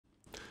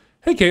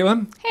Hey,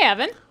 Katelyn. Hey,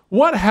 Evan.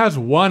 What has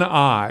one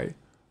eye,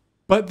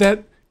 but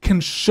that can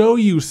show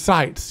you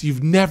sights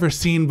you've never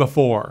seen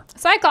before?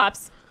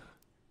 Cyclops.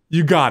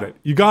 You got it.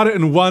 You got it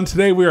in one.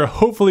 Today we are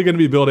hopefully going to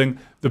be building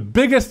the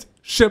biggest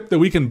ship that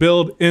we can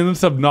build in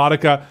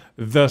Subnautica,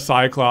 the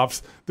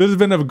Cyclops. This has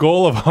been a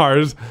goal of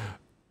ours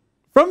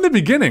from the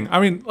beginning. I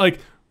mean, like,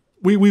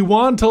 we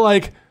want to,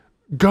 like,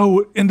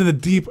 go into the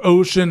deep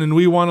ocean and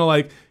we want to,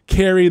 like,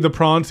 carry the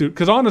prawn suit.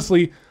 Because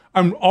honestly,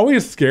 I'm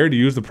always scared to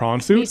use the prawn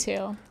suit. Me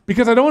too.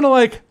 Because I don't want to,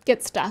 like,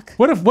 get stuck.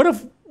 What if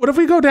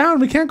we go down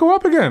and we can't go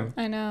up again?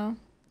 I know.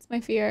 It's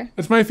my fear.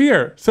 It's my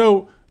fear.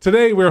 So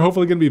today we're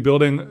hopefully going to be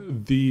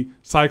building the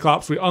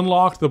Cyclops. We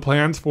unlocked the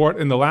plans for it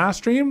in the last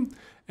stream,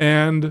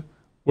 and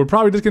we're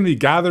probably just going to be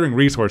gathering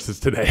resources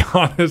today,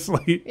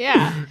 honestly.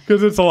 Yeah.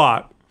 Because it's a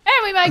lot.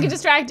 And we might get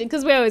distracted,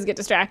 because we always get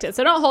distracted.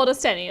 So don't hold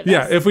us to any of this.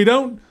 Yeah, if we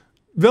don't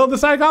build the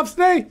Cyclops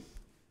today,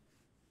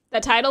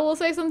 the title will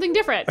say something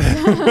different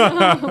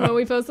when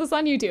we post this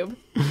on YouTube.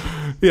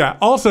 Yeah.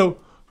 Also,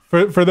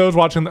 for those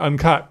watching the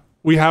Uncut,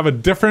 we have a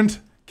different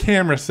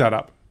camera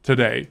setup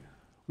today.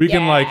 We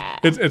can like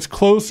it's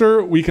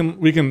closer. We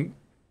can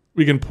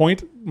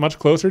point much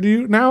closer to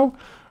you now.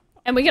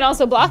 And we can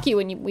also block you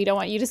when we don't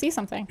want you to see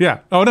something.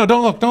 Yeah. Oh no!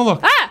 Don't look! Don't look!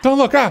 Ah! Don't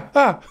look!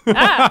 Ah!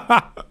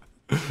 Ah!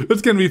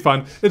 It's gonna be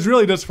fun. It's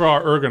really just for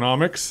our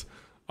ergonomics,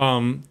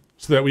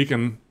 so that we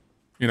can,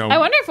 you know. I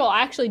wonder if we'll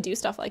actually do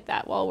stuff like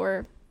that while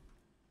we're,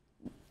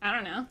 I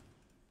don't know,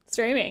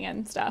 streaming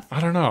and stuff.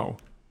 I don't know.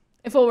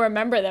 If we'll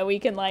remember that we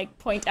can, like,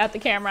 point at the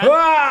camera.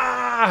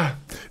 Ah!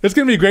 It's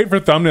gonna be great for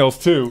thumbnails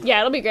too. Yeah,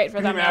 it'll be great for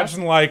thumbnails.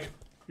 Imagine, like,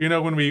 you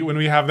know, when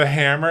we have the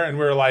hammer and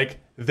we're like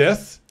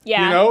this.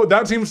 Yeah. You know,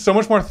 that seems so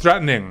much more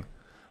threatening.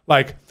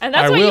 Like, and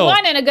that's what you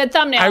want in a good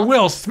thumbnail. I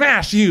will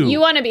smash you. You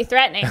want to be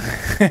threatening.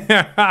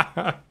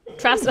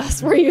 Trust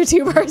us, we're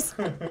YouTubers.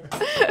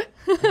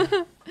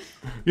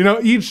 You know,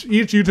 each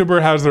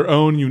YouTuber has their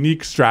own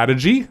unique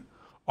strategy.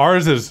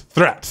 Ours is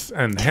threats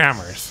and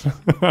hammers.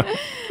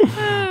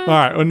 All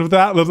right, and with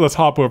that, let's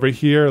hop over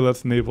here.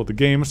 Let's enable the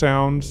game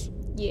sounds.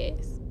 Yes.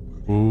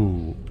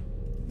 Ooh.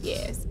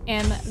 Yes,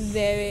 I'm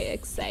very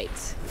excited.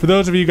 For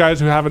those of you guys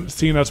who haven't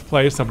seen us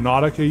play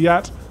Subnautica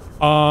yet,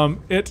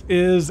 it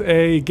is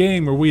a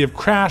game where we have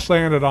crash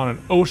landed on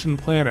an ocean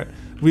planet.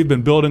 We've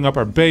been building up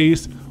our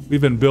base. We've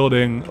been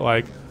building,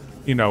 like,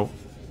 you know,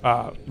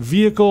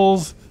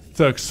 vehicles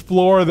to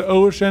explore the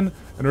ocean,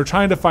 and we're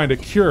trying to find a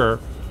cure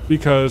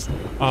because,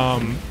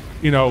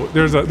 you know,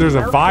 there's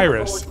a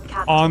virus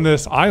on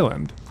this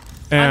island,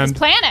 and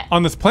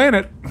on this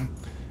planet,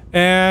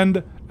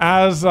 and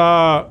as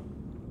a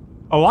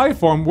life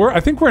form, I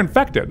think we're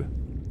infected.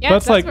 Yeah,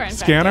 let's like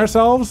scan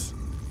ourselves.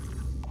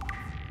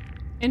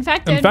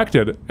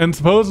 Infected. And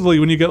supposedly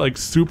when you get like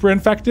super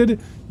infected,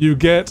 you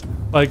get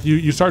like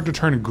you start to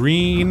turn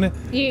green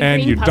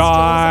and you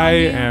die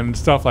and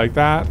stuff like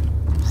that.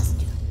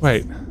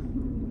 Wait.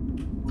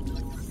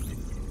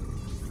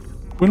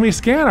 When we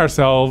scan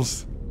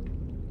ourselves,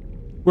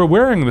 we're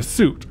wearing the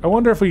suit. I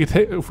wonder if we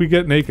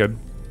get naked.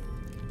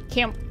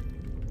 Can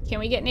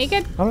we get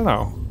naked? I don't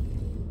know.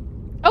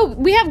 Oh,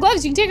 we have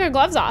gloves. You can take our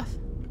gloves off.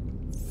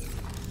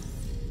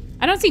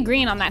 I don't see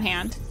green on that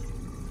hand.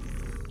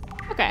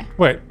 Okay.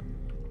 Wait.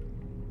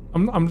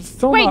 I'm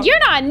still Wait, not... you're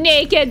not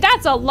naked.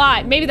 That's a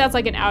lot. Maybe that's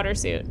like an outer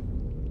suit.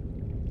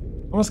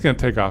 I'm just gonna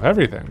take off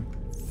everything.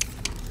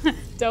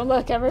 Don't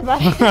look,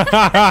 everybody.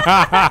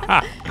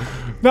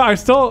 No, I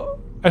still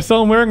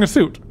am wearing a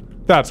suit.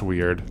 That's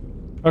weird.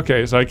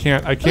 Okay, so I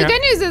can't. The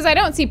good news is I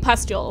don't see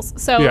pustules.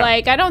 So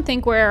like I don't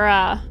think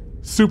we're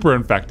super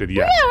infected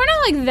yet. Yeah, we're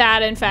not like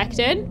that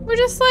infected. We're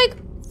just like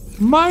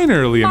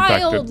mildly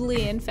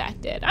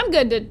infected. I'm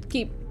good to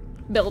keep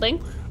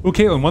building. Well,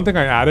 Katelyn, one thing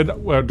I added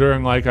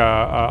during like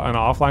an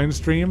offline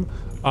stream,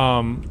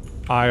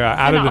 I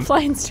added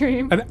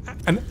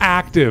an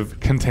active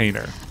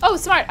container. Oh,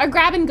 smart! Our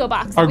grab and go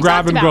box. Our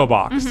grab and go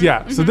box.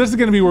 Yeah. So this is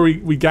going to be where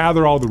we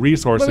gather all the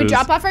resources. Where we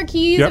drop off our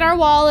keys and our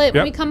wallet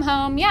when we come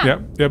home.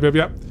 Yeah. Yep.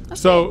 Okay.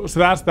 So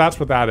that's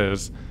what that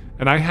is.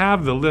 And I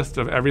have the list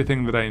of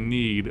everything that I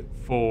need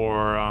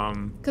for...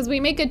 Because we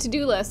make a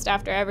to-do list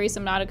after every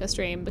Subnautica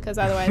stream, because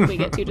otherwise we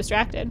get too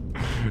distracted.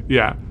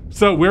 Yeah.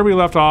 So where we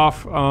left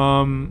off,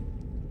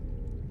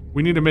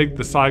 we need to make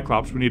the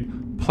Cyclops. We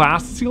need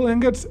plasteel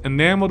ingots,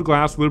 enameled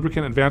glass,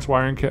 lubricant, advanced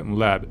wiring kit, and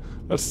lead.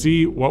 Let's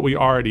see what we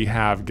already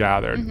have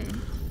gathered.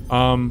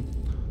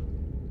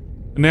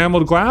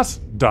 Enameled glass,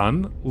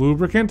 done.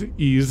 Lubricant,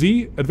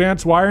 easy.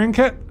 Advanced wiring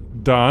kit,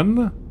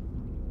 done.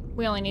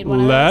 We only need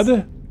one of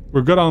those.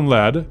 We're good on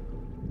lead.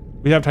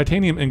 We have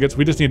titanium ingots.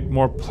 We just need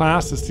more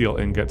plasteel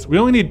ingots. We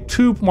only need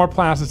 2 more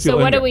plasteel ingots. So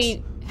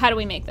how do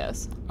we make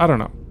those? I don't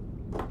know.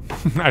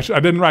 I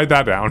didn't write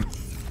that down.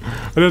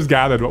 I just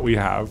gathered what we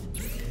have.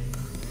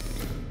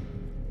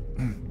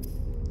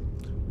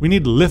 We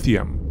need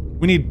lithium.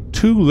 We need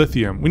 2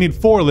 lithium. We need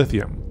 4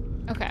 lithium.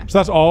 Okay. So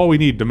that's all we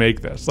need to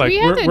make this. Like, do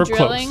we have we're the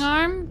drilling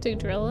arm to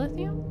drill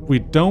lithium? We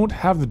don't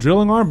have the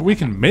drilling arm, but we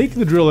can make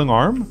the drilling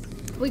arm.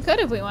 We could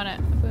if we want it.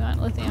 If we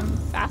want lithium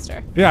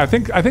faster. Yeah, I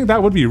think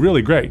that would be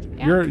really great.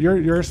 Yeah.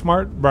 You're a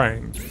smart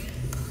brain.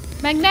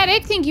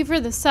 Magnetic, thank you for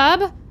the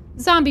sub.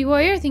 Zombie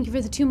Warrior, thank you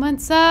for the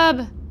 2-month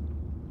sub.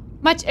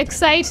 Much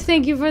Excite,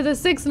 thank you for the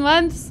 6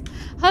 months.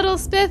 Huddle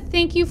Smith,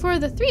 thank you for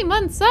the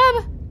 3-month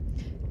sub.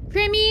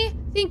 Primy,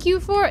 thank you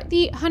for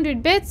the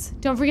 100 bits.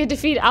 Don't forget to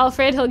feed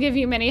Alfred, he'll give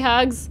you many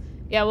hugs.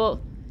 Yeah,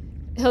 well,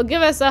 he'll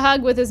give us a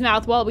hug with his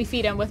mouth while we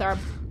feed him with our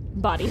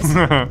bodies.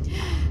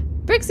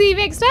 Brixie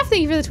Make Stuff,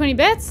 thank you for the 20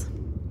 bits.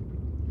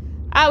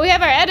 We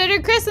have our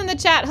editor, Chris, in the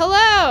chat.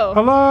 Hello.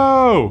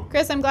 Hello.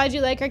 Chris, I'm glad you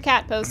like our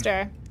cat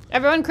poster.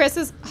 Everyone, Chris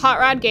is Hot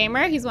Rod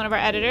Gamer. He's one of our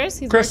editors.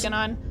 He's Chris, working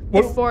on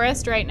the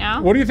forest right now.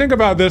 What do you think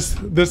about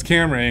this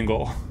camera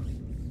angle?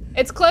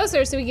 It's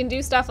closer so we can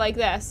do stuff like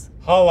this.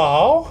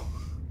 Hello?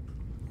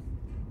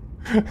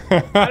 I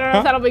don't know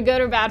if that'll be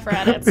good or bad for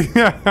edits.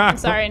 Yeah. I'm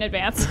sorry in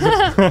advance.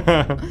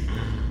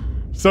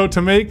 So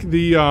to make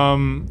the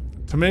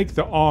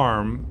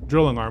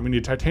drilling arm, we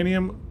need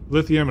titanium,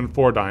 lithium, and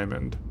 4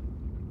 diamond.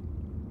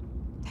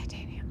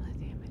 Titanium,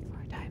 lithium, and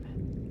 4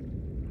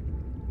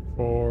 diamond.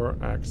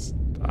 4x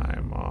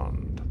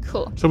diamond.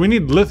 Cool. So we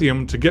need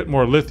lithium to get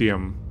more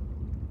lithium.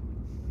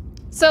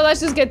 So let's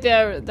just get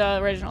the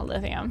original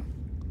lithium.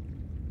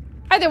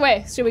 Either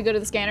way, should we go to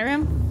the scanner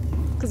room?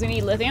 Because we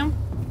need lithium.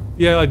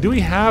 Yeah, like do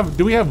we have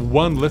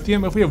 1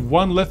 lithium? If we have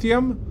 1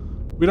 lithium,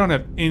 we don't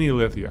have any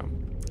lithium.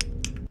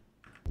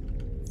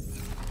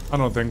 I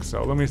don't think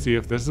so. Let me see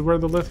if this is where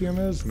the lithium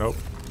is. Nope.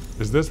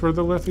 Is this where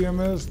the lithium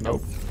is?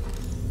 Nope.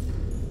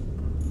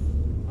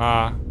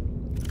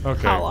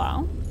 Okay.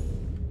 Hello.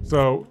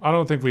 So I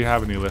don't think we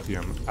have any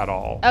lithium at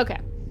all. Okay.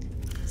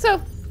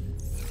 So,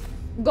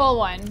 goal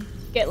 1,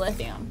 get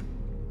lithium.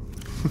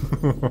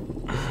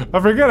 I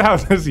forget how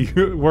this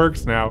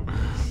works now.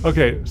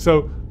 Okay,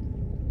 so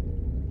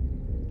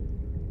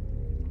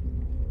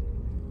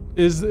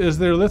is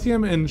there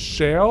lithium in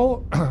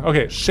shale?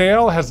 Okay,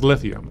 shale has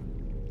lithium.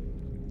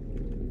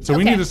 So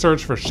we need to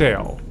search for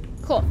shale.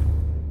 Cool.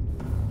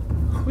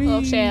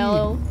 Little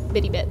shale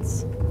bitty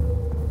bits.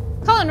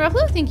 Colin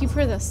Ruffalo, thank you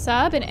for the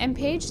sub, and M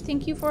Page,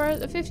 thank you for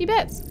the 50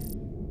 bits.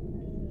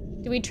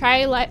 Do we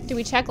check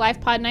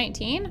LifePod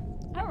 19?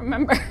 I don't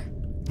remember.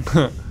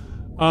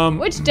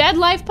 Which dead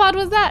LifePod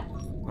was that?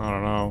 I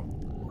don't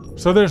know.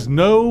 So there's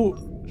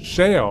no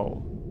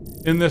shale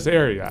in this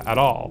area at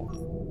all.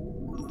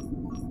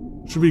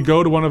 Should we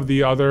go to one of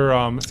the other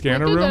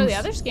scanner rooms? We could go to the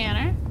other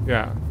scanner.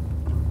 Yeah.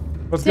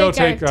 Let's go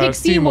take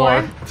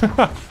Seymour.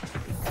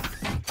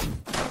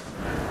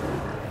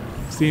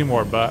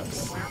 Seymour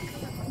butts.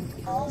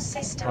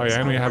 Oh yeah,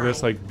 and we have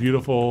this like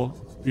beautiful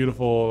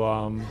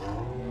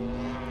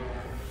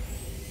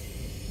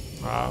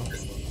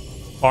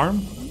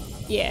farm.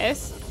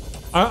 Yes.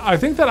 I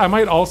think that I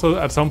might also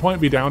at some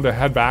point be down to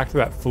head back to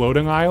that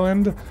floating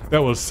island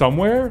that was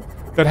somewhere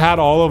that had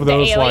all of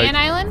those the alien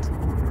like island?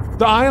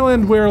 the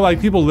island where like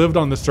people lived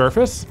on the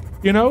surface,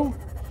 you know?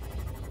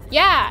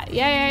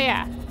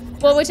 Yeah.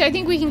 Well, which I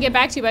think we can get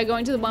back to by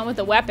going to the one with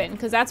the weapon,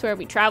 because that's where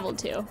we traveled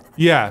to.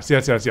 Yes.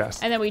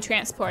 And then we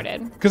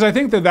transported. Because I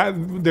think that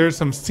there's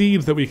some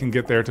seeds that we can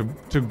get there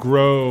to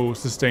grow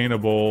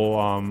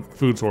sustainable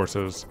food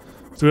sources,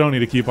 so we don't need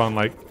to keep on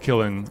like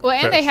killing. Well,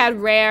 and fish. they had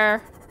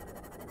rare,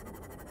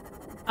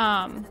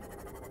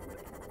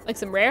 like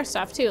some rare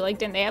stuff too. Like,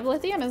 didn't they have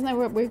lithium? Isn't that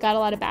where we got a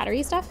lot of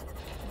battery stuff?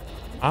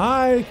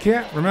 I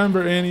can't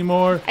remember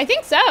anymore. I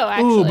think so,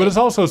 actually. Ooh, but it's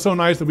also so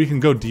nice that we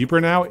can go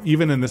deeper now,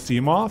 even in the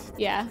Seamoth.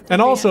 Yeah.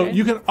 And also,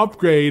 you can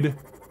upgrade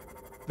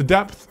the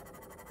depth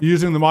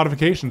using the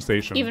modification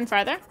station. Even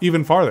farther?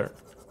 Even farther.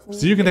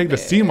 So you can take the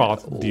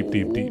Seamoth deep,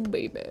 deep, deep. Ooh,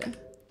 baby.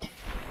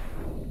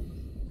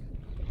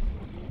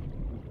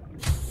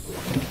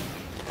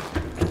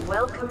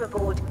 Welcome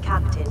aboard,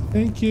 Captain.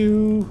 Thank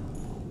you.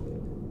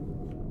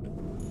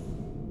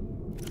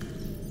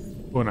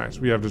 Oh, nice.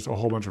 We have just a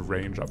whole bunch of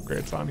range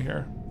upgrades on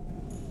here.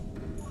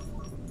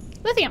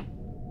 Lithium.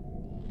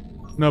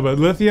 No, but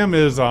lithium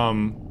is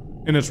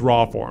in its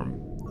raw form.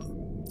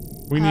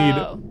 We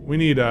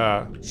need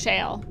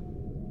shale.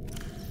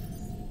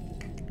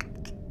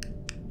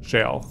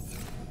 Shale.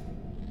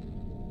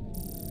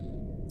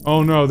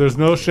 Oh no, there's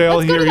no shale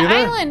here either. Let's go to the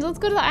island. Let's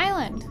go to the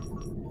island.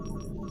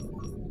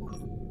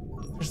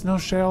 There's no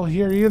shale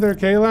here either,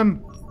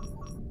 Katelyn.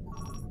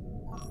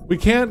 We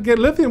can't get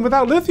lithium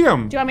without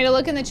lithium. Do you want me to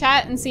look in the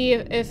chat and see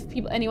if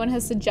anyone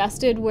has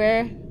suggested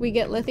where we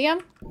get lithium?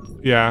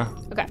 Yeah.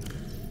 Okay.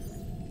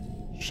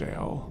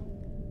 Shale.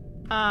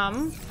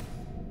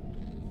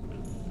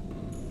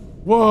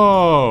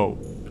 Whoa.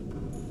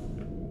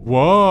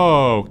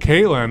 Whoa,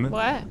 Katelyn.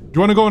 What? Do you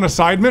want to go on a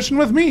side mission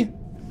with me?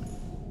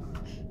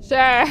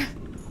 Sure.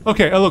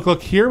 Okay,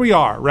 look, here we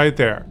are, right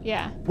there.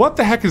 Yeah. What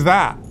the heck is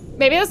that?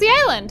 Maybe that's the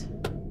island.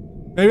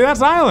 Maybe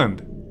that's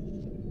island.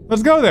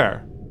 Let's go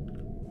there.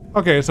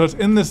 Okay, so it's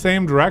in the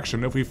same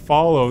direction. If we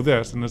follow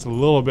this, and it's a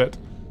little bit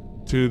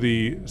to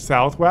the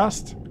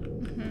southwest.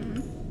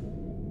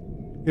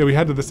 Yeah, we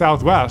head to the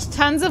southwest.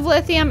 Tons of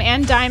lithium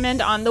and diamond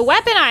on the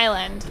weapon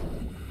island.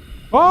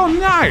 Oh,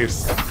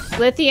 nice.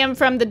 Lithium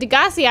from the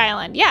Degassi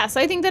island. Yes,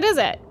 I think that is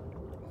it.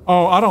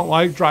 Oh, I don't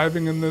like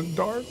driving in the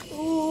dark.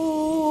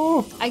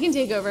 Oh. I can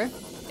take over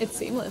It's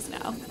seamless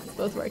now.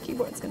 Both of our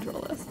keyboards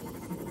control us.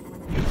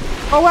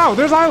 Oh wow,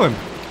 there's island.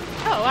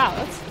 Oh wow,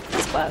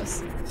 that's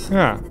close.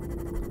 Yeah.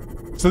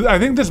 So I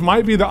think this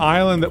might be the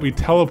island that we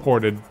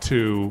teleported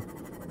to,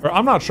 or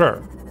I'm not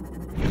sure.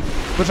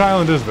 Which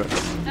island is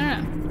this? I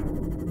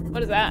don't know.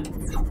 What is that?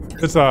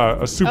 It's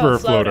a super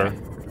floater.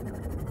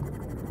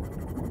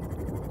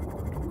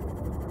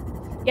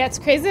 Yeah, it's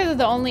crazy that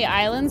the only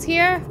islands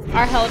here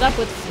are held up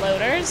with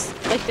floaters.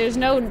 Like, there's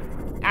no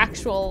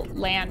actual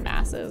land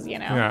masses, you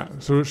know? Yeah,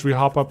 so should we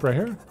hop up right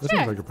here? This Sure.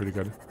 seems like a pretty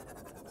good.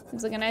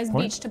 Seems like a nice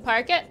point. beach to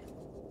park it.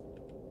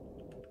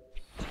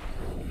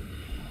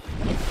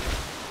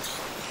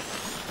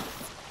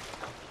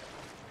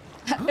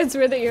 It's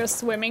weird that your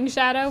swimming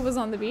shadow was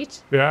on the beach.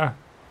 Yeah.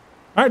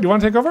 All right, do you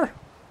want to take over?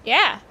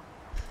 Yeah.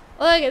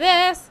 Look at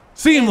this.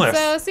 Seamless. It's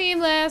so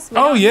seamless. We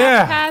Oh, don't yeah.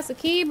 have to pass the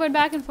keyboard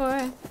back and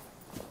forth.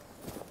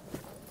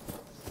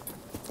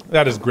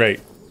 That is great.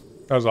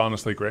 That was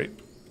honestly great.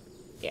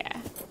 Yeah.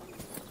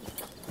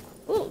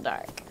 A little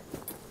dark.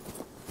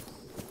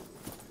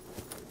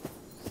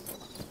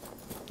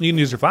 You can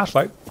use your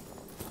flashlight.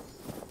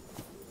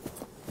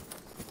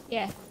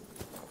 Yeah.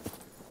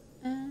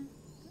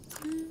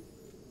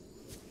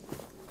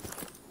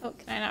 Oh,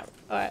 can I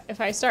not?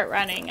 If I start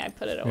running, I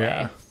put it away.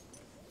 Yeah.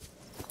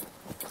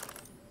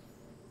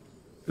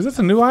 Is this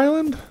a new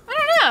island? I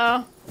don't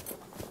know.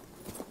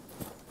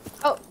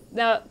 Oh,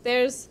 no,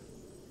 there's...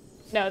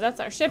 No, that's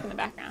our ship in the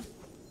background.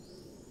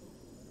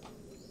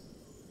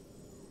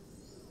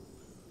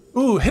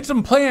 Ooh, hit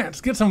some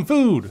plants, get some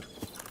food.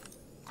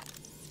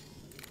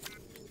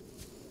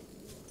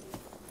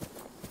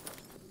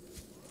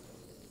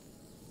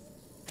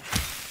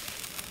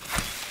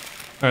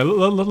 All right,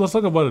 let's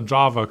look at what a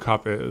Java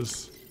cup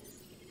is.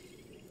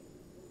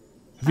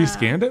 Have you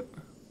scanned it?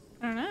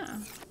 I don't know.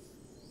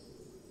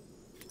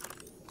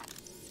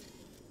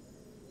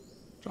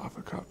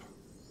 Java cup.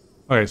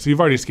 Okay, so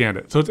you've already scanned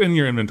it, so it's in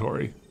your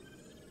inventory.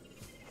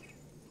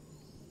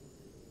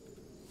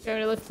 Do you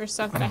want to look for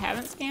stuff that I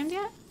haven't scanned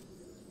yet?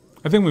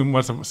 I think we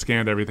must have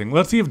scanned everything.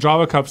 Let's see if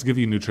Java cups give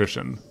you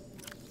nutrition.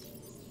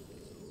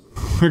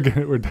 We're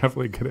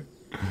definitely getting.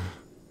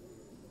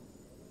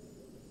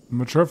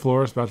 Mature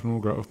flora specimen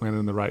will grow if planted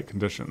in the right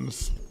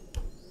conditions.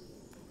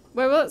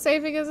 Where will it say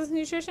if it gives us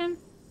nutrition?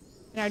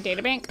 In our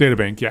databank?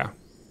 Databank, yeah.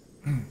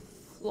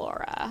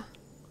 Flora.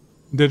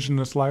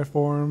 Indigenous life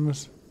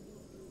forms,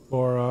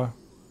 flora,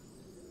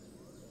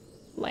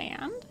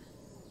 Land.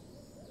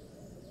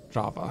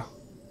 Java.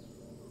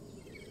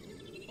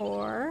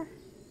 Or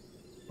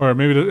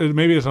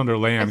maybe it's under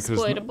land.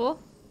 exploitable.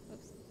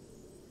 Oops.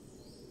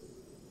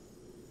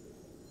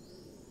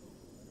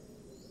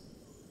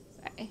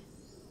 Sorry.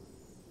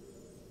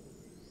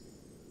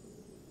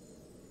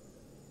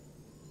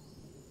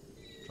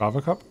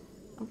 Java cup?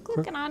 I'm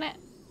clicking on it.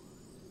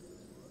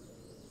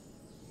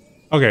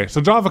 Okay,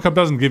 so Java cup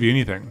doesn't give you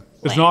anything.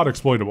 It's Land. not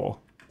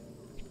exploitable.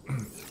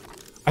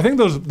 I think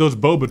those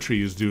boba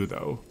trees do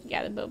though.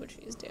 Yeah, the boba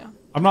trees do.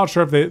 I'm not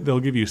sure if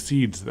they'll give you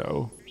seeds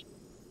though.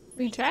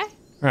 We can try?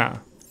 Yeah.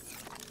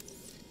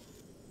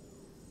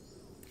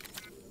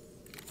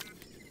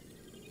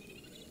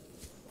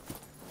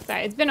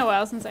 Sorry, it's been a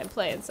while since I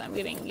played, so I'm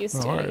getting used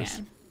No to it worries.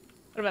 again.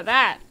 What about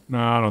that? No,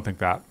 I don't think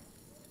that.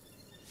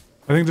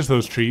 I think just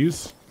those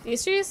trees.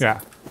 These trees? Yeah.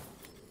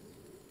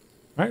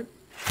 Right?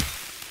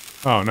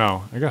 Oh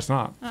no, I guess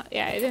not. Oh,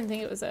 yeah, I didn't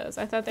think it was those.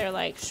 I thought they were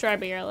like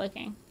shrubbier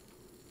looking.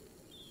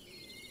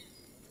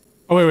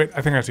 Oh wait,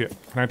 I think I see it.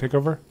 Can I take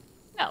over?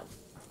 No.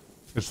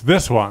 It's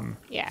this one.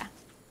 Yeah.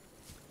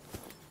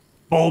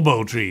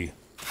 Bulbo tree.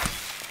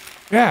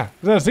 Yeah,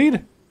 is that a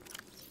seed?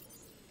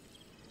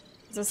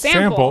 It's a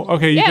sample.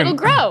 Okay, you yeah, can. it'll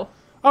grow.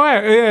 Oh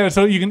yeah,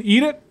 so you can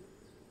eat it,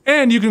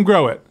 and you can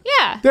grow it.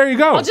 Yeah. There you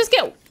go. I'll just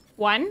get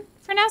one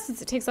for now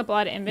since it takes up a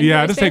lot of inventory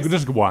Yeah, just space. take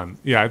just one.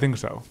 Yeah, I think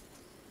so.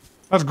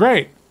 That's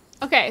great.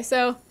 Okay,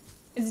 so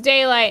it's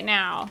daylight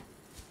now.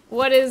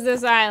 What is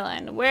this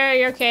island? Where are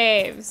your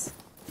caves?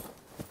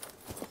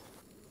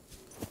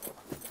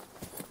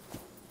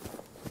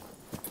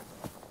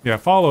 Yeah,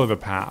 follow the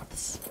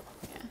paths.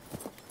 Yeah.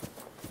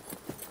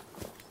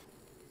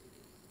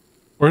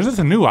 Or is this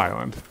a new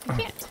island? I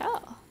can't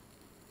tell.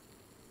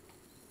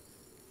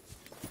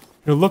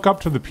 You look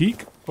up to the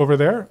peak over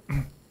there.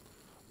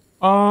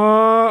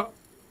 I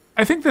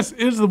think this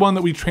is the one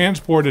that we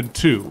transported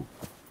to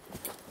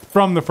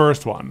from the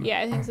first one. Yeah,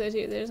 I think so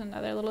too. There's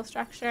another little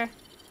structure.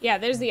 Yeah,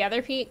 there's the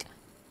other peak.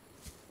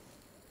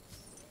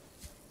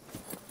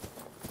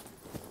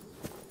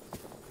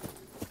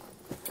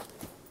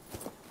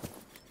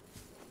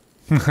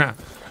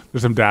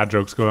 There's some dad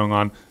jokes going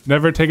on.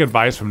 Never take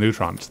advice from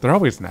neutrons. They're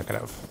always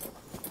negative.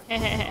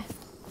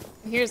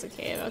 Here's a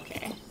cave,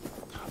 okay.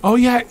 Oh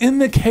yeah, in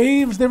the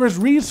caves there was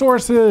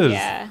resources.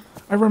 Yeah.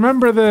 I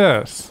remember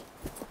this.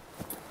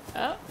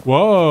 Oh,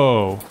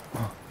 Whoa.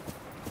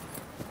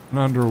 An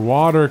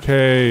underwater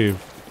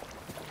cave.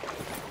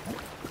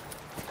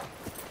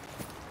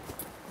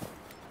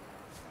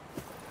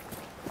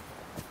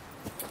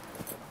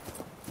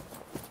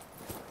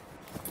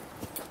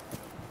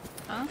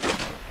 huh?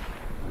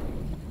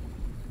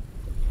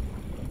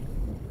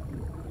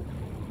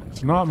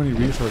 So not many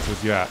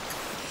resources yet.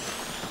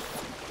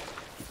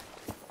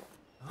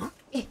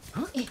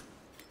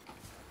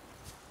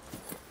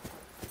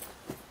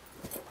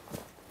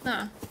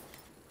 Huh.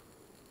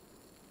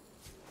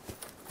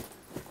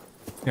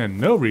 Yeah,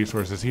 no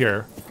resources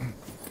here.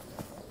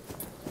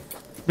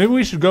 Maybe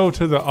we should go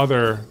to the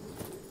other...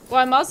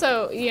 Well, I'm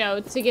also, you know,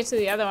 to get to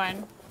the other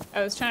one,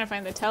 I was trying to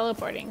find the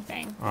teleporting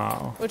thing.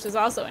 Oh. Which is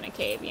also in a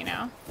cave, you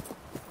know?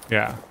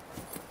 Yeah.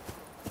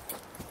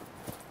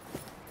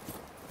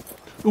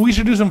 We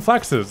should do some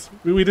flexes.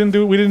 We didn't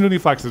do any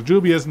flexes.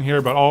 Juby isn't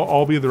here, but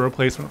I'll be the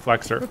replacement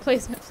flexer.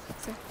 Replacement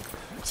flexer.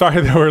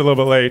 Sorry that we're a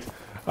little bit late.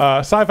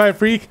 Sci-fi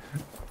freak,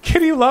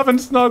 kitty loving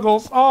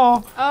snuggles.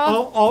 Oh.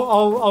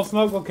 I'll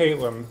snuggle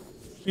Katelyn.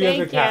 She has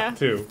a cat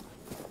too.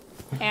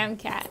 And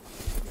cat.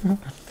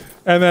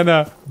 And then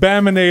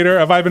Baminator,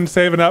 have I been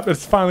saving up?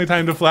 It's finally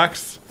time to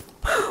flex.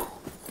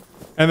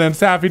 And then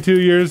Sappy 2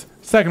 years,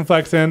 second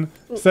flex in.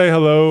 Say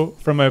hello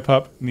from my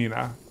pup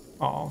Nina.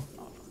 Oh,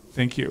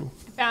 thank you.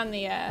 Found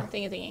the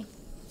thingy.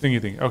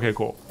 Thingy. Okay,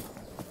 cool.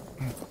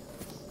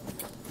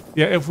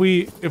 Yeah, if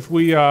we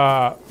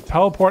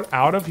teleport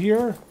out of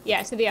here.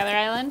 Yeah, to the other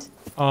island.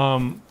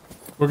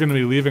 We're gonna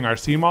be leaving our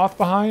sea moth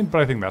behind,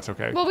 but I think that's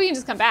okay. Well, we can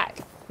just come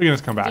back. We can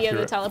just come back via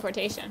the it.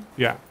 teleportation.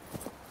 Yeah.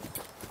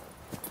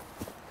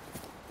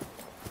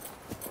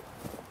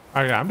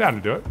 Oh yeah, I'm down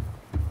to do it.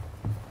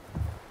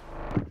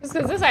 Just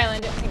because this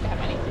island didn't seem to have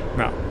anything.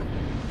 No.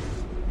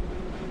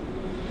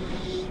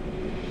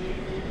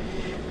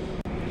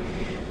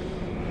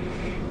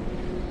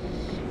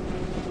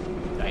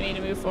 Do I need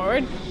to move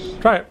forward?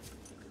 Try it.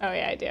 Oh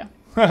yeah, I do.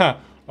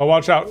 Oh,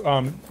 watch out.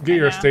 Get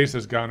your know.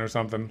 stasis gun or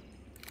something.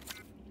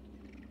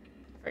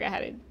 Forgot how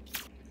to.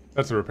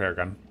 That's a repair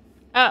gun.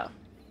 Oh.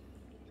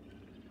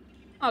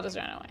 I'll just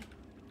run away.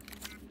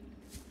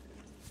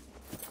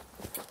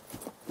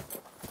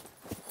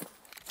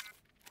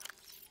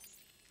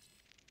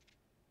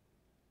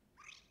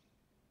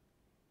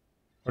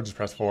 Or just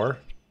press 4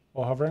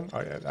 while hovering.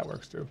 Oh yeah, that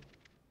works too.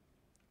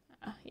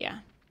 Yeah.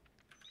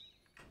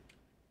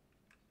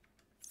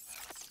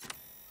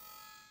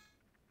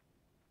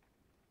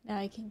 Now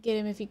I can get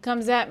him if he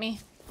comes at me.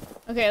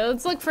 Okay,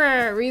 let's look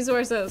for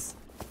resources.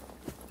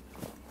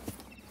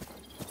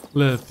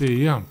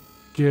 Lithium.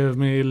 Give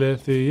me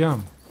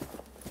lithium.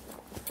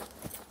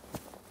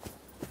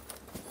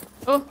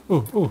 Oh.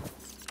 Ooh.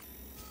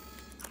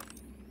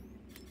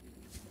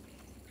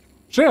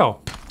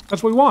 Shale.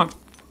 That's what we want.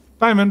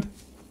 Diamond.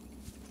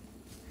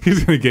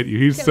 He's gonna get you.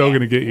 He's Come so here.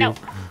 gonna get you. No.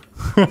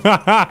 Come here.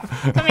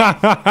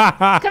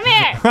 Come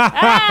here.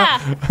 Ah!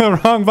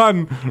 Wrong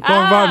button.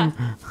 Wrong button.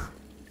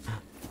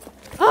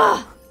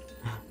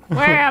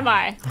 Where am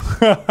I?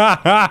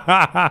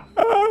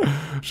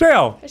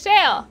 Shale.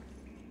 Shale.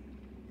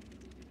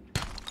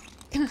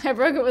 I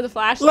broke it with a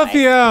flashlight.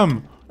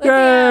 Lithium.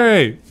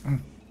 Yay.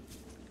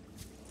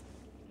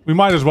 We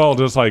might as well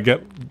just like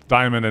get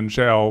diamond and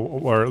shale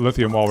or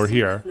lithium while we're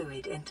here.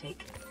 Fluid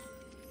intake.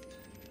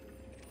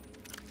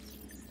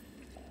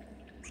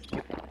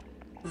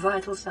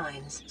 Vital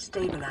signs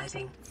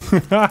stabilizing.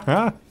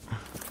 Oh,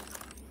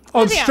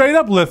 it's Lithium. straight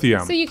up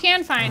lithium. So you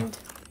can find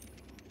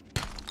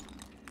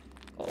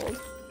gold.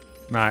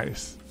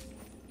 Nice.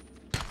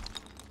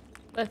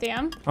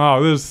 Lithium.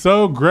 Oh, this is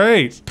so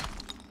great.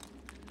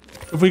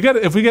 If we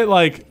get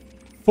like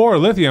 4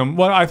 lithium,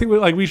 well, I think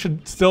we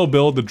should still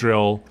build the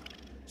drill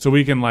so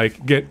we can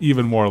like get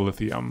even more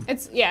lithium.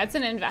 It's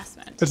an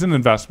investment. It's an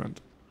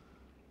investment.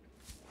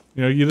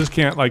 You know, you just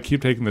can't like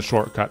keep taking the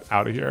shortcut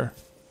out of here.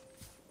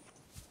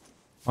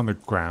 On the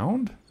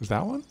ground? Is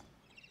that one?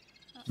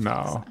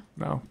 No.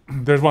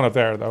 There's one up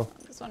there though.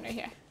 This one right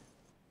here.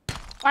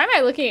 Why am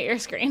I looking at your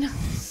screen?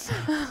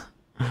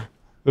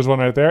 There's one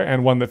right there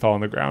and one that fell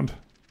on the ground.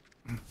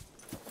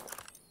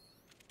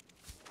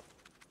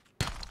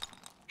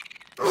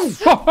 I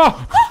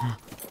forgot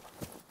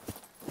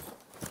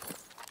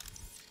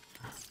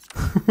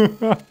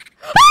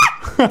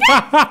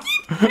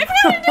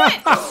to do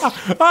it!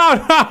 Oh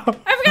no!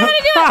 I forgot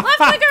to do it! Left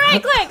click or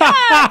right click!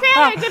 Ah, I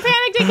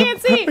panicked, I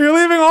can't see! You're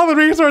leaving all the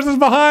resources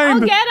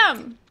behind! I'll get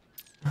them!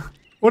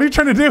 What are you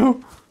trying to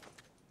do?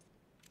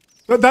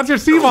 That's your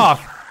sea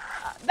moth!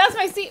 That's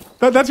my sea...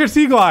 That's your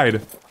sea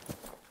glide!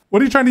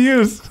 What are you trying to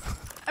use?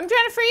 I'm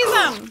trying to freeze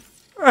them!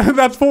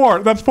 That's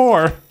 4. That's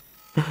 4.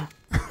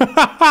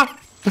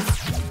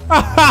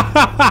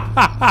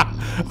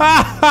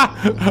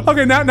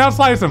 Okay, now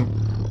slice them.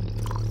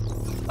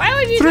 Why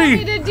would you 3. tell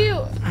me to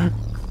do...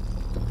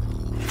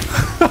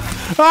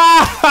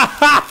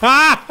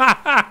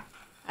 I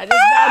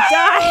just about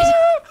died.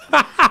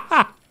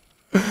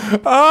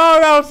 Oh,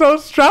 that was so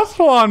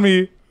stressful on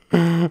me.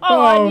 Oh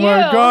on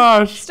my you.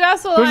 gosh.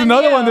 Stressful There's on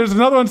another you. one. There's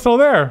another one still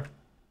there.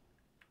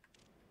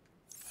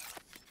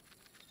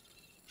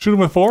 Shoot him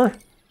with 4?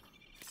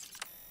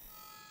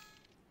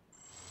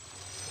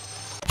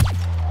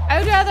 I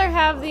would rather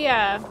have the,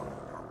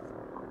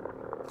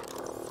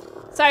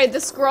 Sorry,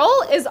 the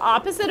scroll is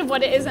opposite of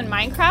what it is in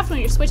Minecraft when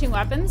you're switching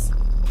weapons.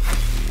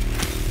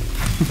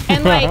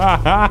 And like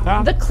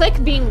the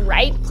click being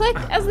right click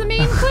as the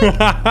main click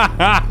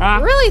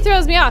really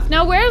throws me off.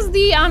 Now where's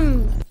the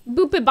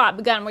boop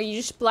bop gun where you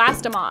just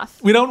blast them off?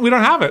 We don't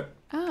have it.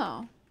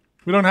 Oh.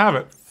 We don't have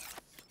it.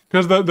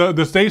 Because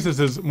the stasis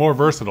is more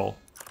versatile.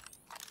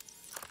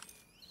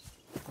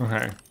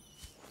 Okay.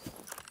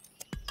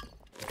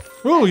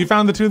 Ooh, you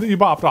found the 2 that you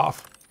bopped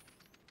off.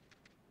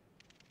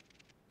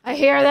 I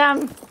hear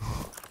them.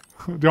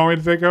 Do you want me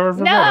to take over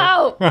from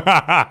No!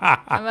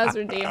 I must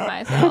redeem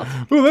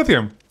myself. Ooh,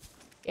 lithium.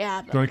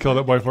 Yeah. Do you want to kill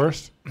that boy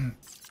first?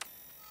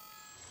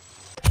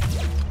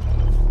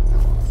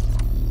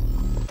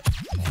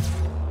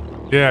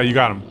 Yeah, you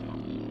got him.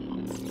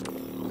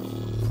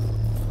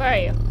 Where are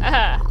you?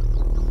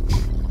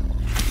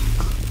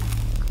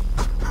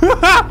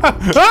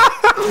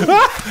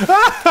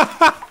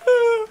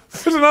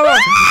 There's another one.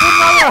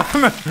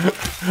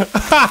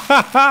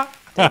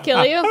 Did I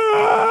kill you?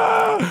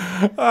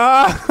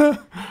 I'm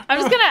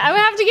gonna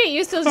have to get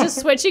used to just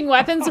switching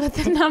weapons with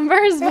the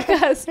numbers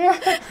because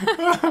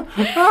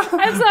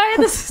I'm sorry,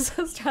 this is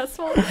so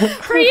stressful.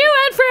 For you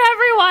and for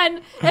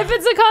everyone. If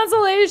it's a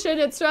consolation,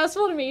 it's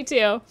stressful to me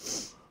too.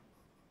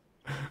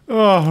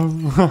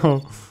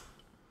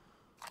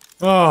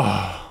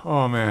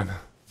 Oh man.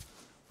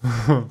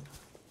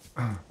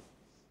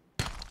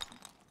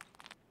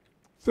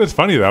 It's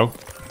funny though.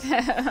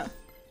 I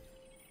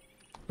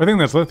think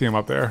that's lithium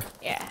up there.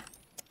 Yeah.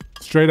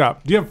 Straight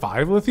up. Do you have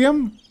 5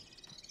 lithium?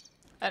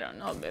 I don't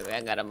know, baby.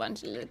 I got a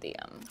bunch of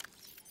lithium.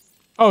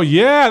 Oh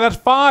yeah, that's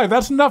 5.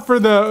 That's enough for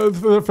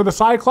the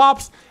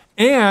Cyclops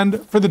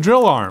and for the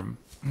drill arm.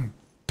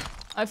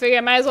 I figure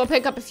I might as well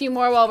pick up a few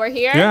more while we're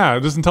here. Yeah,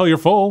 just until you're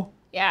full.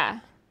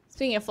 Yeah.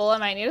 Speaking of full, I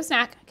might need a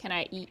snack. Can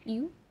I eat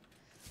you?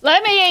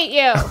 Let me eat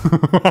you.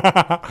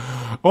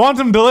 I want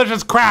some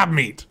delicious crab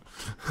meat.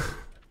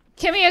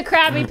 Give me a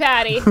Krabby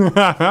Patty.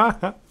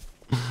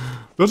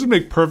 Those would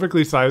make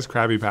perfectly sized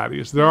Krabby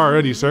Patties. They're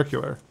already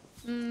circular.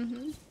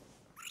 Mm-hmm.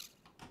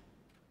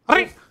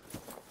 I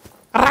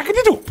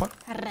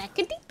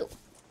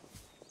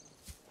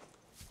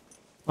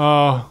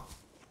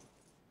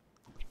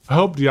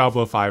hope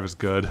Diablo 5 is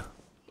good.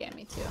 Yeah,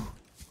 me too.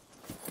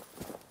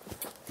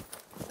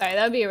 Sorry,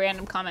 that would be a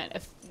random comment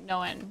if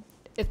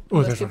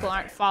most people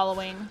aren't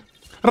following.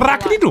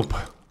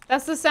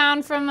 That's the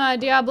sound from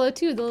Diablo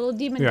 2, the little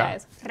demon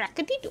guys.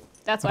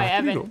 That's why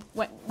Evan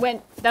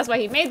went. That's why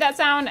he made that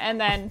sound and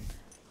then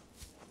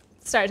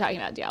started talking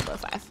about Diablo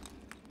 5.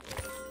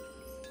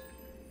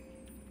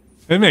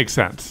 It makes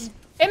sense.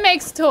 It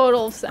makes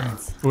total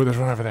sense. Oh, there's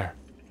one over there.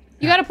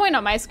 You got to point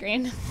on my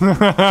screen. Sorry.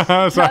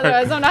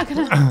 Otherwise, I'm not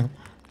gonna.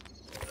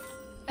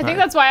 I think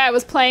that's why I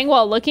was playing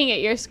while looking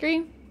at your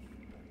screen.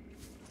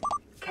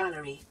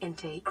 Calorie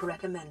intake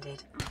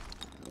recommended.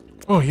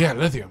 Oh yeah,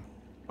 lithium.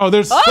 Oh,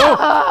 there's look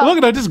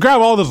at I just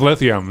grab all those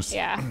lithiums.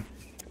 Yeah.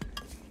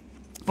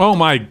 Oh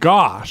my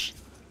gosh.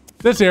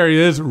 This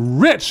area is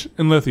rich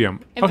in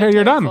lithium. Okay,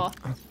 you're done. Full.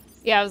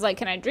 Yeah, I was like,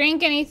 can I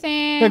drink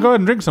anything? Yeah, go ahead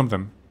and drink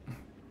something.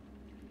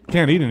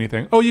 Can't eat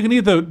anything. Oh, you can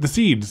eat the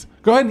seeds.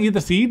 Go ahead and eat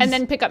the seeds. And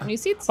then pick up new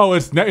seeds? Oh,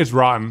 it's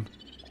rotten.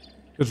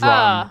 It's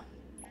rotten.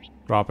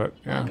 Drop it.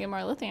 Yeah. I'll get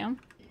more lithium.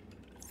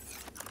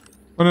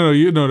 Oh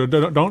no,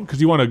 don't,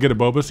 because you want to get a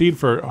boba seed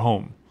for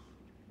home.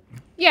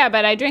 Yeah,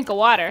 but I drink a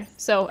water,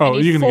 so I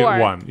need you can 4.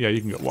 get 1. Yeah,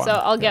 you can get 1. So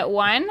I'll get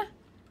 1,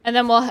 and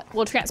then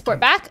we'll transport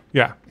back.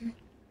 Yeah.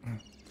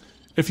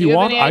 If you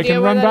want, I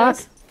can run back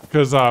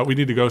because we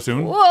need to go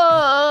soon.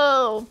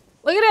 Whoa!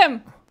 Look at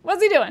him.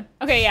 What's he doing?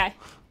 Okay, yeah.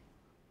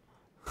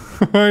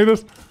 He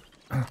just...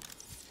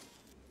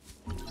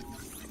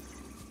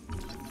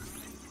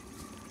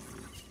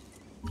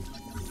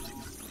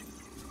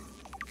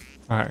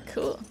 All right.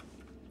 Cool.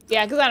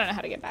 Yeah, because I don't know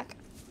how to get back.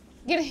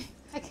 I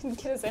can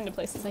get us into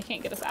places. I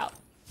can't get us out.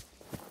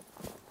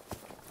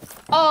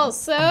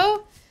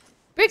 Also,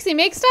 Brixie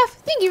Make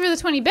Stuff, thank you for the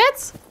 20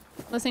 bits.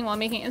 Listening while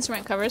making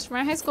instrument covers for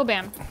my high school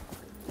band.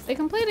 They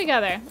can play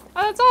together.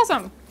 Oh, that's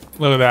awesome.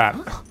 Look at that.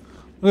 Look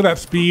at that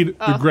speed,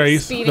 the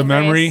grace, the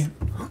memory. Grace.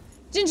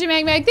 Ginger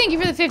Mag Mag, thank you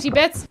for the 50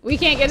 bits. We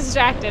can't get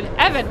distracted.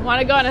 Evan, want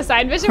to go on a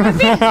side mission with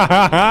me?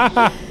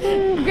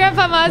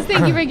 Grandpa Maz,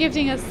 thank you for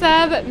gifting a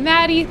sub.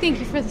 Maddie, thank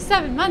you for the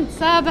 7-month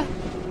sub.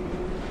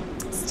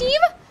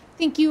 Steve,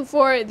 thank you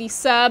for the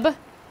sub.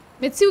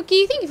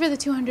 Mitsuki, thank you for the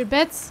 200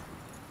 bits.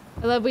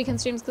 I love weekend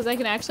streams because I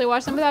can actually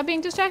watch them without being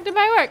distracted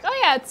by work.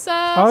 Oh yeah, it's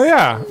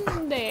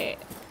Sunday.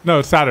 No,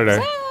 it's Saturday.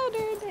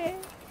 Saturday.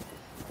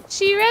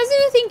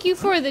 Shirezu, thank you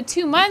for the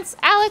 2 months.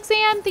 Alex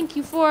Ann, thank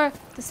you for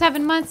the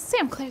 7 months.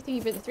 Sam Claire, thank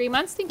you for the 3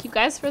 months. Thank you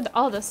guys for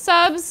all the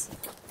subs.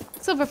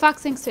 Silver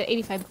Fox, thanks to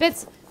 85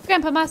 bits.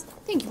 Grandpa Mas,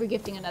 thank you for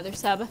gifting another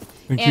sub.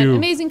 Thank you.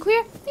 Amazing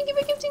Queer, thank you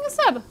for gifting a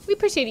sub. We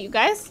appreciate it, you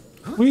guys.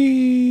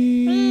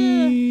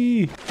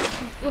 Whee!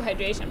 Ooh,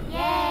 hydration.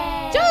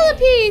 Yay!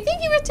 Jollipy,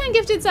 thank you for 10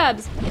 gifted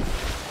subs.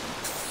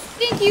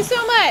 Thank you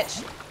so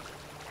much.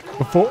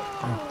 Before.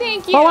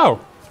 Thank you. Oh wow,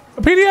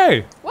 a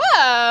PDA.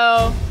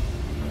 Whoa.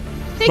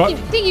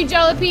 Thank you,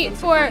 Jollipete,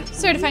 for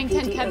certifying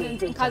 10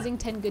 Ketlins and causing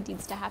 10 good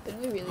deeds to happen.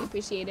 We really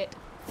appreciate it.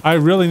 I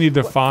really need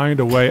to find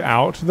a way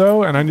out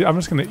though, and I'm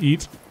just gonna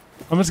eat.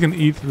 I'm just gonna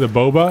eat the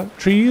boba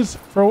trees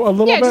for a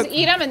little bit. Yeah, just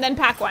eat them and then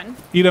pack one.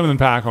 Eat them and then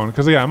pack one,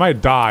 because yeah, I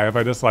might die if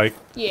I just like.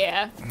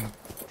 Yeah.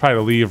 Try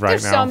to leave right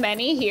There's now. so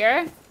many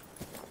here.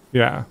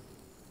 Yeah.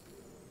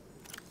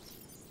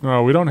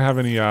 No, we don't have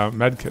any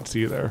med kits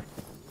either.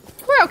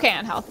 We're okay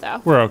on health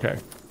though. We're okay.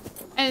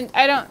 And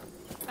I don't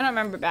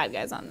remember bad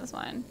guys on this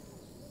one.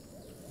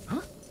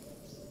 Huh?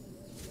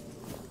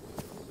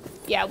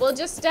 Yeah, we'll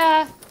just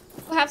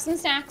we'll have some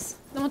snacks.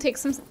 Then we'll take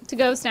some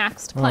to-go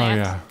snacks to plant.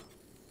 Oh yeah.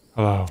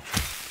 Hello.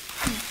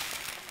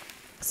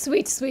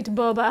 Sweet, sweet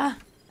boba.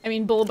 I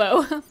mean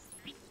bulbo.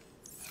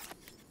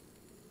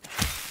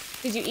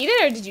 Did you eat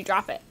it or did you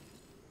drop it?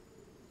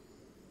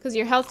 Because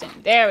your health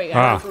didn't. There we go.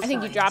 Ah. I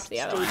think you dropped the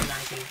other one.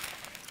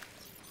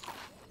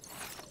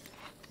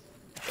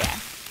 Yeah.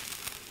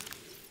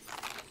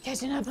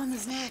 Catching up on the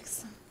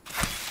snacks.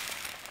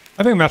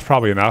 I think that's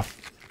probably enough.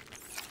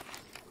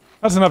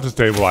 That's enough to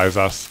stabilize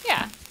us.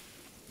 Yeah.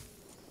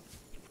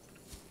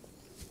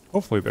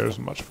 Hopefully there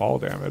isn't much fall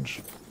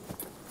damage.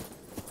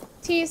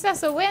 T.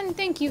 Cecil Win,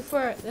 thank you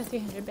for the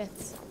 300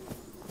 bits.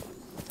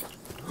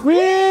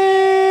 Whee!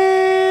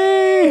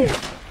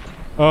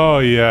 Oh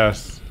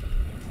yes.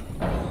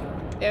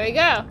 There we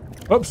go.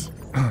 Oops.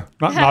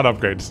 not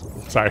upgrades.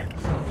 Sorry.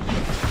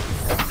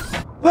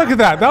 Look at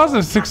that. That was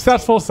a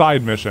successful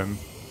side mission.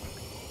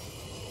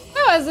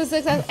 That was a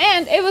success.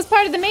 And it was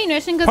part of the main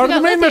mission because we Part of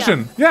got the main lithium.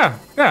 mission. Yeah.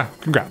 Yeah.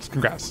 Congrats.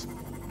 Congrats.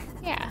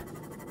 Yeah.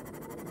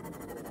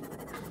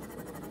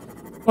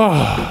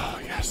 Oh,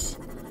 yes.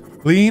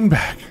 Lean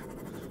back.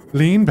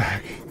 Lean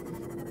back.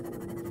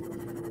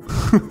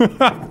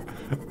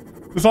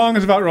 The song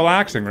is about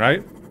relaxing,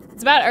 right?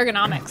 It's about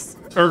ergonomics.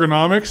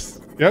 Ergonomics.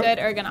 Yep. Good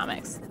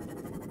ergonomics.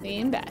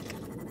 Lean back.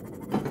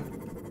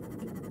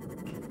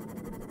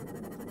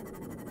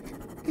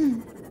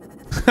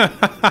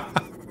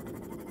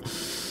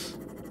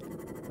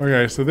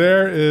 Okay, so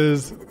there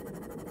is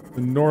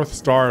the North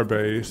Star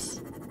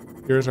base.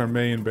 Here's our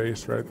main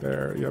base right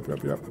there. Yep.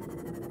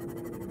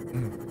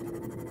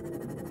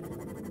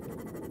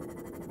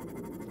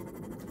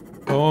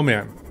 Oh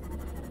man.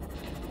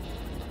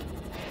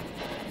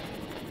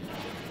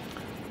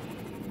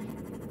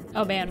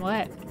 Oh man,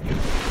 what?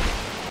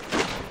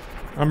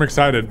 I'm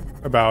excited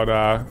about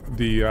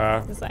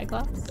The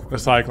Cyclops? the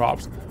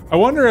Cyclops. I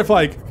wonder if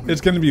like it's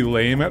gonna be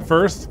lame at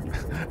first.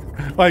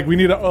 Like we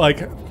need to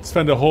like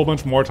spend a whole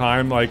bunch more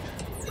time like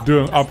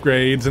doing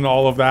upgrades and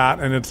all of that,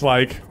 and it's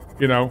like,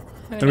 you know,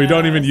 and we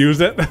don't even use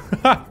it.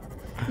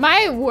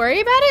 My worry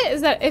about it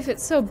is that if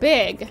it's so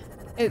big,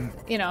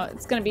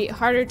 it's going to be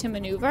harder to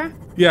maneuver.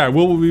 Yeah,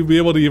 will we be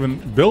able to even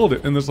build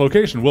it in this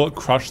location? Will it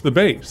crush the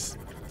base?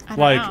 I don't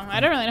know. I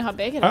don't really know how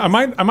big it is. I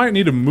might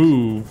need to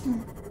move.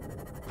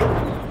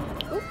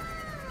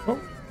 Oh.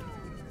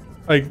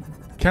 Like,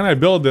 can I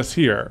build this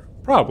here?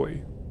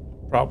 Probably.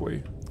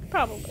 Probably.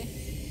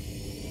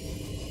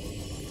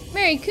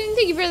 Mary Coon,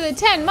 thank you for the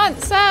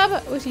 10-month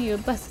sub. Wishing you a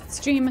blessed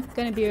stream.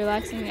 Gonna be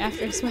relaxing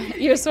after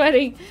your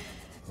sweating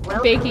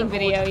baking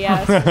video,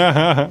 yes.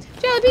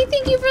 Jollibee,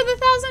 thank you for the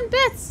 1,000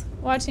 bits.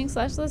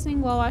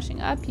 Watching/listening while washing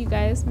up. You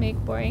guys make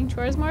boring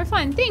chores more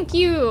fun. Thank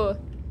you.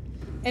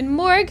 And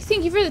Morg,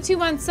 thank you for the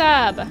 2-month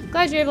sub.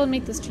 Glad you're able to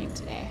make the stream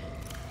today.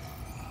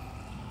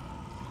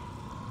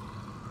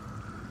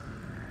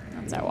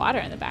 That's our water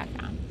in the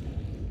background.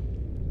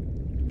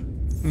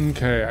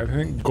 Okay, I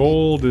think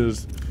gold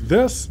is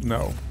this?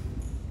 No.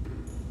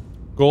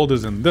 Gold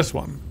is in this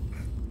one.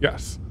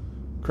 Yes,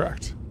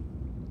 correct.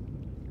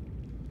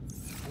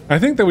 I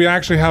think that we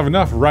actually have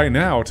enough right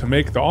now to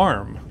make the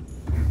arm.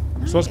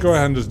 Nice. So let's go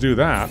ahead and just do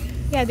that.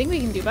 Yeah, I think we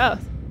can do both.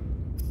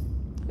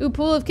 Ooh,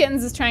 Pool of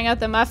Kittens is trying out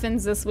the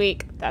muffins this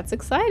week. That's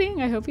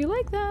exciting. I hope you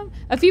like them.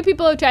 A few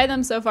people have tried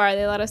them so far.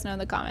 They let us know in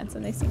the comments,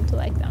 and they seem to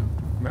like them.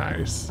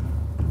 Nice.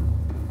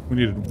 We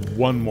needed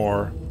one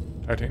more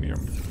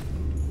titanium.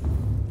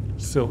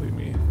 Silly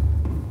me.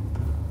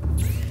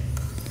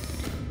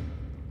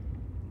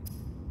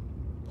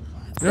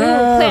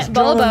 Yeah, plant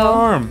Bulbo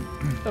arm.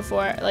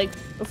 before it it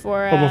goes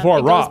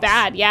rots.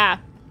 bad. Yeah.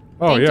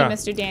 Oh, Thank yeah. you,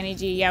 Mr. Danny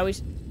G. Yeah,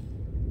 let's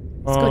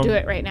go do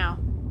it right now.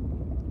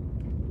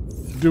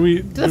 Do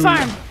we To the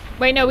farm.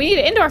 Wait, no, we need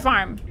an indoor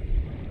farm.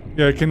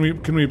 Yeah, can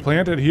we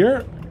plant it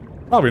here?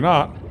 Probably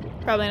not.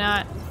 Probably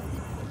not.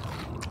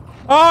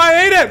 Oh,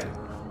 I ate it!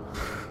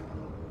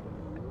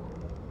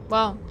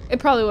 Well, it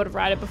probably would have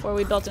rotted before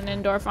we built an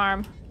indoor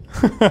farm.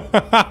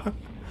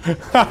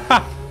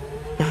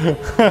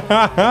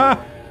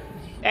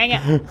 Dang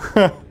it.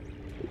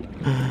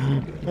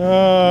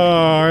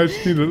 Oh, I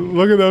just need to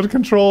look at those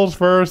controls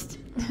first.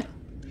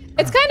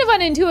 It's kind of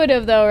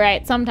unintuitive though,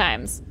 right?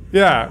 Sometimes.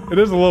 Yeah, it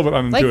is a little bit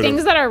unintuitive. Like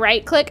things that are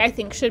right click, I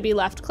think should be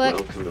left click.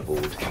 Welcome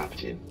aboard,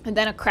 Captain. And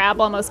then a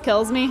crab almost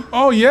kills me.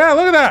 Oh yeah,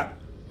 look at that!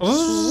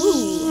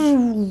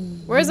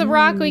 Where's a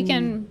rock we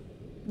can...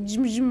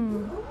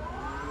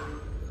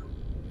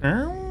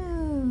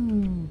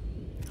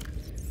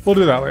 We'll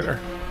do that later.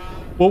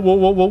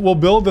 We'll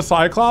build the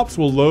Cyclops.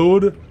 We'll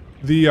load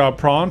the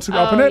prawns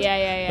up in it. Yeah.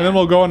 And then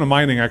we'll go on a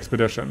mining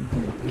expedition.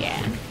 Yeah.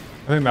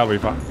 I think that'll be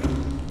fun.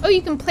 Oh,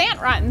 you can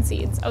plant rotten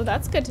seeds. Oh,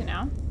 that's good to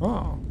know.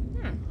 Oh.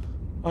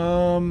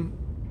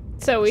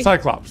 So we.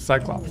 Cyclops.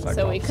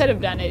 So we could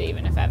have done it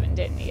even if Evan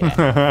didn't eat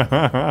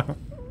it.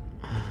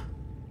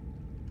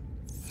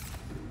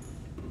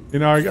 You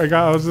know,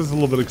 I was just a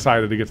little bit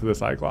excited to get to the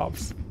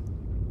Cyclops.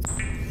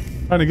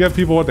 Trying to give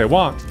people what they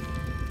want.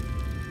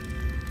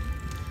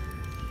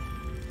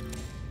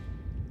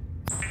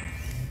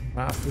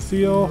 Master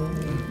seal.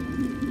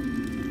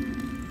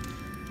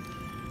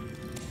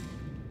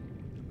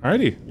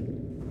 Alrighty.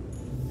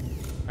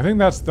 I think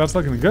that's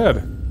looking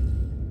good.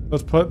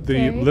 Let's put the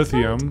Very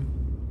lithium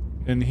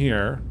in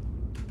here.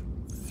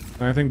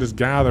 And I think just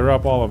gather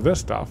up all of this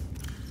stuff.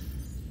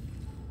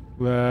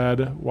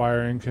 Lead,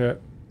 wiring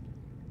kit,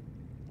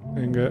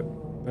 ingot,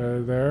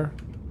 there.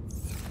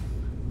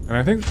 And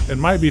I think it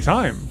might be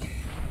time.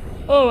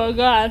 Oh my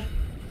god.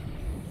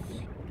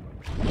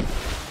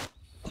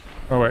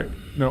 Oh wait,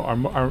 no,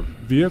 our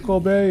vehicle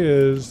bay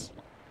is...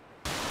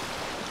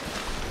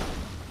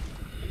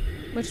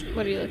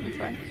 What are you looking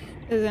for?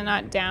 Is it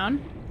not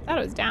down? I thought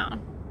it was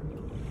down.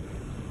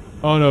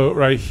 Oh no,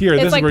 right here.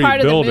 It's This like is where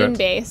part you of build the moon it.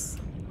 base.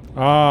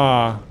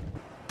 Ah.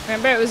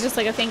 Remember, it was just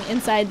like a thing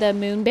inside the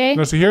moon bay?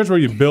 No, so here's where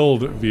you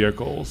build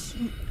vehicles.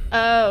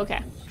 Oh,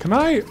 okay. Can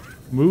I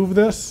move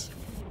this?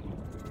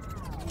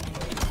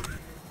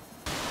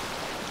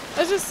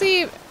 Let's just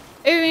see. I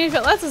mean, if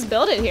it lets us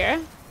build it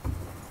here,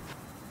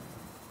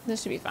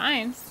 this should be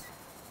fine.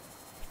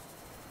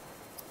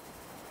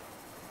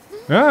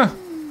 Yeah.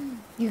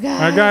 You guys.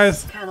 Alright,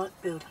 guys. Cannot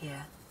build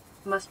here.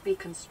 Must be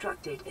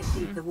constructed in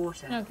deep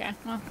water. Okay.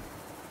 Well,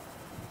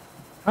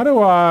 How do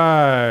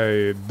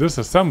I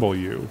disassemble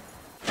you?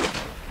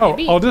 Oh,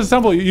 Maybe. I'll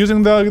disassemble you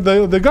using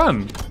the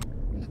gun.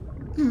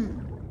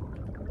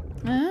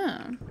 Oh.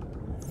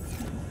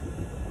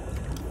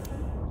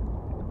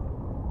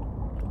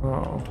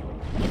 Oh.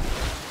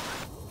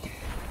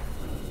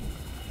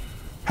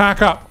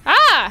 Pack up.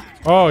 Ah!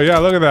 Oh yeah,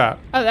 look at that.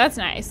 Oh, that's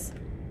nice.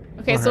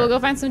 Okay, so Okay. we'll go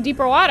find some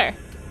deeper water.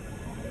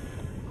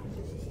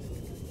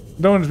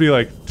 Don't want it to be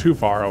like too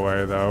far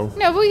away though.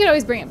 No, but we could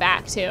always bring it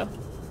back too.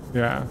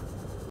 Yeah.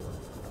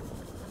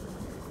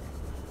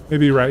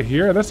 Maybe right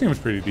here. That seems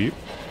pretty deep.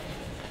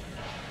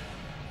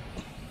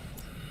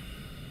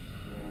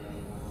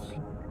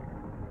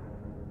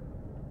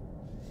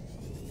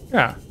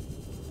 Yeah.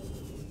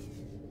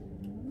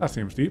 That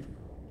seems deep.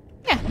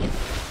 Yeah.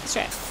 Let's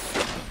try it.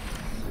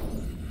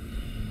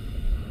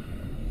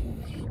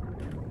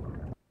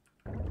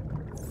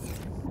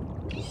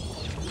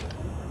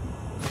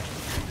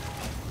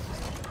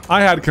 I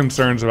had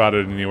concerns about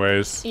it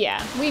anyways.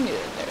 Yeah, we knew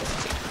that there was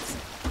a chance.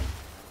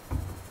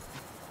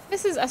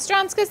 Mrs.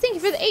 Astronskas, thank you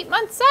for the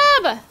 8-month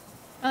sub! I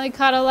only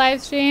caught a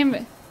live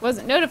stream.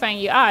 Wasn't notifying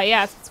you. Ah,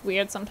 yeah, it's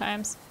weird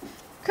sometimes.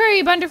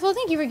 Curry Wonderful,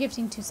 thank you for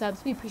gifting 2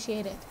 subs. We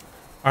appreciate it.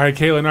 All right,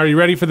 Katelyn, are you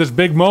ready for this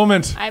big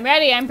moment? I'm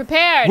ready. I'm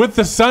prepared. With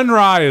the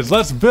sunrise,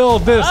 let's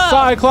build this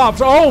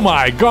Cyclops. Oh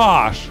my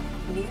gosh.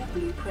 New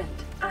blueprint.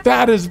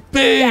 That is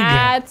big.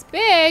 That's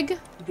big.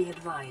 Be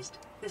advised,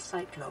 the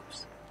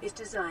Cyclops is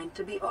designed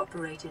to be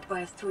operated by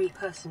a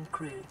 3-person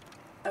crew.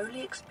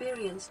 Only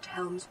experienced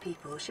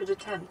helmspeople should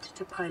attempt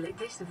to pilot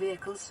this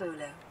vehicle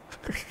solo.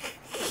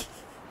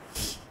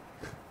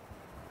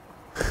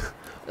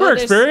 We're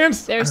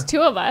experienced. There's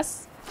 2 of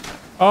us.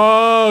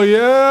 Oh,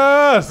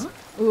 yes.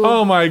 Ooh.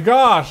 Oh my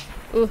gosh.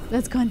 Ooh,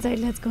 let's go inside.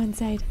 Let's go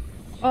inside.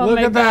 Oh Look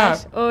my at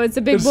gosh. that. Oh, it's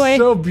a big It's boy.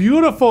 so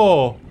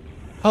beautiful.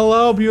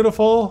 Hello,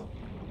 beautiful.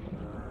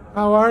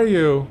 How are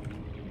you?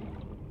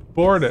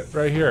 Board it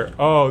right here.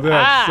 Oh,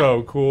 that's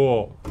so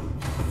cool.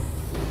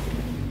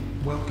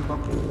 Welcome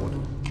aboard,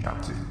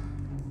 Captain.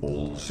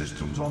 All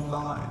systems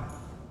online.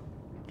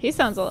 He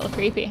sounds a little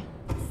creepy.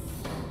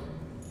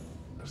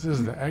 This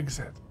is the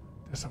exit.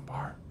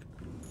 Disembark.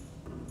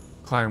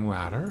 Climb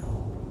ladder.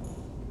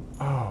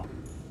 Oh,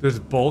 there's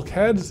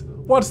bulkheads?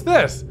 What's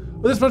this?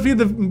 Well, this must be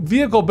the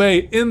vehicle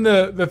bay in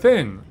the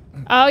thing.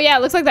 Oh yeah,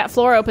 it looks like that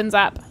floor opens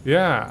up.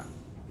 Yeah.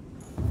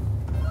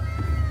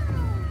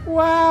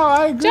 Wow,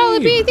 I agree.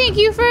 Jollibee, thank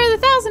you for the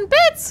 1,000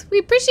 bits. We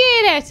appreciate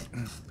it.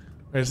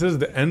 This is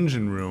the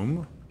engine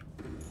room.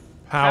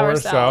 Power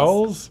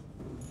cells. cells.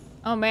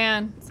 Oh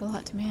man, it's a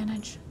lot to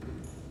manage.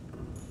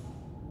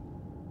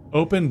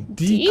 Open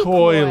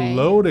decoy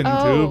loading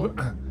tube.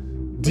 We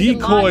can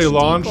Decoy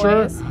launch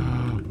launcher. decoys.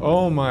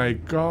 Oh my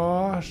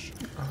gosh.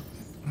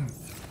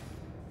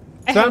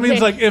 That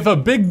means like if a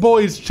big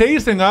boy's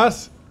chasing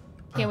us.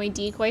 Can we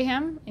decoy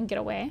him and get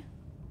away?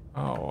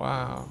 Oh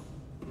wow.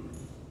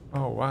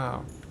 Oh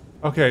wow.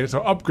 Okay,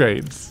 so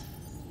upgrades.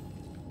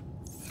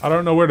 I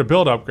don't know where to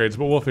build upgrades,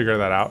 but we'll figure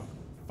that out.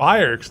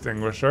 Fire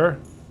extinguisher.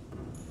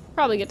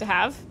 Probably good to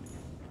have.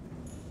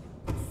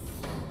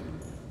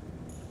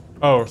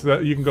 Oh, so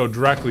that you can go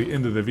directly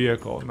into the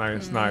vehicle.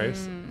 Nice,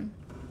 nice.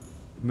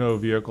 No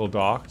vehicle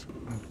docked.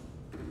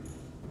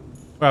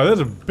 Wow, this is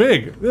a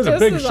big. This is a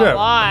big This is ship. a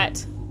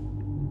lot.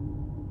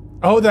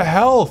 Oh, the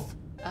health.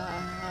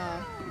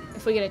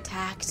 if we get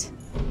attacked.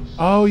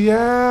 Oh,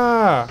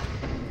 yeah.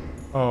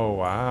 Oh,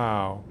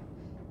 wow.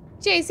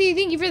 JC,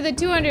 thank you for the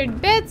 200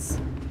 bits.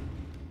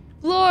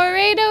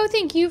 Floredo,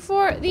 thank you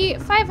for the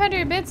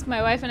 500 bits.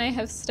 My wife and I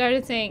have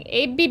started saying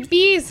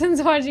ABB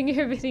since watching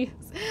your videos.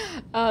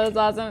 Oh, that's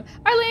awesome.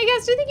 Arlene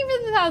Gaster, thank you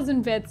for the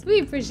 1,000 bits. We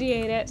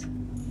appreciate it.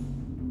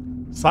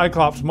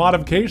 Cyclops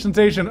modification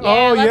station. Yeah,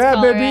 Oh, let's yeah,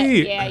 color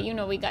baby. it. Yeah, you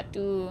know we got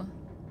to.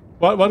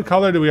 What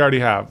color do we already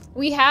have?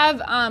 We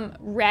have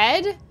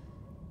red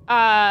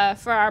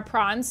for our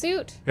prawn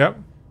suit. Yep.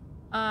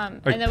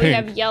 And Like then we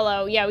have pink.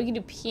 yellow. Yeah, we can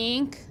do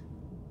pink.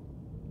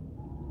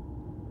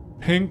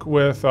 Pink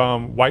with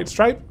white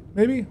stripe,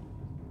 maybe?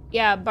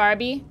 Yeah,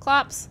 Barbie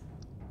clops.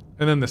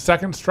 And then the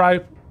second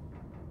stripe,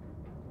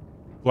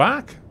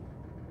 black.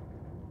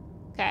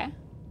 Okay.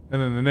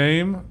 And then the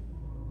name,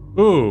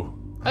 ooh,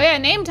 Oh yeah,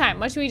 name time.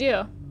 What should we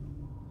do?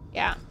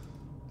 Yeah.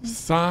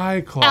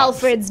 Cyclops.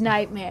 Alfred's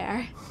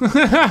nightmare.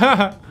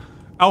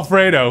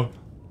 Alfredo.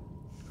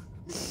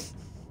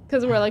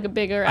 Because we're like a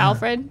bigger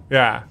Alfred.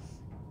 Yeah.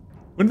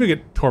 When do we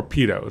get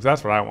torpedoes?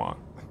 That's what I want.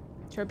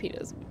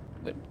 Torpedoes.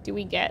 What, do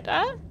we get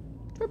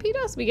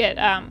torpedoes? We get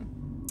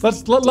Let's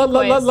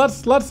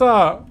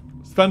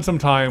spend some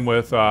time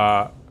with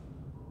him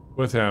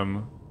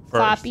first.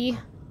 Floppy,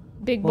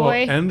 big Whoa,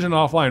 boy, engine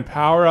offline.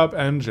 Power up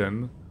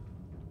engine.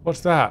 What's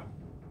that?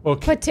 Oh,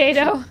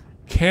 potato.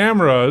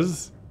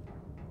 cameras.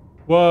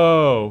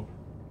 Whoa.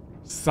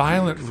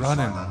 Silent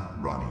running.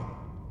 Silent running.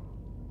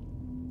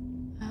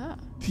 Oh.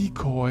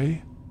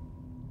 Decoy.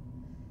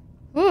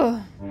 Ooh.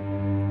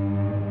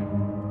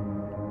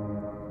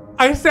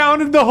 I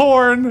sounded the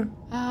horn.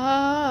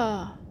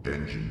 Oh.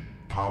 Engine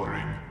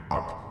powering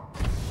up.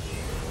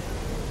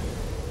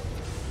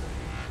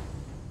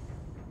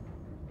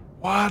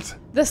 What?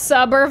 The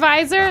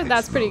supervisor?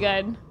 That's pretty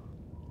good.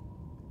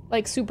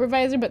 Like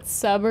supervisor, but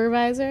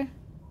supervisor.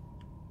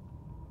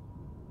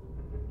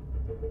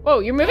 Whoa,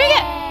 you're moving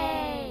it!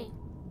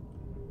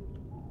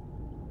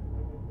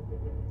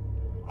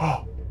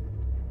 Oh.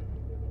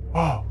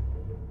 Oh.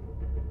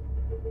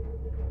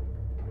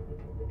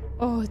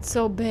 Oh, it's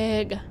so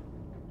big.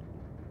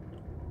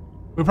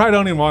 We probably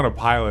don't even want to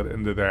pilot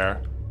into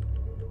there.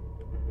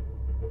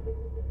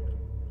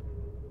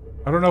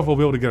 I don't know if we'll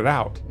be able to get it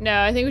out.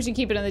 No, I think we should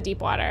keep it in the deep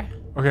water.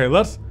 Okay,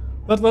 let's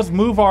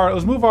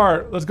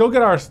go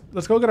get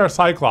our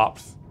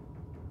Cyclops.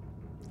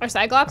 Our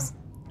Cyclops?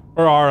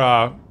 Or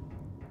our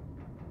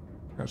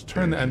let's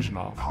turn the engine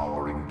off.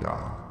 Powering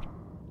down.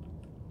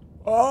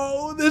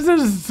 Oh, this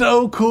is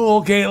so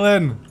cool,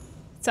 Katelyn.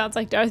 Sounds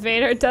like Darth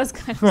Vader. It does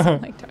kind of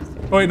sound like Darth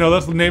Vader. Oh wait, no,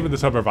 that's the name of the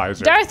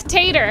supervisor. Darth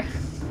Tater.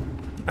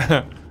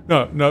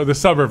 No, the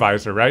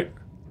supervisor, right?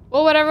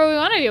 Well, whatever we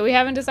want to do. We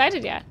haven't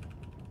decided yet.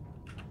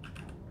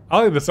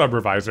 I like the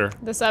supervisor.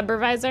 The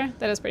supervisor?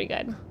 That is pretty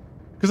good.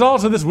 Because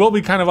also this will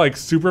be kind of like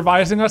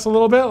supervising us a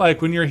little bit.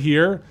 Like when you're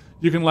here,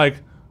 you can like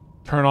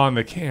turn on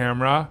the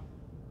camera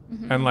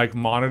and like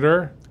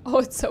monitor. Oh,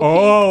 it's so pink.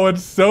 Oh,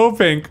 it's so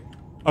pink.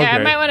 Okay. Yeah, I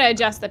might want to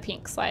adjust the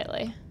pink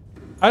slightly.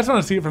 I just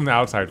want to see it from the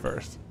outside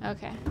first.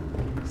 Okay.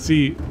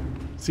 See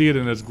it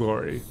in its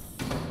glory.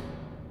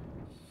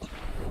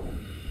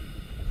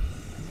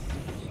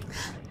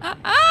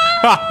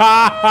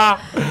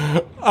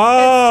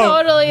 Oh,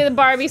 Totally the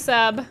Barbie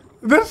sub.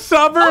 the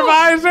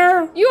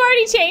supervisor. You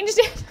already changed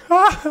it.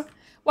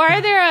 Why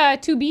are there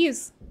two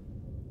B's?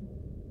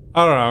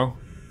 I don't know.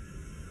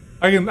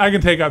 I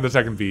can take out the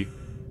second B.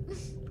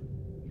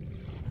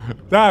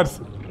 That's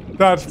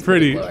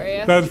pretty.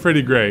 Glorious. That's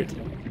pretty great.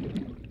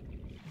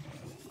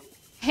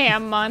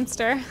 Ham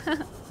monster.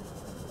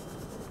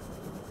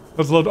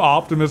 Let's load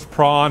Optimus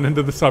Prawn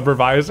into the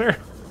supervisor.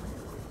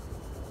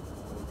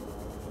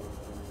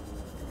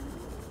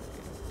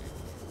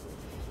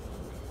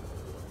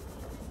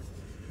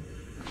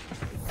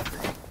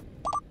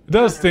 It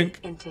does stink.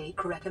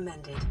 Intake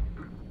recommended.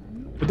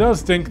 It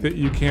does stink that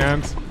you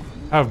can't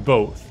have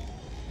both.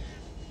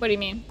 What do you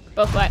mean?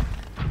 Both what?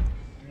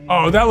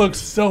 Oh, that looks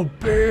so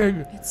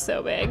big. It's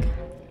so big.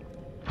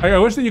 I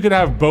wish that you could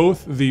have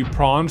both the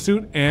prawn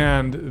suit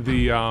and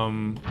the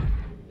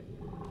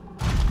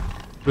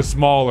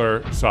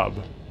smaller sub,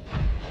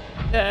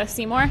 The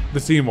Seymour? the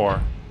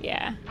Seymour.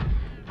 Yeah.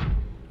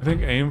 I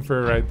think aim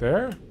for right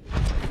there.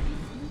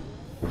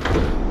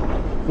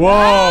 Whoa!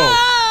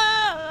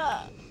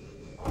 Ah!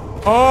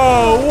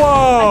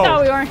 Oh, I thought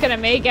whoa! we weren't gonna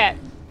make it.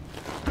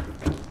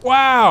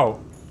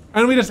 Wow!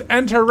 And we just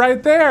enter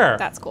right there.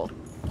 That's cool.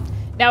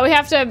 Now we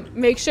have to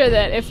make sure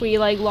that if we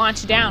like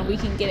launch down, we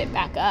can get it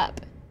back up.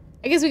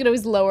 I guess we could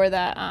always lower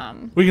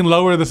the We can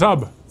lower the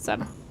sub.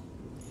 sub.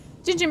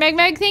 Ginger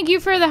Meg, thank you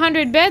for the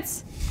 100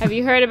 bits. Have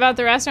you heard about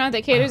the restaurant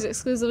that caters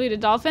exclusively to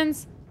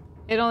dolphins?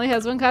 It only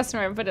has one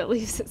customer, but at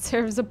least it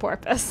serves a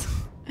porpoise.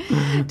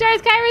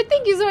 Darth Kyra,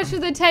 thank you so much for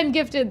the 10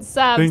 gifted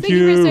subs. Thank you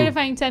for you.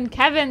 certifying 10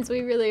 Kevins.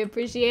 We really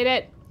appreciate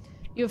it.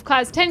 You have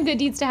caused 10 good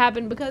deeds to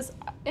happen because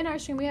in our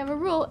stream we have a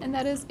rule, and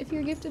that is if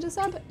you're gifted a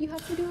sub, you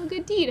have to do a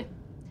good deed.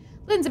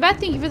 Linzabeth,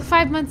 thank you for the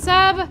 5-month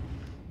sub.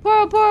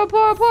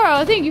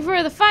 Poro, thank you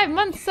for the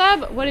 5-month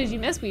sub. What did you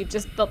miss? We've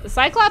just built the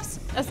Cyclops.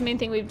 That's the main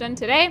thing we've done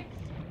today.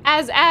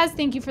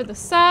 Thank you for the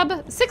sub,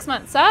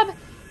 6-month sub.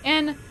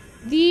 And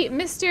the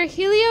Mr.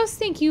 Helios,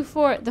 thank you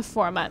for the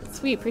 4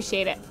 months. We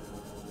appreciate it.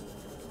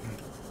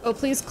 Oh,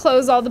 please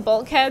close all the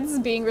bulkheads,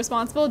 being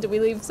responsible. Did we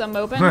leave some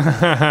open?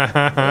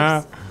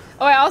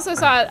 Oh, I also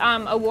saw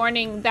a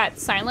warning that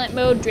silent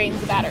mode drains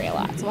the battery a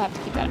lot, so we'll have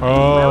to keep that in mind.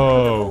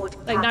 Oh.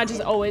 Like, not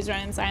just always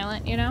running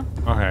silent, you know?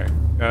 Okay.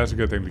 Yeah, that's a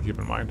good thing to keep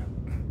in mind.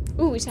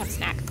 Ooh, we should have a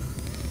snack.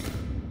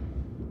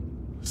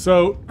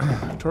 So,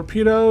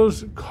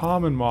 torpedoes,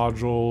 common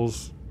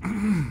modules.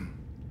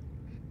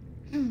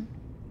 You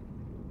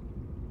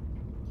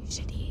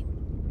should eat.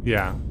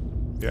 Yeah.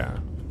 Yeah.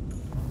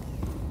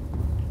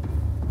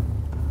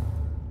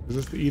 Is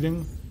this the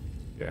eating?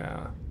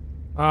 Yeah.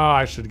 Oh,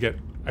 I should.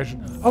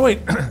 Oh, wait.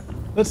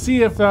 Let's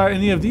see if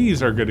any of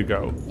these are good to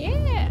go.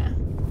 Yeah.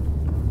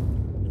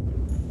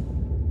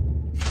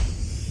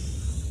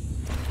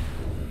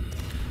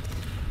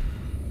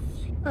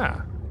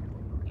 Ah.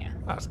 Yeah.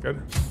 That's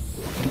good.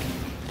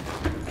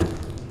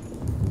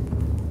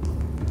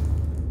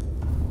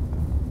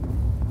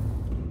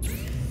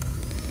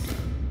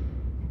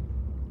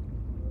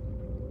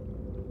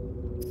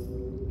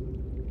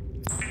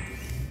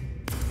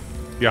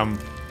 Yum.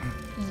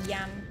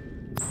 Yum.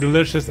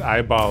 Delicious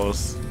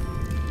eyeballs.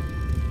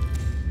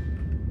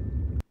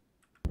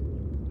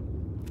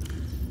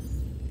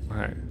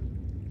 Alright.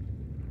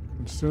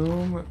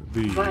 Consume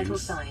these. Vital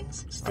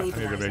signs I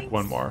stabilizing. need to make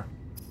one more.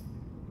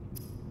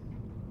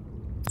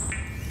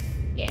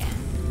 Yeah.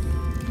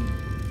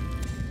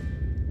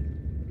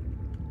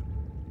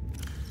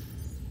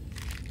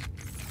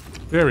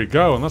 There we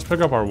go. And let's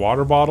pick up our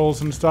water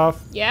bottles and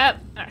stuff.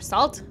 Yep. Our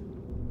salt.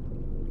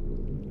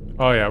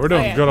 Oh yeah, we're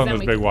doing good 'cause on then those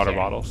we big can water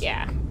carry. bottles.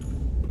 Yeah.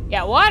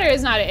 Yeah, water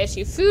is not an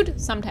issue. Food,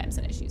 sometimes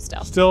an issue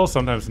still. Still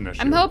sometimes an issue.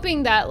 I'm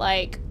hoping that,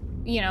 like,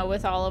 you know,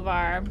 with all of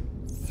our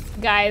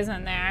guys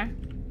in there.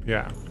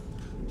 Yeah.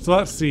 So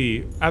let's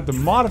see. At the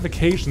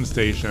modification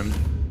station,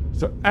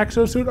 so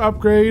exosuit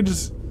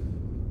upgrades.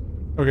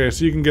 Okay,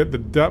 so you can get the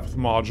depth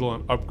module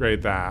and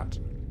upgrade that.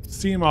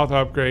 Seamoth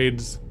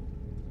upgrades.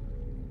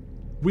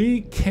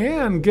 We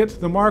can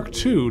get the Mark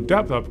II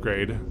depth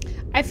upgrade.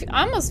 I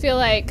almost feel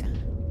like...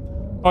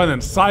 Oh, and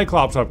then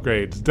Cyclops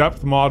upgrades.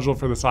 Depth module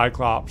for the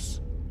Cyclops.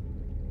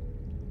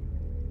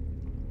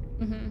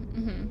 We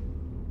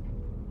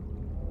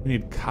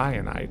need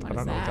kyanite. I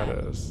don't know what that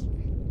is.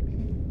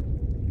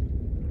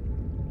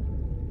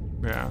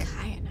 Yeah.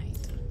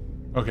 Kyanite.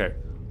 Okay.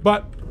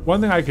 But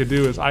one thing I could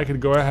do is I could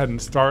go ahead and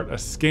start a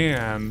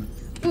scan.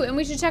 Ooh, and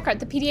we should check out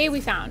the PDA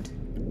we found.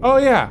 Oh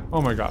yeah.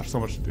 Oh my gosh, so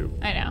much to do.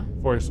 I know.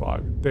 Voice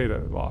log, data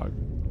log.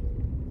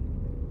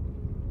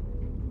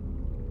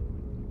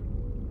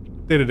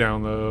 Data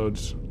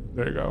downloads.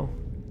 There you go.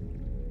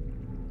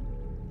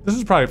 This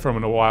is probably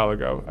from a while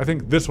ago. I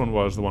think this one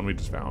was the one we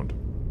just found.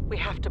 We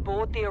have to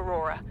board the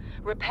Aurora,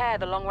 repair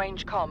the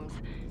long-range comms,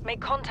 make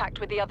contact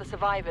with the other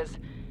survivors.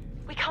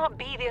 We can't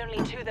be the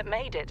only two that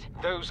made it.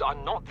 Those are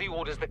not the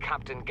orders the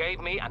captain gave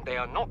me, and they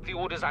are not the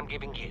orders I'm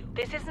giving you.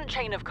 This isn't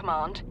chain of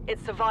command,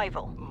 it's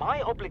survival.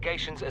 My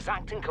obligations as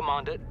acting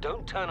commander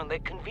don't turn on their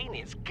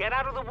convenience. Get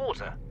out of the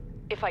water.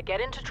 If I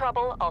get into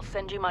trouble, I'll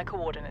send you my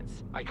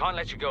coordinates. I can't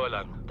let you go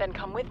alone. Then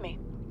come with me.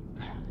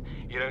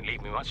 You don't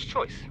leave me much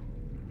choice.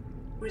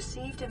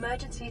 Received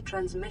emergency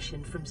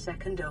transmission from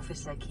Second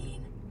Officer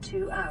Keene,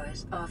 2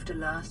 hours after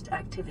last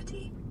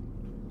activity.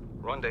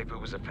 Rendezvous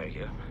was a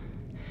failure.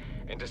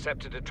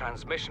 Intercepted a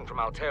transmission from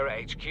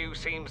Altera HQ.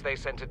 Seems they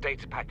sent a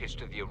data package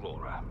to the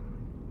Aurora.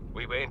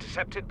 We were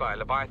intercepted by a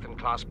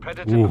Leviathan-class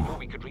Predator before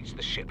we could reach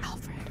the ship.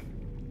 Alfred.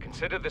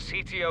 Consider the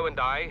CTO and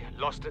I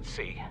lost at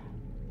sea.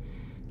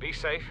 Be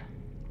safe.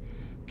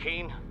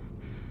 Keene,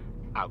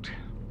 out.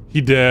 He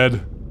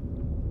did.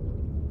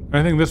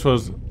 I think this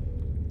was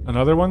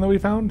another one that we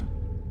found.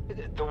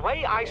 The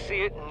way I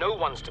see it, no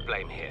one's to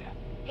blame here.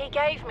 He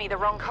gave me the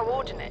wrong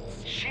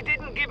coordinates. She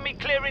didn't give me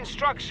clear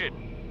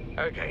instruction.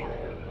 Okay,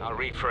 I'll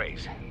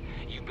rephrase.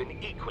 You've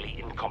been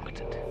equally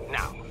incompetent.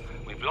 Now,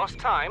 we've lost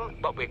time,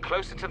 but we're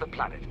closer to the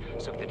planet.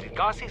 So if the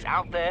Degassi's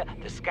out there,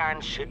 the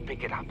scans should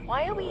pick it up.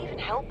 Why are we even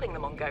helping the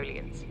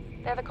Mongolians?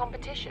 They're the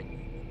competition.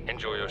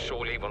 Enjoy your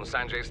shore leave on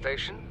Sanjay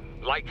Station?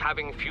 Like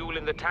having fuel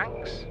in the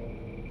tanks?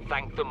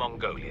 Thank the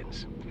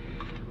Mongolians.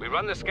 We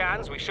run the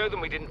scans, we show them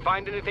we didn't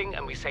find anything,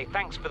 and we say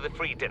thanks for the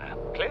free dinner.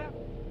 Clear?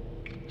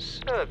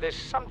 Sir, there's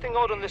something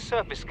odd on the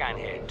surface scan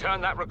here.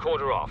 Turn that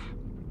recorder off.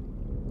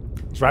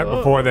 It's right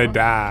before they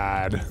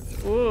died.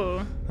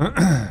 Ooh.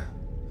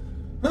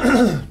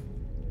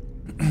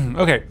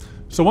 Okay,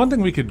 so one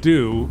thing we could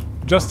do,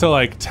 just to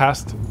like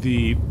test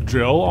the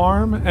drill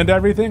arm and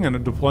everything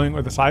and deploying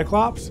with the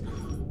Cyclops,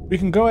 we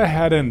can go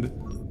ahead and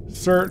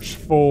search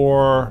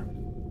for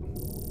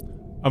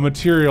a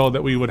material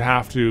that we would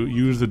have to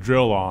use the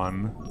drill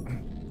on,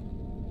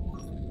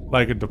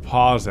 like a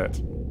deposit.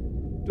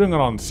 Doing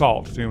it on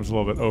salt seems a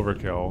little bit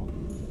overkill.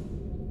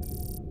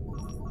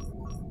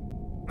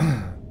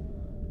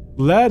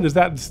 Lead, is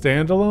that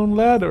standalone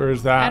lead or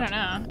is that? I don't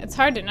know. It's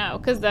hard to know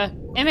because the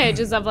image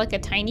is of like a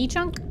tiny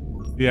chunk.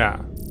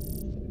 Yeah.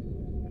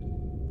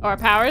 Or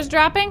power's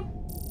dropping.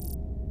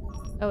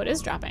 Oh, it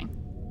is dropping.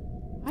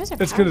 Why is it?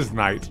 It's because it's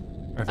night,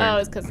 I think. Oh,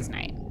 it's because it's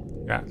night.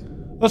 Yeah.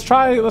 Let's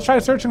try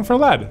searching for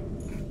lead.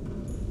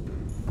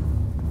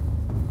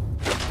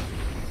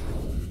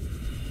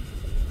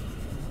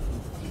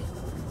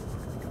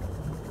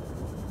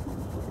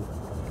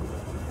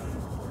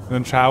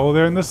 Then travel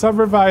there in the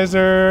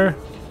supervisor.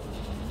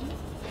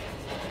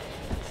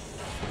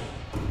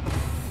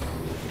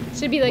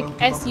 Should be like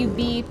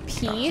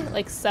SUBP,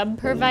 like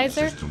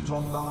supervisor. Systems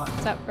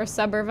online. Or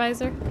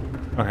supervisor.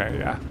 Okay,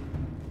 yeah.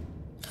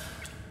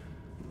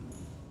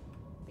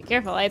 Be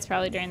careful, light's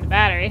probably drained the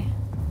battery.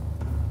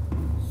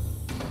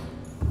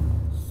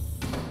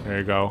 There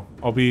you go.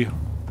 I'll be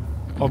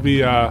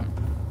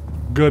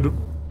good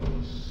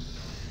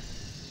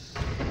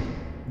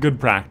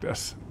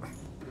practice.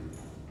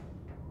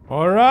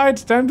 All right,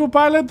 time to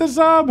pilot the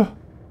sub.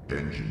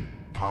 Engine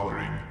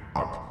powering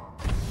up.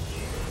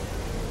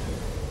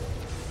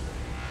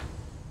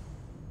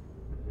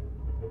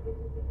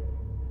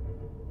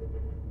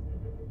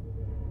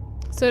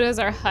 So does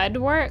our HUD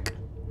work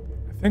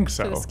I think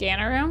so. for the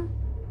scanner room?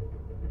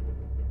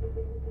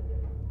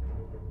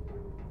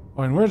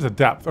 Oh, and where's the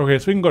depth? Okay,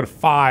 so we can go to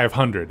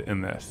 500 in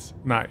this.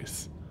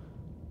 Nice.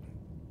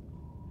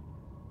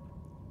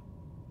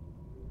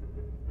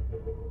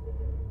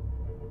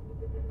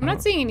 I'm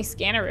not seeing any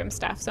scanner room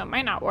stuff, so it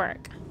might not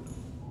work.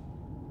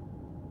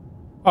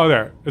 Oh,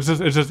 there. It's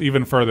just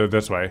even further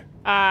this way.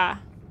 Ah.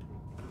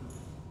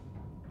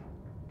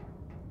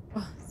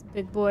 Oh, it's a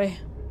big boy.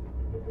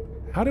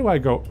 How do I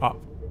go up?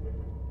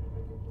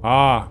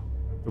 Ah,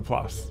 the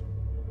plus.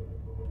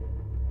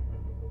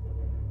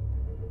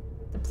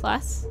 The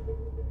plus?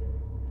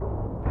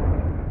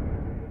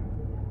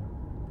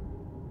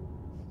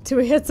 Do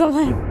we hit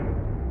something?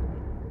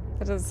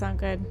 That doesn't sound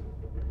good.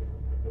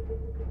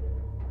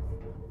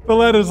 The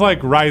lead is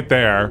like right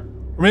there.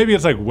 Or maybe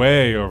it's like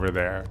way over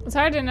there. It's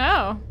hard to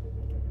know.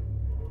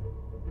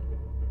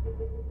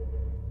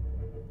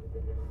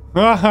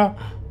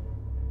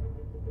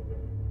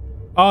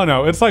 Oh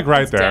no, it's like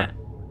right It's there.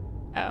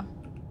 Oh.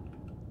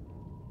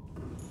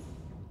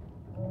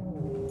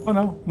 Oh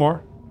no,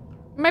 more.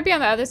 It might be on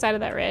the other side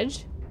of that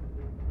ridge.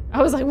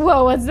 I was like,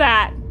 whoa, what's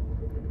that?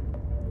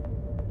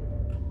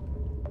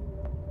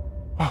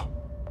 Oh,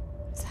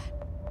 What's that?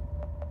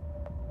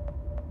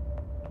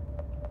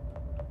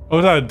 oh,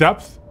 is that a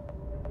depth?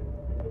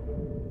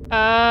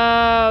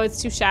 Oh,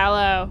 it's too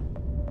shallow.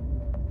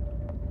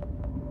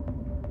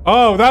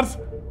 Oh,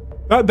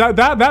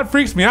 that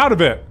freaks me out a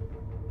bit.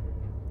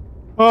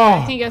 Oh,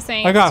 I think I was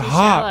saying I it's got too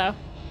hot. shallow.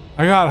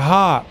 I got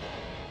hot.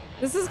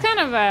 This is kind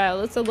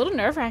of it's a little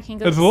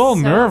nerve-wracking. It's a little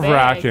so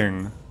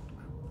nerve-wracking.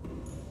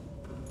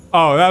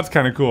 Oh, that's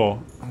kind of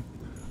cool. All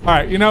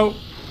right, you know,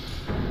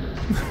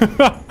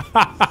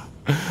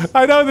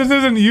 I know this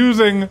isn't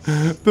using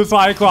the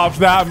Cyclops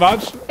that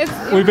much.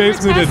 We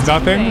basically did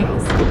nothing.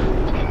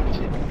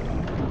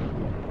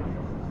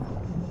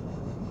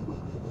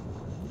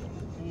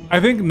 I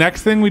think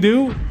next thing we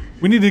do,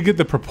 we need to get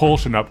the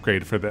propulsion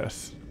upgrade for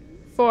this.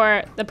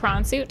 For the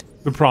prawn suit?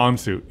 The prawn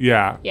suit,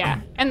 yeah. Yeah,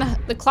 and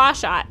the claw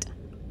shot.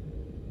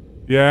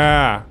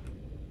 Yeah.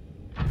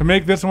 To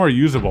make this more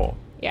usable.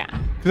 Yeah.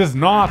 Because it's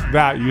not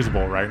that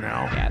usable right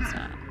now. Yeah, it's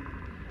not.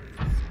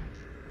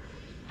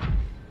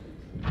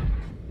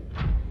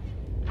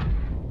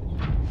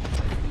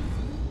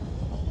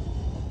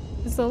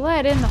 Is the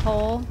lead in the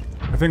hole?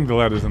 I think the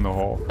lead is in the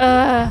hole.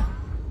 Uh.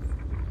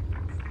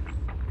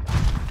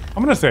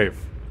 I'm gonna save.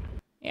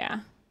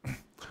 Yeah.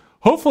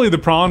 Hopefully the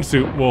prawn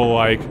suit will,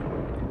 like,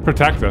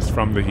 protect us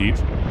from the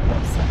heat.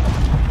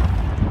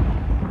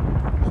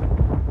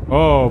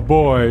 Oh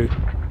boy.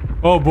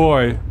 Oh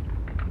boy.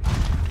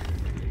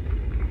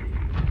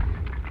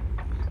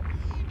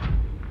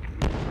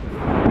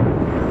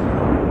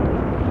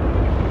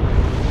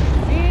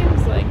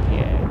 Seems like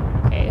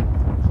yeah. Okay.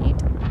 Heat.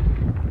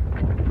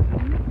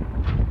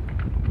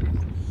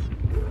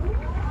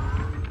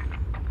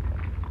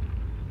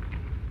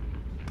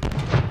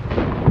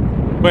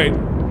 Wait.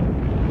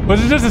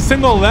 Was it just a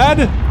single lead?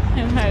 It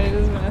might have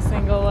just been a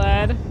single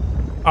lead.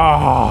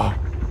 Oh.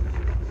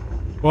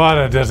 What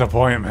a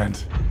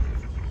disappointment.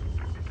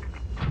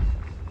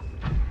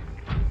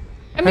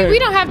 I mean, we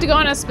don't have to go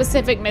on a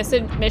specific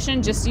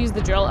mission. Just use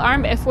the drill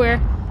arm. If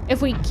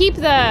we keep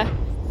the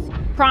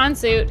prawn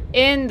suit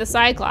in the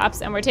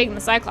Cyclops and we're taking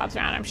the Cyclops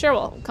around, I'm sure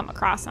we'll come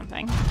across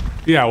something.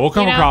 Yeah, we'll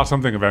come You know? across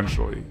something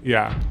eventually.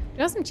 Yeah. Do you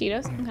want some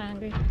Cheetos? I'm kind of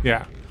hungry.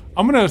 Yeah.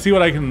 I'm gonna see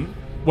what I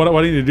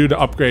need to do to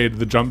upgrade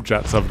the jump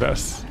jets of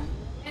this.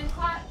 And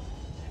put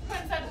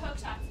inside the hook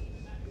shots.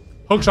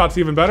 Hook shot's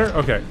even better?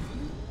 Okay.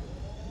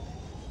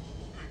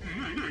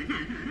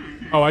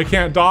 Oh, I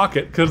can't dock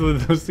it because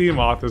the sea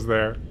moth is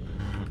there.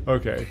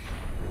 Okay.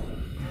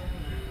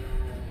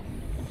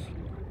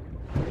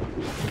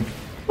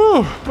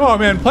 Whew. Oh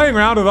man, playing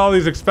around with all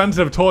these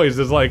expensive toys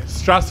is like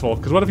stressful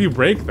because what if you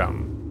break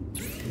them?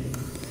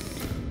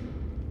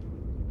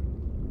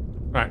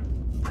 Alright.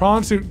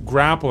 Prawn suit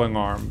grappling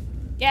arm.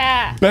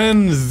 Yeah.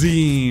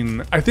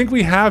 Benzene. I think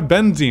we have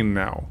benzene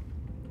now.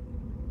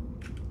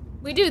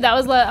 We do. That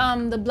was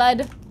the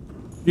blood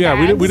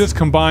Yeah, we just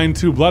combine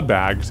 2 blood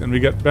bags and we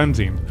get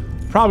benzene.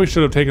 Probably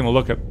should have taken a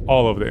look at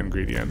all of the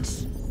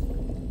ingredients.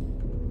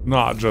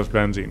 Not just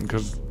benzene,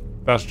 because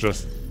that's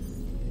just...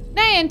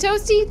 Nyan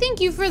Toasty, thank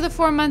you for the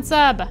 4-month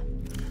sub.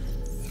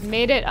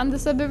 Made it on the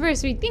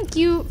subiversary. Thank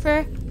you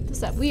for the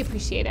sub. We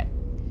appreciate it.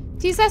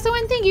 T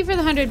Sassoin, thank you for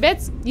the 100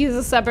 bits. Use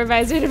a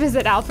supervisor to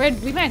visit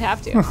Alfred. We might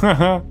have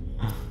to.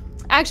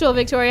 Actual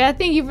Victoria,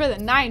 thank you for the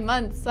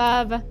 9-month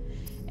sub.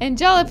 And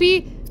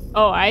Jellapi,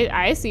 oh,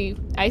 I see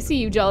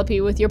you,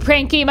 Jellapi, with your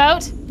prank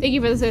emote. Thank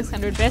you for the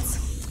 600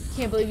 bits.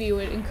 Can't believe you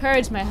would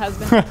encourage my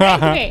husband to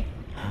prank me.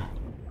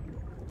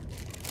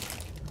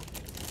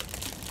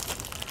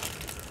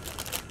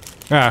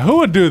 Yeah, who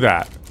would do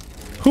that?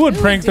 Who would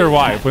prank their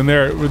wife when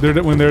they're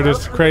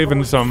just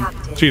craving some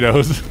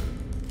Cheetos?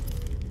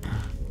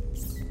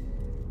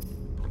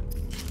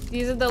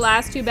 These are the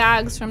last 2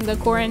 bags from the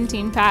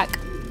quarantine pack.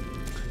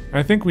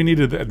 I think we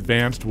needed the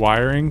advanced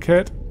wiring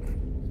kit.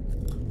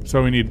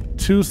 So we need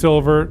 2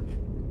 silver,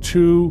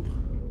 2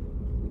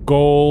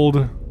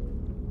 gold.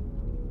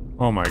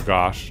 Oh my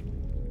gosh.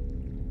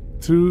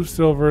 2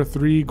 silver,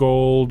 3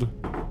 gold,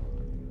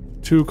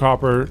 2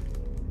 copper,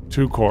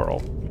 2 coral.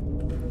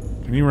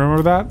 Can you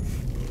remember that?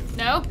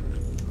 No.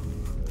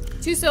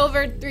 2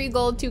 silver, 3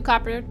 gold, 2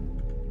 copper.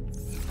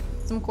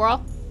 Some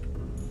coral.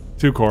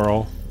 2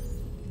 coral.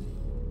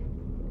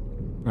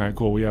 Alright,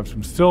 cool. We have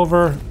some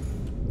silver.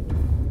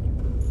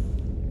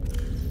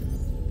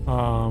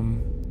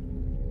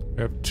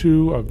 We have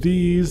 2 of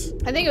these.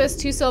 I think it was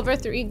 2 silver,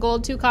 3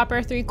 gold, 2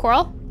 copper, 3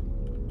 coral.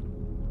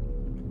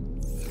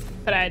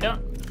 But I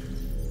don't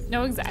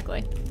know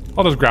exactly.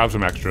 I'll just grab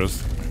some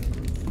extras.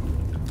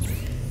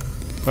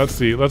 Let's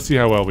see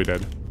how well we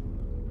did.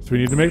 So we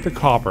need to make the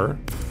copper.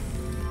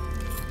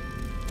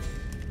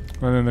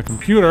 And then the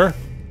computer.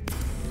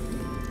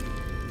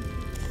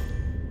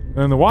 And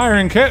then the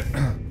wiring kit.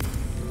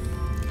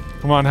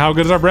 Come on, how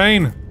good is our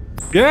brain?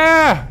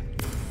 Yeah!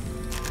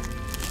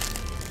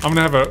 I'm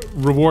gonna have a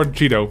reward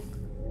Cheeto.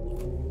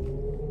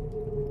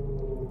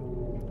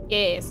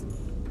 Yes.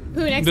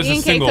 Ooh, next Just a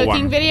E&K single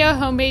cooking one. video,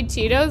 homemade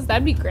Cheetos.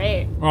 That'd be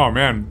great. Oh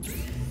man.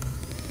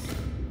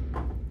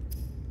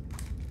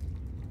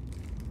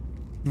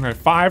 Alright,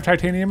 5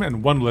 titanium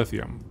and 1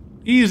 lithium.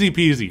 Easy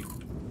peasy.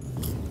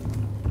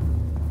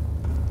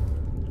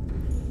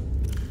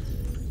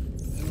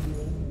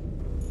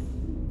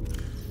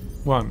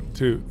 One,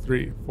 2,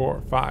 3,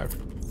 4, 5.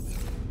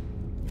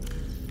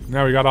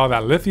 Now we got all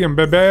that lithium,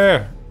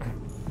 baby.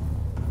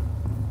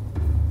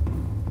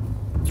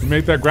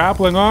 Make that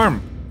grappling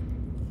arm.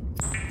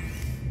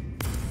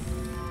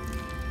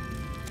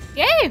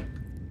 Yay!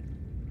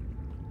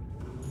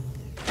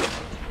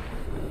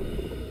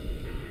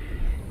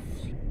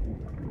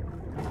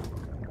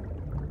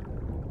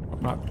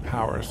 Not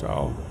power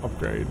cell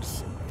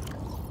upgrades.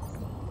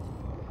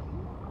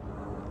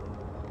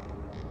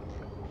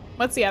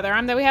 What's the other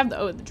arm that we have?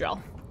 Oh, the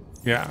drill.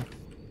 Yeah.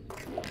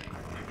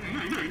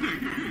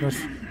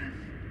 Let's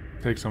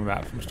take some of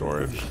that from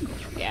storage.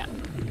 Yeah.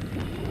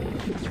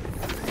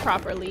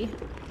 Properly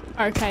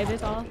archive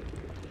it all.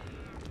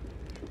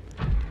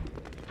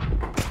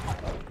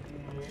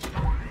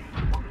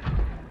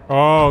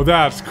 Oh,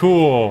 that's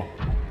cool.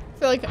 I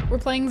feel like we're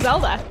playing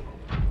Zelda.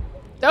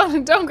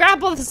 Don't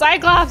grapple the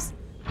Cyclops.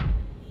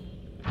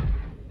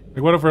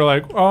 Like, what if we're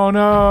like, oh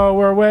no,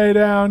 we're way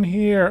down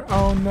here.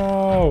 Oh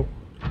no.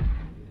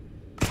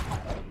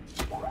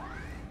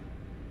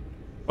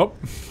 Oh.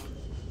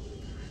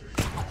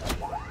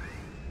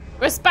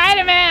 We're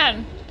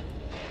Spider-Man.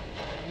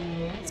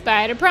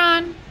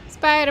 Spider-Prawn.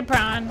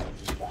 Spider-Prawn.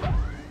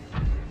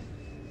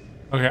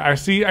 Okay, I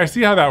see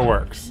how that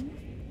works.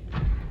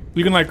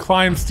 You can like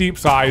climb steep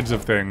sides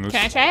of things.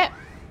 Can I try it?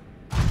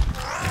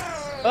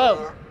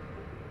 Oh.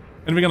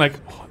 And we can like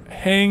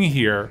hang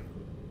here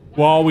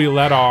while we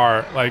let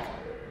our like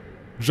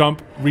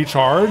jump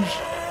recharge.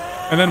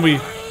 And then we...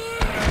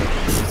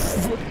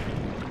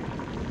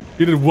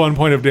 You did 1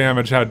 point of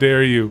damage, how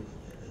dare you.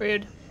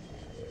 Rude.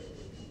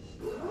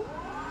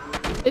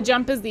 The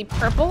jump is the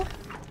purple.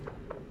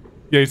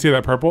 Yeah, you see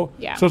that purple?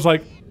 Yeah. So it's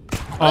like,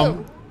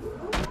 Oh.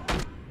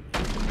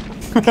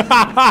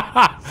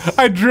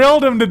 I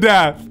drilled him to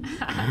death.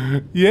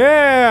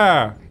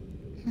 Yeah.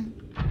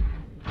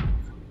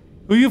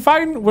 Who you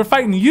fighting? We're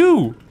fighting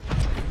you.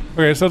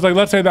 Okay, so it's like,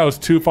 let's say that was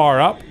too far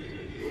up.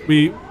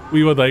 We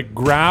would like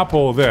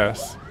grapple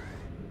this,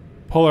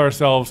 pull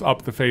ourselves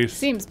up the face,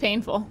 Seems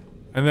painful.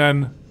 and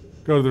then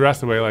go the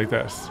rest of the way like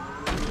this.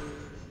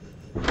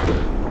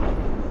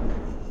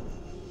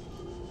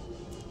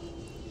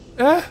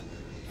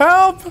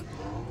 Help!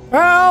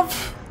 Help!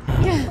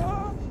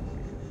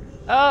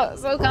 Oh,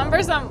 so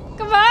cumbersome.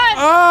 Come on.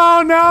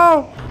 Oh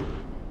no!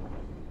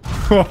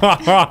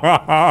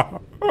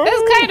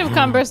 It's kind of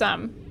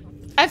cumbersome.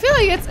 I feel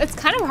like it's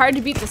kind of hard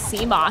to beat the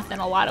sea moth in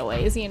a lot of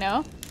ways, you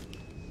know?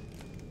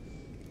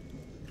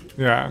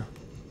 Yeah.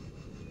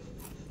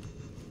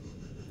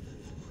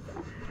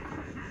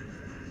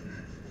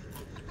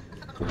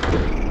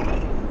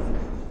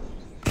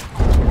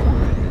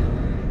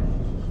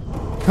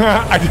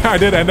 I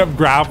did end up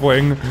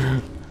grappling.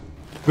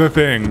 the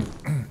thing.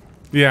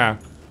 Yeah.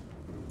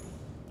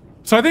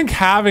 So I think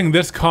having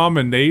this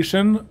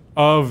combination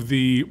of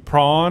the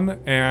prawn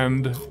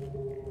and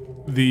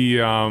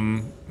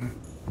the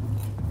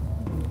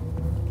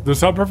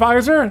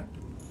supervisor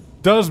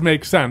does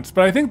make sense.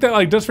 But I think that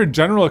like just for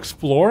general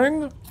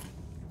exploring,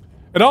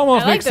 it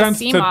almost makes sense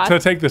to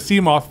take the sea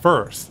moth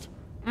first.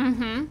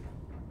 Mm-hmm.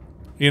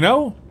 You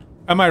know?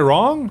 Am I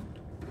wrong?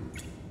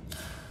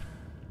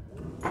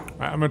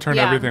 I'm gonna turn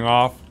everything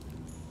off.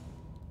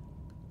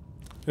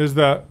 Is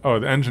the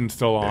engine's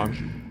still on?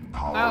 Engine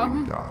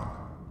powering down.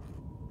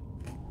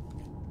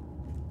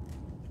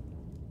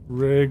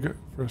 Rig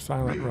for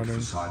silent Rig running.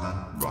 for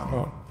silent running.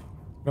 Oh,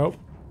 nope.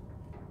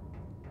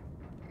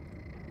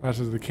 That's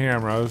just the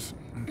cameras.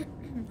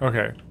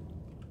 Okay.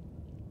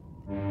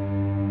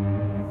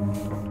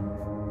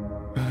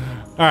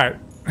 All right.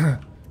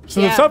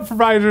 So the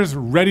supervisor's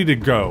ready to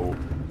go.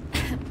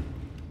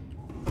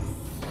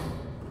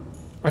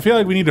 I feel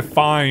like we need to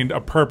find a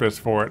purpose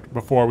for it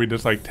before we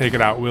just like take it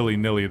out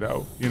willy-nilly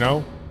though, you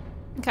know?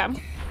 Okay.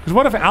 Because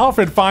what if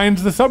Alfred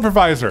finds the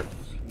supervisor?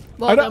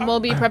 Well, then we'll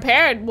be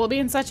prepared. We'll be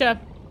in such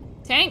a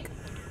tank.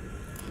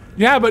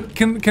 Yeah, but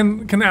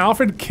can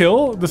Alfred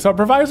kill the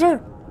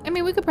supervisor? I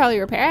mean, we could probably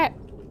repair it.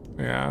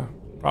 Yeah,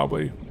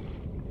 probably.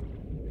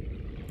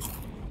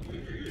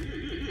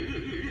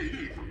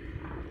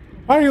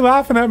 Why are you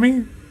laughing at me?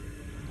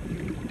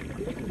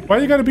 Why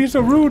you gotta be so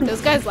rude?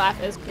 This guy's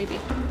laugh is creepy.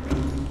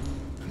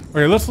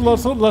 Okay, let's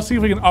see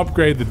if we can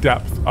upgrade the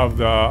depth of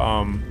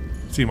the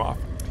sea moth.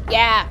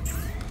 Yeah.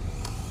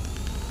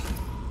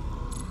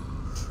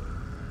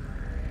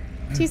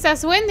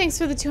 T-Sas-Win, thanks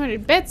for the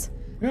 200 bits.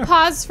 Yeah.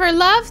 Pause for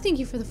Love, thank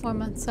you for the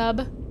 4-month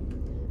sub.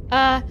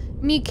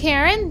 Me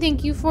Karen,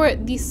 thank you for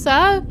the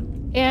sub.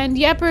 And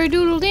Yepper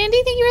Doodle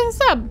Dandy, thank you for the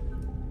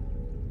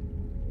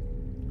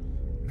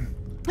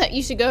sub.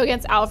 You should go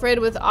against Alfred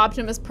with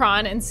Optimus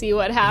Prawn and see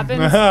what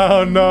happens.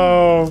 Oh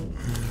no.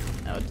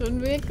 That would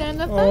be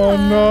kind of fun. Oh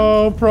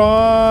no,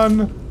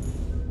 prawn.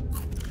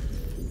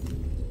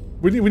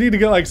 We need to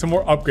get like some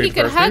more upgrades. He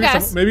could hug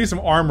us. Maybe some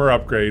armor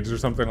upgrades or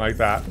something like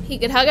that. He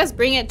could hug us,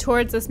 bring it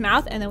towards his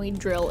mouth, and then we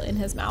drill in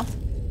his mouth.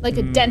 Like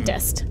a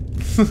dentist.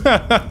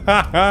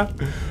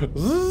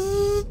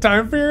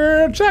 Time for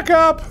your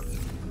checkup.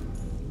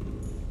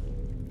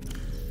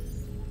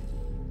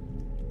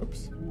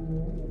 Oops.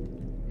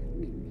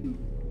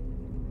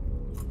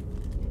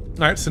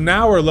 All right, so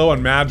now we're low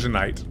on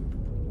Magnetite.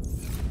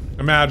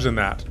 Imagine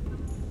that.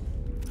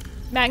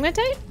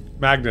 Magnetite?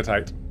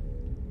 Magnetite.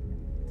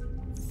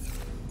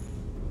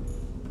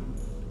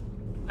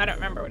 I don't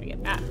remember where to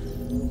get that.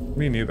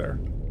 Me neither.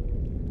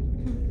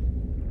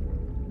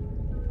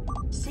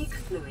 Seek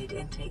fluid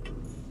intake.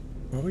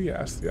 Oh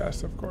yes,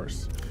 yes, of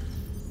course.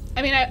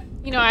 I mean,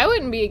 I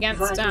wouldn't be against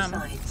Vital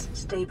signs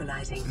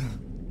stabilizing.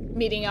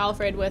 meeting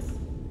Alfred with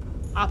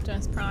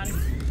Optimus Prawn.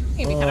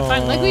 It'd be kind of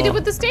fun, like we did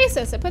with the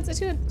stasis. It puts it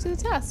to the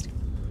test.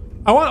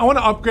 I want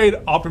to upgrade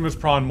Optimus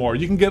Prawn more.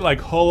 You can get like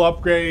hull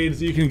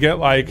upgrades. You can get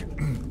like,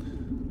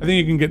 I think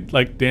you can get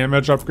like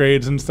damage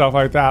upgrades and stuff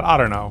like that. I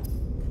don't know.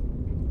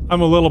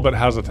 I'm a little bit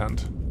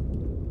hesitant.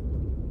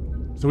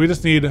 So we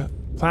just need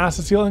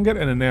plasticine ingot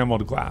and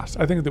enameled glass.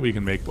 I think that we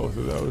can make both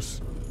of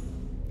those.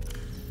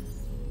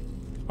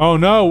 Oh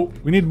no,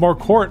 we need more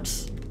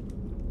quartz.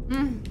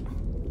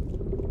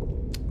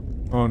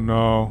 Oh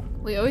no.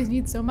 We always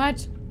need so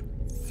much.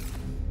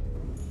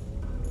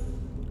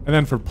 And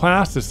then for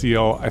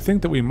plasticine, I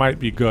think that we might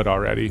be good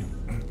already.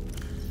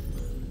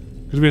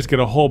 Because we just get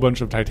a whole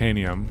bunch of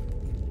titanium.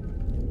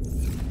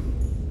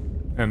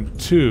 And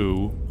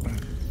 2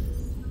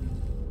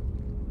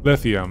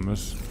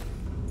 lithiums.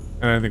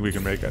 And I think we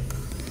can make it.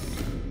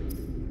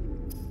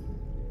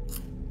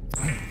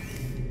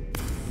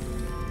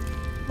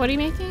 What are you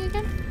making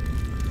again?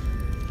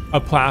 A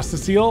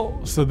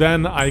plasticine, so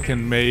then I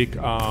can make,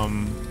 so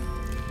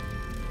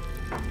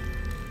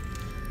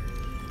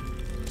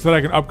that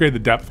I can upgrade the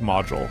depth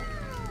module.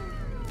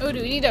 Oh,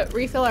 do we need to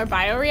refill our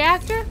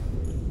bioreactor?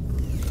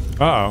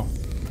 Uh-oh.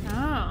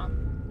 Oh.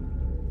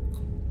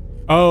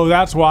 Oh,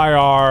 that's why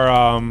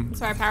our,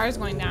 So our power's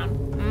going down.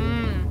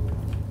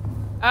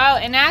 Oh,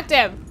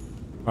 inactive.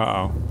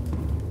 uh-oh.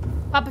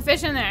 Pop a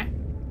fish in there.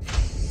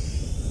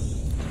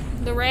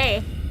 The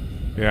ray.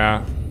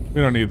 Yeah,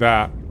 we don't need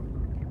that.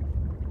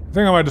 I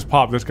think I might just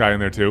pop this guy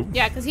in there too.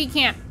 Yeah, because he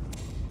can't.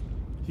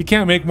 He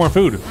can't make more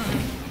food.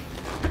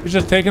 He's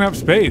just taking up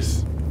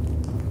space.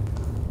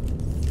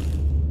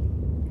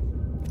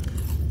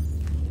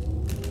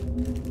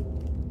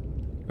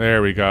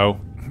 There we go.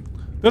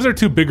 Those are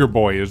 2 bigger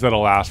boys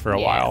that'll last for a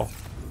while.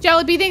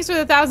 Jollibee, thanks for the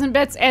 1,000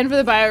 bits and for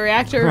the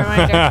bioreactor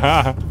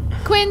reminder.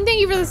 Quinn,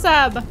 thank you for the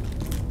sub.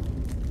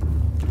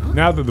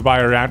 Now that the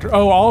bioreactor...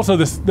 Oh, also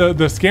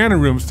the scanner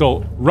room's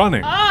still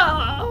running.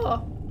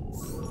 Oh!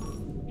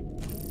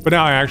 But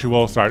now I actually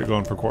will start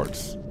going for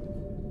quartz.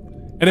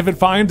 And if it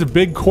finds a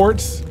big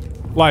quartz,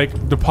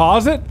 like,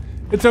 deposit,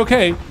 it's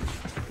okay.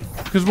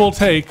 Because we'll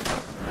take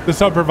the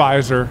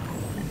supervisor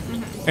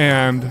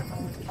and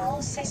All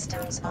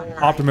systems online.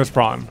 Optimus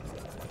Prawn.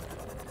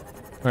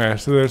 Okay,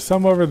 so there's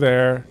some over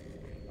there.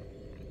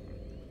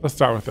 Let's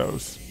start with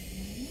those.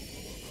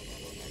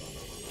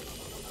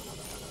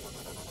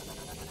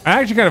 I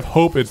actually kind of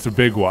hope it's the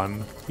big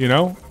one, you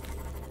know?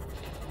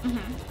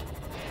 Mm-hmm.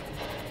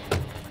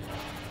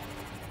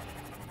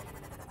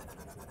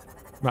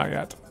 Not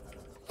yet.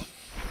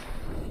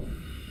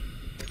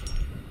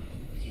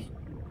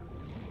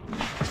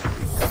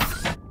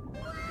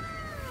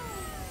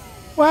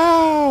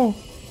 Wow!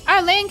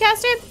 Our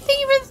Lancaster, thank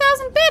you for the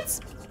 1,000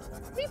 bits.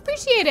 We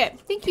appreciate it.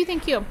 Thank you,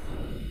 thank you.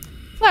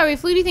 Flowery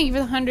Flutie, thank you for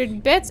the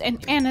 100 bits.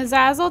 And Anna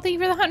Zazzle, thank you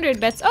for the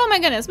 100 bits. Oh my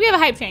goodness, we have a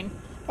hype train.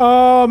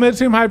 Oh,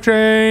 Midstream Hype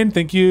Train,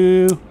 thank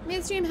you.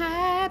 Midstream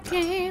hype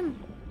train.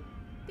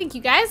 Thank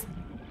you, guys.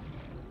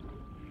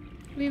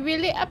 We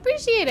really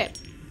appreciate it.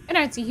 And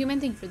Artsy Human,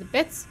 thank you for the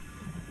bits.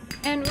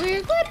 And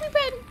we're glad we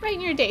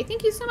brighten your day.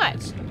 Thank you so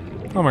much.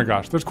 Oh my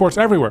gosh, there's quartz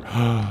everywhere.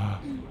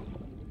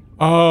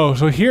 Oh,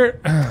 so here,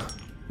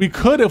 we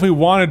could if we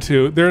wanted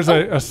to. There's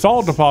a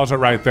salt deposit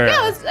right there.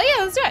 Yeah, let's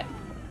do it.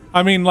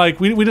 I mean, like,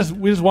 we just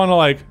want to,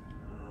 like,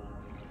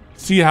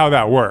 see how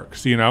that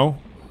works, you know?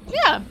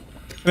 Yeah.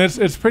 And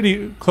it's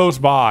pretty close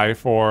by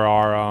for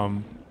our,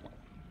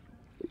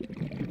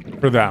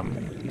 for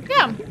them.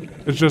 Yeah.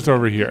 It's just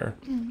over here.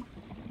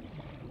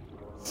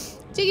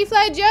 Jiggy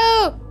Fly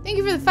Joe, thank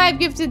you for the 5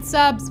 gifted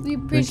subs. We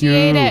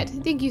appreciate it.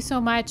 Thank you so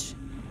much.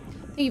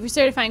 Thank you for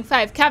certifying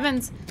 5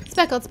 Kevins.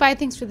 Speckled Spy,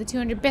 thanks for the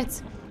 200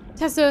 bits.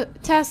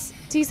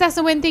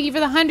 Tessawin, thank you for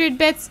the 100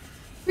 bits.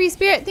 Free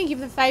Spirit, thank you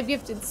for the 5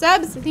 gifted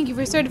subs. Thank you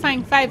for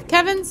certifying 5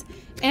 Kevins.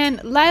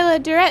 And Lila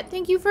Durrett,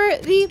 thank you for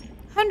the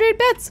 100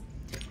 bits.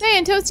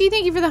 Diane Toasty,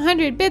 thank you for the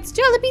 100 bits.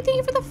 Jollibee, thank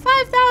you for the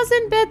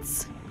 5,000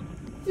 bits.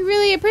 We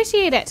really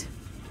appreciate it.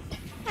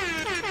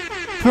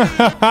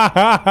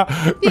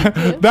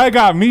 That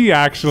got me,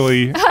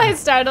 actually. I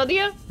startled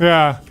you.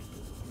 Yeah.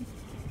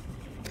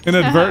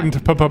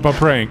 Inadvertent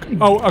prank.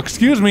 Oh,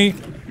 excuse me.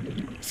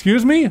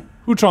 Excuse me?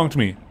 Who chonked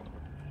me?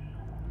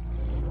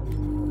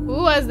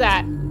 Who was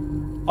that?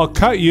 I'll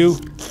cut you.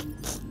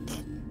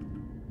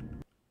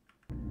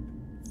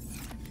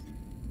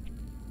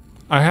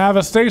 I have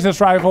a stasis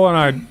rifle and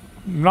I'm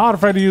not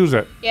afraid to use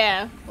it.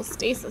 Yeah, we'll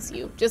stasis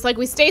you. Just like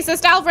we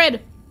stasised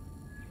Alfred.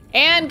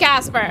 And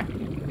Casper.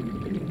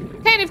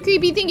 Kind of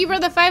creepy, thank you for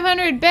the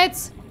 500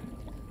 bits.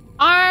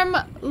 Arm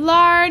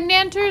Lar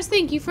Nanters,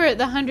 thank you for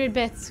the 100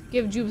 bits.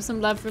 Give Jube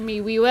some love for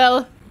me, we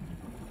will.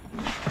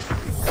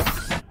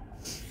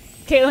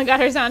 Katelyn got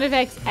her sound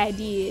effects. I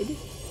did.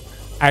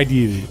 I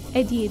did it.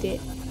 I did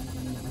it.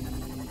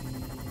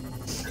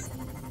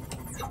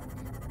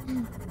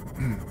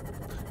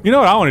 You know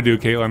what I want to do,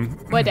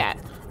 Katelyn? What dat?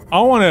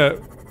 I want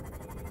to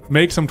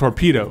make some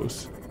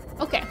torpedoes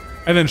Okay,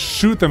 and then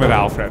shoot them at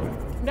Alfred.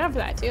 I'm down for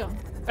that too.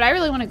 But I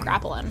really want to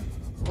grapple him.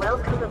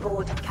 Welcome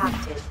aboard,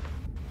 Captain.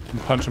 And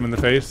punch him in the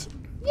face.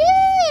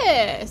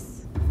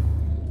 Yes!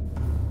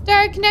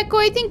 Dark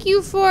Nekoi, thank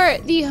you for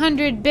the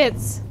 100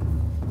 bits.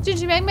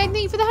 Ginger Mag, thank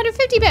you for the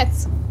 150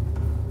 bits.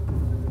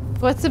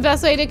 What's the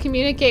best way to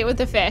communicate with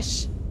the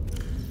fish?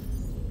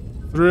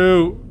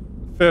 Through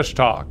fish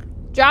talk.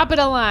 Drop it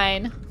a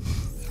line.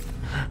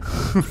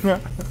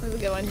 That was a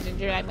good one,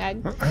 Ginger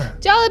Mag.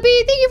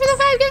 Jollibee, thank you for the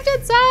 5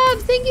 gifted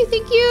subs. Thank you,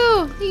 thank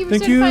you. Thank you for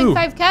Thank certifying you.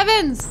 5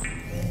 Kevins.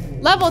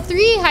 Level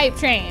 3 hype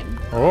train.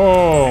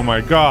 Oh my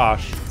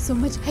gosh. So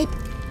much hype.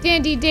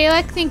 Dandy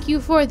Dalek, thank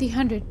you for the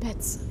 100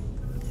 bits.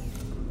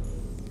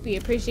 We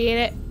appreciate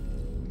it.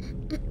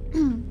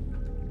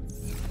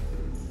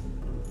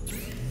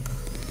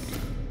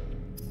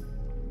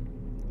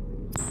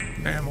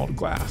 Enameled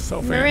glass,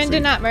 so fancy. Miranda,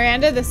 not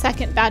Miranda, the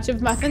second batch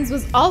of muffins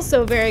was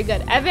also very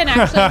good. Evan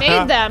actually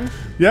made them.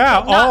 Yeah,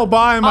 all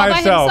by by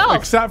myself. himself.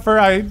 Except for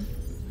I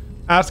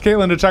asked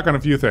Katelyn to check on a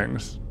few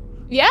things.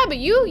 Yeah, but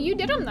you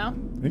did them though.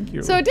 Thank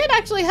you. So it did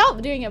actually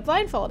help doing it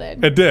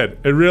blindfolded. It did.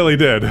 It really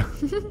did.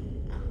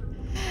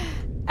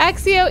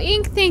 Axio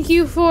Inc., thank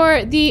you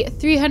for the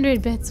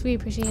 300 bits. We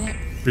appreciate it.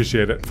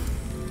 Appreciate it.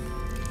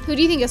 Who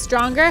do you think is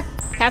stronger?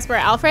 Casper or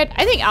Alfred?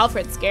 I think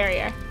Alfred's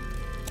scarier.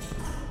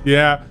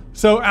 Yeah.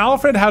 So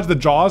Alfred has the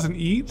jaws and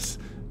eats.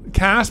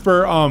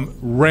 Casper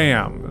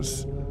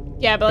rams.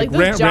 Yeah, but like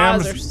those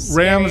jaws are scarier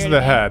rams to the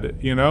me. head,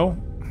 you know?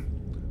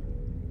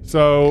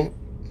 So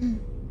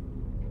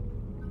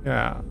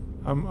yeah,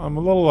 I'm a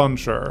little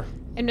unsure.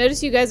 I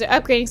noticed you guys are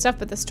upgrading stuff,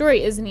 but the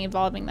story isn't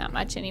evolving that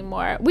much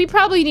anymore. We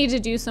probably need to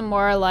do some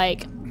more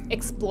like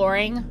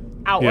exploring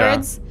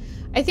outwards.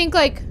 Yeah. I think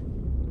like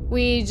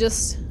we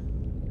just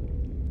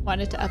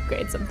wanted to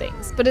upgrade some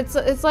things, but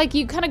it's like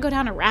you kind of go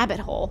down a rabbit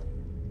hole.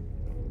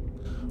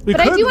 We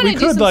but could, I do want to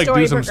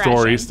do some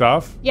story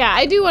stuff. Yeah,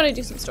 I do want to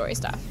do some story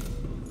stuff.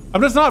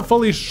 I'm just not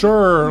fully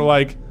sure,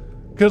 like,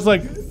 because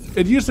like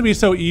it used to be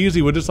so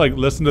easy. We'd just like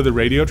listen to the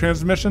radio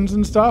transmissions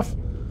and stuff.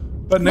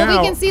 But now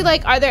we can see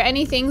like, are there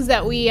any things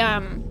that we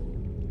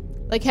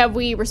like have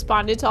we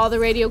responded to all the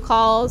radio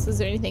calls? Is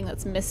there anything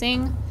that's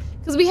missing?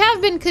 Because we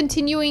have been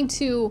continuing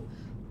to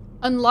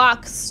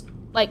unlock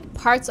like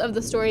parts of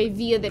the story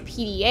via the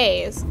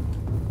PDAs.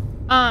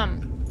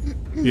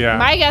 Yeah.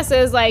 My guess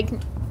is like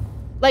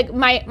like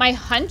my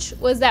hunch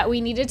was that we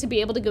needed to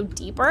be able to go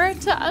deeper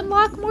to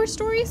unlock more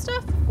story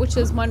stuff, which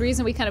is one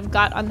reason we kind of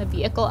got on the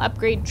vehicle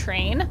upgrade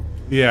train.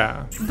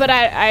 Yeah. But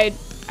I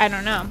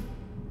don't know.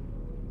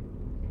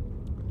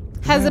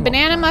 Has the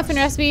banana muffin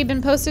recipe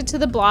been posted to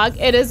the blog?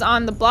 It is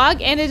on the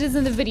blog and it is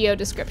in the video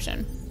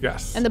description.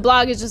 Yes. And the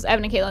blog is just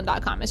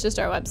evanandkatelyn.com. It's just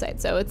our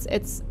website, so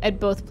it's at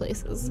both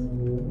places.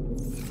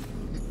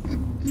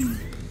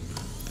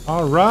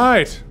 All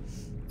right.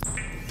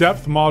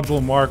 Depth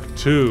module Mark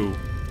II.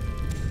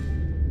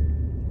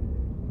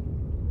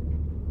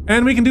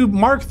 And we can do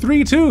Mark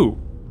III too.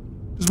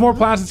 There's more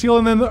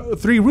plasticine and then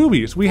 3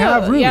 rubies. We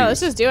have rubies. Yeah, let's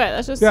just do it.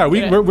 Let's just Yeah, do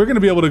it. we're going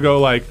to be able to go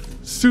like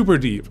super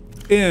deep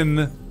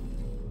in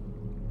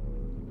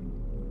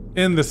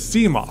the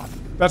sea moth.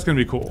 That's going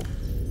to be cool.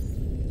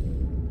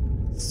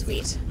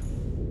 Sweet.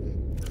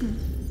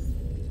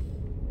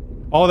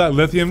 All that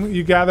lithium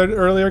you gathered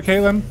earlier,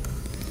 Katelyn?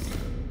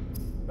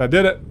 That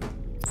did it.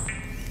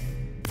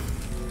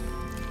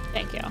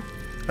 Thank you.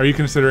 Are you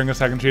considering a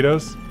second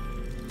Cheetos?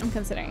 I'm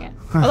considering it.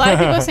 A lot of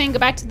people are saying go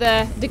back to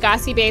the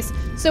Degassi base.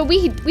 So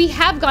we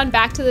have gone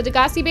back to the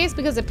Degassi base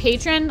because a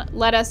patron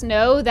let us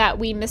know that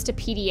we missed a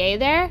PDA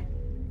there,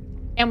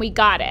 and we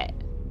got it.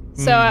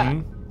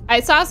 So I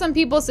saw some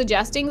people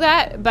suggesting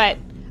that, but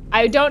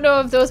I don't know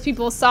if those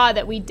people saw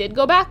that we did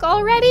go back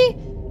already.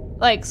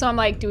 Like, so I'm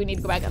like, do we need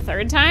to go back a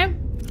third time?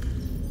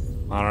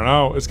 I don't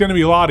know. It's going to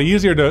be a lot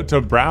easier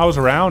to browse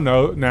around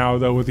now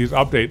though with these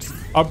upgrades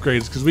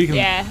because we can.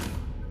 Yeah.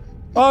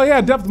 Oh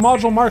yeah, depth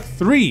module Mark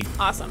III.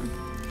 Awesome.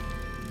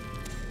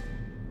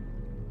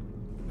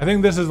 I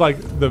think this is like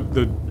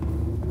the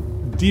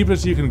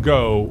deepest you can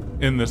go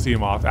in the sea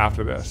moth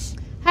after this.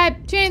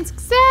 Hype train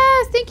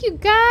success! Thank you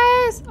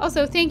guys!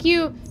 Also, thank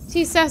you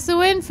T.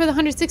 Sassuin for the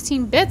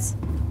 116 bits.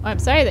 Oh, I'm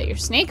sorry that your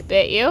snake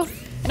bit you.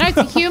 And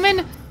Artsy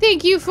Human,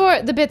 thank you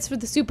for the bits for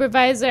the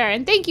supervisor.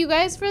 And thank you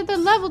guys for the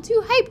level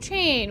 2 hype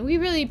train. We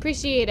really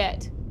appreciate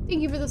it.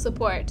 Thank you for the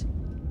support.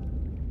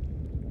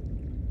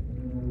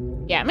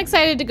 Yeah, I'm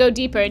excited to go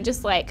deeper and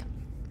just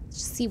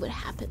see what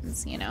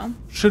happens, you know?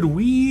 Should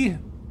we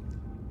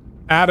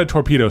add a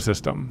torpedo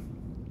system?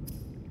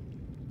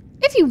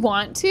 If you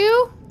want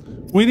to.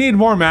 We need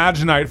more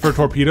maginite for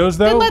torpedoes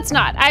though. Then let's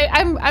not.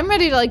 I'm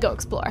ready to go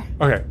explore.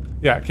 Okay,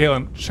 yeah,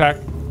 Katelyn, check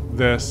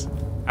this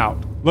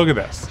out. Look at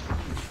this.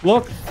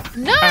 Look.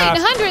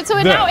 900,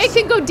 so now it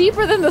can go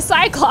deeper than the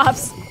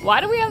Cyclops. Why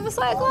do we have the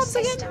Cyclops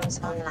again? Systems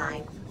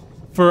online.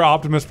 For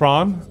Optimus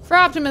Prawn? For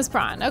Optimus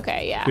Prawn,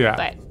 okay, yeah. Yeah.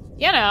 But,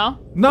 you know.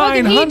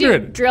 900! Can he do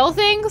drill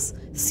things?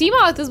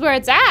 Seamoth is where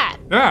it's at.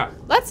 Yeah.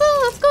 Let's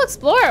go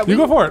explore. You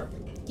go for it.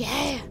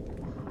 Yeah.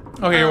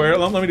 Okay, wait,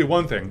 let me do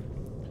one thing.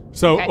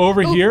 So Okay.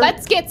 over Ooh, here,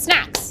 let's get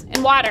snacks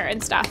and water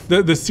and stuff.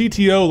 the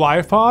CTO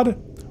live pod,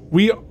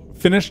 we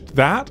finished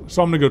that,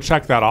 so I'm gonna go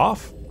check that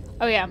off.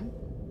 Oh yeah.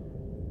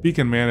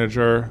 Beacon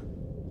manager.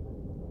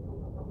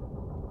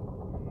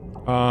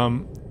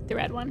 The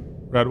red one.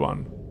 Red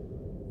one.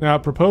 Now,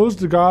 proposed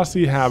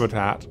Degassi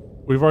habitat.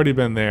 We've already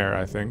been there,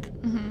 I think.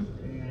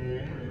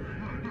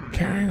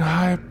 Carrying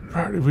high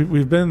priority.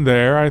 We've been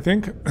there, I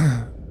think.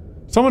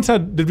 Someone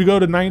said, did we go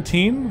to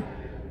 19?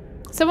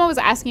 Someone was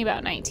asking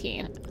about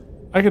 19.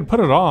 I could put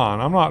it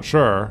on. I'm not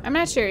sure. I'm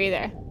not sure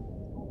either.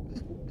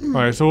 All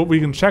right, so we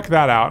can check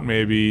that out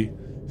maybe.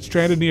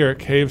 Stranded near a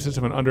cave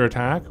system and under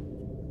attack.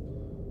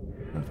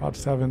 About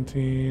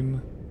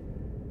 17.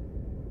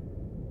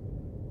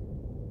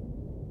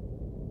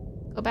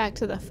 Go back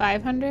to the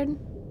 500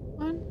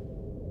 one.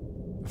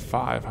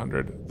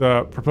 500.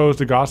 The proposed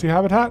Degassi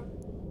habitat?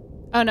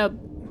 Oh no.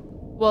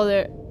 Well,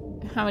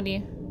 how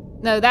many?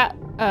 No,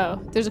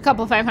 there's a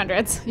couple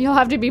 500s. You'll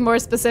have to be more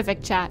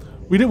specific, chat.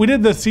 We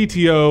did the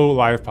CTO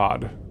live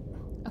pod.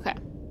 Okay.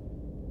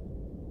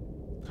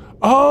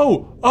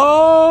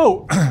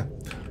 Oh!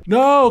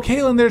 No,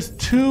 Katelyn, there's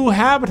 2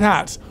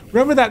 habitats.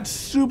 Remember that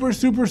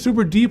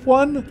super deep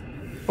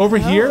one over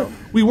here?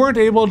 We weren't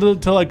able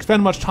to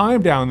spend much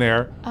time down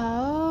there.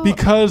 Oh.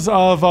 Because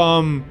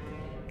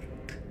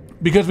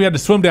we had to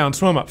swim down,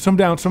 swim up, swim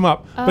down, swim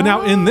up. But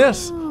now in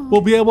this,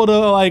 we'll be able to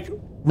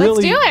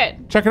really Let's do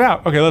it. check it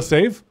out. Okay, let's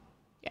save.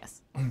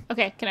 Yes.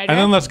 Okay, can I And drive?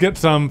 then let's get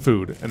some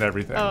food and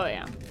everything. Oh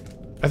yeah.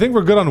 I think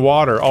we're good on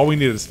water. All we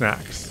need is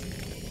snacks.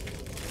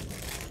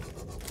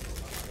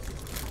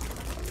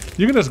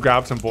 You can just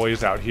grab some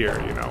boys out here,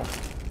 you know,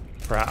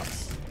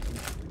 perhaps.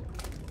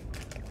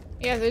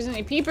 Yeah, if there's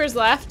any peepers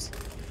left.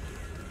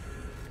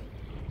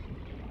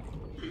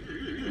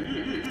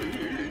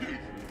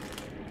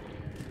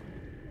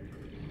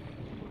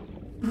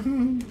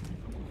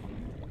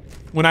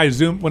 When I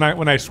zoom, when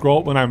I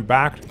scroll, when I'm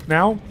back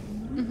now,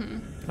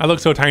 I look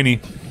so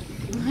tiny.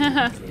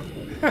 Yeah,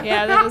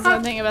 that is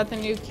one thing about the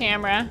new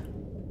camera.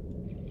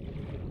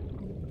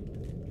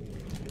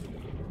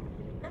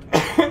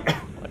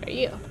 What are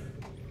you?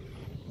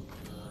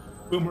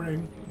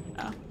 Boomerang.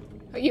 Oh.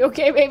 Are you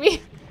okay,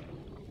 baby?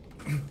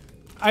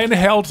 I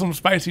inhaled some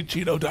spicy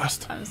Cheeto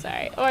dust. I'm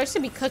sorry. Oh, I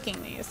should be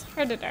cooking these.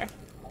 Predator.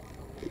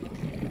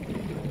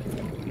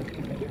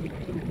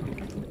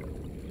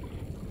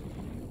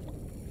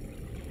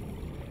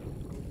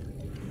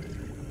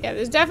 Yeah,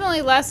 there's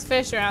definitely less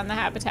fish around the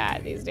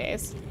habitat these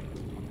days.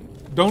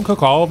 Don't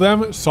cook all of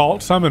them.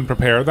 Salt some and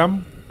prepare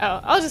them. Oh,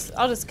 I'll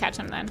just catch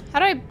them then. How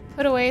do I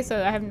put away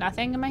so I have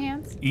nothing in my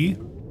hands? E.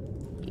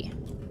 E.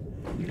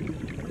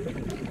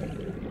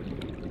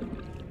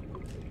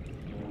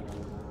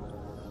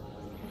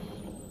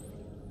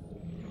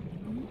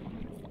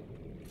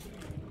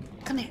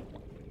 Come here.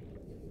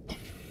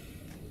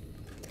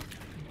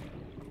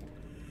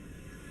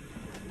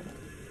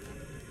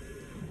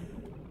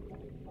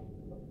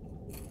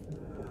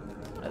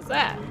 What's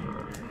that?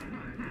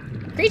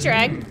 Creature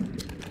egg.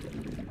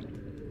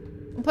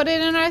 We'll put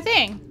it in our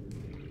thing.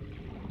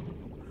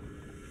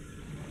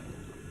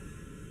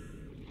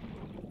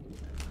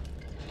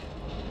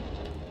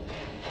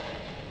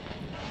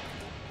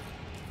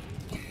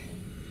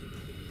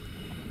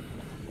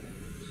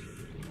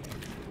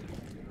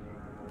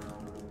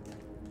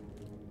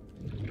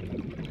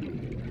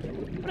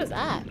 What is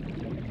that?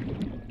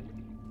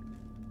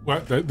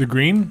 What? The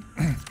green?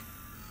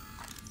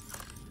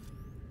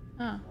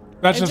 Oh.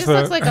 That's It just just the.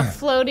 looks like a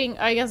floating.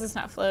 I guess it's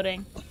not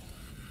floating.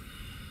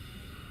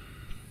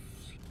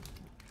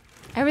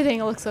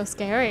 Everything looks so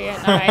scary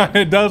at night.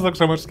 It does look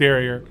so much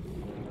scarier.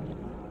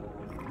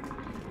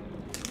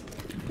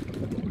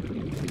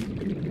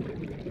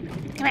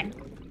 Come here,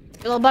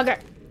 you little bugger.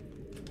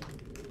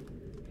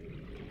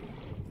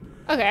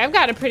 Okay, I've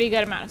got a pretty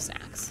good amount of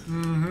snacks.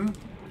 Mm-hmm.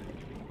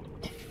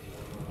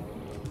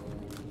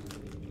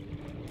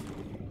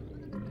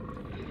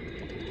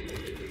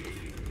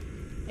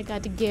 I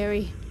got to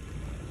Gary.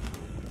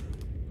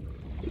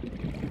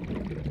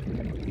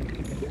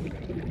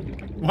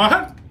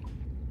 What?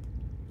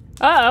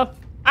 Uh-oh.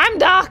 I'm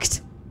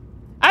docked.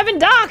 I've been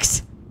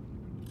docked.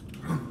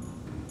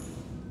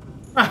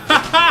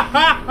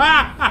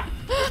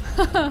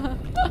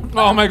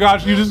 Oh my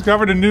gosh, you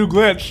discovered a new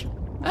glitch.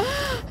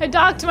 I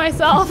docked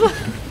myself.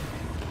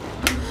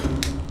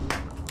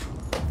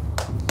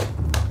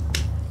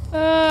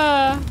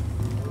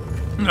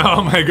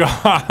 Oh my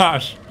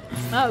gosh.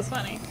 That was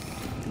funny.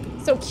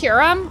 So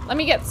cure 'em? Let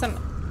me get some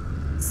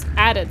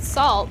added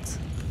salt.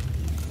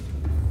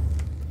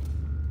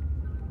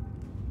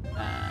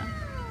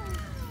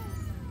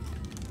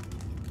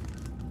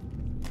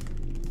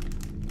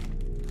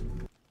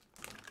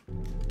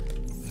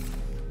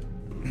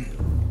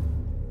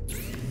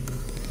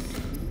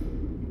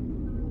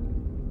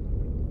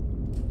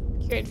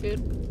 Cured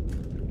food.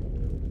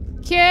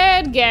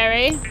 Cured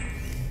Gary.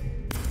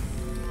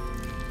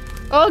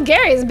 Oh,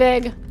 Gary's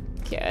big.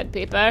 Cured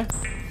peeper.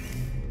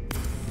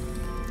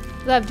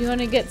 Love, do you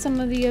want to get some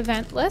of the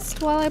event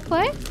list while I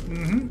play?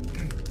 Mm-hmm.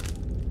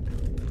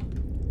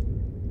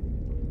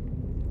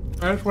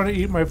 I just want to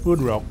eat my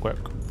food real quick.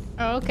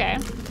 Oh, okay.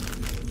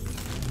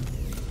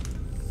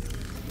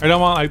 I don't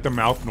want like the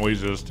mouth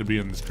noises to be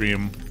in the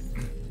stream.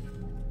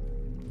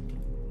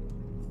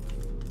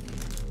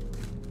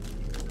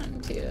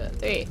 1, 2,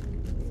 3,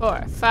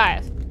 4,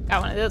 5.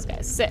 Got one of those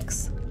guys.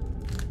 6.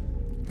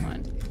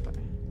 1, 2, 4,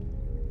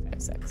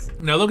 5, 6.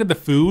 Now look at the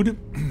food.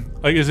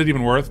 Like, is it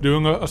even worth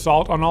doing a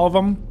assault on all of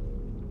them?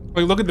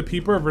 Like, look at the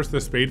peeper versus the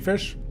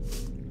spadefish.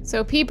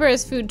 So peeper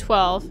is food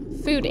 12.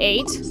 Food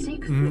 8.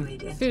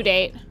 Food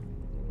 8.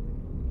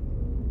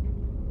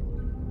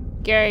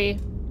 Gary.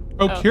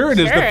 Oh, cured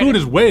is the food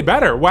is way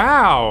better.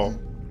 Wow.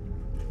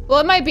 Well,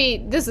 it might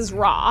be. This is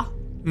raw.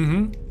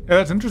 Mm-hmm. Yeah,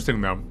 that's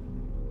interesting though.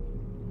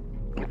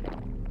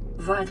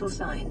 Vital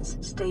signs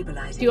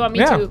stabilizing. Do you want me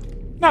Yeah. to?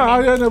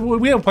 No,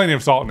 we have plenty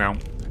of salt now,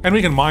 and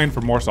we can mine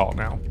for more salt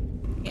now.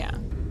 Yeah.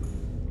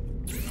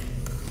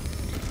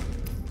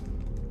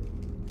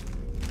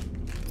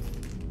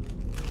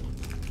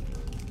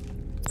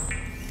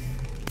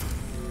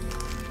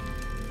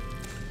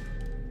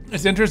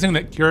 It's interesting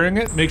that curing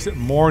it makes it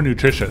more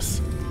nutritious.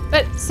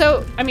 But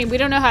so, I mean, we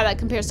don't know how that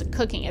compares to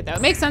cooking it, though.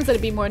 It makes sense that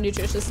it'd be more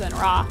nutritious than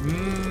raw.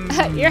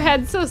 Your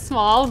head's so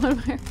small.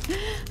 That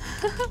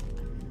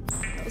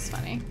was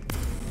funny.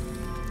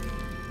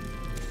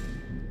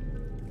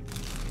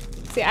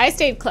 See, I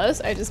stayed close.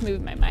 I just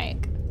moved my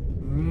mic.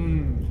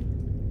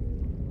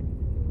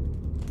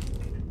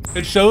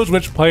 It shows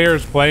which player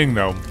is playing,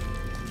 though.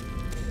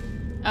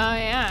 Oh,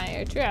 yeah,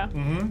 you're true.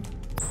 Mm-hmm.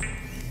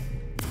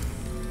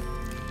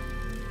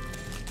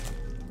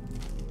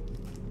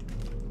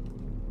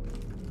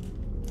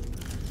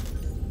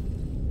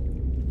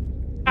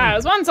 I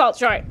was 1 salt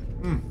short.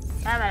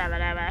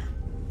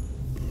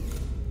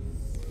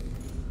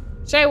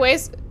 Should I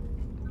waste?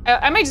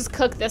 I might just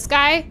cook this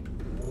guy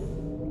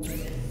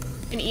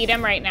and eat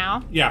him right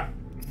now. Yeah.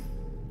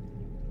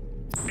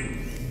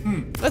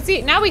 Let's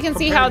see. Now we can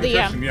see how the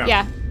nutrition,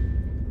 yeah.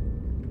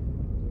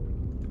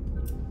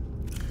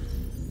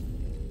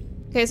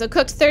 Okay, so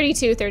cooked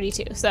 32,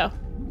 32. So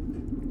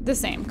the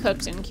same,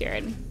 cooked and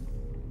cured.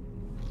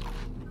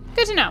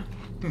 Good to know.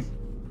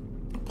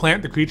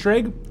 Plant the creature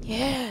egg?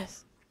 Yes.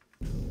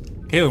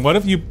 Katelyn, what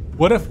if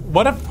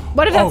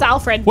that's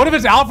Alfred? What if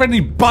it's Alfred and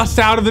he busts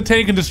out of the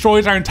tank and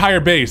destroys our entire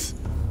base?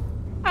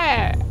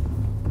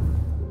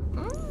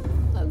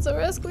 Let's That's a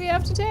risk we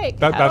have to take.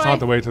 That's not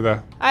the way to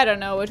the... I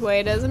don't know which way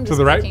it is. I'm just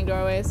the right? clicking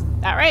doorways.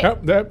 That right?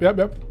 Yep.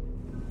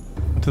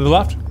 To the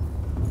left.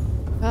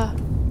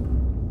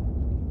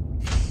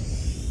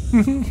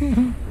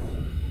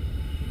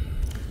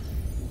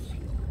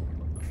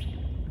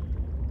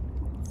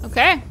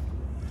 Okay.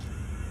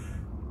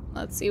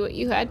 Let's see what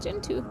you hatch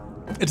into.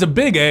 It's a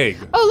big egg.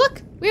 Oh,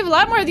 look. We have a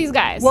lot more of these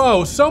guys.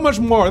 Whoa, so much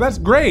more. That's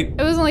great.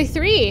 It was only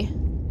 3.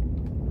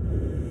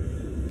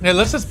 Hey,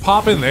 let's just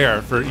pop in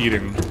there for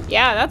eating.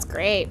 Yeah, that's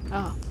great.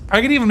 Oh,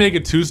 I could even make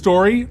it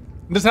 2-story and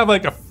just have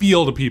like a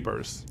field of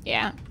peepers.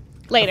 yeah.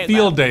 Later, A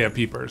field day of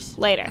peepers.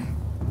 Later.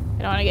 I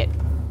don't want to get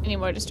any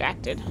more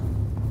distracted.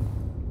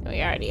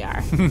 We already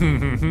are.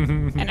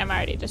 And I'm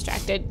already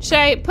distracted. Should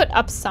I put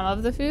up some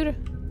of the food?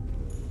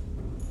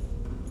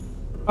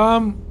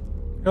 Here,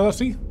 let's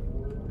see.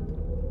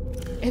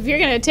 If you're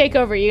gonna take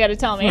over, you gotta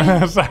tell me.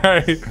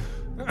 Sorry.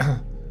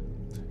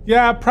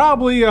 Yeah,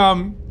 probably,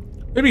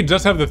 maybe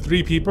just have the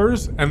 3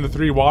 peepers and the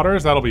 3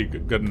 waters. That'll be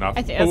good enough.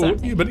 I think that's what I'm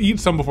thinking. But eat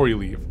some before you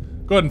leave.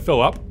 Go ahead and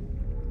fill up.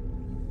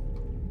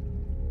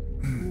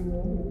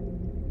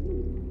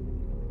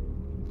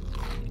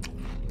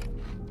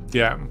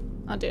 Yeah.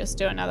 I'll just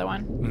do another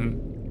one.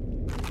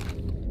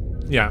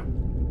 Yeah.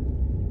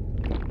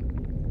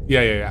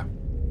 Yeah.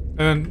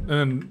 And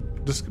then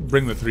just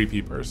bring the 3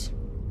 peepers.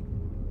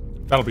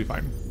 That'll be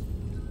fine.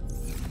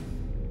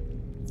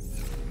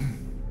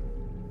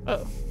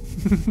 Oh.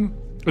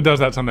 It does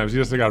that sometimes.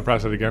 You just gotta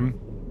press it again.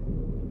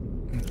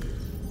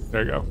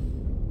 There you go.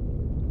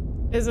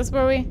 Is this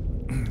where we?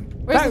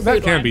 Where's the food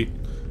That can one? be.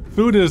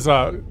 Food is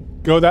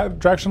go that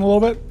direction a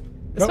little bit.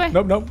 This way?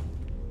 Nope.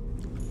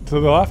 To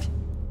the left.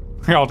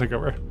 Here, I'll take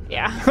over.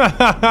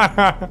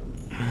 Yeah.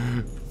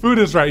 Food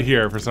is right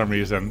here for some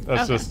reason.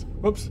 That's Okay. just.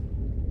 Whoops.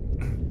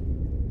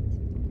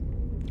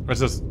 It's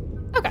just.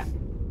 Okay.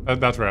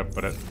 That's where I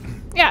put it.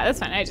 Yeah, that's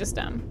fine. I just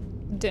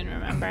didn't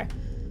remember.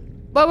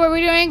 What were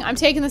we doing? I'm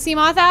taking the sea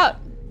moth out.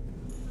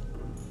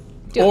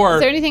 Is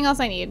there anything else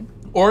I need?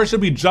 Or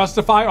should we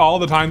justify all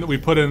the time that we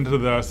put into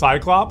the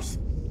Cyclops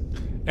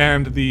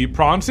and the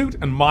prawn suit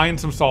and mine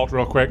some salt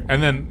real quick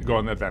and then go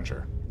on the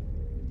adventure?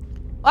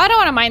 Well, I don't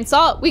want to mine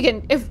salt. We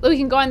can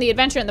go on the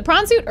adventure in the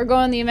prawn suit or go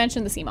on the adventure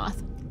in the sea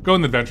moth. Go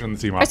on the adventure in the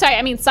sea Or moth. sorry,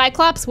 I mean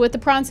Cyclops with the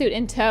prawn suit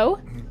in tow.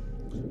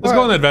 Let's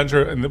go on the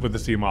adventure with the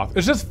sea moth.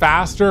 It's just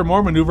faster,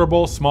 more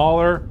maneuverable,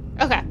 smaller.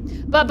 Okay,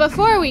 but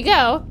before we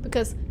go,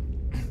 because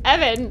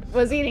Evan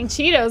was eating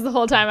Cheetos the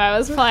whole time I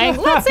was playing,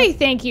 let's say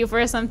thank you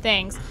for some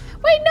things.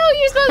 Wait, no,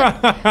 you're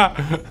supposed to...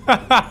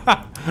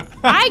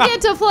 I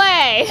get to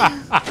play.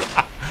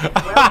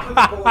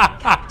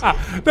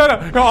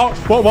 No.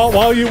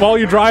 While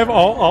you drive,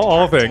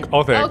 I'll think.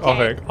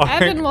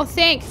 Evan will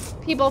thank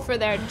people for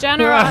their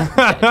generous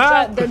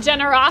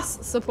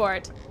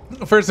support.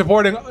 For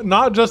supporting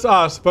not just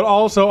us, but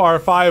also our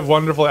 5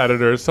 wonderful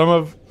editors, some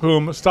of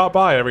whom stop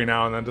by every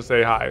now and then to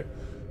say hi.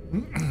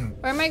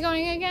 Where am I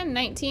going again?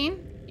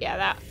 19? Yeah,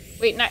 that.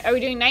 Wait, are we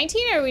doing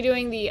 19 or are we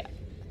doing the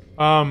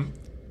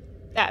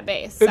that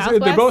base?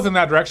 Southwest? They're both in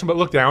that direction, but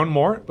look down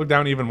more. Look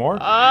down even more.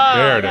 Oh,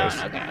 there it down.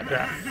 is. Okay.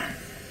 Yeah.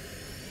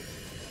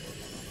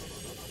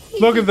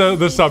 Look at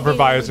the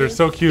supervisor,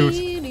 so cute.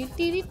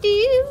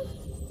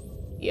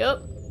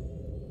 Yep.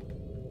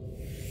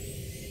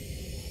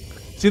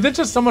 See, they're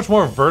just so much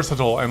more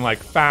versatile and like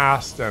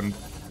fast and.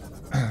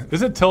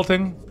 Is it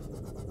tilting?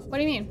 What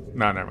do you mean?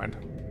 No, never mind.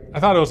 I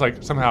thought it was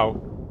like somehow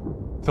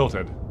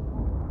tilted.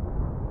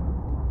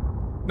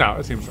 No,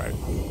 it seems right.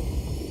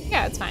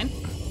 Yeah, it's fine.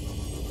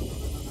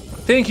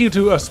 Thank you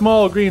to a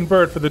small green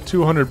bird for the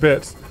 200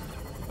 bits.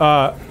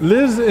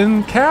 Liz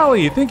and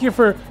Callie, thank you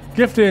for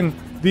gifting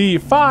the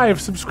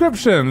 5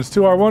 subscriptions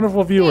to our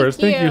wonderful viewers.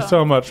 Thank you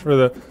so much for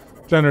the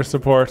generous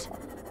support.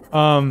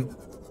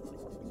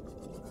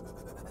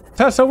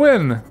 Tessa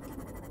Win.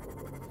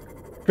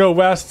 Go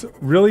west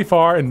really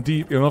far and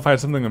deep. You'll find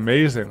something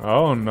amazing.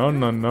 Oh,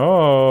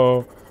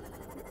 no.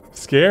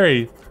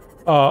 Scary.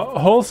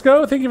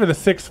 Holsco, thank you for the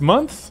 6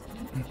 months.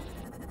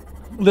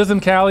 Liz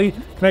and Callie,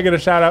 can I get a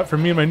shout out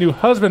from me and my new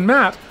husband,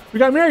 Matt? We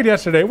got married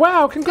yesterday.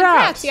 Wow,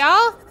 congrats.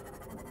 Y'all.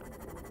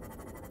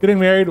 Getting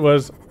married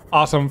was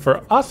awesome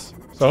for us,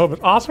 so I hope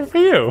it's awesome for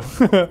you.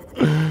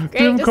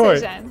 Great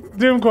decision.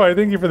 Doomcoy,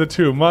 thank you for the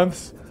 2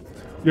 months.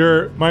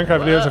 Your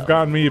Minecraft videos have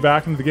gotten me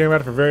back into the game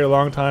after a very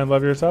long time.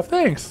 Love yourself.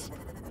 Thanks.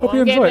 Hope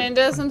you enjoy. Getting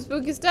into some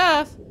spooky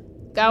stuff.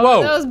 Got one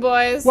of those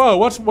boys. Whoa,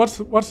 what's I don't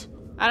know.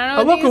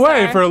 I'll look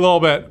away for a little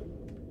bit.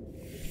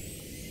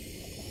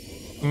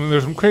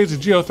 There's some crazy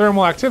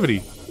geothermal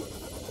activity.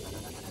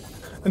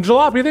 And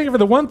Jalopy, thank you for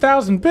the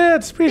 1,000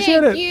 bits.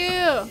 Appreciate it. Thank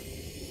you.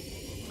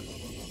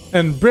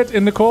 And Britt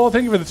and Nicole,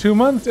 thank you for the 2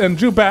 months. And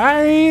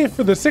Jubai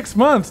for the 6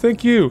 months.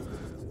 Thank you.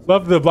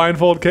 Loved the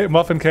blindfold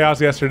muffin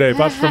chaos yesterday.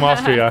 Butch from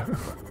Austria.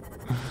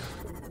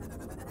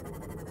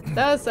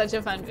 That was such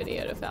a fun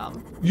video to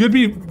film. You'd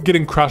be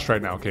getting crushed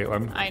right now,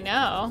 Katelyn. I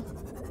know.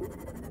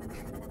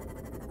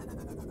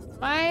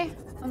 Am I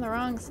on the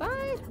wrong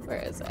side?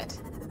 Where is it?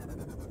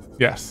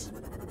 Yes.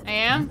 I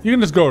am? You can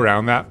just go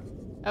around that.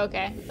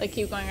 Okay. Like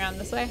keep going around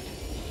this way?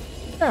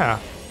 Yeah.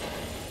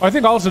 I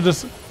think also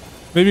just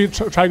maybe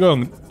try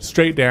going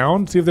straight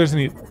down. See if there's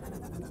any.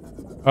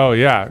 Oh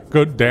yeah,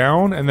 go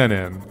down and then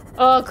in.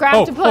 Oh,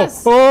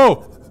 Craptopus.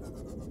 Oh!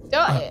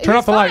 Turn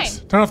off the lights.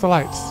 Turn off the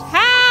lights.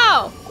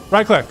 How?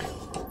 Right click.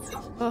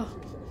 Oh.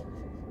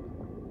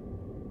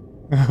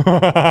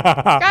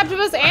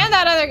 Craptopus and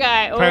that other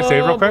guy. Can I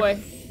save real quick? Boy.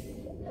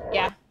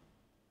 Yeah.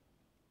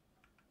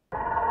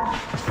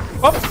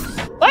 Oh!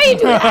 Why you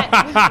do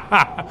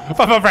that?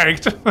 Papa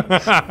pranked.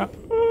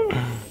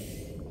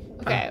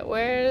 Okay,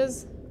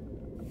 where's...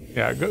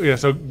 Yeah,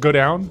 so go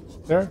down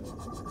there.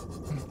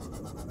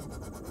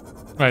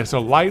 Alright, so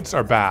lights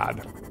are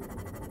bad.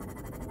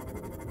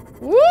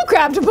 Woo,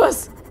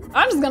 Craptopus!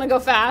 I'm just gonna go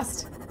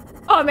fast.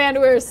 Oh man,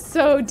 we're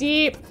so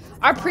deep.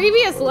 Our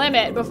previous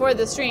limit before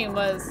the stream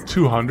was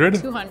 200?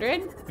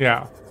 200?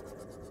 Yeah.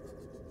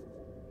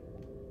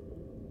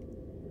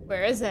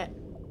 Where is it?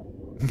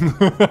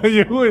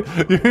 you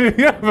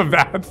have a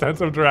bad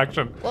sense of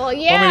direction. Well,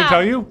 yeah. Want me to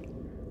tell you?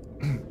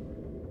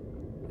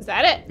 Is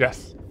that it?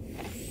 Yes.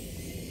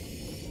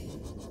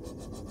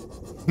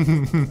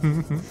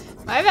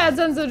 My bad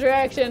sense of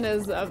direction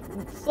is a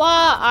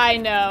flaw I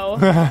know.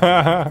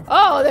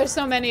 Oh, there's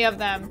so many of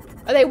them.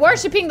 Are they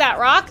worshipping that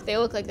rock? They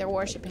look like they're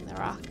worshipping the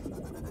rock.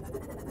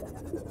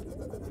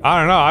 I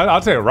don't know.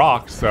 I'd say it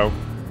rocks, so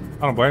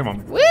I don't blame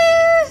them.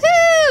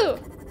 Woohoo!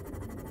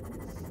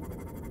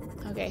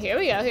 Okay, here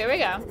we go. Here we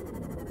go.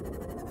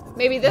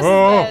 Maybe this is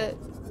the...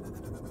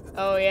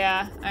 Oh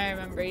yeah, I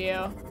remember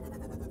you.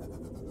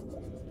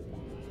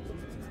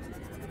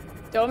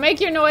 Don't make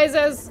your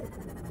noises.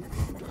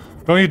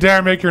 Don't you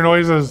dare make your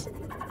noises.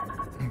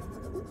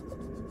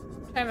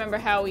 I remember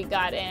how we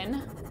got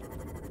in.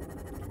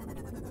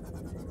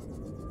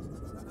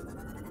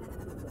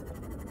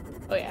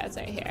 Oh yeah, it's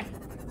right here.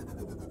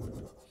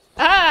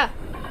 Ah!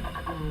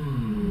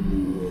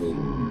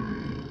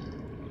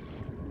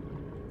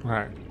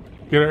 Alright.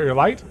 Get your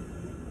light?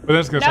 But then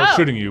it's gonna start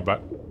shooting you, but...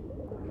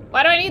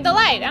 Why do I need the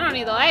light? I don't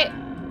need the light.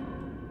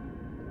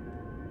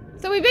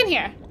 So we've been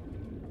here.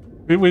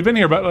 We've been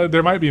here, but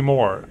there might be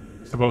more,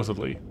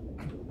 supposedly.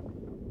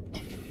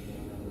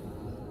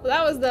 Well,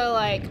 that was the,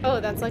 like... Oh,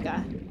 that's like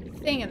a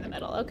thing in the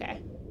middle. Okay.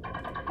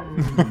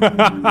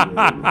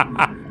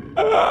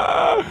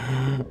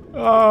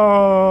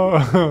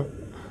 Oh...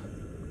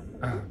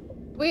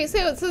 Wait,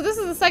 so this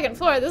is the second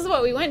floor. This is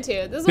what we went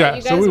to. This is what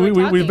you guys were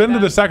talking we've been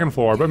about. to the second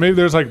floor, but maybe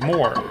there's like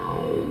more.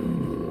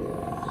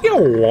 Don't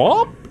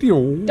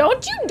you...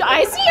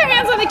 I see your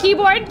hands on the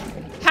keyboard.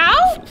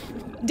 How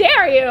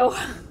dare you?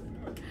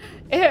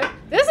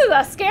 This is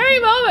a scary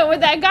moment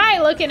with that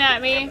guy looking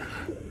at me.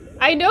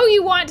 I know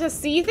you want to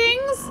see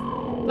things,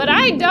 but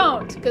I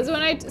don't. Because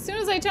as soon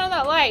as I turn on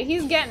that light,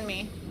 he's getting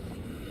me.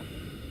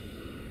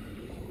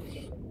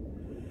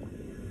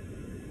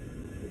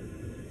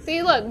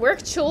 See, look, we're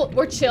chill,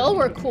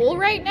 we're cool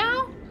right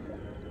now.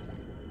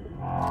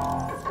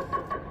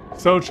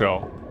 So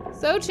chill.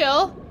 So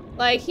chill.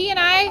 Like, he and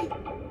I,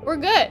 we're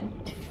good.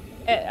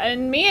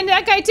 And me and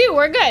that guy too,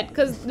 we're good,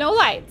 because no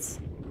lights.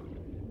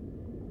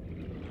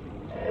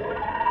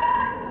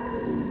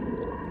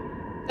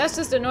 That's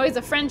just a noise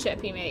of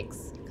friendship he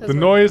makes. The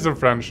noise of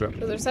friendship.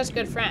 Because we're such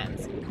good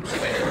friends.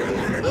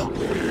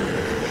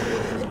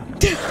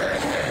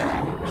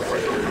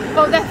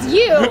 Oh, that's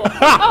you!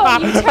 Oh,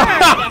 you turned!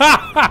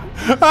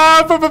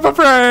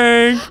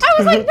 Prank! I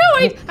was like, no,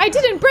 I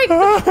didn't break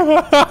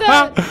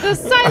the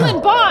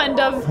silent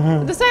bond of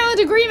the silent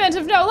agreement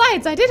of no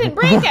lights. I didn't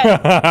break it. Okay,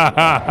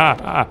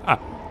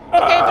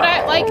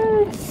 but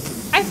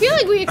I feel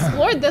like we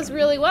explored this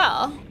really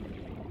well.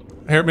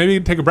 Here, maybe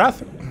take a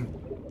breath.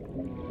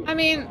 I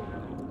mean,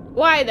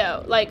 why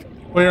though? Like,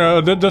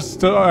 well, just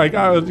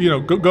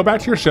go back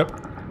to your ship,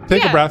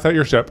 take a breath at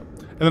your ship,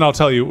 and then I'll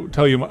tell you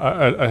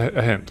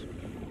a hint.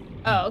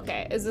 Oh,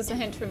 okay. Is this a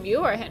hint from you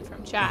or a hint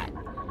from chat?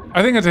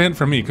 I think it's a hint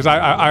from me because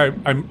I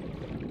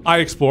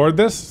explored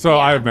this, so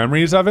I have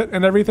memories of it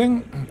and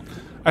everything.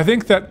 I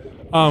think that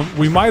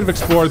we might have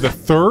explored the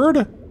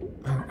third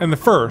and the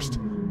first,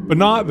 but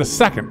not the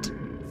second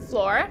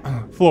floor.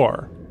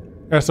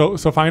 Yeah, so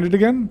find it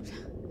again.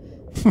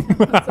 1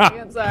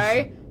 second,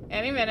 sorry.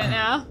 Any minute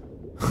now.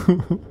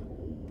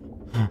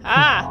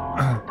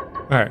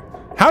 All right.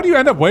 How do you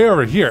end up way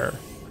over here?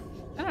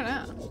 I don't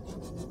know.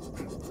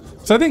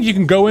 So I think you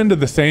can go into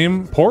the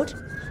same port.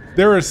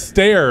 There are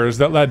stairs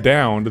that led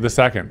down to the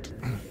second.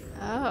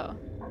 Oh.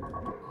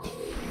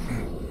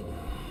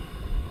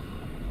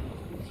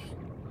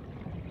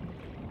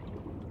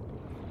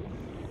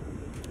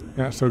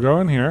 Yeah, so go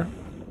in here.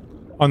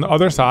 On the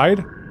other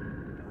side,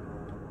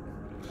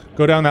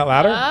 go down that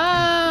ladder. Oh.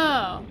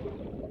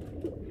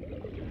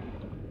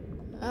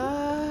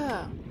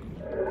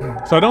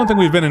 So I don't think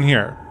we've been in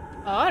here.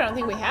 Oh, I don't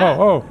think we have.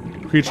 Oh,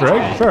 creature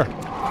egg, sure.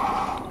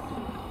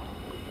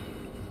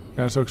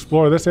 Yeah, so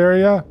explore this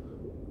area.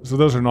 So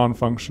those are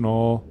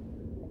non-functional.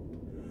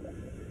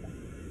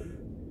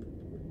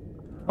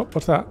 Oh,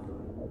 what's that?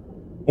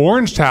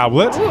 Orange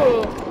tablet.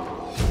 Ooh.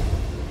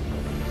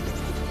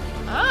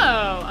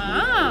 Oh.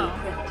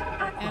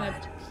 And a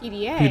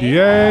PDA.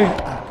 PDA.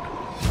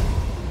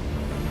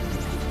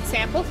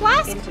 purple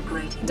flask?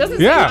 Integrating. It doesn't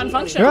say Yeah.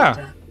 non-functional.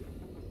 Yeah.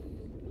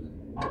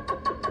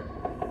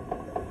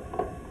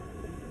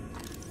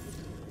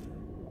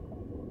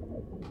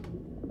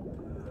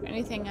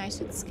 Anything I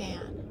should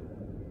scan?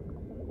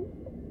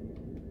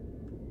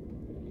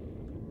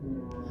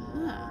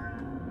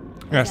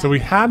 Yeah, so we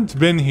hadn't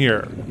been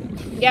here.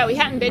 Yeah, we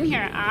hadn't been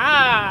here.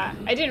 Ah,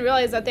 I didn't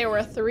realize that there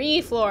were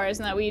 3 floors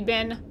and that we'd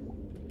been.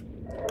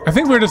 I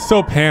think we were just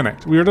so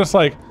panicked. We were just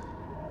like,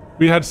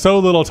 we had so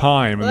little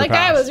time in Well, the that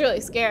guy past. was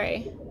really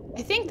scary.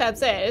 I think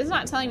that's it. It's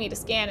not telling me to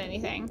scan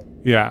anything.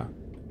 Yeah,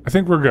 I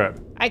think we're good.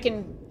 I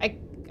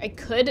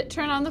could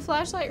turn on the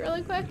flashlight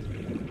really quick,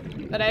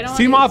 but I don't.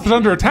 Seamoth is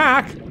under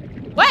attack.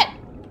 What?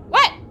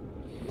 What?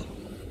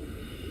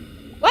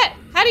 What?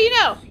 How do you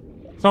know?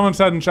 Someone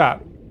said in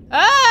chat.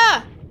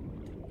 Ah!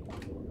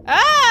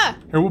 Ah!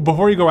 Here,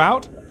 before you go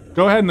out,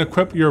 go ahead and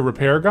equip your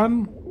repair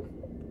gun.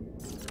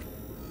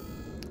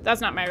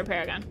 That's not my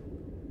repair gun.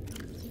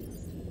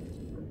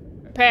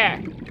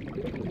 Repair.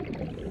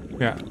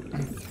 Yeah.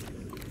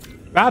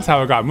 That's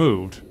how it got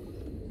moved.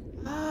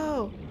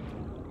 Oh.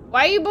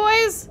 Why you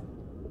boys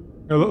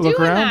Here, look doing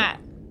around. that?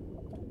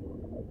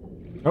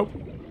 Nope.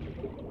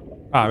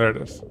 Ah, there it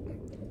is.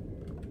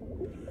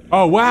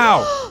 Oh,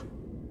 wow.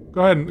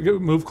 Go ahead and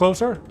move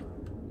closer.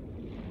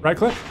 Right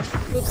click.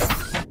 Oops.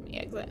 Yeah,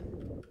 exit.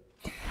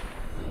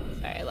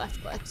 Sorry, left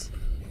clicked.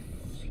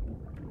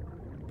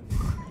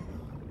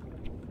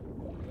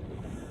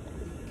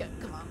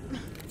 Come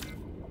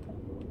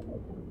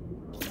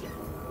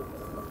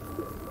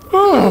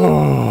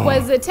on.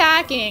 Was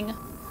attacking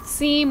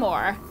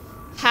Seymour.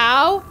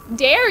 How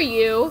dare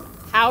you?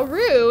 How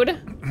rude.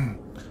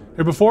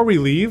 Here, before we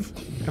leave,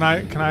 can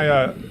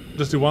I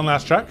just do one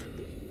last check?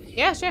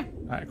 Yeah, sure.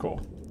 All right,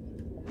 cool.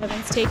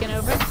 Evan's taken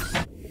over.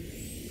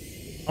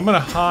 I'm gonna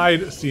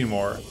hide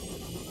Seymour.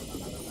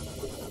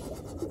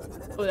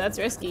 Oh, that's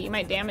risky. You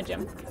might damage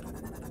him.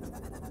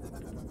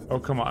 Oh,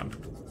 come on.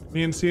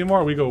 Me and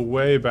Seymour, we go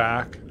way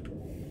back.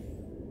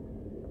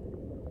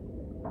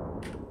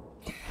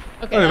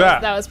 Okay, Look at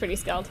that. that was pretty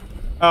skilled.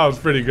 That was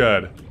pretty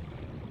good.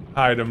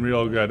 Hide him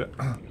real good.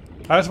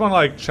 I just want to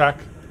like check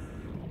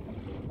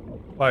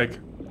like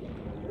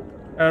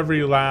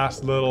every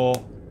last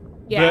little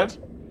Yeah. bit.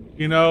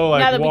 You know, like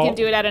Now that we can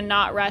do it at a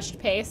not rushed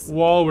pace.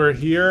 while we're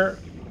here.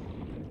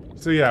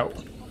 So yeah,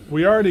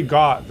 we already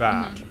got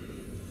that.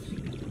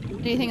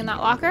 Anything in that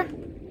locker?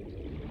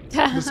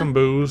 Just some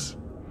booze.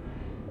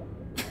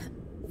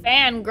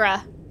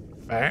 Fangra.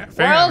 Fan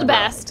World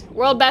best.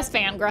 World best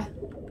Fangra.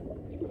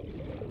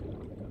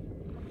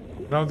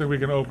 I don't think we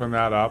can open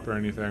that up or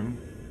anything.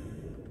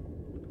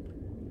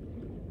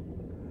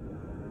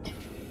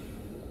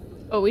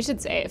 Oh, we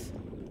should save.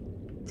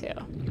 Too.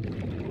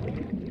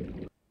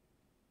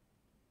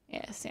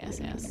 Yes, yes,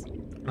 yes.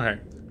 Okay,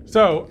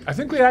 so I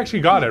think we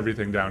actually got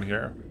everything down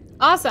here.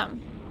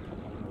 Awesome.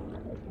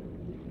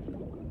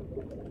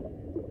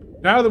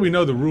 Now that we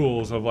know the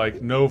rules of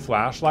like no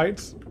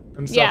flashlights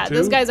and stuff Yeah, too,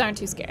 those guys aren't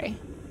too scary.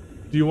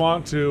 do you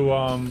want to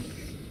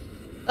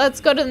Let's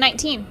go to the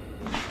 19.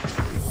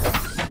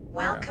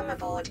 Welcome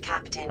aboard,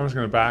 Captain. I'm just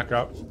gonna back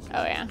up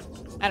Oh yeah.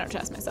 I don't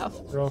trust myself.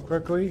 real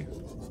quickly.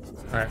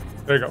 Alright,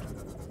 there you go.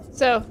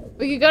 So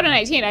we could go to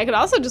 19. I could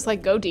also just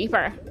like go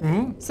deeper.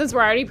 Since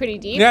we're already pretty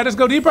deep. Yeah, just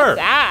go deeper.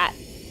 That.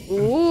 Ooh.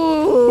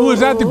 Ooh, is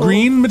that the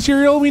green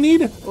material we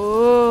need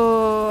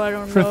Ooh, I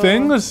don't know. for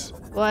things?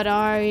 What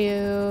are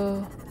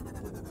you?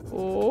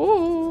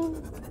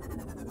 Ooh.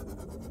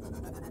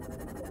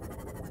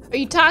 Are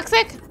you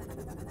toxic?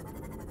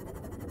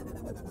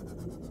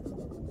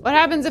 What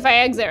happens if I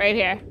exit right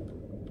here?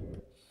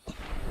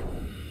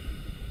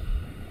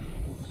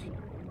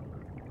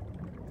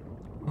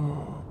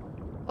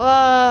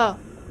 Whoa.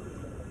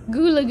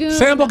 Goo Lagoon.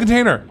 Sample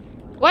container.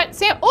 What?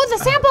 Oh, the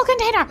sample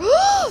container.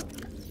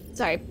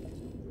 Sorry.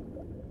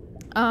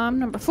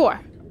 Number 4.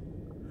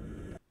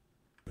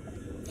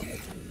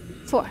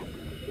 4.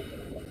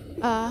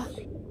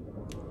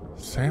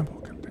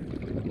 Sample container.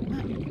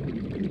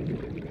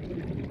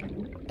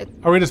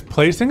 Are we just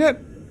placing it?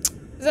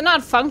 Is it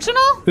not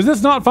functional? Is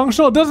this not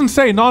functional? It doesn't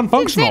say It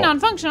non-functional. say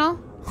non-functional.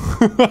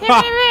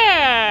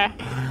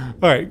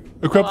 Alright,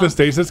 equip the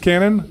stasis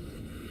cannon.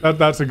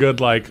 That's a good,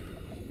 like,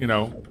 you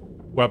know,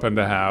 weapon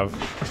to have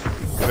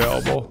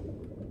available.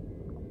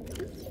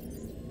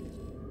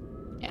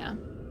 Yeah.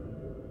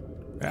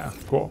 Yeah,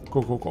 cool,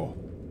 cool, cool, cool.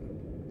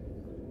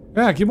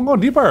 Yeah, keep on going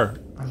deeper.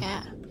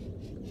 Yeah.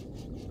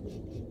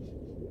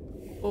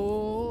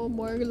 Oh,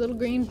 more little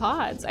green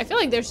pods. I feel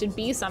like there should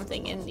be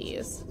something in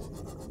these.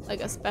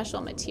 Like a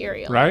special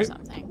material or Right?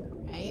 something,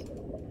 right?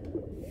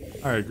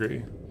 I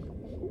agree.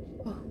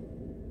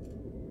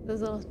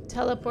 Those little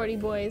teleporty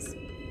boys. Is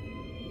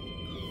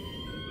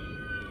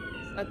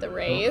that the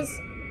rays?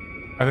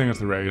 I think it's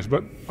the rays,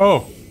 but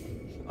oh.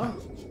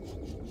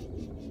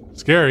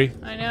 Scary.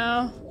 I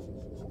know.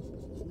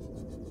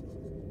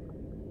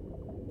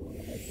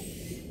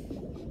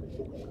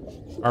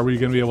 Are we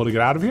gonna be able to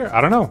get out of here? I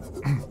don't know.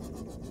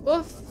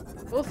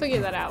 We'll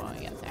figure that out when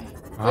we get there.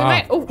 We Ah.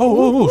 might.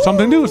 Oh,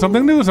 something new,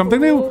 something new, something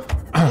new.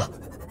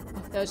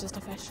 That That was just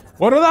a fish.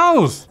 What are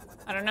those?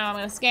 I don't know. I'm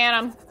gonna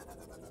scan them.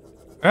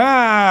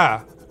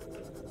 Ah!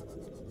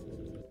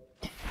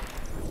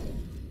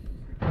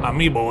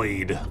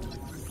 Amoeboid.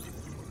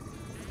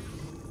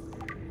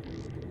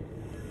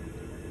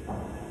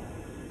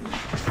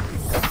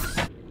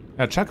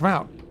 Yeah, check them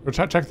out. Or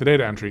check the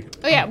data entry.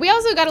 Oh yeah, we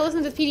also got to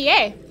listen to the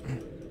PDA.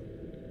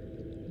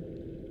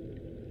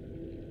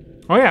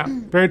 Oh yeah,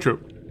 very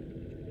true.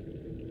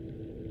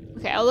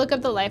 Okay, I'll look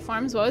up the life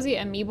forms. What was he?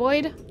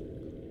 Amoeboid?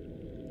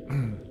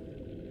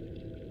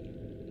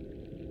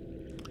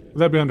 Would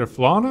that be under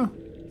Fauna?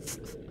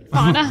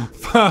 Fauna?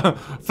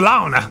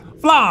 Fauna!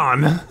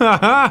 Flawn!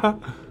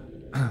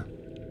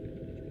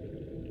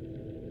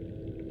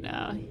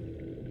 No.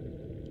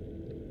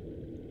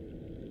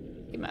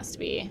 He must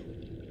be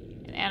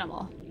an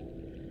animal.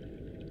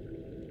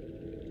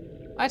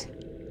 What?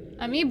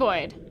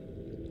 Amoeboid.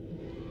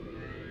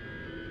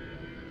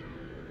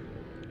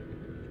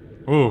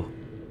 Ooh.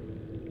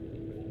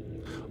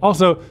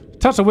 Also,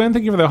 Touch of Wind,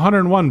 thank you for the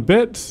 101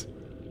 bits.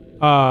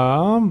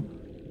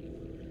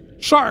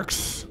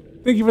 Sharks,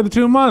 thank you for the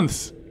 2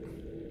 months.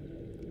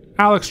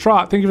 Alex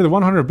Trot, thank you for the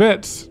 100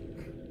 bits.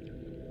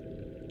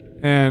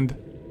 And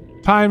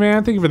Ty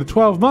Man, thank you for the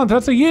 12 months.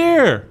 That's a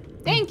year.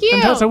 Thank you.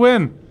 And Touch of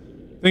Wind,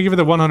 thank you for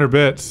the 100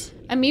 bits.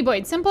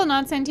 Amoeboid, simple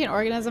non-sentient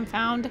organism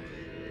found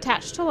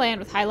attached to land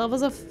with high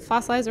levels of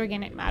fossilized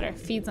organic matter.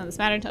 Feeds on this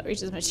matter until it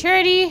reaches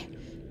maturity.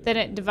 Then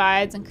it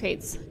divides and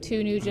creates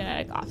 2 new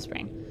genetic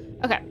offspring.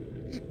 Okay.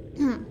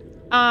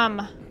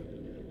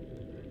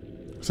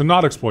 So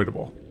not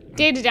exploitable.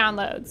 Data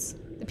downloads.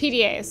 The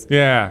PDAs.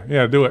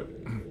 Yeah, do it.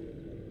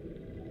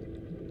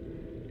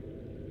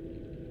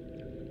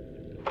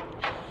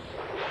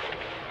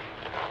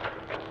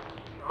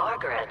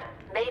 Margaret,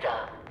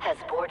 Maida has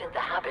boarded the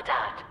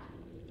habitat.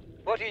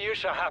 What are you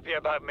so happy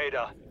about,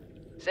 Maida?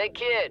 Say,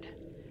 kid,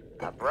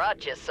 I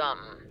brought you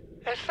something.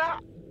 Is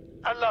that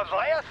a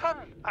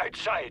Leviathan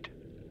outside?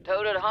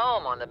 Towed it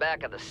home on the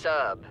back of the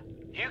sub.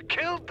 You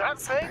killed that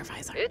thing?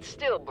 Supervisor. It's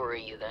still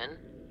breathing.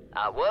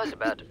 I was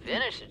about to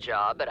finish the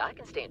job, but I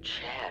can stay and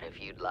chat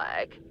if you'd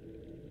like.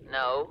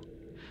 No?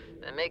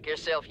 Then make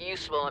yourself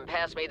useful and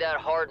pass me that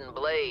hardened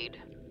blade.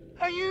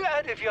 Are you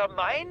out of your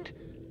mind?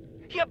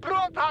 You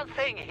brought that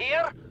thing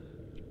here?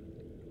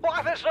 What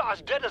if it's not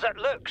as dead as it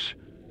looks?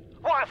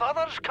 What if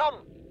others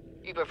come?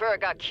 You prefer it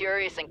got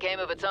curious and came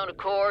of its own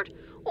accord,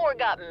 or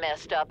got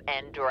messed up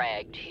and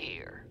dragged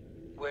here?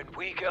 When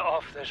we get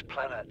off this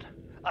planet,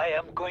 I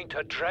am going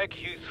to drag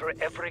you through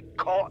every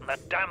court in the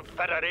damn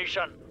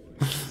Federation.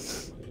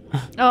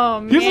 Oh,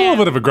 man. He's a little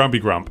bit of a grumpy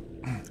grump.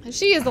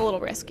 She is a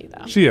little risky,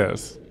 though. She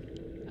is.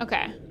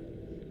 Okay.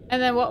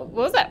 And then what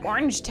was that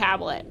orange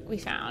tablet we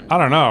found? I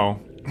don't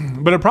know.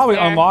 But it probably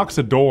Fair. unlocks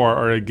a door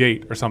or a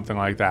gate or something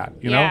like that,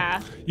 you know?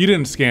 Yeah. You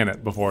didn't scan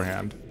it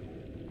beforehand.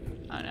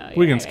 Oh, no.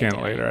 We you're can right, scan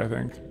it later, I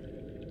think.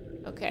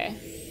 Okay.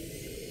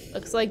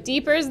 Looks like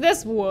deeper's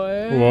this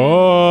way.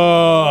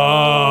 Whoa.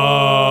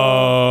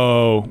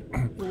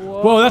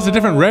 Whoa, that's a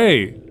different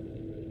ray.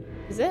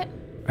 Is it?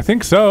 I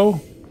think so.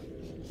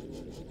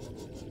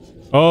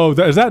 Oh,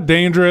 is that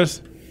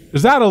dangerous?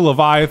 Is that a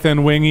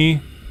Leviathan wingy?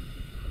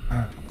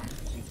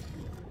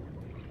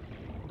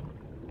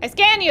 I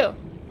scan you.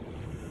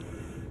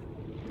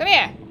 Come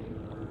here.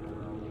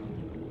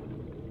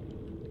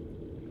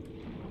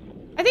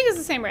 I think it's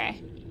the same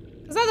ray.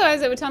 Because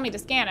otherwise it would tell me to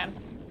scan him.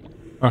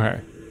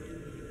 Okay.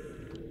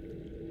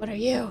 What are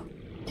you?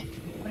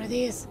 What are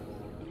these?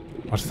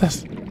 What's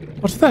this?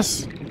 What's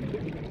this? I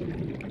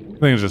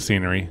think it's just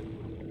scenery.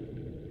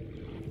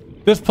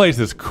 This place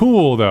is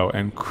cool though,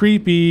 and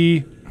creepy.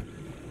 Is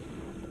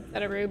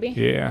that a ruby?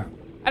 Yeah.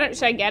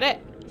 Should I get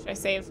it? Should I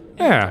save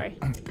Yeah.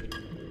 inventory?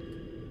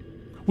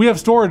 We have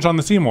storage on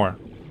the Seymour.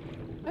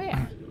 Oh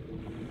yeah.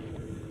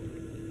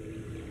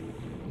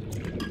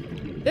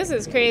 This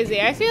is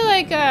crazy. I feel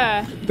like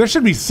There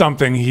should be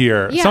something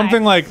here. yeah,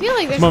 Something I like feel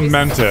like there should be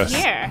momentous.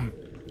 something here.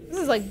 This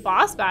is like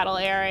boss battle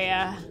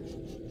area.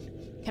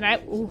 Can I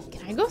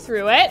go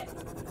through it?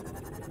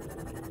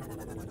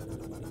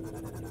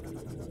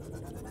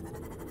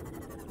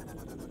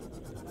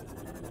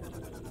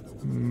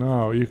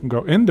 No, you can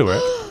go into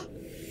it.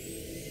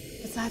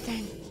 What's that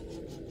thing?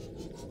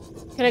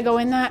 Can I go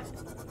in that?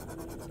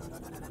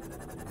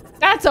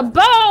 That's a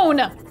bone!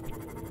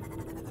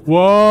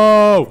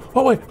 Whoa!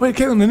 Oh wait,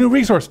 Katelyn, the new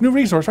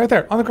resource right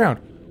there on the ground.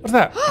 What's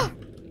that?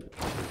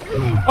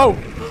 Oh!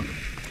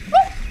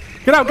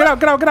 Get out! Up!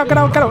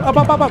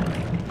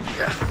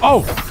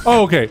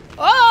 Oh, okay.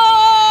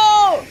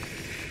 Oh!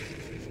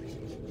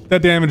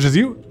 That damages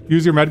you.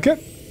 Use your med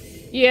kit.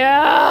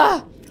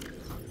 Yeah!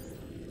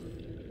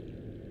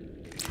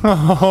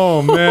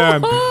 Oh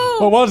man.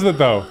 What was it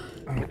though?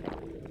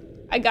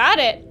 I got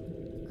it.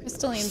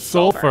 Crystalline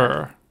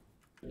Sulfur.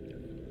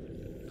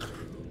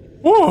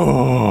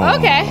 Whoa.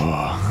 Okay.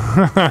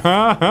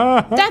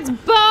 That's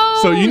bone.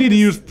 So you need to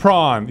use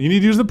prawn. You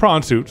need to use the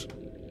prawn suit.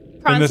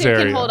 Prawn in this suit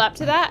area. can hold up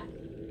to that.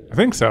 I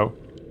think so.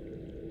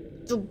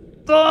 The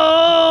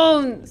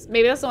bones.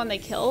 Maybe that's the one they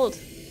killed.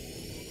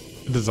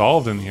 It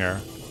dissolved in here.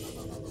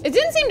 It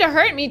didn't seem to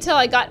hurt me till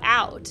I got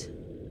out.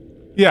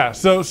 Yeah,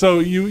 so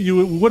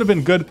you would have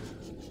been good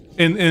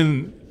in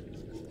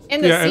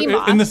the sea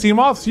moth. In the sea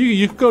moths,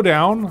 you could go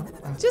down.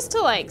 Just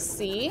to like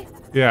see.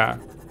 Yeah.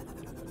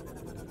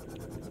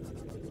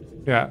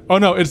 Yeah. Oh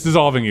no, it's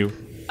dissolving you.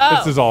 Oh,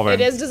 it's dissolving.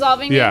 It is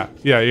dissolving Yeah.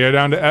 you? Yeah, you're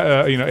down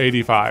to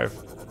 85.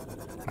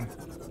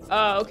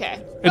 Oh,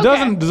 okay. It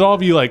doesn't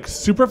dissolve you like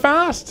super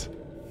fast,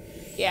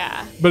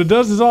 Yeah. but it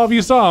does dissolve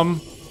you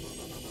some.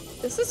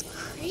 This is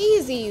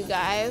crazy, you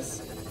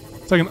guys.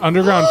 It's like an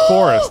underground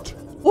forest.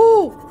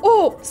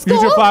 Oh, skull?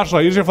 Use your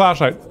flashlight. Use your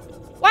flashlight.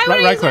 Why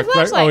would I use my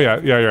flashlight? Oh yeah,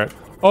 you're right.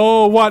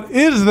 Oh, what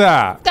is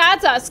that?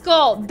 That's a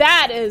skull.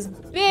 That is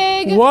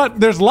big. What?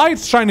 There's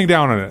lights shining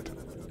down on it.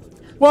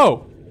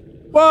 Whoa.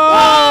 Whoa!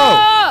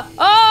 Oh!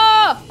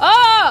 Oh!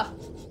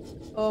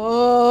 Oh!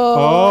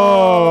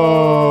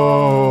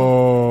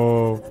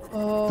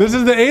 Oh. This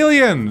is the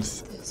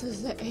aliens. This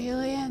is the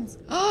aliens.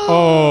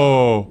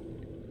 Oh.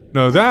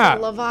 No, that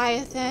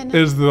Leviathan.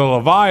 is the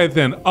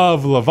Leviathan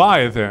of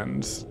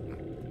Leviathans.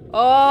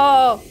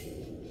 Oh.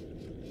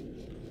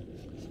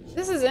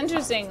 This is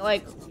interesting.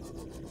 Like,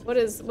 what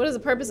is the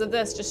purpose of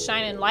this? Just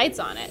shining lights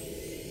on it.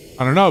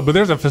 I don't know, but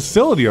there's a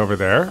facility over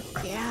there.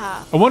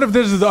 Yeah. I wonder if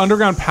this is the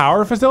underground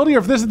power facility or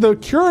if this is the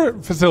cure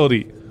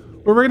facility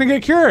where we're gonna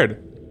get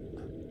cured.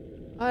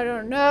 I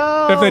don't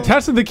know. If they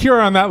tested the cure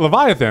on that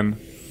Leviathan,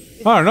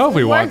 I don't know if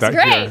we want that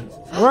great.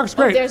 cure. It works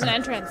great. Oh, there's an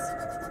entrance.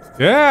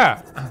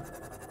 Yeah.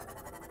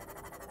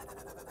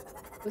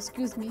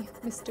 Excuse me,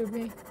 Mr.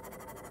 Ray.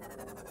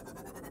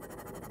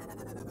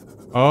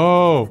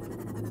 Oh.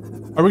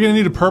 Are we gonna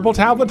need a purple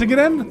tablet to get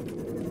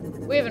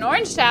in? We have an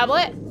orange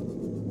tablet.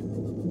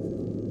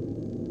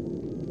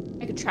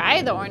 I could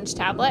try the orange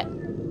tablet.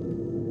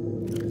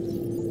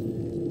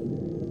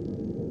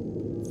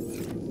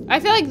 I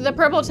feel like the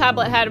purple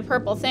tablet had a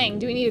purple thing.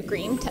 Do we need a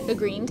green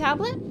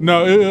tablet?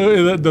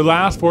 No, the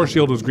last force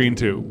shield was green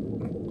too.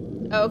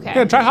 Okay.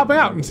 Yeah, try hopping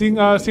out and seeing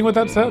what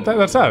that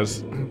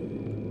says.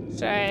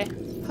 Should I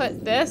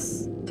put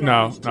this?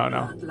 No.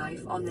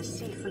 Life on the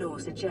seafloor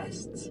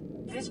suggests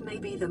this may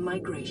be the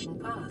migration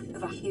path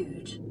of a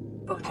huge,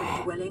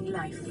 bottom-dwelling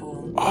life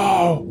form.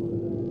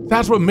 Oh,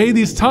 that's what made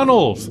these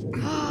tunnels.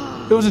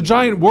 It was a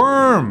giant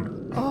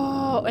worm.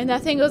 Oh, and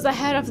that thing goes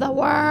ahead of the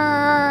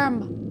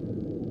worm.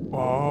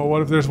 Oh,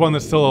 what if there's one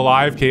that's still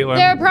alive, Katelyn?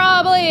 There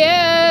probably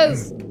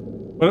is.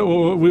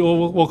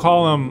 We'll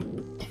call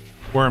him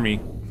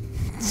Wormy.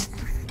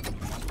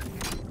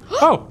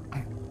 Oh,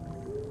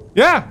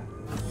 yeah.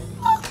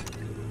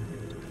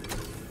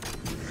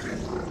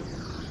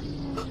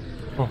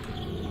 Oh.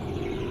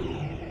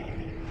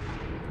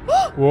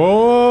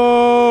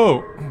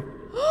 Whoa!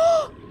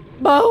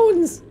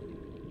 Bones.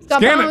 It's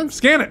got bones.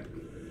 Scan it.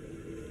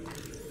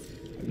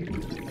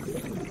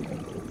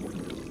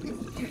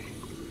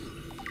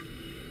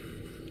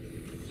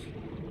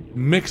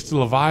 Mixed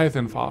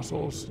Leviathan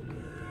fossils.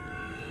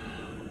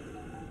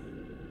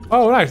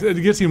 Oh, nice.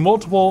 It gets you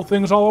multiple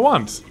things all at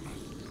once.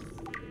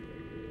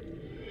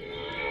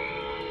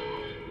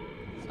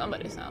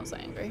 Somebody sounds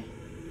angry.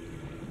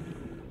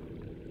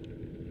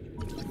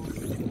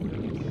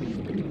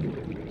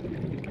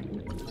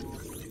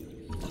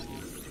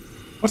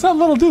 What's that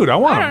little dude? I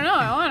want him. I don't know.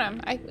 I want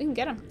him. We can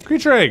get him.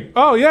 Creature egg.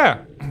 Oh,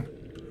 yeah.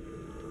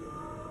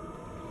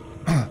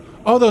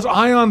 Oh, those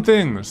ion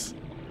things.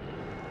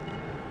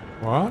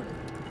 What?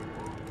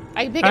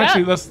 I can pick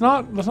Actually, it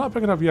up. let's not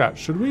pick it up yet.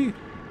 Should we?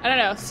 I don't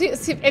know. See,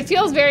 it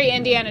feels very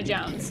Indiana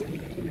Jones.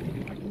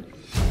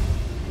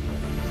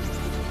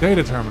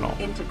 Data terminal.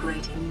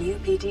 Integrating new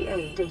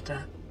PDA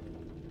data.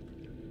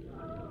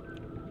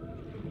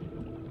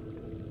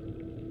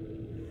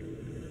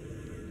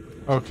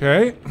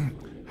 Okay.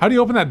 How do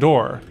you open that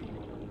door?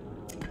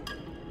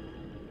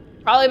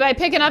 Probably by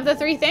picking up the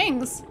 3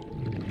 things.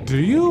 Do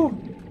you?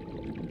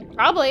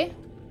 Probably.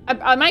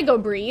 I might go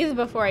breathe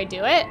before I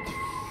do it.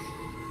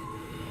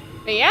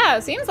 But yeah,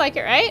 it seems like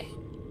it, right?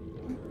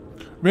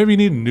 Maybe you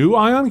need new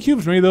ion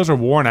cubes? Maybe those are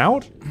worn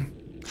out?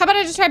 How about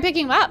I just try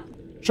picking them up?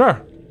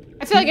 Sure.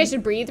 I feel like I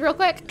should breathe real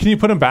quick. Can you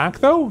put them back,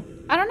 though?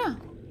 I don't know.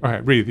 All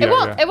right, breathe. It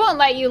won't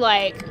let you,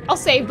 like... I'll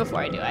save before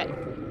I do it.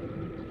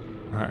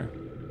 All right.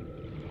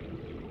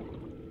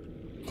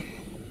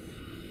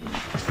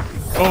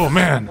 Oh,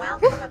 man. I'm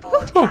gonna have a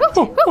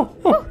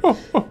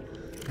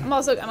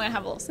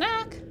little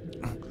snack.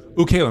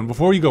 Ooh, Katelyn,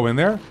 before you go in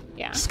there,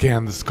 Yeah.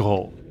 scan the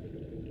skull.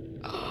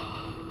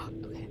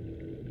 Okay.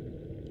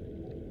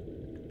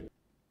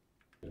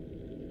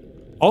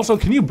 Also,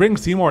 can you bring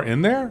Seymour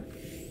in there?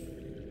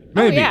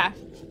 Maybe. Oh, yeah.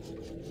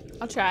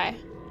 I'll try.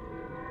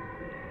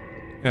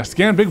 Yeah,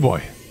 scan big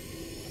boy.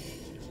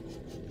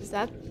 Is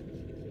that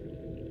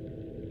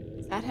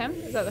him?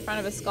 Is that the front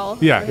of his skull?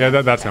 Yeah,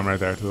 that's him right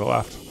there to the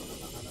left.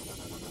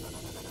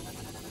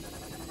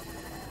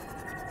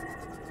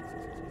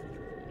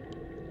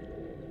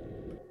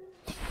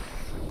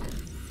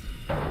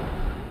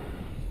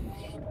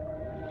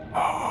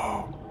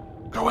 Oh,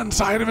 go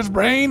inside of his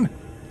brain.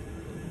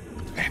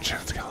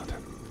 Ancient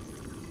skeleton.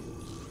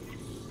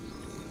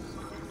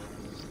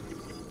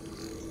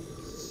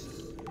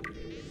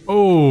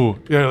 Oh,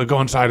 yeah,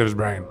 go inside of his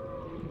brain.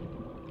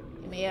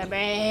 Give me your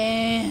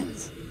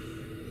brains.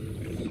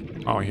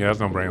 Oh, he has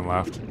no brain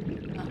left.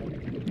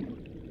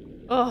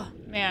 Oh,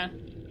 man.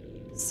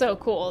 So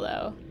cool,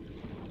 though.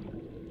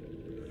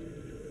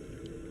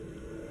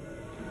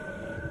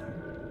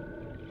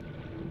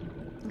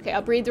 Okay,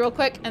 I'll breathe real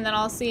quick, and then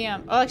I'll see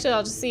him. Oh, actually,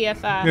 I'll just see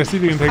if, Yeah, see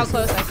if you can take how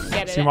close I can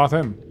get it. Seamoth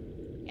in.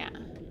 Yeah.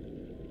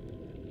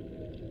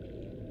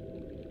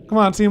 Come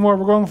on, Seymour,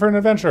 we're going for an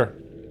adventure.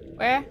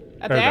 Where?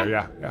 Up there?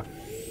 Yeah, yeah.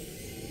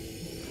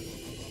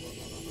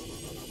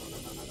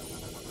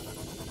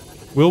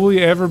 Will we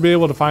ever be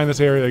able to find this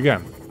area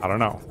again? I don't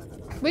know.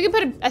 We could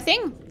put a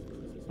thing.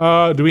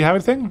 Do we have a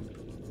thing?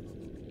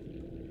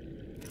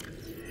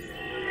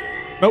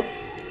 Nope.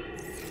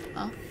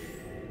 Oh.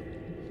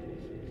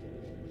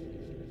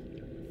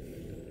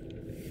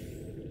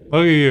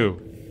 Look at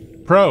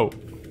you. Pro.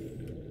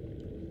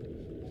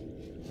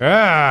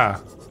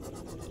 Yeah.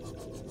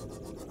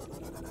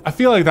 I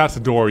feel like that's a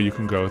door you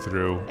can go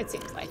through. It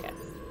seems like it.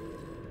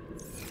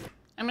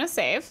 I'm gonna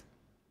save.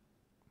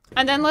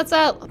 And then let's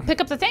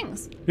pick up the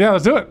things. Yeah,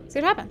 let's do it.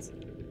 See what happens.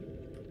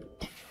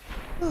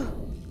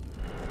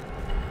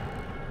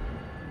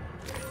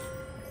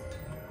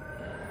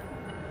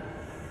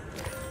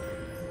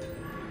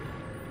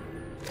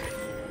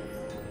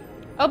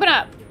 Open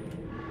up.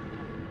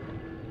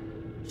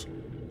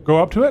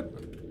 Go up to it.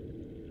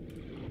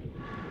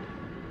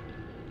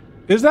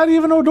 Is that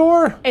even a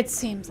door? It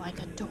seems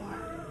like a door.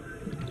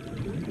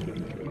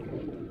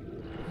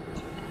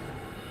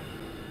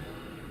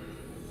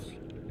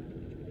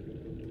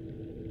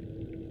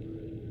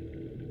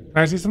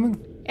 Can I see something?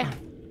 Yeah.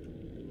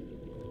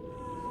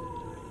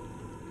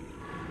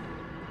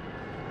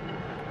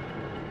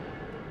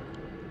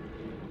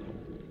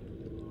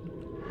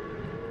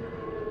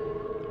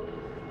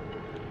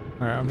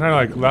 All right, I'm trying to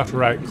like left or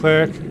right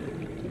click.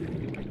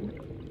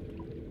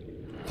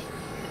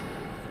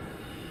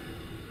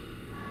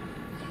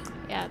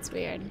 Yeah, it's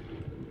weird.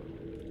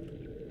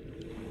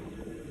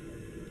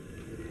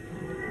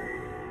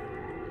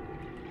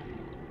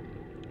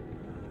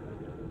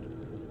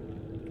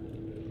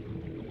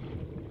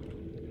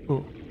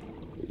 Ooh.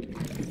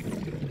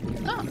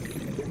 Oh.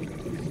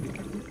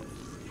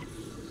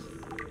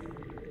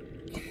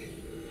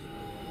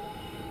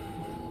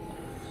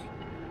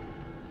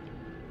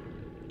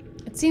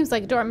 It seems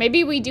like a door.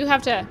 Maybe we do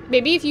have to,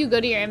 maybe if you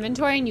go to your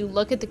inventory and you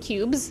look at the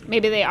cubes,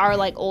 maybe they are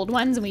like old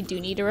ones and we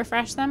do need to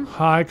refresh them.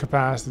 High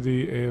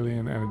capacity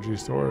alien energy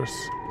source.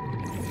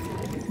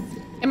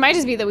 It might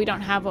just be that we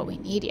don't have what we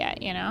need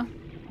yet, you know?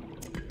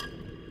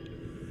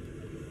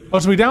 Oh,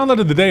 so we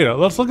downloaded the data.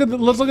 Let's look at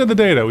the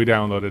data we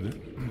downloaded.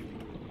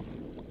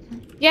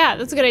 Yeah,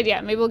 that's a good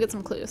idea. Maybe we'll get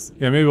some clues.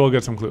 Yeah, maybe we'll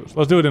get some clues.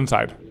 Let's do it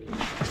inside.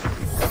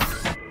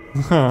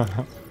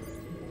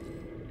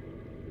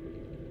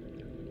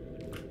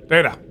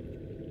 Data.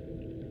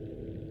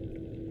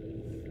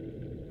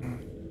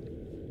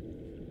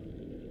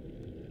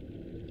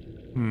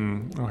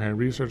 Okay,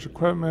 research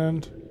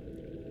equipment.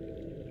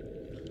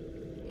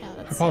 Yeah,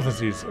 that's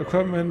Hypotheses.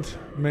 Equipment,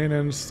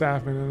 maintenance,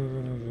 staff,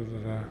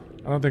 maintenance,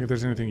 I don't think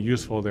there's anything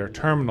useful there.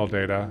 Terminal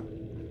data.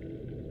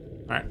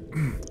 Alright.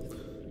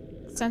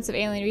 extensive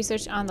alien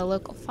research on the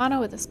local fauna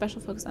with a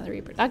special focus on the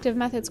reproductive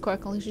methods. Core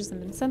conclusions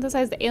have been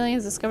synthesized. The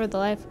aliens discovered the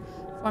life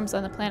forms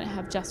on the planet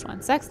have just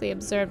one sex. They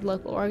observed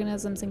local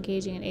organisms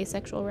engaging in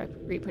asexual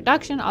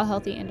reproduction. All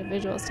healthy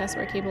individuals tested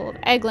were capable of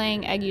egg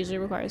laying. Egg usually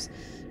requires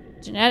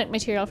genetic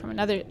material from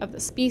another of the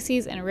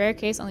species. In a rare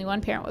case, only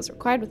one parent was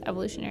required with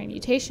evolutionary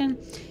mutation.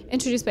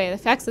 Introduced by the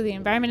effects of the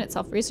environment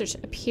itself, research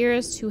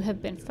appears to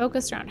have been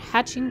focused around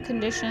hatching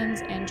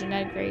conditions and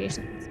genetic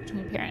variations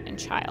between parent and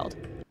child.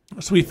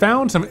 So we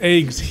found some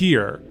eggs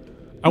here.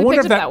 I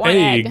wonder if that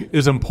egg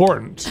is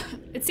important.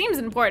 It seems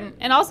important,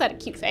 and also had a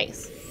cute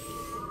face.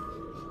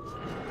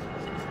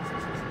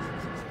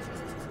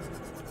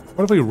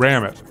 What if we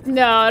ram it?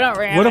 No, don't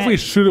ram it. What if we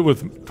shoot it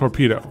with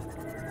torpedo?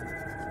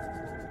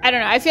 I don't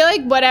know. I feel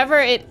like whatever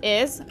it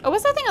is. Oh,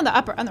 what's that thing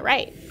on the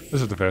right?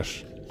 This is the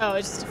fish. Oh,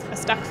 it's just a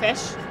stuck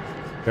fish.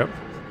 Yep.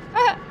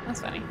 Ah,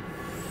 that's funny.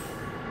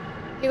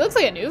 He looks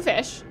like a new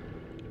fish.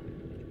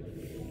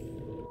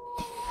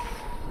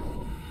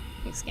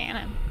 You scan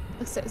him.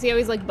 See how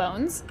he's like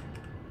bones?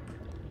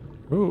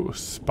 Ooh,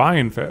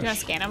 spine fish. Do you want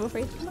to scan him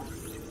before you pick him up?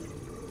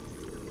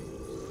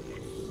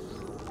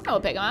 Oh, we'll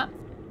pick him up.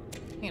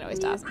 You can always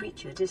toss him.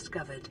 Creature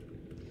discovered.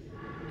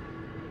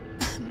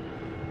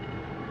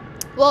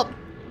 Well,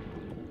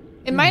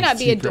 it might not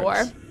be a secrets.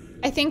 door.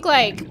 I think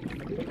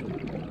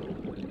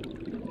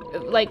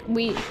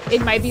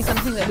it might be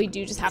something that we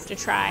do just have to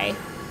try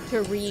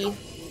to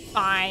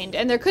re-find.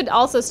 And there could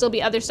also still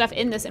be other stuff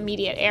in this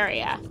immediate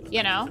area,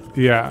 you know?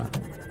 Yeah.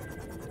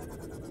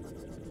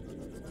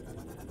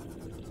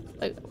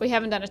 Like, we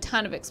haven't done a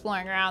ton of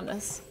exploring around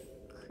this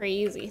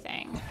crazy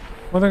thing.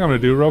 One thing I'm gonna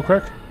do real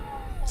quick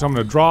is I'm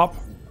gonna drop.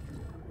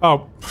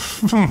 Oh.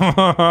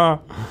 I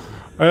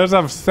just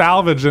have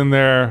salvage in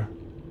there.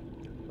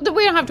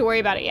 We don't have to worry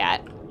about it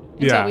yet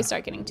until we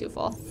start getting too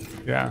full.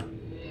 Yeah.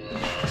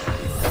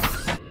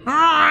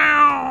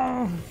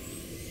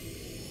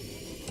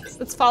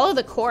 Let's follow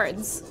the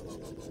cords.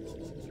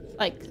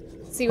 Like,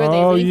 see where they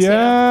Oh, lead to.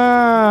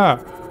 yeah.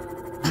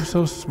 You're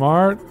so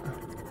smart.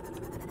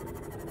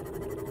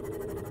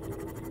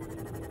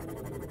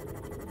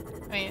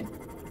 I mean,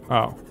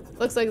 Oh.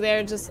 looks like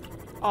they're just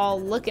all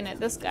looking at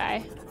this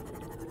guy.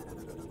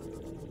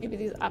 Maybe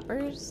these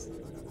uppers?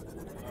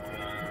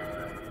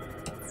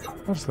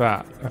 What's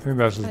that? I think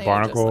that's I just think they're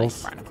barnacles.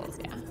 Just like barnacles,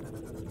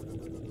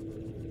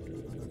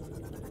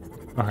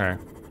 yeah. Okay.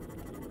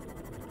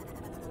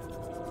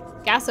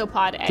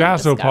 Gasopod egg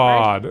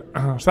discovered.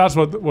 Gasopod. So that's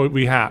what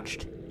we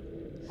hatched.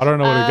 I don't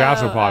know what a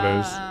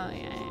gasopod is. Oh,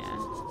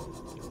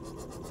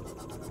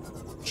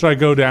 yeah. Should I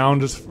go down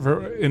just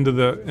into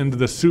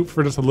the soup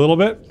for just a little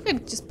bit? You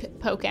could just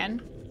poke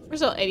in. We're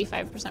still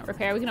 85%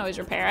 repair. We can always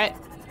repair it.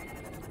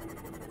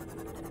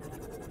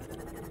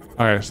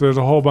 Okay, so there's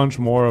a whole bunch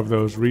more of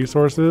those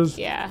resources.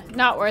 Yeah,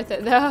 not worth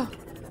it though,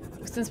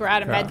 since we're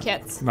out of med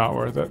kits. Not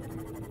worth it.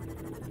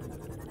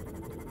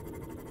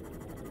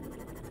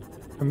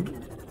 And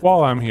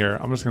while I'm here,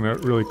 I'm just gonna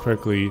really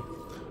quickly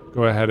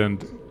go ahead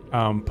and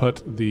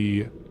put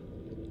the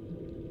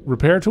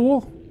repair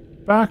tool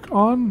back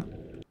on,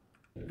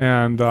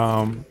 and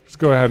just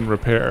go ahead and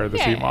repair the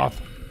sea moth.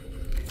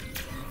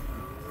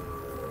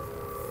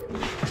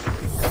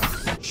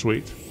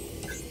 Sweet.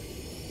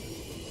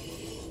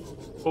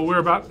 Well, we're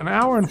about an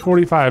hour and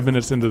 45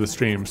 minutes into the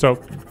stream,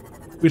 so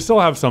we still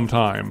have some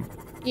time.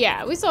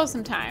 Yeah, we still have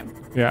some time.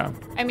 Yeah.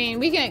 I mean,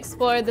 we can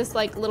explore this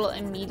like little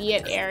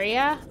immediate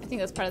area. I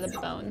think that's part of the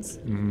bones.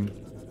 Mm-hmm.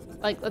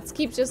 Like, let's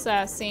keep just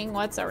seeing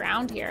what's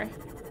around here.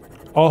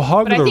 I'll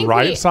hug the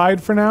right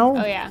side for now.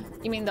 Oh yeah,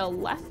 you mean the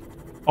left?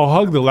 I'll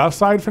hug the left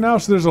side for now.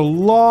 So there's a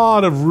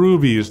lot of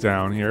rubies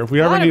down here. If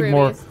we ever need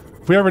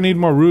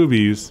more,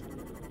 rubies.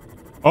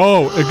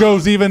 Oh, it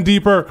goes even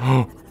deeper.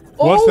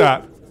 What's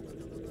that?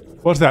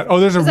 What's that? Oh,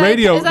 there's a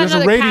radio. There's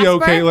a radio,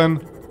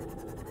 Katelyn.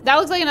 That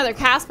looks like another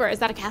Casper. Is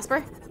that a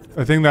Casper?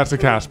 I think that's a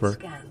Casper.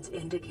 Scans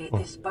indicate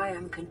this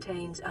biome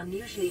contains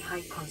unusually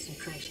high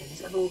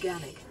concentrations of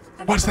organic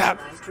and What's that?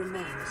 fossilized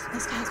remains.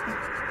 That's Casper.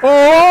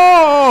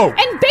 Oh!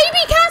 And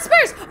baby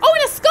Caspers! Oh,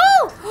 and a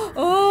skull!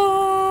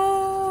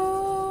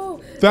 Oh!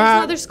 There's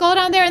another skull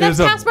down there, and that's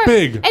Casper.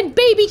 Big and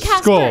baby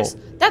Caspers.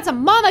 skull. That's a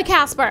mama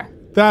Casper.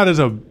 That is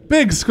a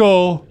big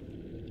skull.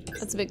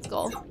 That's a big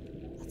skull.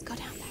 Let's go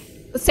down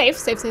there. Safe.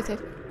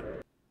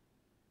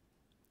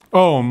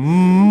 Oh,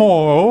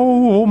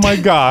 oh my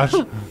gosh.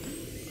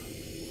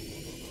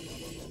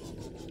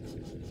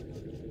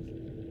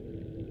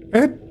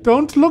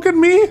 Don't look at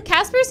me.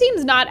 Casper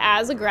seems not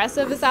as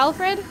aggressive as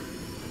Alfred.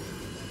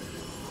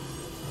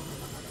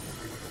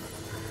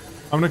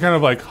 I'm gonna kind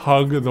of like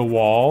hug the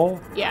wall.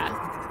 Yeah.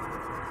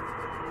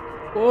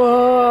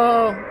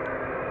 Whoa.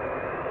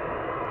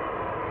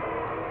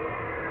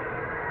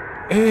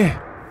 Okay,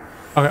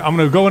 I'm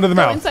gonna go into the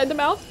mouth. Inside the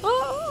mouth.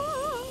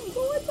 Oh,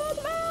 go inside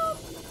the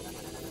mouth.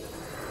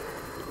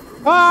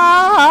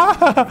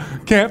 Ah!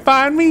 Can't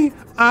find me.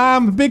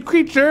 I'm a big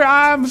creature.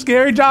 I'm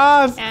Scary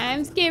Jaws.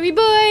 I'm scary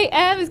boy.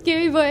 I'm a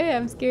scary boy.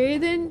 I'm scarier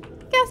than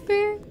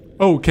Casper.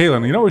 Oh,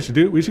 Katelyn, you know what we should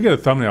do? We should get a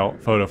thumbnail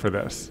photo for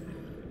this.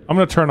 I'm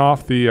gonna turn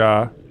off the.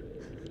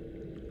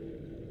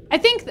 I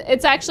think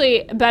it's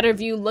actually a better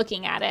view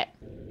looking at it.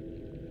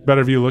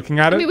 Better view looking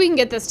at it. Maybe we can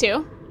get this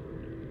too.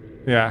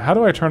 Yeah. How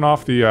do I turn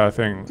off the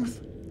thing?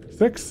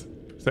 6.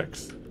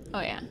 Oh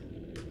yeah.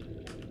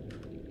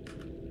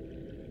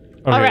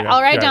 Okay, All right. yeah,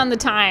 I'll write yeah. down the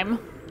time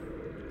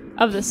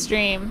of the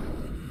stream.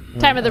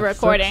 Time of the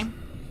recording. 6.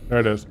 There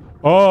it is.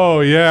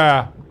 Oh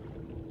yeah.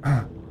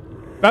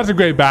 That's a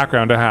great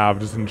background to have,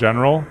 just in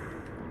general.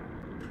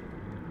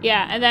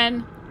 Yeah, and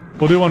then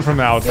We'll do one from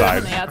the do it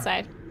outside. from the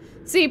outside.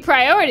 See,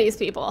 priorities,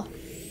 people.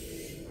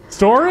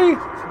 Story?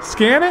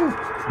 Scanning?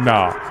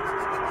 No.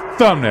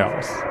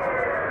 Thumbnails.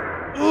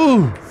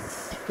 Ooh.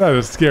 That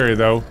is scary,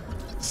 though.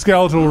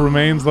 Skeletal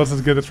remains lets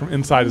us get this from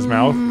inside his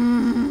mouth.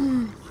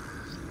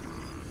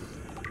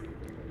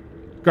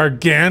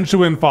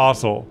 Gargantuan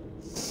fossil.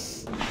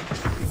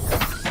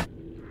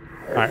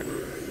 Alright.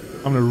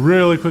 I'm gonna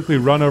really quickly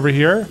run over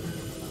here.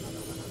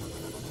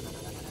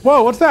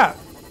 Whoa, what's that?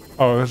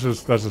 Oh, that's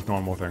just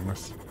normal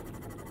things.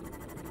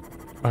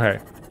 Okay.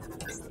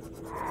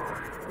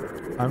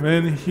 I'm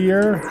in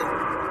here.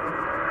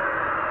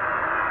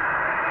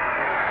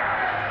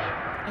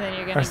 And then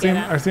you're gonna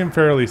get I seem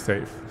fairly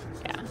safe.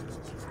 Yeah.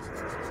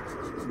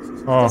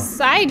 Oh,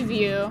 Side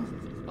view.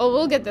 Oh,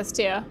 we'll get this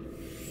too.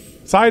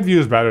 side view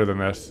is better than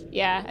this.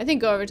 Yeah, I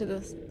think go over to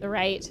the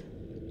right.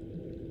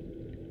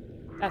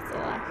 That's the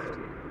left.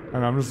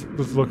 And I'm just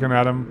looking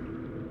at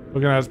him,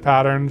 looking at his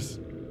patterns.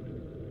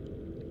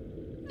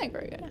 I think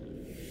we're good.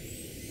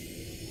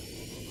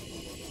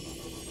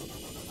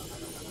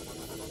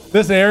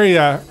 This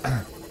area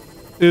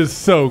is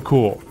so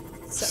cool.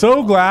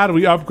 So glad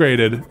we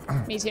upgraded.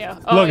 Me too.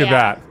 Oh, Look at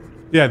that.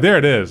 Yeah, there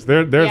it is.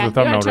 There's Yeah, the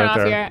thumbnail you wanna turn right off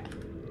there.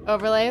 your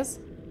overlays?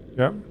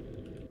 Yep.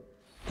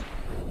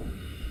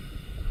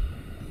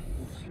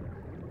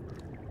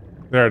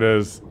 There it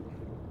is.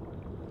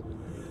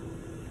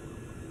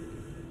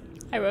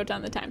 I wrote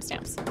down the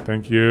timestamps.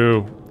 Thank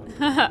you.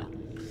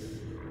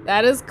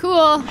 That is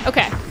cool.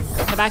 Okay,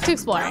 now back to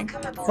exploring.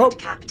 Welcome aboard,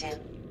 Captain.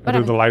 I'll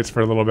do the lights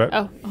for a little bit.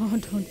 Oh,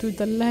 don't do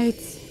the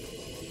lights.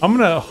 I'm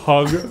gonna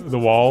hug the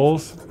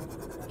walls.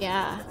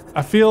 Yeah.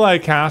 I feel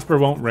like Casper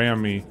won't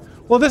ram me.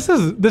 Well, this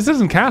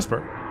isn't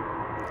Casper.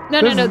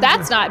 No,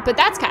 that's not. But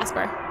that's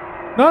Casper.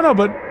 No,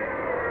 but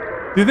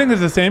do you think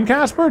it's the same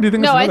Casper? Or do you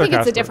think No, it's I another think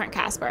Casper? it's a different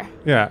Casper.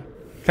 Yeah,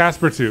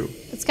 Casper 2.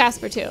 It's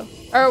Casper 2.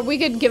 Or we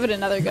could give it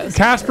another go.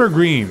 Casper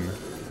Green.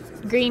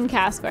 Green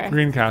Casper.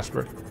 Green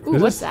Casper. Ooh,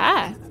 Is what's this-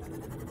 that?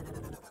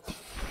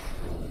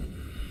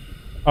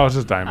 Oh, it's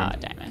just Oh, diamond.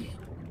 diamond.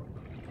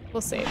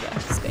 We'll save the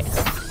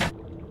space.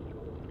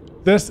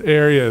 This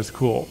area is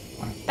cool.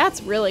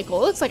 That's really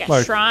cool. It looks like a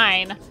Like-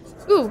 shrine.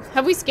 Ooh,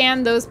 have we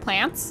scanned those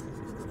plants?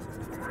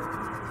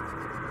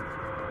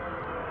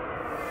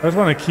 I just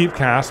want to keep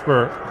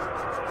Casper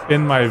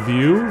in my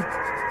view,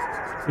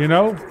 you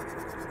know?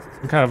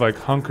 I'm kind of like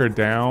hunkered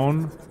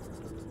down.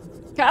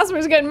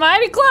 Casper's getting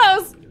mighty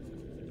close.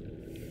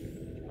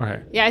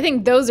 Okay. Yeah, I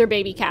think those are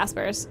baby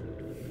Caspers.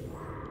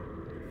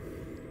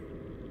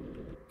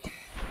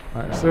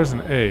 All right, so there's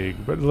an egg,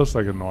 but it looks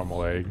like a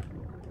normal egg.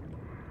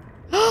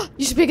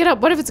 You should pick it up.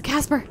 What if it's a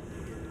Casper?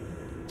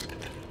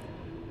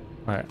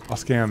 All right, I'll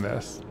scan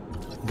this.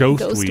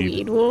 Ghost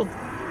weed. Whoa.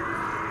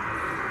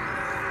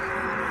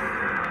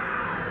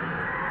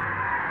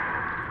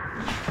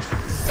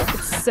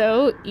 It's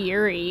so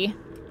eerie.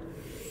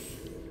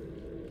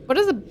 What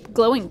is the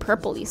glowing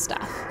purpley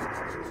stuff?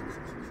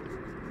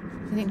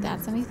 You think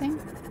that's anything?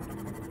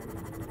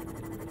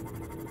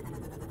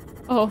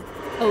 Oh,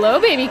 hello,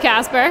 baby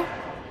Casper.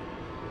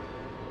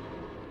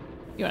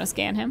 You want to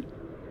scan him?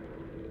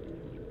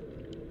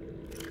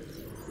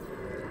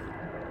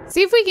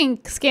 See if we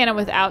can scan him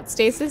without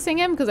stasising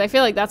him, because I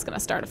feel like that's going to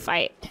start a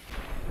fight.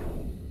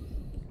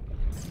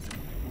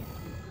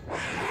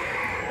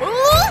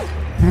 Ooh!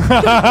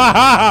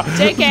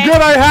 JK. Good,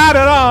 I had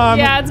it on.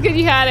 Yeah, it's good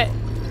you had it.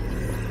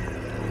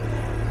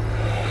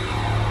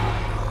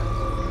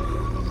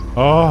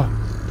 Oh,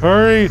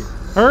 hurry,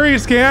 hurry,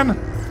 scan.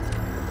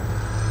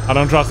 I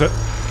don't trust it.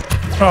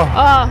 Oh,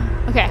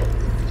 Oh, okay.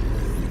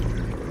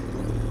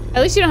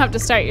 At least you don't have to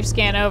start your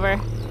scan over.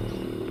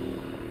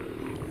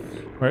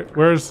 wait,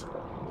 where's?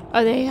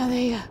 Oh, there you go, there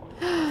you go.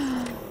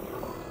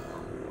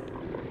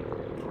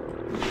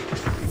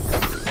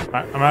 All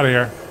right, I'm out of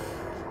here.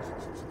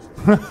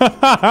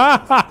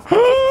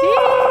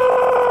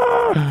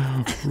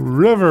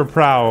 River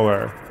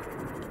Prowler.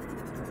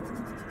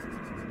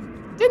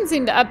 Didn't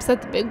seem to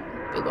upset the big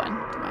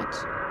one too much.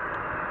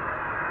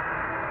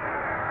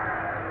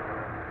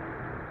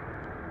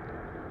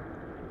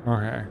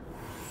 Okay.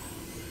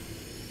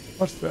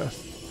 What's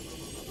this?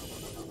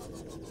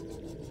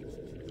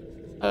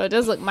 Oh, it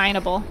does look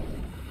mineable.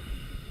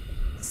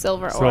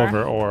 Silver ore.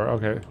 Silver ore.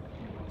 Okay.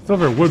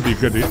 Silver would be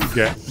good to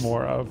get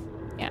more of,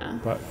 Yeah.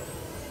 but.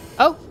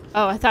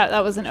 Oh, I thought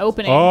that was an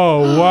opening.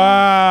 Oh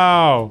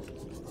wow!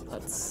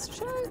 Let's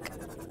check.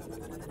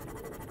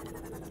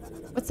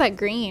 What's that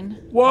green?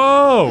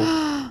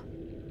 Whoa!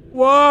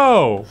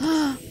 Whoa!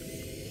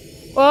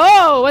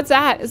 Whoa, what's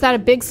that? Is that a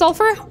big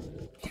sulfur?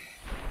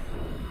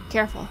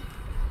 Careful.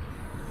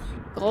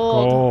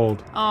 Gold.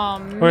 Gold. Oh,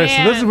 man. Okay,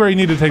 so this is where you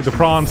need to take the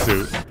prawn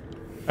suit,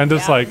 and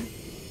just Yeah. like.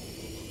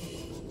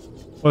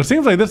 Well, it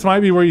seems like this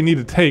might be where you need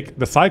to take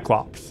the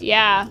Cyclops.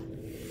 Yeah.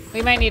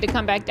 We might need to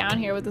come back down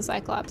here with the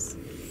Cyclops.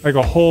 Like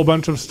a whole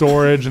bunch of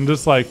storage and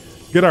just like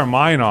get our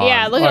mine on.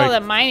 Yeah, look at Like- all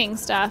that mining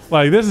stuff.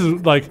 Like this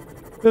is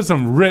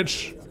some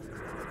rich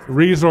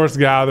resource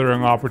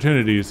gathering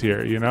opportunities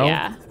here, you know?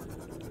 Yeah.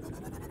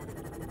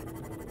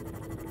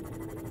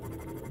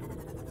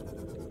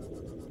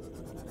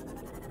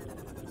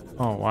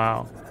 Oh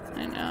wow.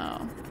 I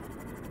know.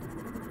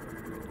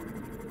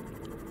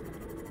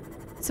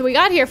 So we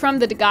got here from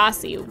the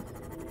Degassi.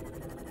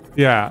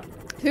 Yeah.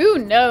 Who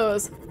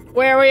knows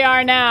where we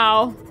are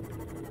now?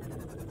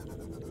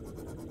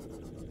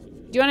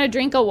 Do you want to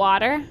drink a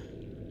water?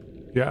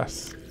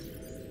 Yes.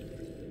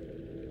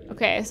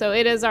 Okay, so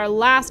it is our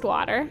last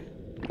water.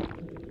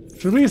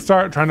 Should we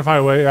start trying to find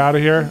a way out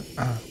of here?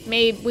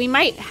 Maybe we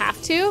might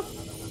have to.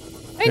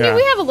 I mean, Yeah.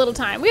 we have a little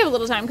time. We have a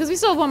little time because we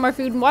still have one more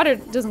food, and water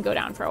doesn't go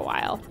down for a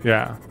while.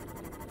 Yeah.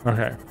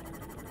 Okay.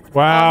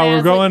 Wow, Oh, man, we're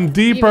it's, going like,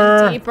 deeper.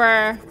 even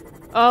deeper.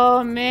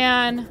 Oh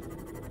man.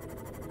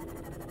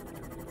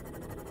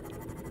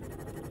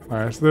 All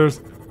right, so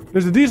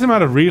there's a decent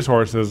amount of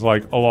resources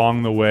like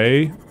along the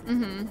way.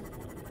 Mm-hmm.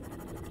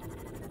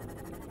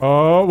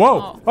 Oh,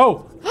 whoa!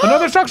 Oh,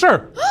 another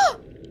structure.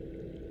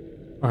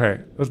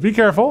 Okay, let's be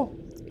careful.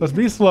 Let's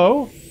be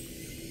slow.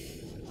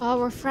 Oh,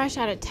 we're fresh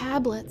out of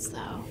tablets,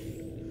 though.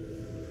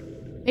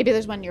 Maybe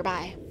there's one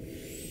nearby.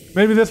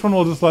 Maybe this one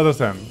will just let us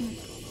in.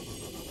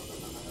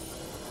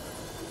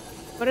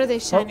 What are they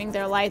shining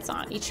their lights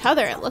on? Each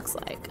other, it looks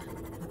like.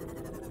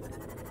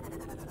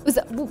 Was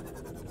that? Ooh,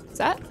 is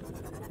that?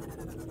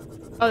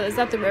 Oh, is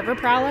that the river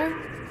prowler?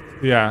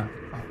 Yeah.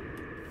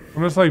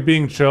 I'm just like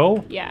being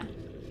chill. Yeah.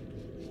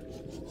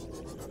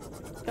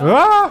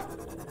 Ah!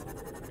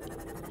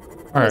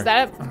 Oh, is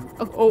that?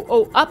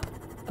 Oh, up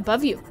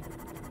above you.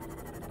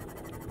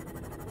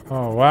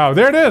 Oh, wow.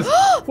 There it is.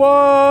 Whoa!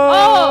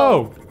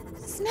 Oh!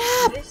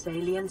 Snap! This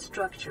alien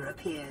structure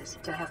appears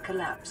to have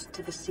collapsed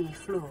to the sea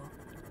floor.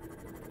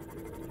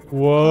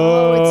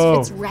 Whoa. Oh,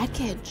 it's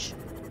wreckage.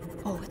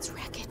 Oh, it's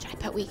wreckage. I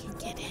bet we can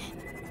get in.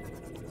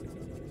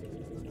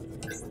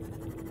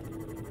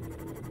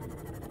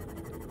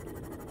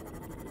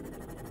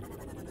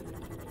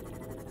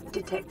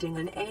 Detecting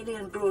an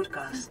alien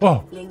broadcast.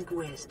 Oh.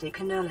 Linguistic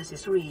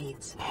analysis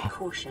reads,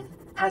 caution,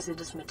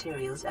 hazardous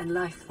materials and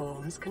life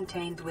forms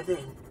contained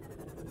within.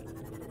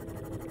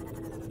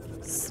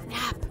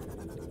 Snap.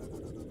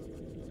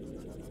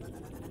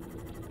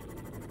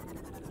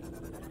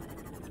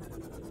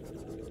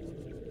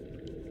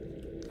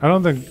 I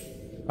don't think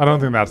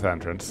that's the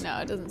entrance. No,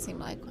 it doesn't seem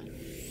like one.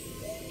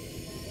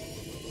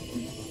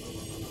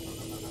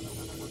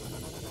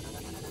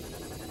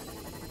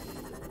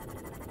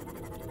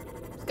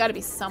 There's got to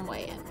be some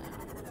way in now.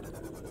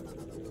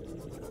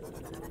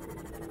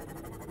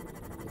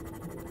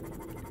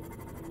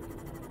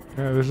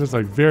 Yeah, there's just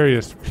like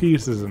various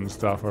pieces and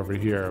stuff over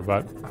here,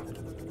 but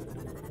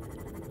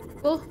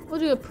We'll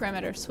do a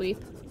perimeter sweep.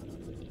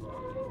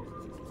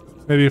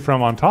 maybe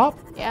from on top?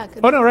 Yeah.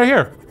 Could Oh no, right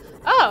here.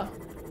 Oh.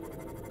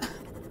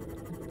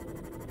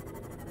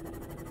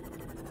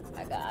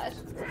 My gosh.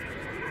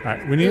 All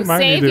right, we need. Ooh, might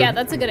save? need to- Yeah,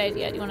 that's a good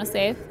idea. Do you want to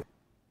save?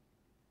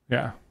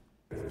 Yeah.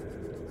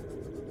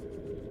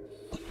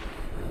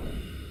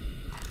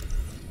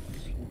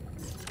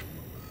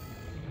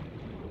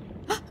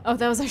 Oh,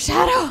 that was our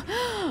shadow.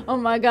 Oh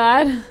my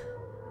god.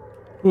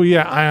 Oh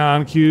yeah,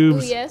 ion Oh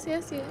cubes. yes,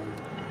 yes, yes.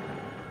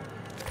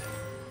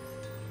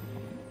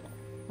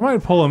 I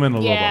might pull him in a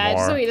little Yeah, bit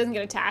just more. so he doesn't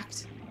get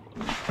attacked.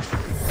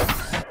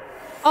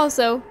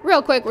 Also,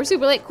 real quick, we're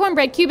super late.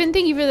 Cornbread Cuban,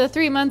 thank you for the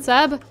 3-month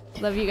sub.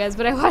 Love you guys,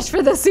 but I watched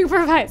for the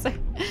supervisor.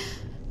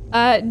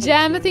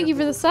 Gem, thank you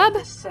for the sub.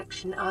 This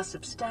section are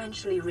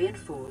substantially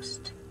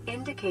reinforced,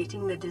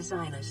 indicating the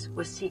designers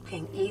were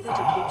seeking either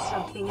to keep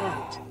something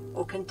out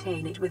or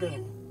contain it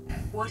within.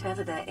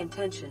 Whatever their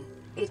intention,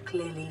 it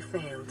clearly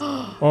failed.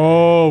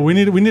 Oh, we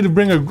need to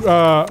bring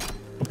a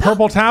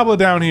purple tablet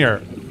down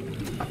here.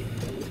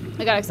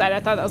 I got excited. I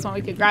thought that was one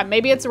we could grab.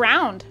 Maybe it's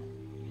round.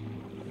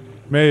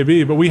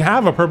 Maybe, but we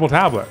have a purple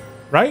tablet,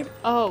 right?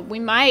 Oh, we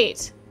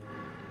might.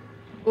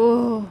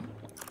 Ooh.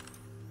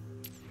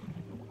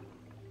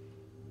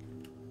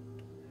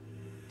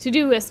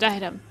 To-do list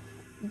item.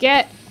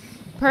 Get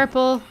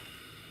purple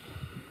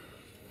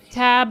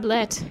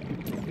tablet.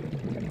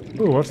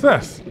 Ooh, what's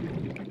this?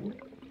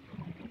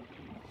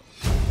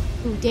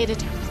 Ooh, data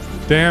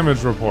terminal.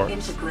 Damage reports.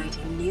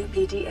 Integrating new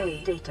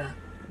PDA data.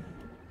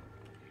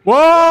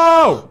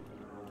 Whoa!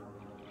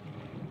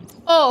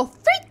 Oh,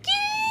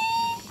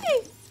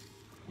 freaky!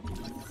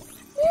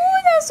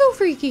 Ooh, that's so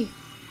freaky.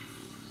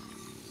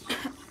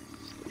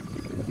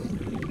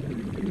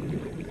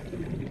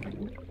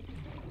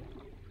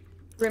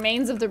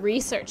 Remains of the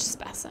research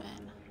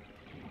specimen.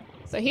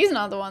 So he's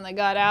not the one that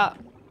got out.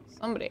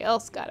 Somebody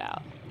else got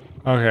out.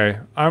 Okay,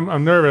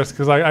 I'm nervous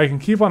because I can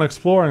keep on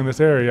exploring this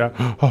area.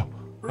 Oh,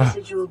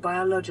 Residual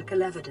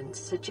biological evidence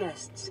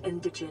suggests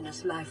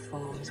indigenous life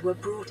forms were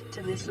brought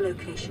to this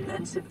location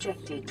and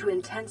subjected to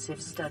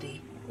intensive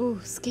study. Ooh,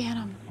 scan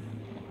him.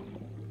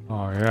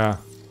 oh yeah.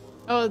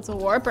 Oh, it's a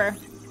warper.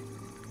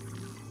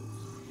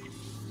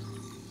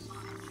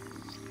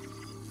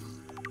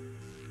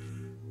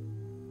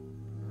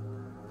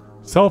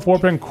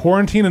 Self-warping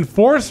quarantine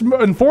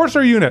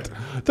enforcer unit.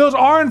 Those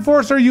are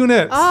enforcer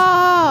units.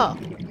 Oh!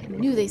 I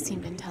knew they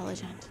seemed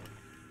intelligent.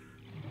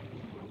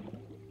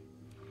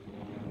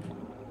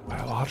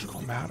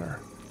 Biological matter.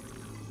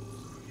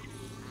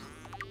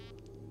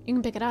 You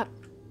can pick it up.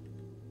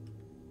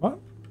 What?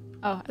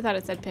 Oh, I thought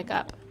it said pick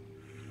up.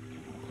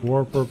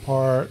 Warper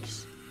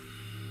parts.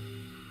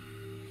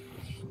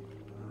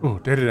 Ooh,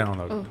 data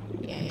download. Oh,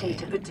 yeah.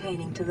 Data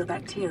pertaining to the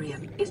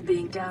bacterium is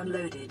being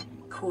downloaded.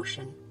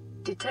 Caution.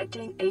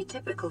 Detecting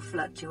atypical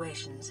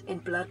fluctuations in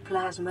blood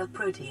plasma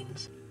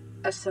proteins.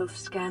 A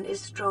self-scan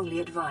is strongly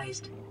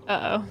advised.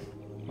 Uh-oh.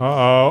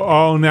 Uh-oh.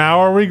 Oh, now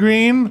are we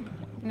green?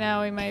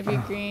 Now we might be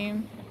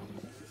green.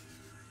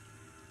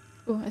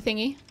 Ooh, a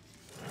thingy.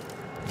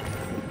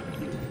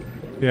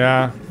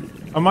 Yeah.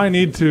 I might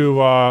need to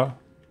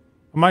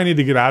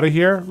get out of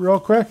here real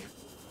quick.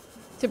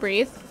 To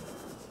breathe.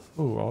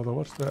 Ooh, although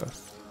what's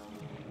this?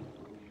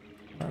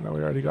 I know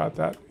we already got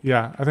that.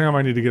 Yeah, I think I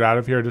might need to get out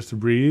of here just to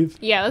breathe.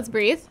 Yeah, let's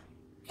breathe.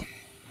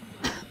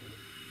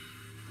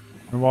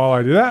 And while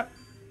I do that,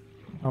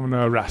 I'm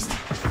gonna rest.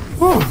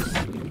 Whew.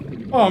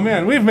 Oh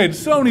man, we've made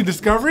so many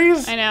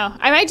discoveries. I know.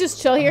 I might just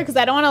chill here because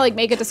I don't want to like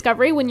make a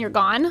discovery when you're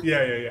gone.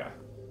 Yeah.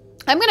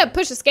 I'm gonna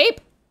push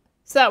escape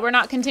so that we're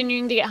not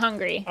continuing to get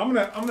hungry. I'm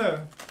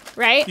gonna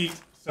Right? eat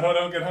so I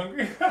don't get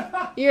hungry.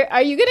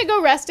 Are you gonna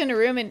go rest in a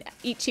room and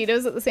eat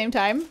Cheetos at the same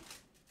time?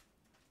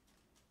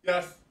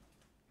 Yes.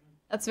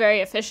 That's very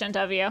efficient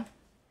of you.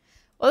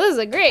 Well, this is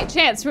a great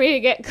chance for me to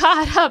get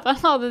caught up on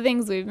all the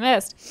things we've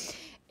missed.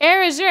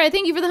 Erasure,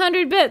 thank you for the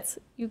 100 bits.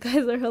 You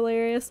guys are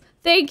hilarious.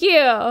 Thank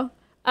you.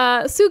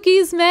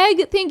 Suki's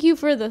Meg, thank you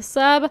for the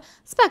sub.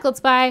 Speckled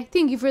Spy,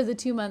 thank you for the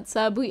 2-month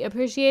sub. We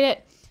appreciate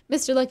it.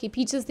 Mr. Lucky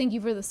Peaches, thank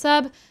you for the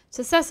sub.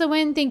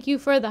 Tasessawin, thank you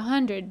for the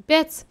 100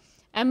 bits.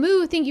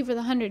 Amu, thank you for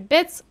the 100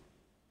 bits.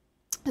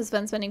 It's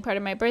fun spending part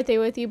of my birthday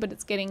with you, but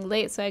it's getting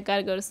late, so I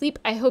gotta go to sleep.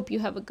 I hope you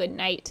have a good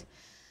night.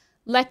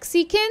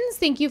 Lexikins,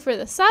 thank you for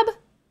the sub.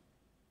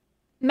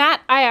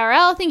 Matt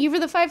IRL, thank you for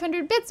the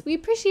 500 bits. We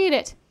appreciate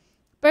it.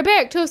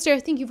 Barbaric Toaster,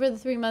 thank you for the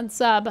 3-month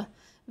sub.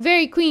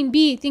 Very Queen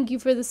B, thank you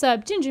for the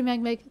sub. Ginger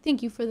Magmeg,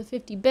 thank you for the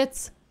 50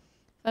 bits.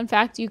 Fun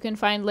fact, you can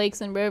find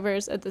lakes and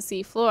rivers at the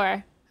sea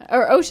floor.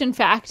 Or ocean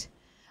fact.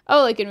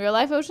 Oh, like in real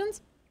life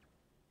oceans?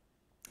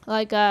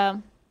 Like,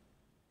 Goo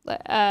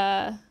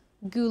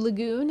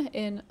Lagoon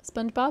in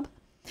SpongeBob.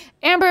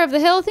 Amber of the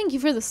Hill, thank you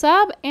for the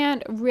sub.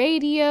 And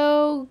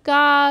Radio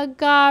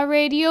Gaga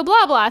Radio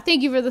Blah Blah,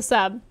 thank you for the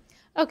sub.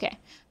 Okay,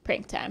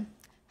 prank time.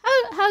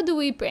 How do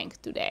we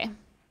prank today?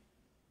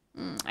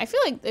 I feel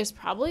like there's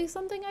probably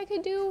something I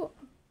could do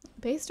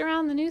based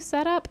around the new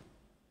setup.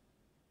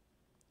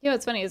 You know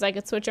what's funny is I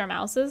could switch our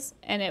mouses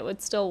and it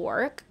would still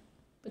work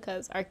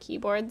because our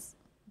keyboards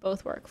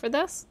both work for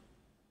this.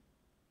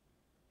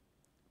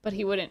 But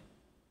he wouldn't.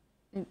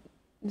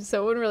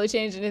 So it wouldn't really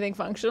change anything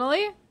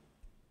functionally.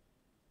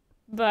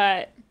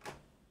 But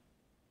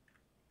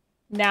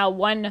now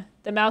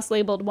the mouse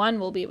labeled 1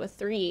 will be with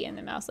 3 and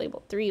the mouse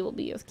labeled 3 will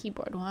be with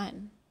keyboard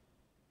 1.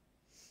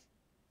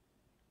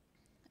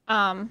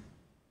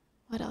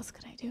 What else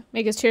could I do?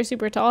 Make his chair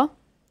super tall?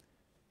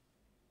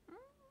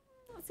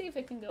 Let's see if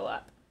it can go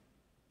up.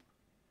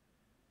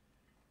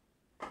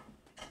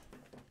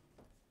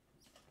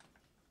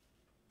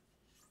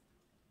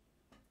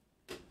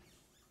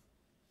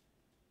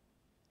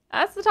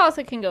 That's the tallest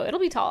it can go. It'll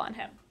be tall on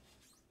him.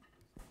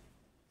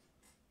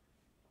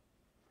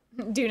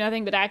 Do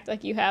nothing but act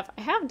like you have.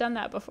 I have done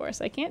that before,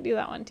 so I can't do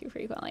that one too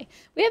frequently.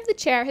 We have the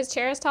chair. His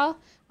chair is tall,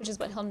 which is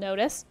what he'll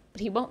notice, but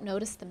he won't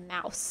notice the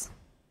mouse.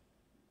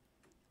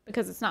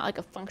 Because it's not like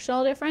a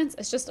functional difference.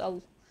 It's just a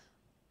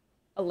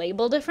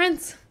label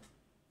difference.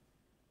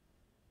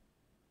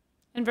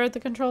 Invert the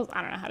controls.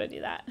 I don't know how to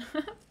do that.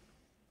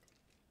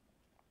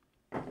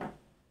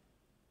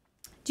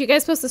 Do you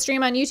guys post the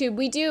stream on YouTube?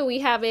 We do. We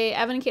have a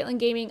Evan and Katelyn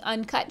Gaming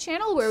Uncut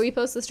channel where we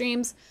post the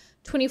streams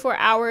 24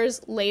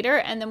 hours later.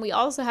 And then we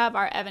also have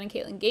our Evan and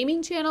Katelyn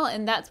Gaming channel,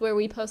 and that's where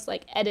we post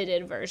like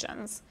edited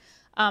versions.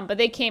 But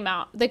they come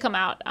out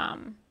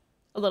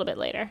a little bit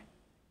later.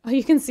 Oh,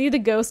 you can see the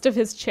ghost of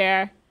his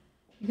chair.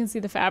 You can see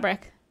the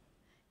fabric.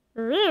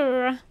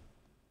 Hey,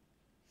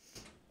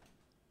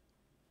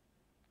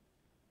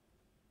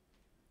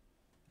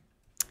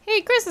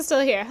 Chris is still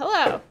here.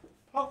 Hello.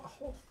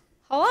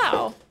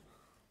 Hello.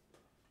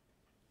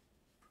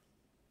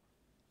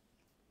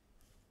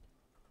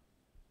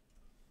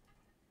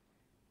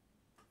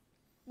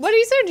 What are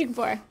you searching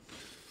for?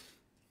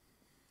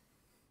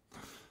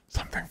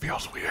 Something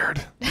feels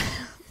weird.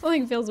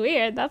 Something feels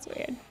weird. That's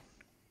weird.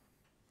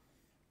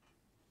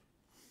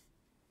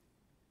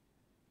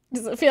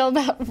 Does it feel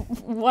about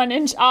 1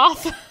 inch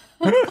off?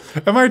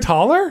 Am I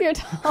taller? You're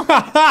tall.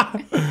 What?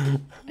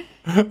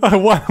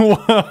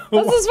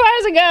 That's as far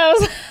as it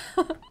goes.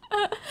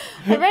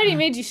 I've already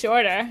made you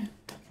shorter.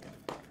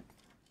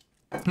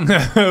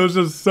 It was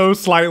just so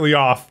slightly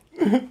off.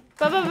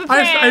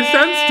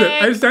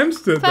 I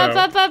sensed it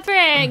though.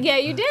 Prank. Yeah,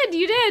 you did.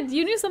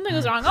 You knew something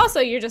was wrong.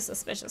 Also, you're just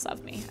suspicious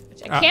of me,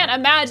 which I can't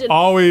imagine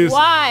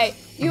why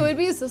you would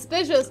be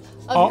suspicious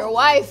of your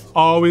wife.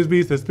 Always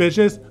be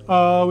suspicious.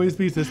 Always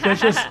be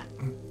suspicious.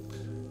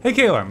 Hey,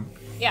 Katelyn.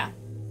 Yeah.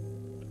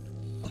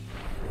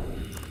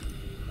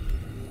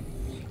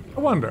 I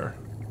wonder.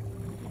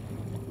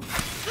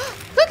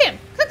 Cook him.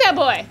 Cook that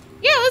boy.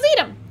 Yeah, let's eat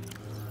him.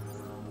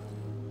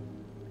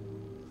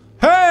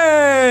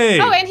 Hey!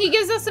 Oh, and he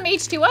gives us some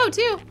H2O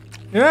too.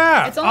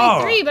 Yeah. It's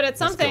only 3, but it's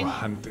something. Let's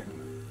go hunting.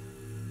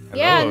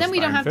 Yeah, and then we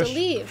don't have to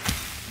leave.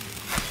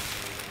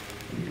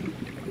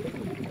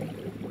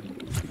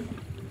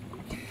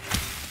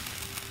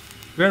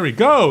 There we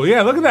go.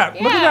 Yeah, look at that.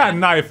 Yeah. Look at that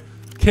knife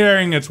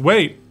carrying its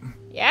weight.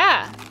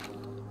 Yeah.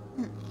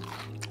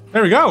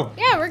 There we go.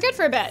 Yeah, we're good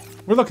for a bit.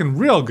 We're looking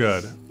real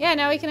good. Yeah,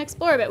 now we can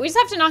explore a bit. We just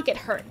have to not get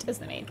hurt is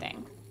the main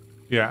thing.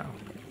 Yeah.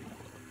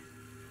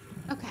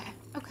 Okay.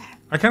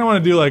 I kind of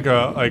want to do like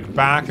a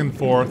back and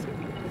forth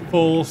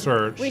full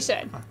search. We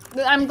should.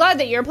 I'm glad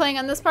that you're playing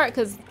on this part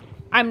because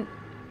I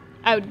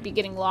would be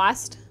getting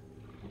lost.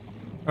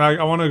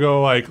 I want to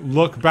go like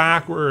look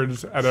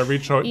backwards at every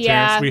chance we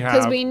have. Yeah,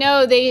 because we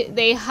know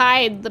they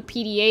hide the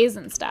PDAs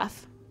and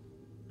stuff.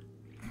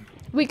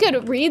 We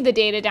could read the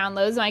data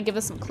downloads and might give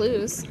us some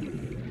clues.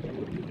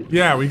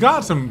 Yeah, we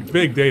got some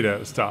big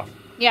data stuff.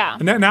 Yeah.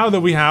 And now that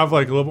we have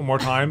like a little bit more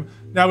time,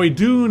 now we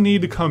do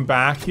need to come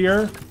back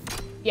here.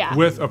 Yeah.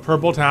 With a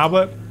purple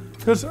tablet,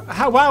 because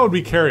why would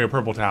we carry a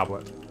purple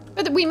tablet?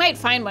 But we might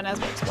find one as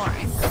we're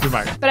exploring. We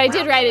might. But I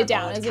did write it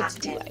down as a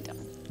to-do item.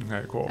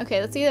 Okay, cool. Okay,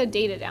 let's see the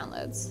data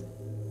downloads.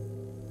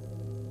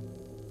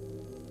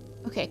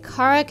 Okay,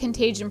 Kara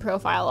contagion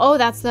profile. Oh,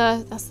 that's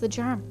the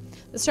germ.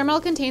 This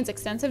terminal contains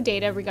extensive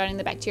data regarding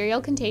the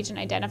bacterial contagion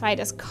identified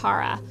as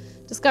Kara.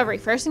 Discovery,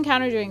 first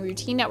encountered during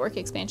routine network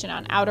expansion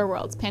on Outer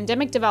Worlds.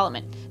 Pandemic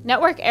development.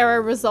 Network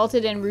error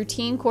resulted in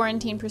routine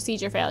quarantine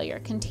procedure failure.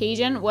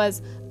 Contagion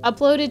was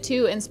uploaded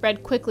to and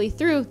spread quickly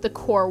through the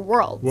core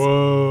worlds.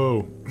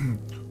 Whoa.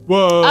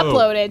 Whoa.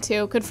 Uploaded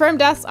to. Confirmed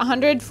deaths,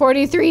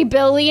 143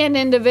 billion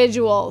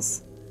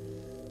individuals.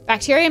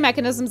 Bacteria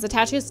mechanisms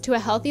attaches to a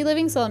healthy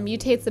living cell and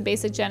mutates the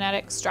basic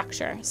genetic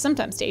structure.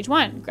 Symptoms, stage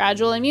 1,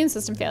 gradual immune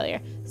system failure.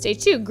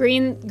 Stage 2,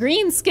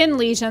 green skin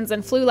lesions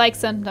and flu-like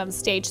symptoms.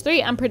 Stage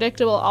 3,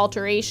 unpredictable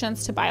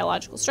alterations to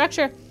biological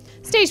structure.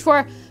 Stage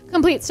 4,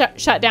 complete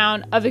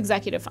shutdown of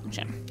executive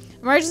function.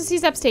 Emergency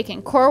steps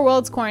taken. Core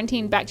worlds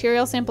quarantine.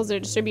 Bacterial samples are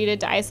distributed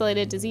to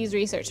isolated disease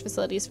research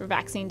facilities for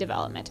vaccine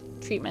development.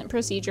 Treatment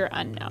procedure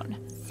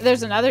unknown.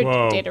 There's another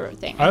data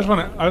thing. I just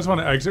want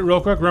to exit real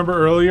quick.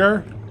 Remember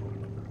earlier?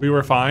 We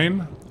were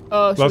fine.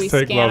 Oh, should we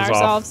take scan gloves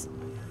ourselves? Off.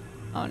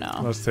 Oh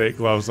no. Let's take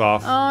gloves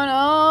off. Oh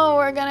no,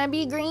 we're gonna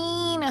be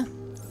green.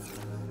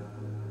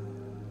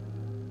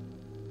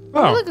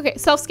 Oh, look, okay,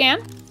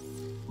 self-scan.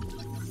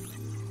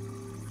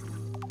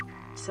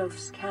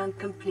 Self-scan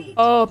complete.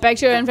 Oh,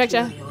 bacterial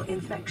infection. Bacterial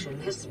infection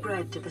has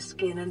spread to the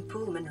skin and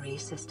pulmonary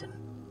system.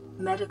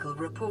 Medical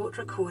report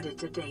recorded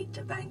to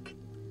data bank.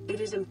 It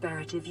is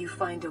imperative you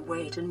find a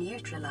way to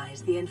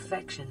neutralize the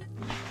infection.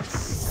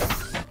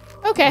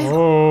 Okay.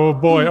 Oh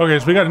boy. Okay,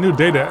 so we got a new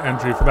data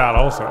entry for that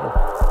also.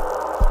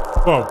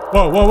 Whoa,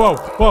 whoa, whoa, whoa,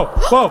 whoa,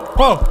 whoa,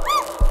 whoa.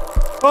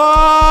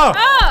 Oh!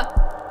 Ah!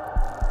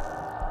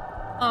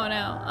 Oh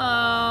no.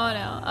 Oh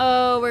no.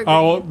 Oh, we're green.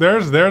 Oh, well,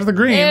 there's the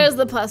green. There's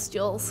the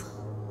pustules.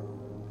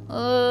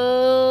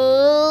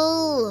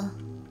 Oh.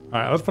 All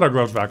right, let's put our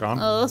gloves back on.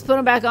 Oh, let's put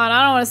them back on.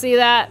 I don't want to see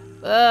that.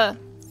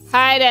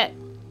 Hide it.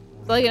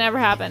 It's like it never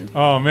happened.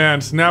 Oh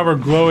man, so now we're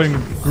glowing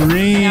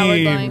green. Now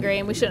we're glowing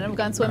green. We shouldn't have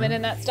gone swimming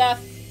in that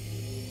stuff.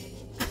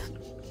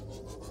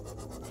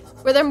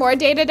 Were there more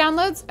data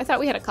downloads? I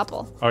thought we had a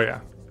couple. Oh yeah.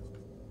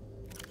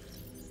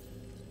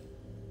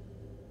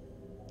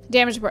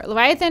 Damage report.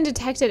 Leviathan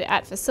detected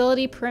at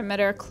facility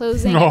perimeter,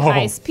 closing at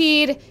high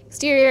speed.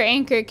 Exterior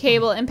anchor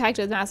cable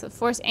impacted with massive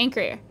force.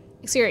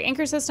 Exterior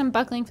anchor system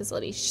buckling.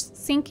 Facility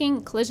sinking.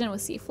 Collision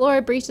with sea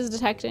floor. Breaches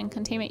detected in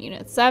containment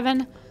unit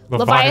 7.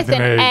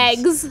 Leviathan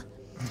eggs.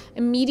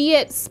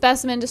 Immediate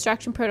specimen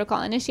destruction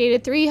protocol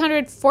initiated.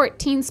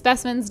 314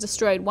 specimens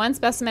destroyed. 1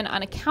 specimen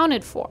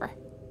unaccounted for.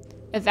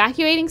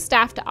 Evacuating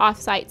staff to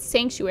off-site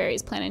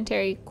sanctuaries.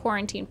 Planetary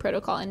quarantine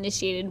protocol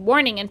initiated.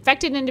 Warning,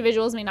 infected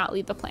individuals may not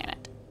leave the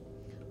planet.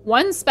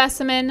 1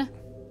 specimen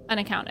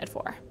unaccounted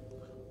for.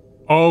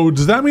 Oh,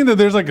 does that mean that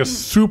there's like a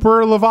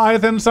super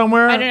Leviathan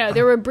somewhere? I don't know.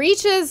 There were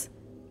breaches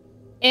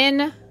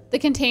in the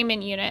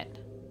containment unit.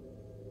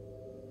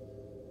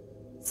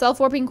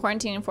 Self-warping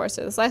quarantine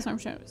enforcer. This last one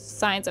shows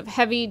signs of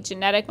heavy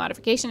genetic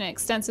modification and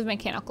extensive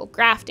mechanical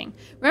grafting.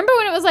 Remember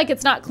when it was like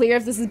it's not clear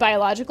if this is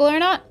biological or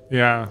not?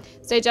 Yeah.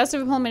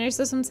 Digestive pulmonary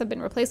systems have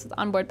been replaced with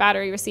onboard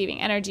battery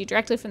receiving energy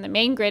directly from the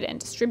main grid and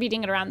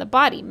distributing it around the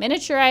body.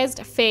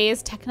 Miniaturized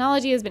phase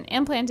technology has been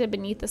implanted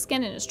beneath the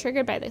skin and is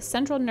triggered by the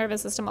central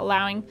nervous system,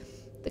 allowing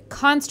the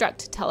construct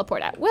to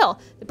teleport at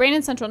will. The brain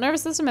and central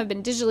nervous system have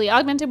been digitally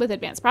augmented with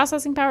advanced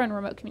processing power and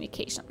remote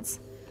communications.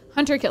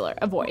 Hunter-killer,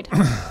 avoid.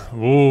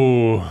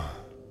 Ooh.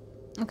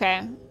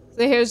 Okay.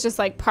 So here's just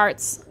like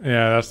parts.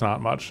 Yeah, that's not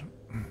much.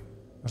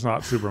 That's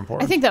not super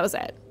important. I think that was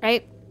it,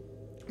 right?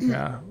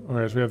 Yeah.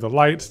 Whereas we have the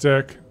light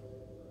stick.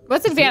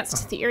 What's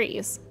advanced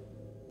theories?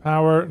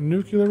 Power,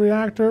 nuclear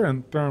reactor,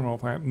 and thermal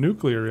plant.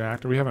 Nuclear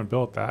reactor, we haven't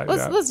built that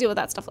yet. Let's deal with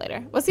that stuff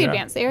later. What's the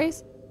advanced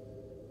theories?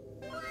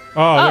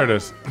 Oh, there it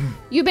is.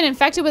 You've been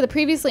infected with a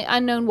previously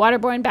unknown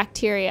waterborne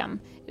bacterium.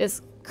 It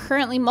is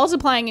currently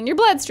multiplying in your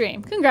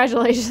bloodstream.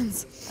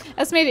 Congratulations.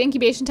 Estimated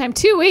incubation time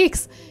 2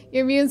 weeks.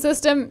 Your immune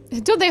system,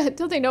 don't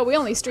they know we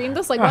only stream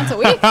this like once a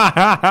week?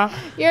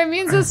 Your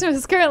immune system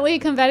is currently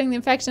combating the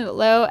infection at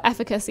low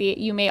efficacy.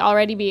 You may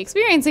already be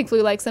experiencing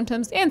flu-like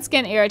symptoms and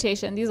skin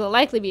irritation. These will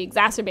likely be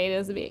exacerbated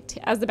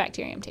as the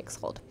bacterium takes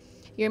hold.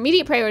 Your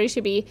immediate priority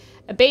should be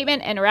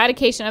abatement and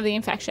eradication of the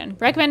infection.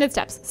 Recommended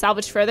steps: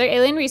 salvage further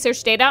alien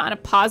research data on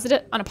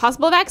a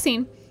possible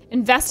vaccine.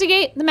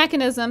 Investigate the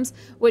mechanisms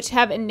which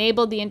have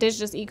enabled the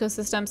indigenous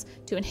ecosystems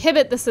to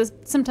inhibit the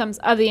symptoms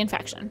of the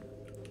infection.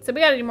 So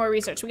we gotta do more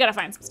research. We gotta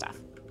find some stuff.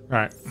 All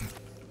right.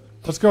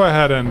 Let's go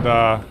ahead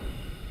and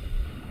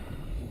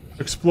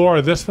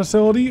explore this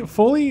facility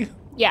fully.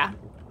 Yeah.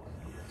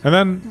 And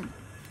then,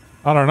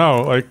 I don't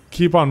know, like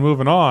keep on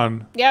moving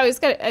on. Yeah, we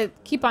just gotta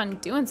keep on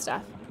doing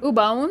stuff. Ooh,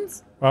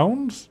 bones.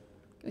 Bones?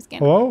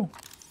 Hello?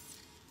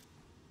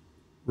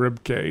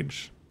 Rib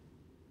cage.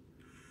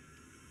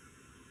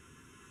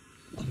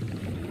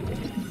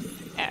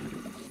 Yeah.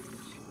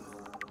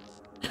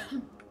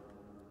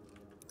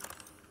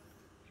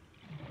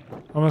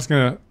 I'm just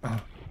gonna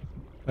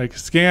like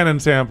scan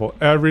and sample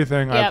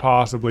everything I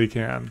possibly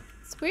can.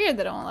 It's weird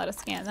that it won't let us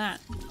scan that.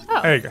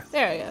 Oh, egg.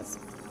 There it is.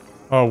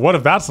 Oh, what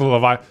if that's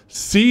a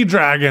sea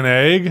dragon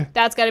egg?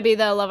 That's got to be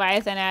the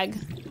Leviathan egg.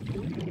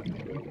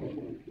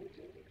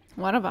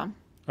 One of them.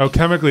 Oh,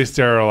 chemically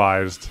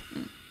sterilized.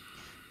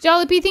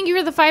 Jollipy, thank you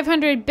for the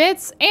 500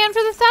 bits and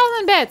for the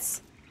 1,000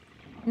 bits.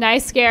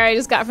 Nice scare I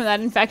just got from that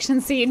infection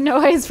seed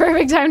noise.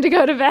 Perfect time to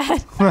go to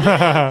bed.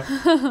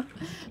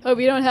 Hope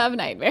you don't have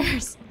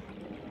nightmares.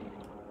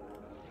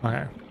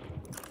 Okay.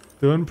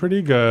 Doing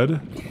pretty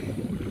good.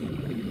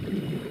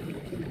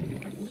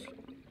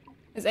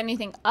 Is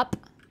anything up?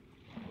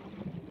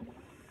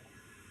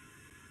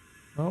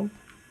 Oh.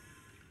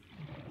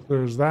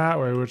 There's that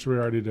way, which we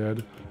already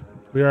did.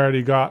 We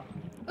already got...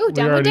 Ooh,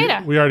 download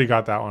data. We already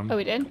got that one. Oh,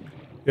 we did?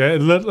 Yeah,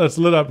 it's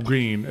lit up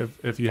green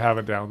if you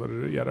haven't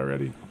downloaded it yet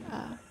already.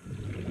 But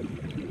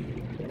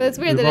it's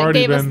weird We've that it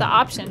already gave us been- the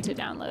option to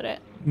download it.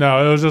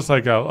 No, it was just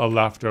like a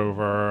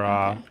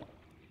leftover,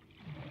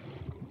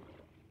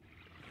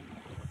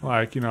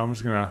 like, you know, I'm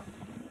just gonna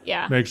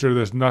Yeah, make sure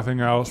there's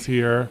nothing else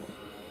here.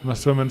 I'm gonna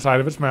swim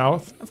inside of its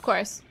mouth. of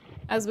course.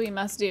 As we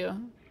must do.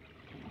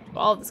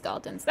 All of the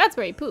skeletons. That's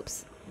where he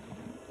poops.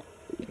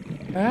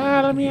 Ah,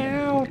 let me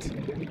out.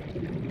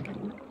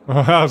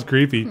 Oh, that was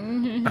creepy.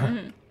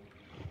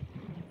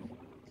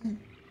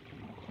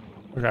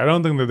 Okay, I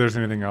don't think that there's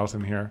anything else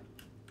in here.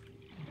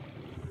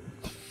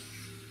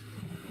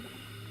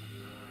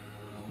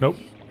 Nope,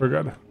 we're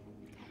good.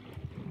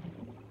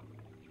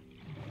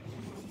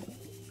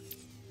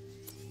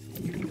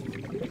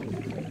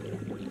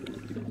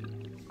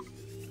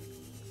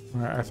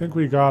 All right, I think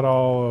we got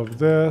all of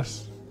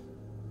this.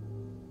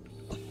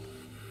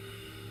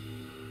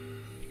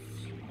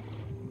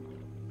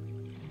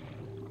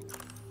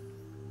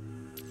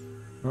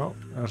 Oh,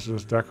 that's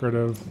just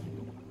decorative.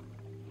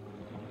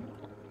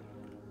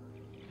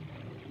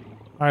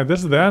 All right,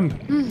 this is the end.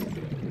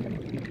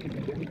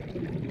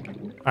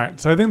 All right,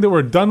 so I think that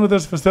we're done with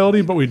this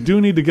facility, but we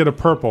do need to get a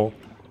purple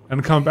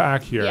and come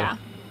back here. Yeah.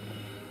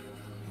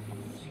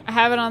 I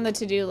have it on the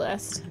to-do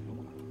list.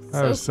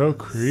 That is so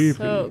creepy.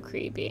 So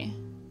creepy.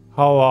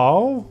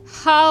 Hello?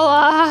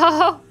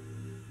 Hello?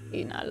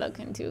 He's not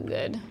looking too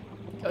good.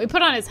 Can we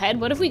put on his head?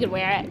 What if we could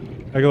wear it?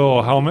 Like a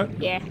little helmet?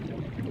 Yeah.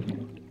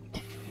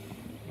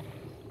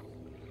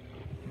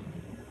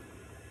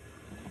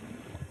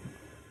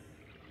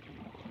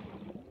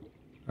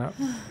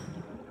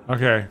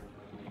 Okay.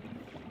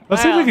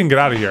 Let's see if we can get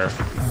out of here.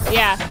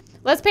 Yeah.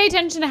 Let's pay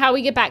attention to how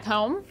we get back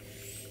home.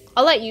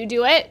 I'll let you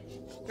do it.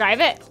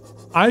 Drive it.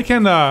 I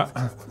can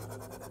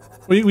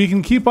we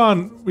can keep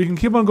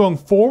on going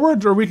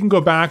forwards, or we can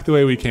go back the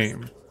way we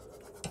came.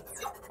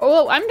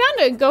 Oh, I'm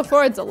down to go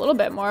forwards a little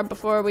bit more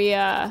before we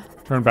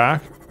Turn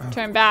back?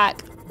 turn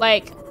back.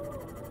 Like,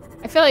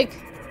 I feel like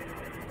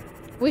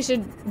we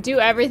should do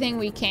everything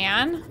we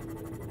can.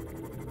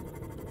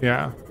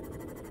 Yeah.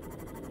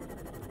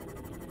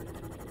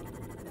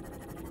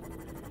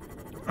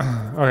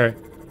 Okay.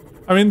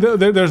 I mean,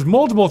 there's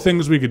multiple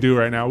things we could do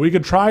right now. We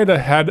could try to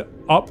head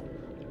up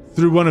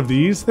through one of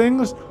these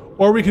things,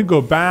 or we could go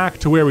back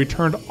to where we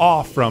turned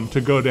off from to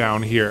go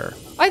down here.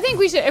 I think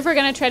we should, if we're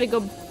gonna try to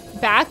go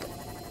back,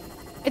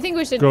 I think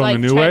we should Go like the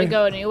new try way? to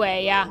go a new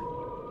way. Yeah.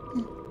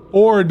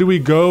 Or do we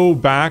go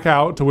back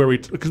out to where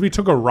because we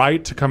took a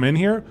right to come in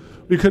here,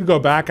 we could go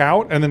back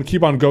out and then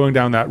keep on going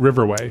down that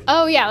riverway.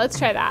 Oh yeah, let's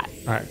try that.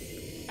 All right.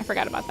 I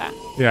forgot about that.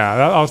 Yeah,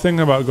 I was thinking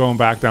about going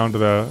back down to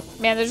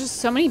Man, there's just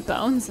so many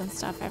bones and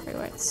stuff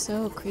everywhere. It's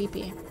so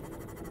creepy.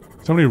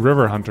 so many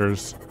river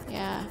hunters.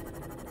 Yeah.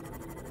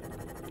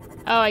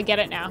 Oh, I get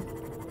it now.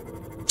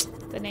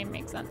 The name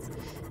makes sense.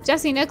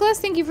 Jesse Nicholas,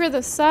 thank you for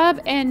the sub,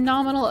 and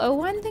Nominal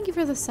 01, thank you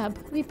for the sub.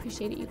 We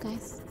appreciate it, you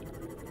guys.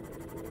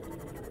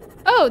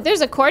 Oh,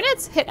 there's a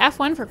coordinates? Hit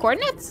F1 for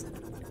coordinates?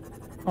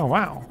 Oh,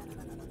 wow.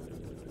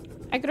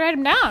 I could write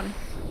them down.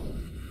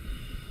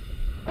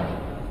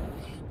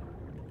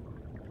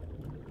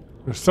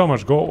 There's so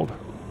much gold.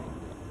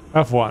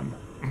 F1.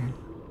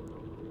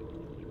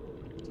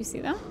 Do you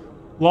see them?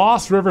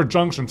 Lost River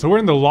Junction. So we're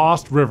in the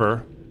Lost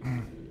River.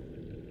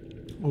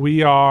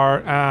 We are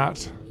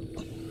at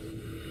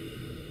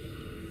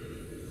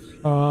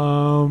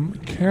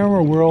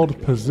camera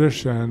world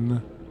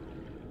position.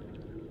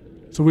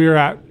 So we are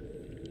at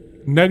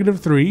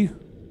 -3,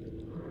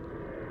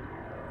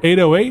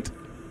 808,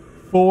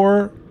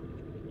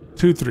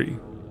 423.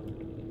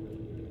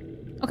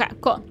 Okay,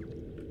 cool.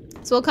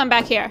 So we'll come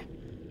back here.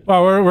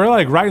 Wow, we're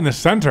like right in the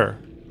center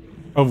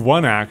of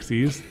one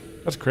axis.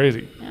 That's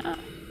crazy. Yeah.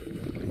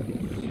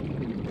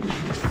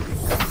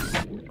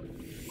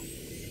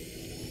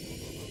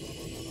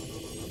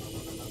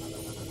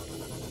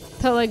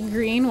 The like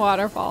green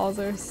waterfalls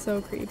are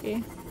so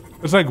creepy.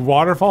 It's like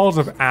waterfalls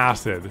of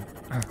acid.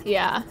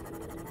 Yeah.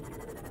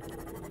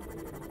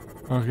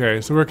 Okay,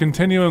 so we're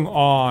continuing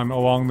on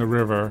along the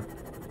river.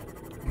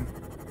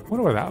 I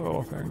wonder what that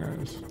little thing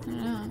is. I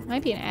don't know. It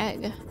might be an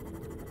egg.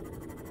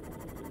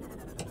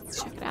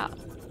 Let's check it out.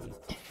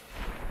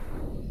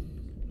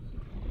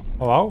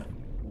 Hello?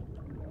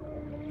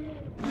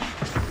 Ah!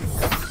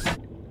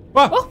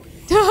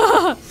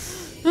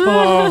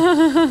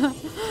 Hello.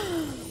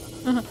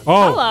 Oh.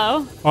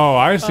 Hello. Oh,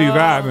 I see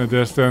that in the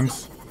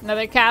distance.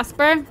 Another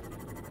Casper?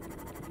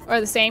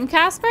 Or the same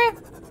Casper?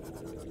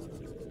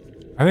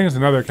 I think it's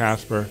another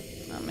Casper.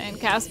 Oh, man,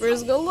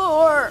 Casper's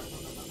galore.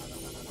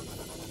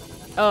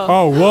 Oh.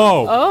 Oh,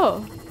 whoa.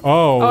 Oh. Oh,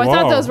 Oh, I whoa.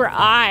 thought those were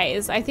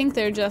eyes. I think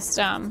they're just,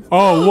 Oh,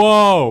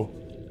 whoa.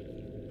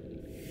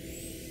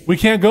 We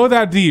can't go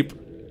that deep.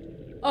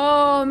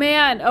 Oh,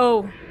 man.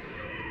 Oh.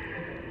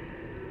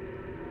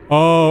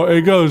 Oh,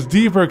 it goes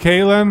deeper,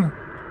 Katelyn.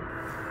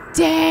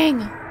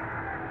 Dang.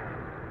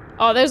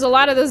 Oh, there's a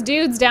lot of those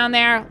dudes down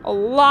there. A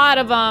lot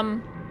of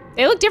them.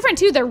 They look different,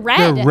 too. They're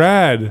red. They're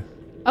red.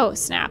 Oh,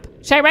 snap.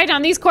 Should I write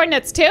down these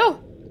coordinates, too?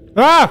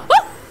 Ah!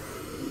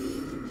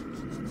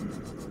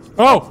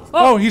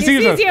 Oh, he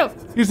sees us. you.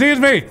 He sees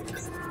me.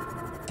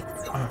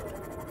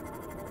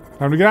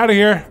 Time to get out of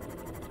here.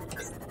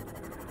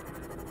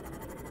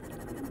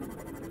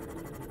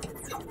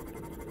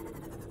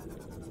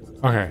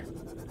 Okay.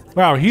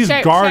 Wow, he's Should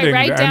I guarding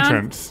write the down?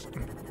 entrance.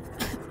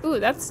 Ooh,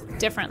 that's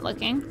different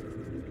looking.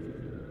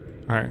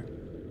 All right.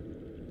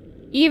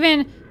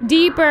 Even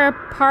deeper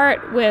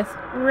part with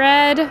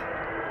red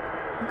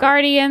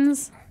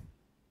guardians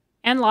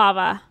and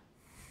lava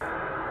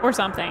or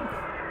something.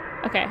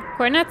 Okay,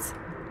 coordinates?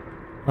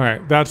 All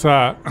right, that's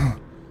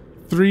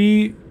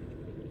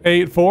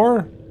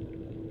 384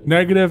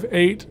 negative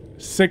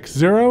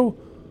 860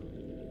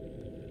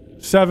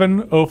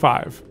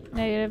 705.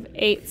 Negative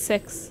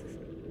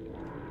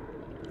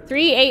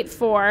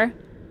 384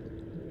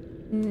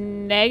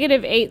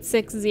 negative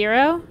 860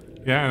 Yeah,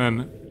 and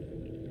then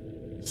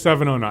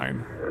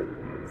 709.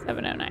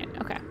 709.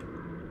 Okay.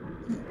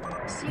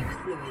 Seek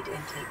fluid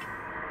intake.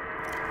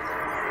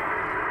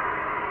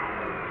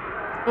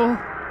 Oh,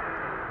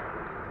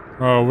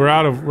 Oh, we're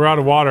out of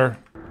water.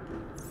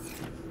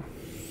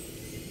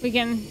 we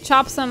can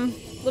chop some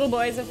little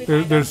boys if we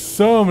find There's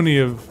so many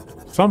of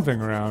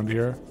something around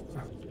here.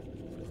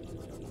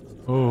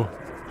 Oh, them.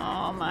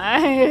 Oh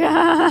my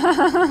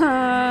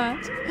god.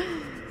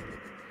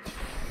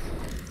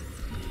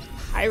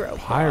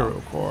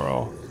 pyro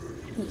coral.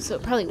 Ooh, so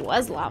it probably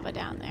was lava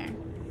down there.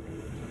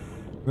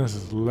 This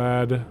is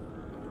lead.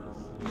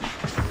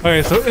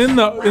 Okay, so in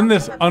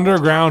this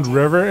underground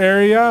river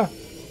area,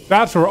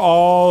 that's where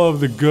all of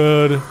the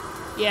good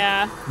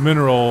Yeah.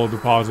 mineral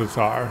deposits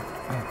are.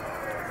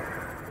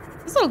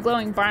 These little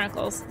glowing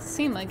barnacles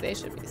seem like they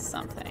should be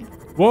something.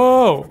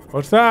 Whoa,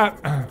 what's that?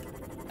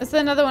 It's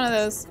another one of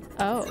those.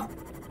 Oh.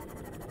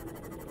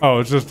 Oh,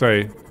 it's just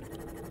a...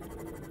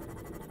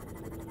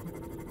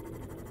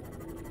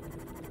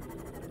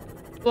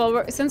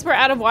 Well, since we're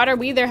out of water,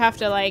 we either have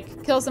to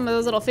like kill some of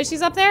those little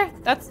fishies up there.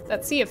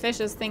 That sea of fish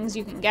is things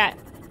you can get.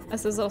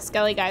 That's those little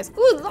skelly guys.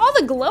 Ooh, all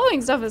the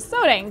glowing stuff is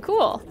so dang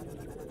cool.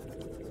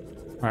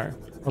 All right,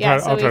 Yeah, I'll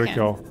so try we to can-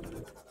 kill.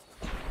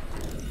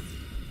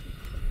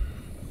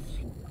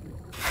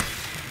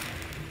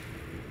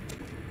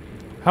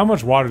 How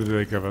much water did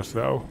they give us,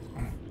 though?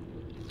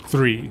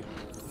 3.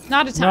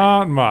 Not a ton.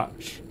 Not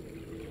much.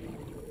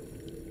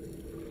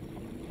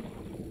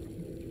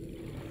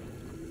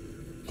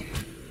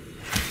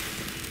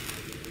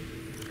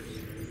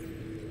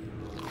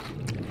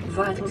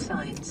 Vital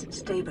signs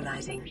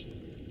stabilizing.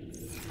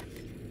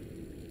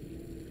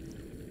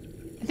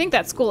 I think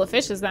that school of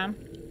fish is them.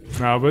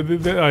 No, but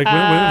like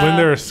when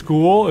they're a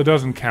school, it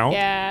doesn't count.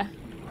 Yeah.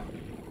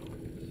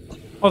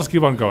 I'll just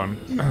keep on going.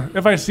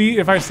 If I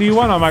see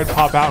one, I might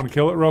pop out and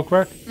kill it real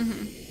quick.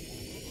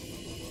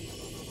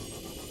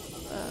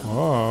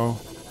 Whoa.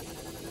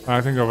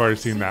 I think I've already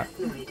seen that.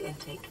 Fluid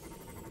intake.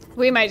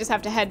 We might just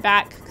have to head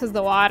back because of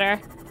the water.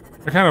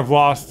 I kind of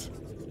lost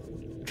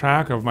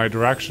track of my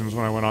directions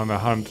when I went on the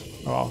hunt.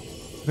 Oh,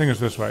 I think it's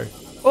this way.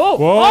 Oh!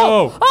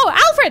 Whoa! Oh,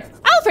 Alfred!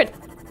 Alfred!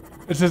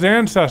 It's his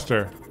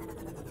ancestor.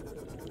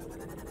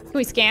 Can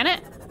we scan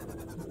it?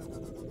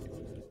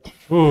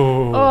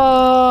 Ooh.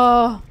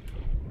 Oh.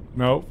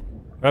 Nope.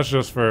 That's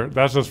just for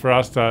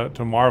us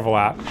to marvel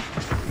at.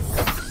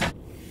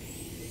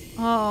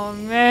 Oh,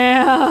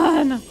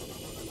 man.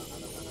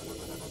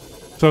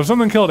 So if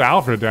something killed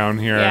Alfred down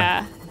here.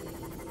 Yeah.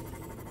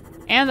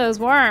 And those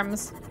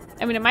worms.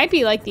 I mean, it might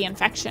be like the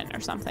infection or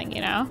something,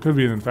 you know? Could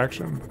be an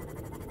infection.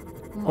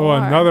 Oh, More.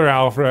 another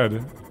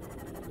Alfred.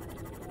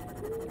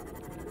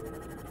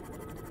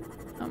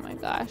 Oh my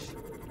gosh.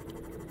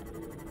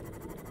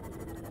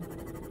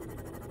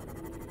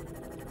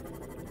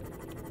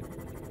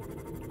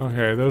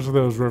 Okay, those are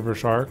those river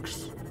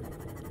sharks.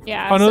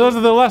 Yeah. Oh no, so- those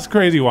are the less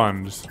crazy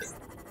ones.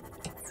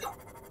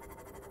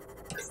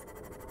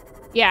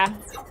 Yeah.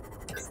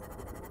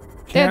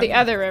 They're Can't- the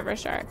other river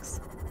sharks.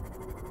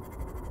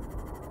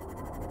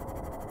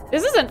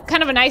 This is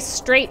kind of a nice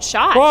straight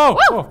shot. Whoa! Woo!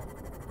 Whoa.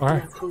 All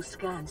right. Local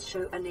scans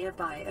show a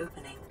nearby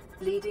opening,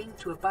 leading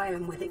to a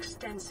biome with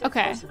extensive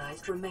Okay.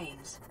 fossilized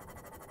remains.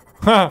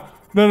 Huh.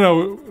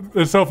 No,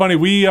 it's so funny.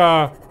 We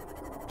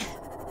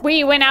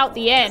went out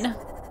the inn.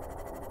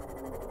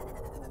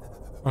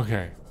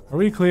 okay. Are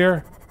we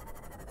clear?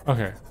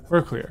 Okay,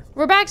 we're clear.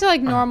 We're back to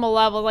like normal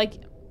level. Like,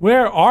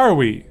 Where are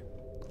we?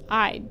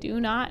 I do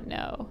not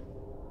know.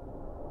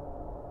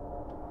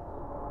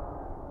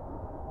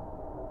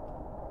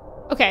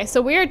 Okay,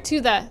 so we're to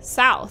the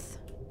south.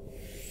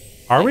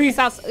 Are we?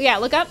 South, yeah,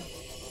 look up.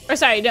 Or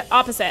sorry, the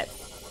opposite.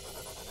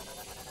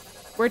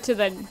 We're to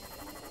the...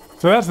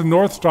 So that's the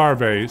North Star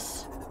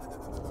base.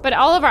 But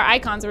all of our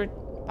icons are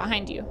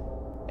behind you.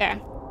 There.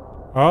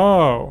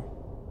 Oh.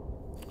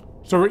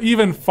 So we're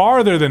even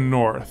farther than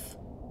north.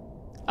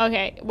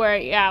 Okay,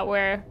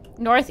 we're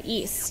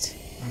northeast.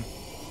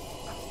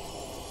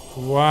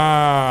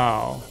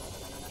 Wow.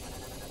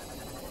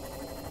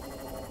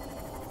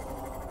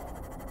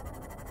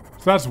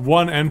 So that's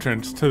one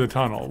entrance to the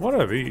tunnel. What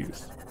are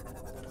these?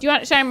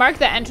 Should I mark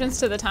the entrance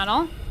to the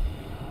tunnel?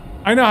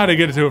 I know how to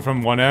get to it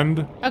from one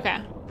end. Okay.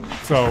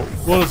 So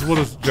we'll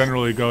just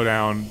generally go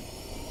down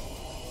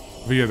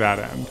via that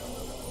end.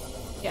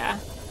 Yeah.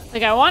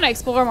 Like, I want to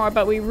explore more,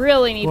 but we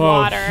really need Whoa,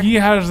 water. he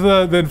has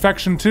the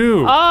infection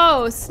too.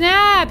 Oh,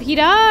 snap. He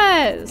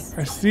does.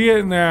 I see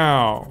it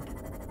now.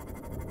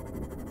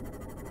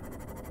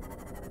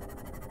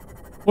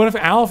 What if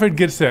Alfred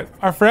gets it?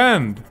 Our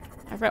friend.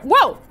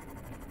 Whoa!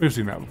 We've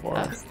seen that before.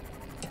 Oh.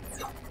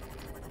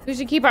 We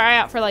should keep our eye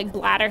out for, like,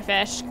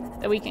 bladderfish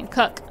that we can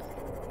cook.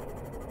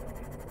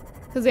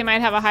 Because they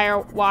might have a higher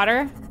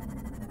water.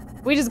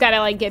 We just gotta,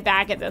 like, get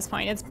back at this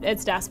point.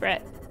 It's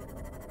desperate.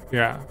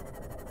 Yeah.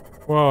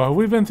 Whoa, have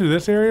we been through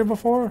this area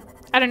before?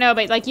 I don't know,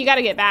 but, like, you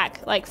gotta get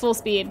back. Like, full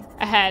speed.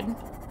 Ahead.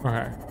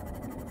 Okay.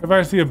 If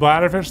I see a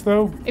bladderfish,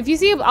 though? If you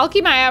see... I'll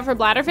keep my eye out for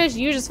bladderfish.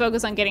 You just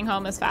focus on getting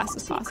home as fast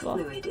as possible.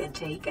 Fluid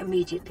intake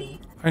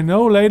immediately. I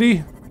know,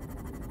 lady.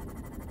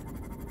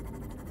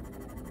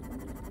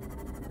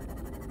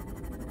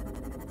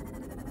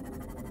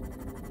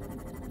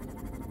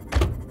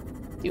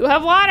 You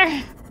have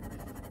water.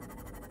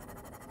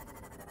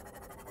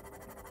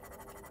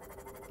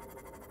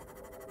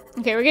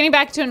 Okay, we're getting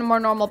back to a more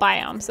normal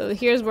biome, so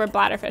here's where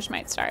bladderfish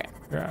might start.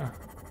 Yeah.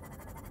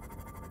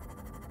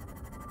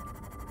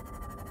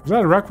 Is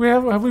that a wreck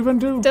have we been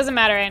to? Doesn't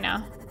matter right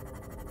now.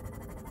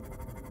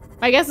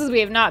 My guess is we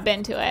have not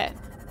been to it.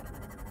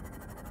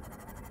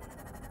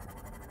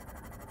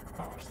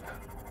 What was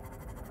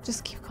that?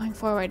 Just keep going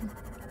forward.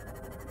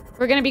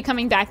 We're gonna be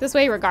coming back this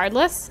way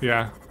regardless.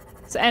 Yeah.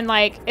 So, and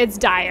like, it's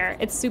dire.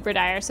 It's super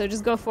dire, so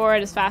just go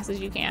forward as fast as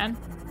you can.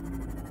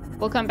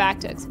 We'll come back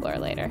to explore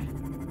later.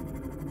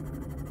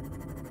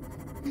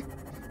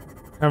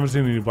 Haven't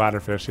seen any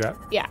bladderfish yet.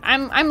 Yeah,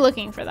 I'm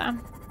looking for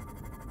them.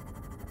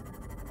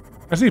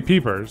 I see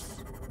peepers.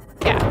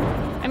 Yeah.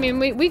 I mean,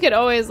 we could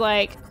always,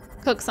 like,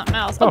 cook something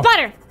else. Oh, Oh.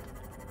 butter!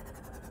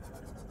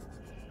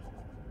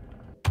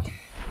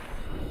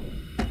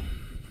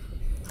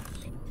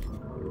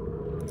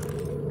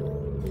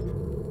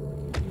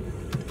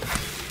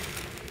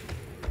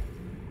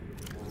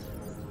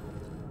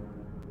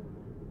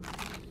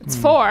 It's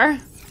 4.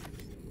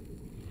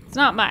 It's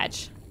not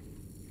much.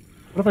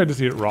 What if I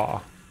just eat it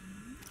raw?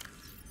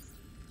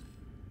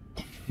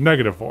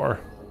 -4.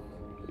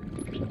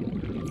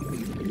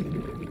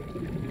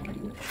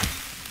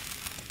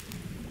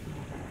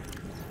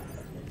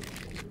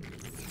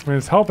 I mean,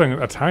 it's helping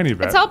a tiny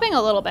bit. It's helping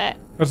a little bit.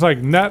 It's like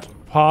net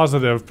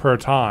positive per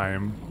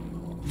time,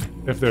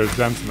 if there's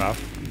dense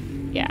enough.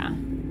 Yeah.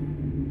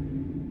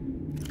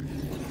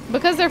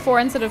 Because they're 4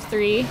 instead of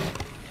 3.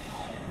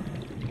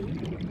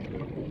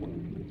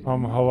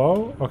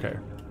 Hello? Okay.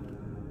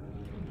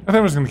 I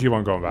think we're just gonna keep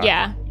on going back.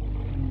 Yeah.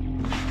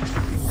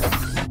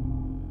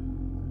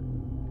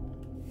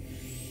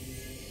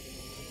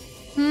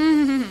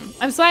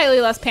 I'm slightly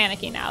less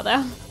panicky now,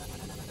 though.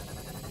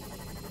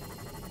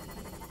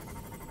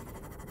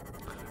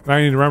 And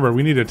I need to remember,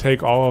 we need to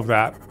take all of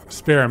that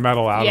spare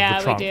metal out of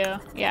the trunk. Yeah,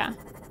 we do. Yeah.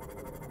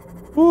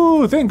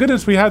 Ooh, thank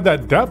goodness we had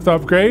that depth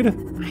upgrade.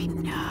 I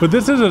know. But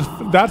this is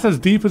that's as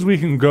deep as we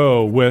can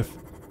go with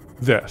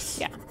this.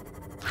 Yeah.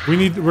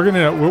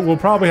 We'll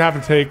probably have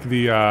to take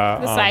the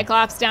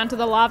Cyclops down to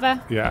the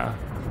lava? Yeah.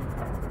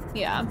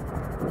 Yeah.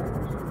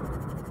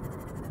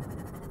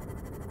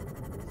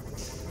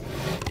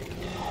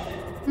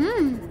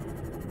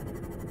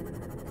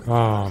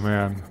 Oh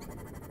man.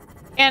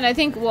 And I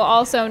think we'll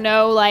also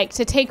know, like,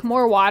 to take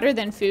more water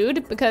than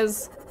food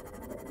because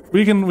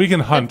We can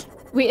hunt.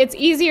 it's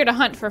easier to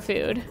hunt for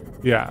food.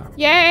 Yeah.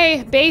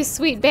 Yay! Base,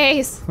 sweet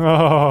base.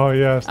 Oh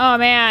yes. Oh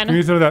man. We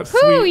need some of that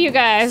Whew, sweet, you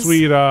guys.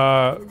 sweet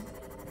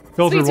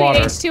filtered Sweet water.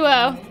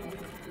 H2O.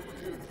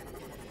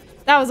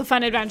 That was a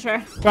fun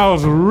adventure. That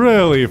was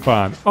really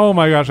fun. Oh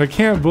my gosh, I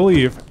can't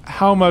believe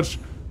how much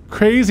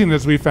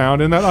craziness we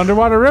found in that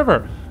underwater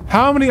river.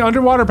 How many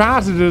underwater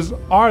passages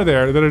are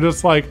there that are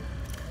just like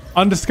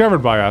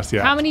undiscovered by us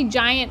yet? How many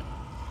giant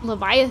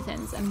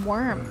leviathans and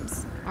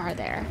worms are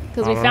there?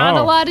 Because we I don't found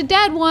know. a lot of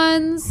dead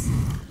ones.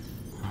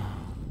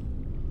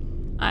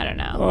 I don't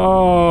know.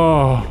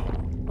 Oh,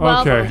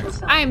 Well, okay.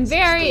 I'm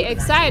very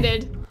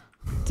excited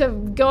to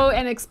go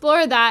and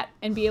explore that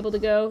and be able to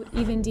go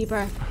even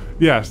deeper.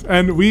 Yes,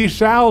 and we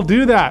shall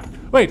do that.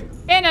 Wait.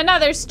 In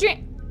another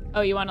stream.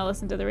 Oh, you want to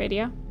listen to the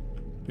radio?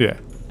 Yeah.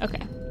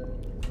 Okay.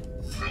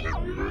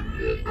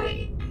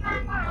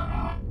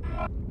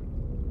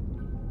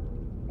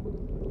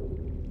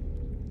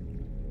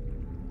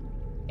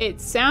 It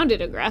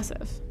sounded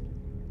aggressive.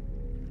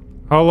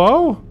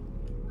 Hello?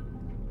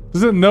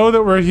 Does it know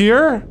that we're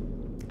here?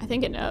 I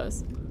think it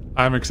knows.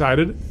 I'm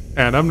excited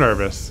and I'm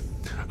nervous.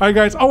 All right,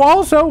 guys. Oh,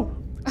 also,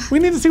 we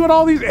need to see what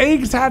all these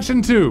eggs hatch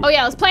into. Oh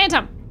yeah, let's plant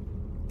them.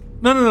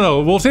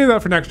 No. We'll save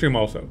that for next stream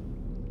also.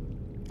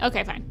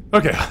 Okay, fine.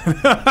 Okay.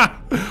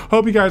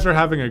 Hope you guys are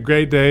having a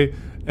great day,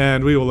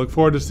 and we will look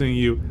forward to seeing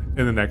you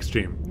in the next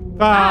stream.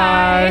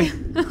 Bye.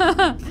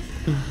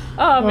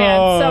 Oh man,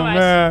 Oh, so much,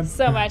 man.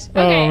 so much.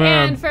 Oh, Okay,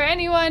 man. and for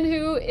anyone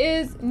who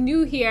is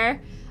new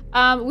here,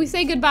 we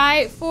say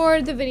goodbye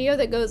for the video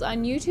that goes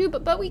on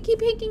YouTube, but we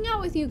keep hanging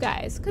out with you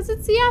guys because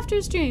it's the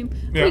after stream.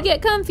 Yeah. We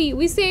get comfy,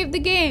 we save the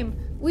game,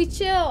 we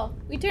chill,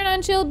 we turn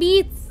on chill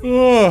beats.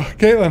 Oh,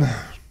 Katelyn,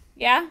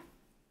 Yeah.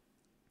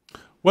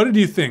 what did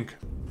you think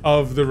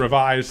of the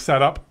revised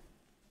setup?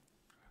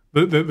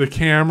 The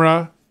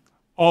camera,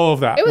 all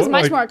of that. It was What,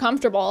 much like- more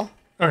comfortable.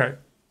 Okay.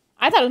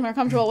 I thought it was more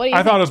comfortable. What do you I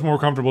think? thought it was more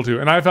comfortable too,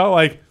 and I felt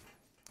like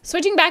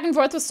Switching back and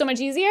forth was so much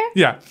easier.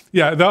 yeah.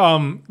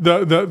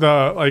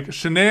 The like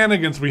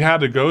shenanigans we had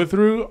to go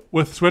through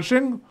with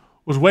switching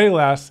was way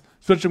less.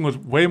 Switching was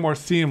way more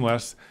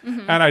seamless,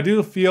 and I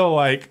do feel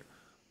like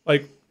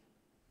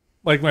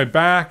my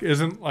back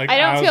isn't like I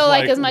don't as, feel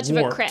like as much of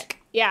a warped. crick.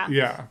 Yeah.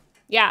 Yeah.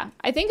 Yeah,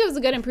 I think it was a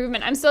good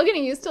improvement. I'm still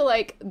getting used to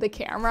like the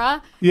camera.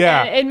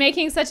 Yeah. And it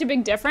making such a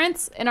big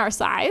difference in our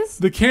size.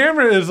 The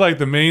camera is like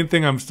the main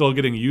thing I'm still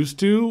getting used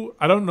to.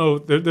 I don't know.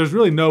 There's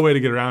really no way to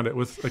get around it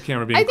with the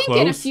camera being I think close.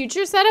 in a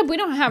future setup,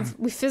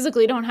 we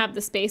physically don't have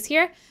the space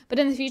here. But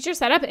in the future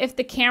setup, if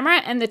the camera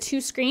and the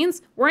two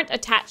screens weren't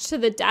attached to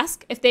the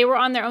desk, if they were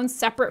on their own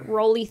separate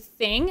rolly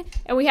thing,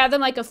 and we had them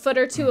like a foot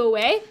or two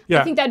away,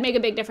 Yeah. I think that'd make a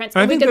big difference.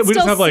 And I And we think could that we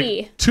still just have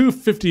see. like two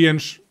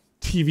 50-inch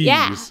TVs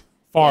Yeah.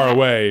 far Yeah.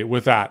 away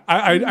with that.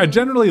 I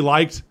generally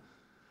liked,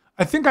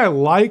 I think I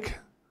like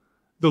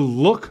the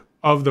look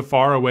of the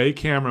far away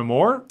camera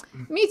more.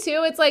 Me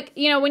too. It's like,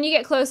 when you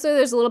get closer,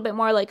 there's a little bit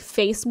more like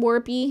face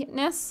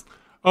warpiness.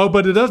 Oh,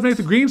 but it does make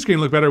the green screen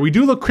look better. We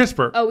do look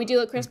crisper. Oh, we do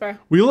look crisper.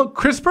 We look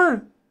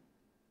crisper?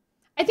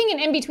 I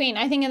think in between.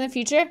 I think in the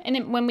future,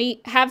 and when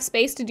we have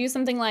space to do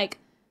something like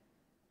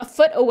a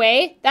foot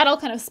away, that'll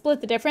kind of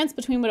split the difference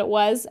between what it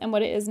was and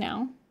what it is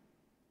now.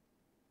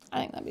 I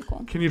think that'd be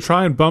cool. Can you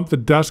try and bump the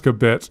desk a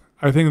bit?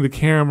 I think the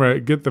camera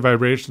get the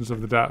vibrations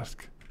of the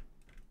desk.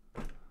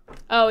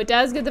 Oh, it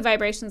does get the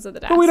vibrations of the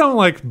desk. But we don't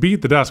like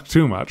beat the desk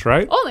too much,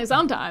 right? Only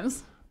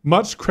sometimes.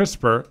 Much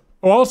crisper.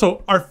 Oh,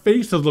 also, our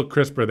faces look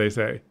crisper, they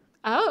say.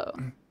 Oh,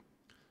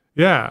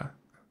 Yeah.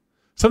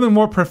 Something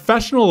more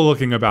professional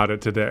looking about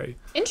it today.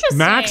 interesting.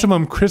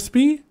 Maximum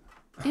crispy.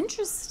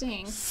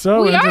 Interesting.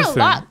 So we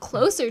interesting. are a lot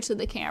closer to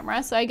the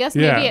camera, so I guess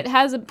Yeah. maybe it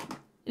has an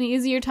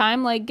easier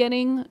time like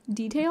getting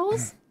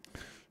details.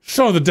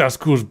 Show the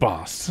desk who's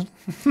boss.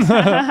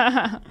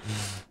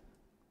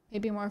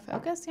 Maybe more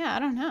focused. Yeah, I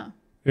don't know.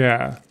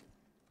 Yeah.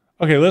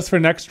 Okay, list for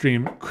next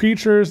stream.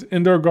 Creatures,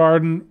 indoor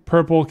garden,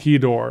 purple key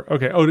door.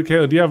 Okay. Oh,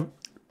 Kayla, do you have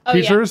Oh,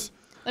 creatures?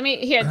 Let me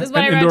here. This is what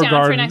An I wrote indoor down for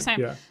garden, next time.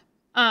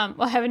 yeah.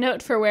 We'll have a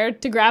note for where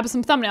to grab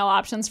some thumbnail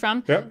options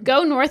from. Yep.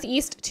 Go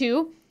northeast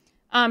to,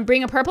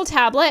 bring a purple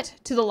tablet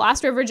to the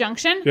Lost River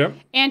Junction, Yep.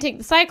 and take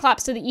the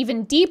Cyclops to the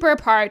even deeper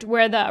part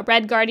where the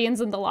Red Guardians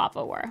and the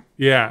lava were.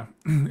 Yeah.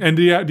 And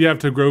do you have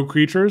to grow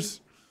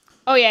creatures?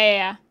 Oh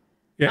yeah.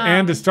 Yeah,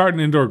 and to start an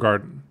indoor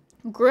garden.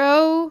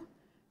 Grow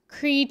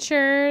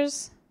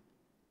creatures.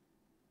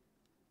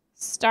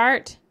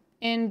 Start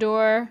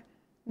indoor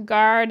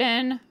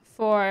garden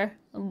for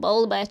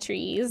bulba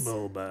trees.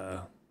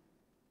 Boba.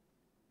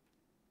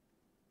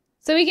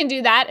 So we can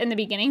do that in the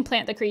beginning,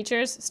 plant the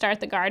creatures, start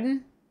the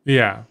garden,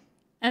 Yeah.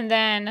 and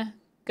then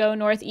go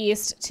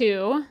northeast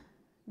to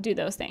do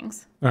those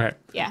things. Okay.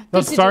 Yeah.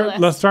 Let's good to-do start.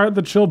 list.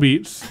 The chill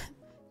beats.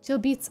 Jill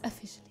Beats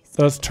officially.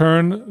 Let's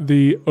turn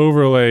the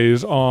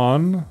overlays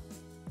on.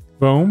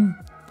 Boom.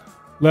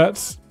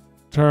 Let's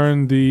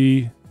turn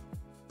the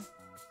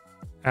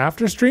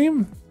after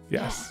stream.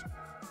 Yes.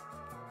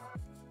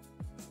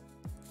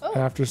 Oh.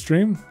 After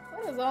stream.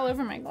 That is all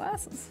over my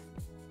glasses.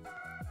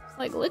 It's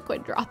like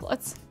liquid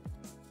droplets.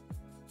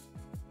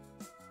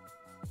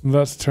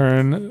 Let's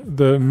turn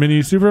the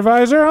mini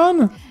supervisor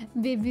on.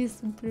 Baby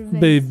supervisor.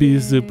 Baby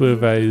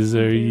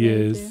supervisor,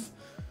 yes.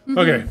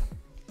 Okay.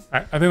 I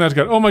think that's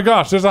good. Oh my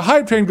gosh, there's a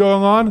hype train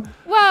going on.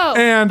 Whoa.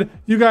 And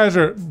you guys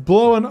are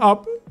blowing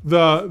up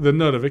the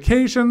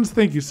notifications.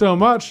 Thank you so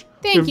much.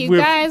 Thank you, we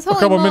have guys. A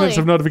Holy couple moly. minutes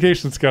of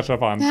notifications to catch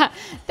up on.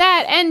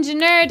 That engine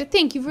nerd,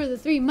 thank you for the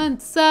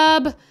 3-month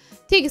sub.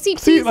 Take a seat,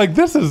 See, please. like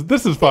this is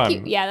fun.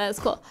 Thank you. Yeah, that is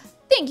cool.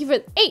 Thank you for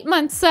the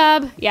 8-month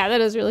sub. Yeah,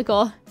 that is really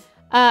cool.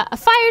 A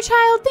Fire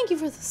Child, thank you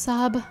for the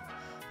sub.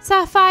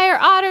 Sapphire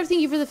Otter,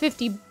 thank you for the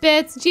 50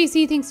 bits.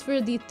 JC, thanks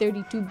for the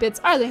 32 bits.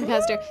 Arlene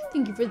Caster,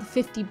 thank you for the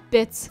 50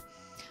 bits.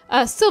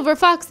 Silver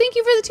Fox, thank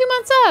you for the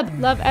 2-month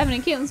sub. Love Evan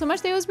and Caitlin so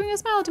much, they always bring a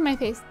smile to my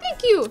face.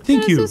 Thank you.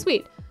 Thank you. That is so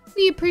sweet.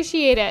 We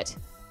appreciate it.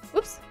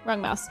 Whoops,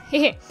 wrong mouse.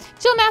 Hey.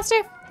 Chill Master,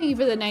 thank you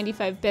for the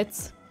 95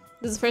 bits.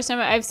 This is the first time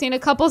I've seen a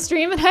couple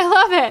stream and I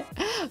love it.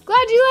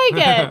 Glad you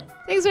like it.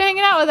 Thanks for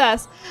hanging out with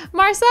us.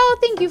 Marcel,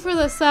 thank you for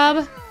the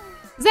sub.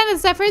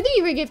 Zenith Zephyr, thank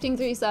you for gifting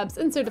 3 subs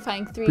and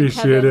certifying 3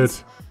 Appreciate Kevins.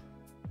 it.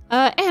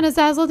 Anna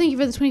Zazzle, thank you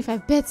for the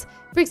 25 bits.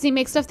 Brixie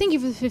Make Stuff, thank you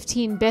for the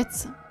 15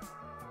 bits.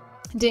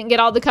 Didn't get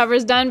all the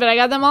covers done, but I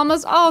got them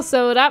almost all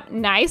sewed up.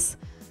 Nice.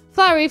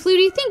 Flowery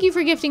Flutie, thank you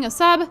for gifting a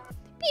sub.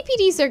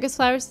 BPD Circus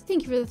Flowers,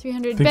 thank you for the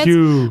 300 bits. Thank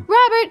you.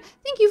 Robert,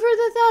 thank you for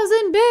the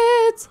 1,000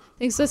 bits.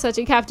 Thanks for such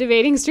a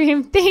captivating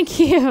stream. Thank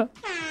you.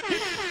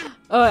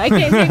 Oh, I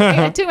can't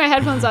hear. I took my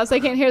headphones off so I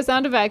can't hear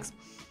sound effects.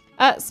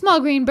 Small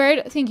Green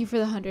Bird, thank you for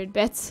the 100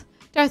 bits.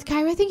 Darth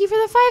Kyra, thank you for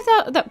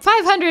the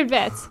 500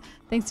 bits.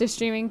 Thanks for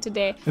streaming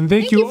today. And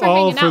thank you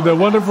all for the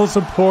wonderful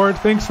support.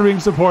 Thanks for being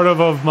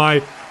supportive of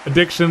my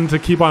addiction to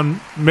keep on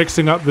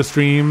mixing up the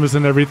streams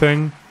and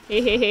everything.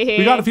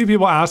 We got a few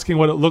people asking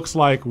what it looks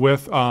like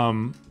with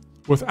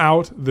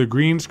without the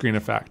green screen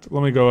effect.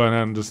 Let me go in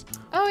and just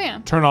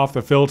turn off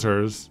the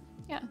filters.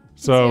 Yeah.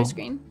 So your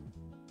screen.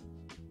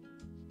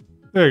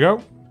 There you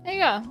go. There you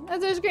go.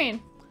 That's our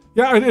screen.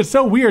 Yeah, it's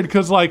so weird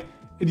because like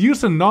it used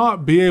to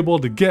not be able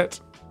to get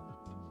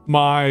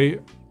my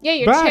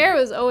your chair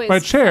was always my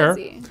chair,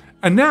 fuzzy.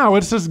 And now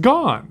it's just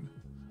gone.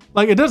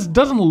 Like it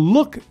doesn't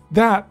look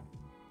that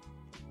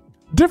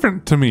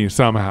different to me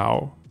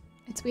somehow.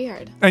 It's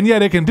weird. And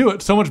yet it can do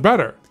it so much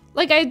better.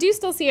 Like I do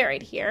still see it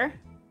right here.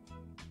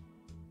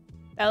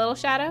 That little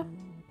shadow.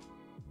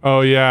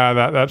 Oh yeah,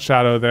 that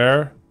shadow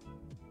there.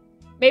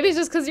 Maybe it's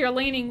just because you're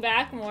leaning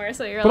back more,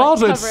 so you're. But like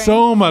also, covering. it's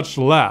so much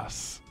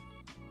less.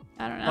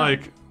 I don't know.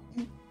 Like,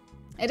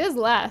 it is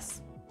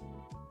less.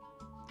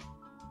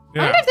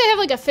 Yeah. I wonder if they have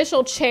like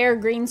official chair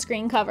green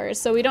screen covers,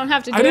 so we don't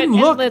have to do I didn't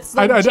look.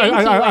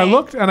 I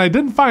looked and I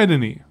didn't find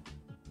any.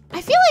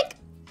 I feel like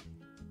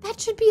that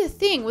should be a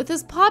thing with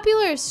as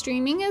popular as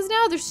streaming is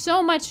now. There's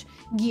so much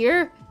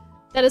gear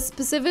that is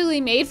specifically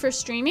made for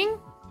streaming.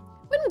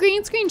 Wouldn't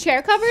green screen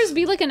chair covers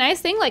be like a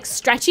nice thing, like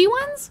stretchy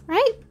ones,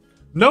 right?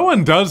 No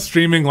one does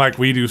streaming like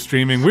we do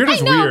streaming. We're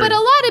just I know, weird. but a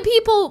lot of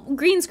people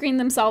green screen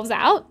themselves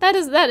out. That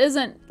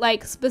isn't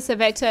like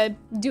specific to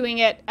doing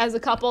it as a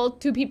couple,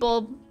 two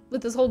people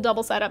with this whole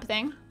double setup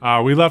thing.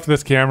 We left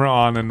this camera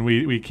on and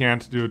we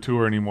can't do a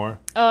tour anymore.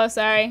 Oh,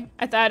 sorry.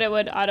 I thought it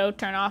would auto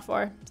turn off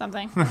or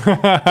something.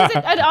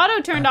 It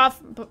auto turned off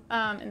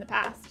in the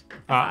past.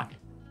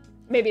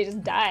 Maybe it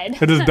just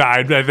died. It just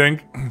died, I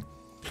think.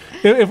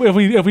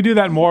 If we do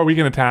that more, we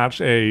can attach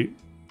a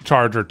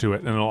charger to it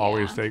and it'll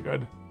always stay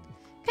good.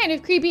 Kind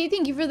of creepy.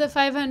 Thank you for the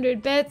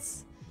 500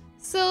 bits.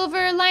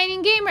 Silver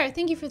Lining Gamer,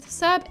 thank you for the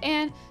sub.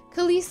 And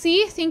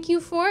Khaleesi, thank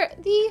you for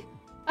the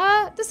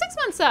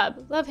 6-month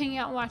sub. Love hanging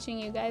out and watching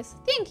you guys.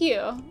 Thank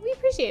you. We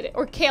appreciate it.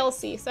 Or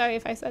Kelsey. Sorry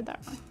if I said that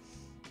wrong.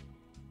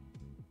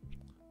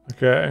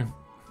 Okay.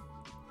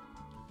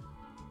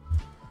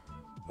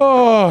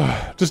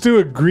 Oh, just do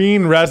a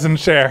green resin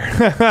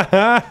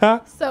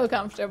chair. So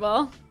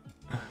comfortable.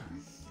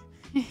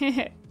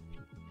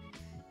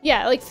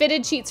 Yeah, like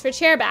fitted sheets for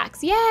chair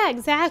backs. Yeah,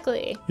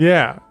 exactly.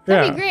 Yeah.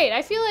 That'd be great.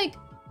 I feel like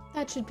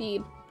that should be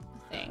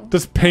a thing.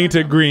 Just paint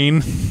it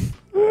green.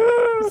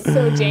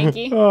 So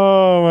janky.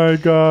 Oh my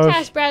gosh.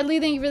 Tash Bradley,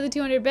 thank you for the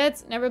 200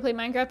 bits. Never played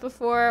Minecraft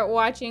before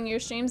watching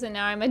your streams, and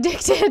now I'm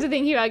addicted.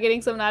 Thinking about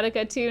getting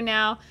Subnautica 2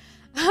 now.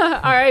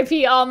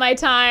 RIP all my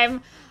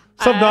time.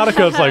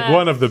 Subnautica is like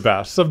one of the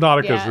best.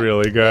 Subnautica is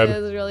really good. It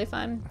is really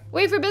fun.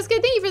 Wait for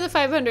Biscuit, thank you for the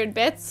 500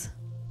 bits.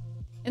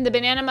 In the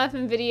banana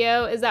muffin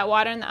video, is that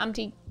water in the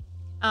empty?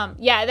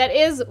 Yeah, that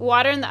is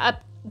water in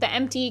the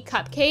empty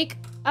cupcake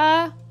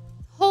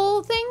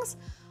hole things.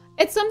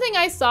 It's something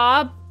I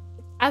saw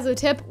as a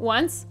tip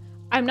once.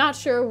 I'm not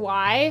sure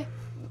why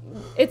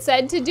it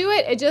said to do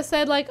it. It just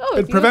said like, oh,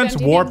 it prevents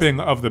warping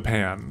of the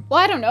pan. Well,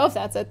 I don't know if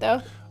that's it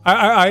though.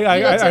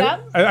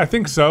 I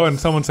think so, and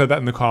someone said that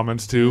in the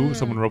comments too.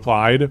 Someone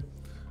replied.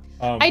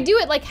 I do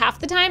it like half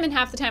the time, and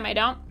half the time I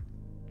don't.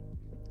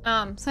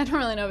 So I don't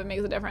really know if it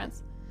makes a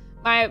difference.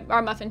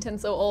 Our muffin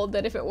tin's so old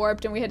that if it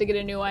warped and we had to get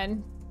a new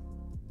one,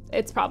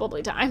 it's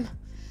probably time.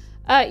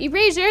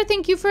 Erasure,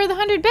 thank you for the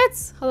 100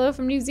 bits. Hello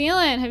from New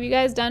Zealand. Have you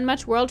guys done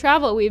much world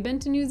travel? We've been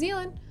to New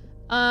Zealand.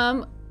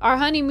 Our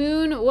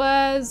honeymoon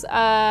was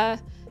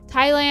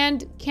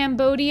Thailand,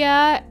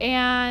 Cambodia,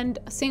 and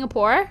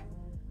Singapore.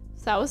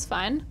 So that was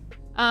fun.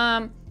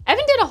 Evan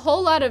did a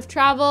whole lot of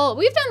travel.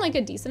 We've done like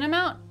a decent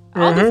amount.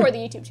 All before the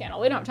YouTube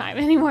channel. We don't have time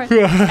anymore.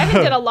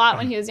 Evan did a lot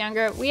when he was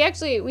younger.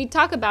 We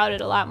talk about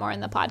it a lot more in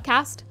the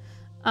podcast.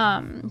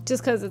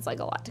 Just because it's like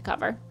a lot to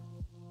cover.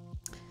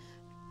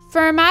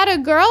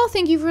 Fermata Girl,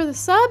 thank you for the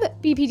sub.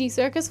 BPD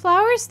Circus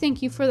Flowers,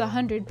 thank you for the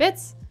 100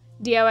 bits.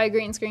 DIY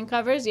green screen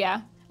covers,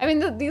 yeah. I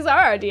mean, these are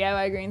our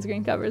DIY green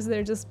screen covers.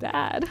 They're just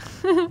bad.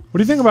 What do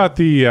you think about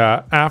the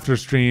after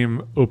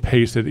stream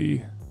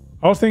opacity?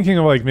 I was thinking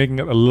of like making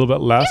it a little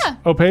bit less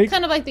opaque.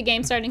 Kind of like the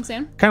game starting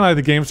soon. Kind of like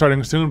the game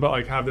starting soon, but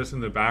like have this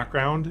in the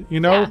background, you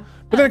know? Yeah.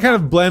 But then it kind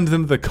of blends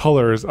into the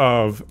colors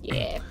of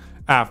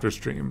after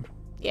stream.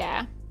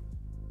 Yeah.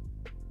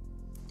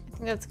 I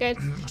think that's good.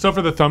 So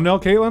for the thumbnail,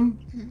 Katelyn,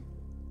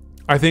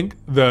 I think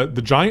the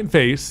giant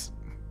face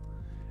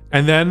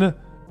and then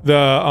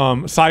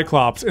the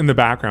Cyclops in the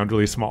background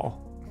really small.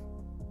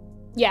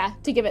 Yeah,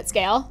 to give it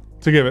scale.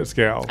 To give it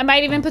scale. I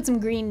might even put some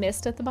green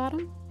mist at the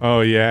bottom.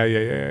 Oh yeah.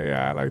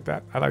 I like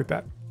that. I like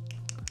that.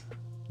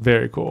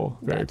 Very cool.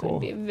 Very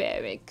cool. That would be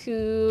very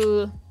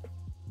cool.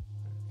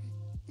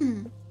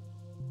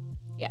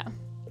 Yeah.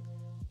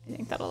 I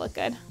think that'll look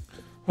good.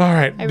 All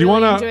right. I Do you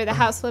really want enjoy the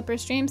House Flipper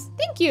streams.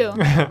 Thank you.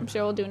 I'm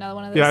sure we'll do another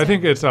one of those. Yeah, I soon.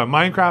 think it's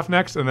Minecraft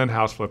next, and then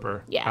House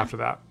Flipper. Yeah. After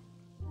that.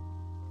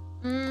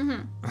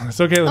 Mm-hmm.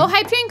 So Katelyn. Oh,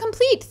 hype train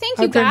complete. Thank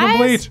you, Hype train guys.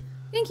 complete.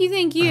 Thank you,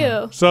 thank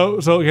you. So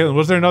Katelyn,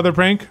 was there another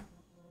prank?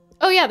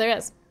 Oh yeah, there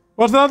is.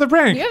 What's another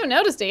prank? You haven't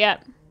noticed it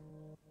yet.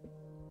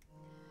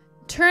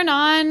 Turn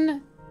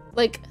on,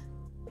 like,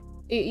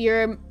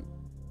 your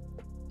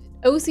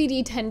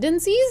OCD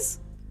tendencies,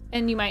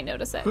 and you might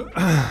notice it.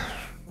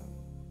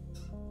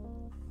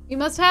 You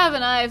must have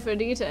an eye for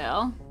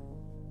detail,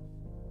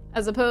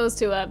 as opposed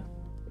to a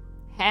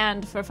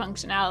hand for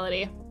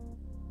functionality,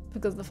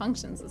 because the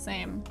function's the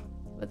same,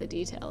 but the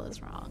detail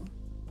is wrong.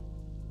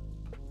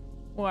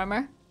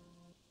 Warmer.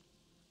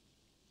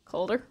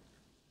 Colder.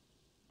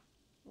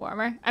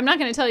 Warmer. I'm not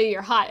going to tell you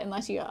you're hot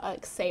unless you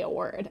say a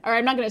word. Or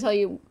I'm not going to tell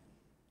you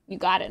you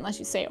got it unless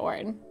you say a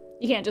word.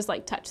 You can't just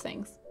like touch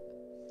things.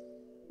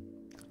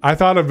 I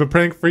thought of a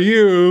prank for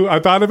you. I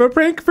thought of a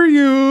prank for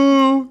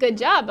you. Good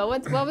job, but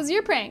what was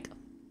your prank?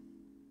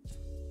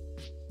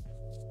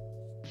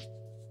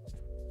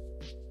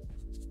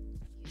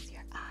 Use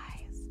your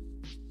eyes.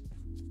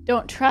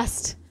 Don't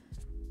trust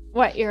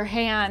what your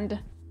hand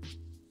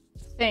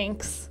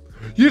thinks.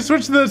 You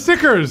switched the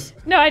stickers.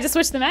 No, I just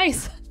switched the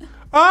mice.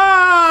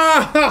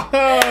 Ah!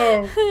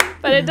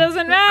 But it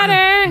doesn't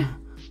matter.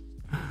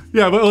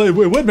 Yeah, but it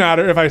would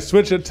matter if I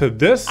switch it to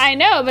this. I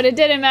know, but it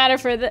didn't matter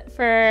for this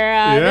stream.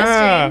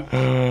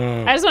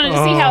 I just wanted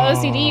to see how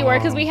OCD you were,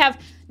 because we have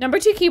number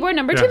 2 keyboard,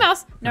 number 2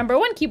 mouse, number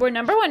 1 keyboard,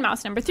 number 1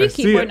 mouse, number 3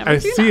 keyboard, number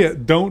 3 mouse. I see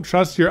it. Don't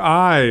trust your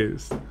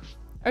eyes.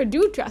 Or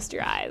do trust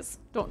your eyes.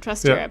 Don't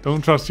trust your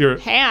don't trust your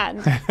hand.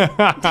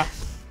 That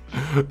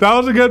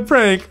was a good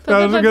prank.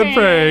 That was a good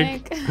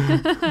prank.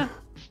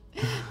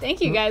 Thank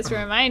you guys for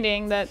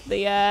reminding that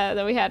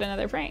that we had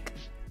another prank.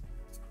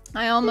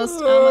 I almost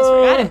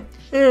forgot it.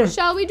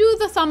 Shall we do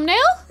the thumbnail?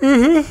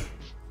 Mm-hmm.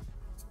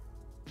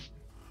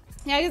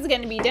 Yeah, it's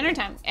going to be dinner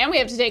time. And we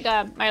have to take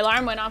my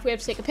alarm went off. We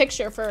have to take a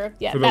picture for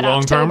the that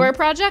long-term October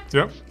project.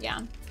 Yep. Yeah.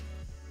 We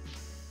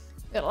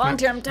got a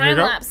long-term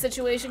time-lapse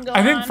situation going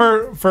on. I think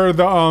for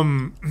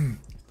the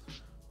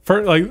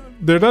for like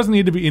there doesn't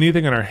need to be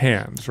anything in our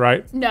hands,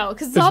 right? No,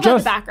 because it's all about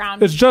the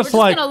background. It's just We're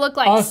like gonna look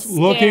like us scared.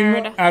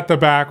 looking at the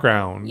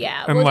background.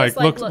 Yeah, and we'll like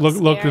just,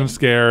 looking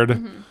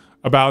scared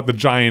about the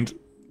giant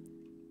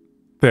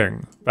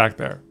thing back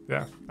there.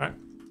 Yeah. All right.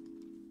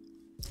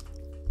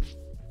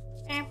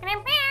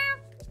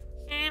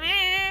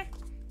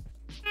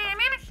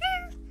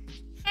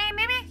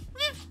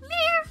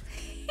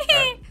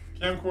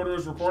 Camcorder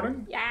is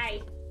recording?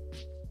 Yay.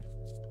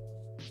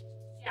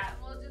 Yeah,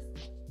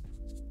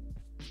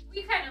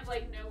 we kind of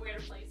like know where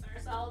to place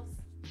ourselves.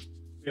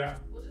 Yeah.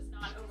 We'll just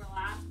not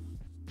overlap.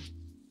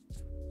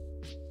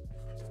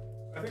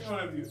 I think I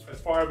want to be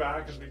as far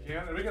back as we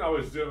can, and we can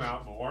always zoom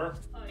out more.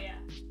 Oh, yeah.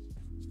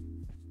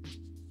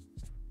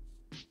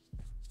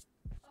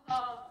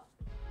 Oh.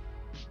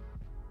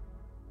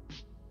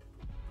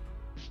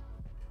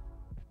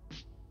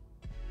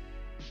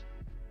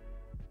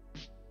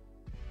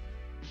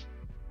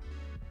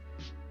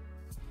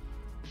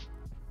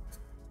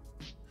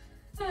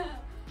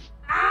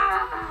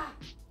 Ah!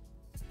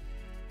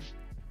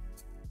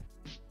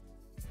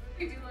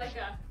 We do like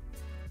a.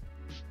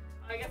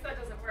 I guess that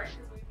doesn't work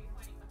because we'd be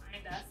pointing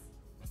behind us.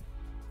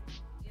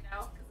 You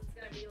know, because it's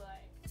gonna be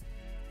like.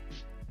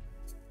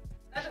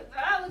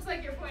 That looks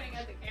like you're pointing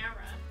at the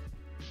camera.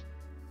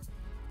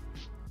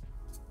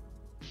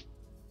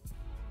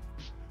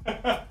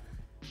 I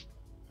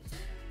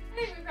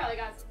think we probably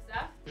got some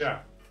stuff. Yeah.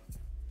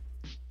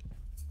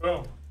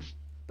 Boom.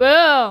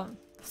 Boom.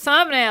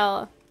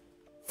 Thumbnail.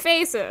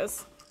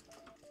 Faces.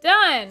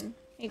 Done. Here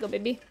you go,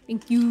 baby.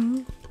 Thank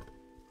you.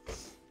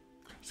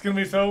 It's gonna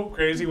be so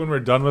crazy when we're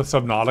done with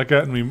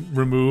Subnautica and we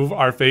remove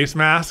our face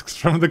masks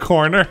from the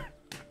corner.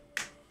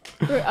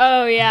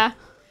 Oh, yeah.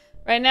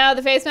 Right now,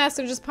 the face masks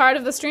are just part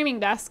of the streaming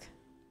desk.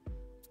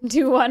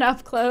 Do one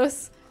up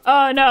close.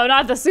 Oh, no,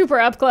 not the super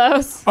up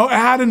close. Oh,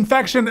 add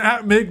infection.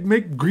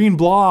 Make green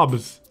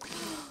blobs.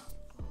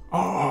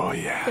 Oh,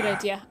 yeah. Good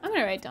idea. I'm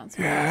gonna write down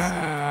some.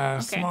 Yeah.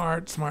 Okay.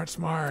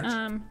 Smart.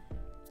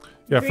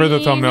 Yeah, for the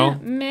thumbnail.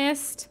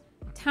 Mist,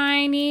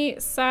 tiny,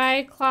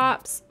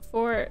 cyclops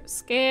for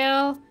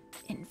scale,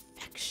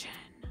 infection.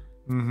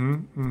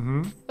 Well,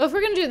 if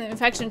we're gonna do the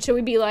infection, should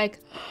we be like,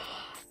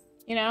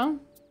 you know?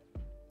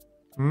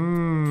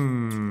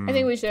 I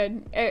think we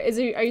should.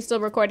 Are you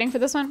still recording for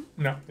this one?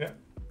 No, yeah.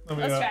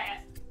 Let's try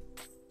it.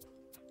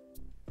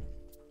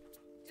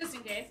 Just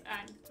in case.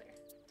 I'm clear.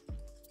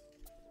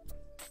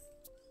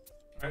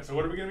 All right, so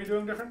what are we gonna be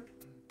doing different?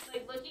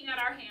 Like looking at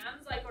our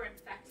hands like we're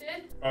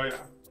infected. Oh, yeah.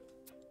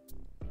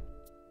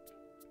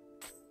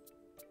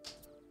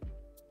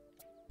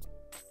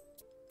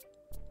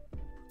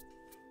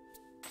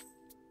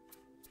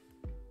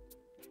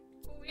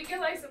 We get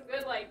like some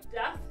good like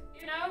depth,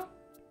 you know?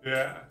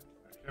 Yeah.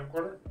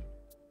 Camcorder?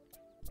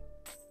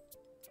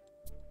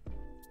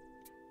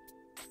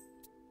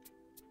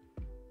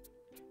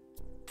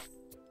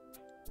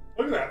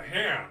 Look Look at that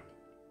hand.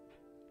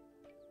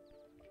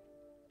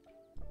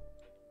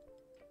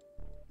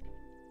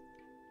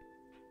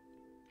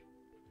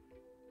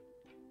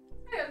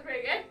 That's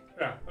pretty good.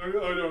 Yeah,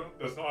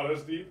 that's not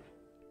as deep.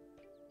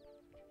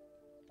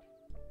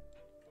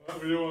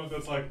 Let me do one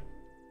that's like,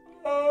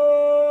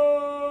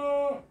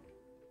 oh.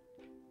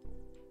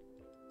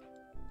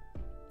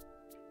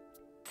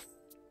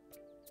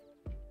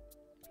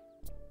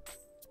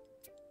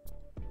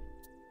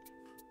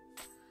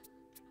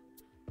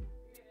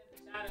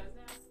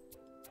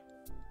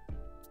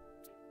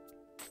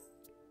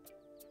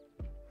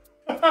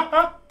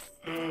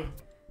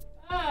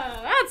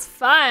 That's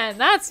fun.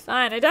 That's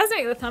fun. It does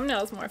make the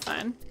thumbnails more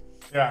fun.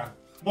 Yeah,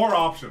 more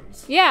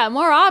options. Yeah,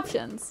 more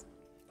options.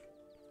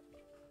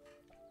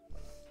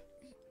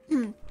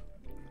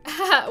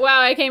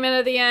 Wow, I came in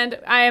at the end.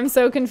 I am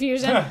so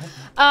confusion.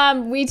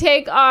 We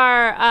take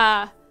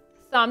our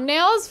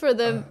thumbnails for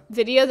the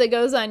video that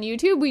goes on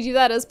YouTube. We do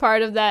that as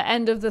part of the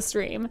end of the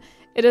stream.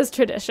 It is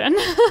tradition.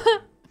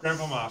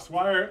 Grandpa Moss,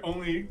 why are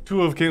only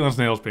 2 of Katelyn's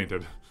nails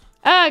painted?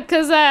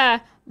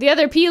 Cause the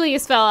other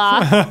peelies fell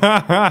off.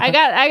 I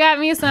got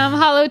me some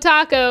hollow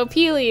taco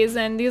peelies,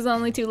 and these are the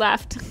only 2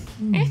 left.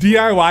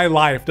 DIY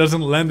life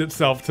doesn't lend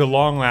itself to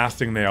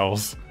long-lasting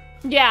nails.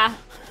 Yeah.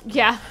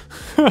 That's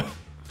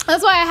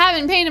why I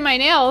haven't painted my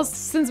nails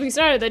since we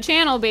started the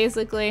channel,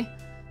 basically.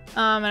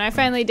 And I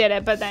finally did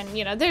it, but then,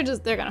 you know, they're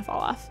gonna fall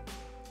off.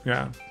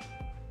 Yeah.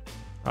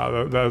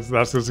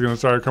 That's just gonna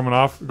start going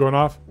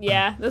off.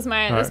 Yeah, that's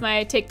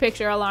my take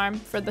picture alarm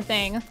for the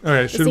thing.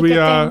 Okay, should we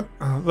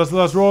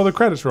let's roll the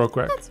credits real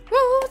quick. Let's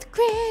roll the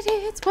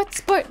credits. What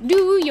sport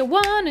do you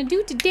wanna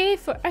do today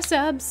for our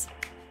subs?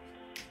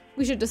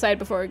 We should decide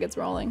before it gets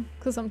rolling,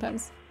 because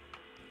sometimes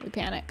we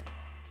panic.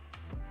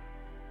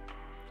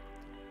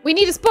 We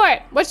need a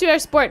sport. What should our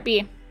sport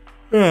be?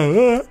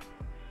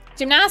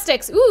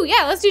 Gymnastics. Ooh,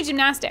 yeah, let's do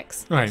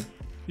gymnastics. All right.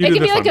 It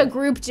can be like a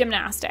group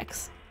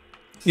gymnastics.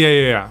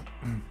 Yeah.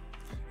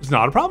 It's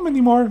not a problem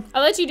anymore.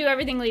 I'll let you do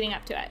everything leading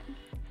up to it.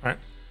 All right.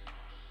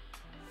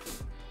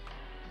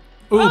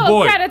 Oh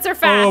boy. Credits are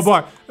fast.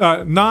 Oh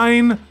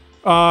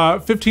boy.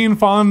 15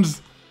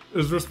 Fonz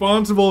is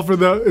responsible for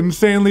the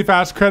insanely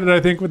fast credit, I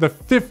think, with the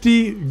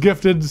 50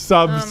 gifted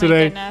subs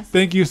today. Goodness.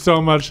 Thank you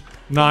so much,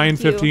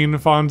 915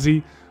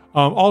 Fonzie.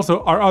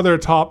 Also, our other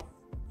top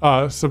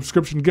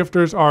subscription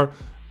gifters are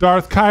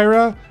Darth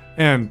Kyra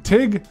and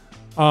Tig.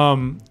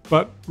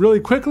 But really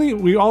quickly,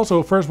 we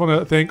also first want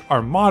to thank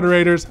our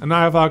moderators,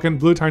 Anaya Falcon,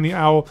 Blue Tiny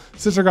Owl,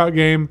 Sister Got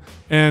Game,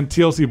 and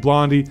TLC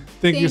Blondie.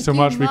 Thank you so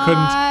much. Mods. We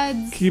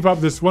couldn't keep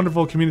up this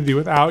wonderful community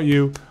without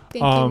you.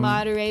 Thank you,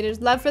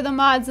 moderators. Love for the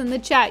mods in the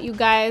chat, you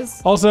guys.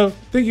 Also,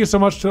 thank you so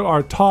much to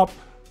our top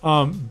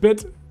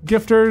bit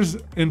gifters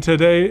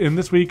in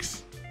this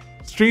week's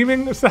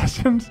streaming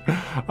sessions.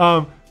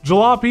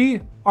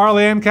 Jalopy, R.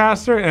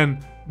 Lancaster,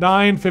 and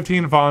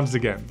 915 Fonz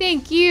again.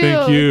 Thank you.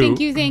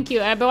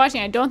 I've been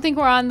watching. I don't think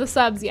we're on the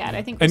subs yet.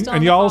 I think we're still on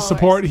the y'all's followers.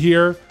 support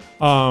here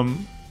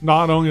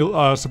not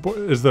only support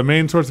is the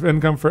main source of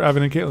income for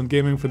Evan and Katelyn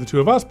Gaming for the 2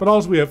 of us, but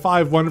also we have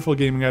 5 wonderful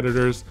gaming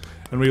editors,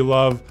 and we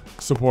love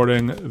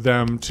supporting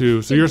them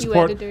too. So your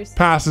support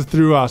passes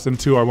through us and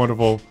to our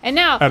wonderful And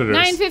now, editors.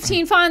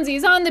 915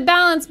 Fonzie's on the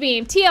balance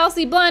beam.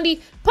 TLC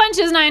Blondie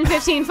punches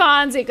 915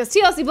 Fonzie because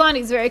TLC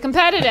Blondie's very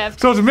competitive.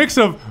 So it's a mix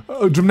of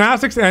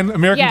gymnastics and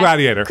American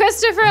Gladiator.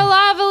 Christopher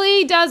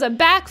Lavalley does a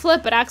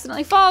backflip but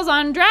accidentally falls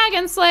on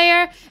Dragon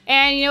Slayer.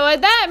 And you know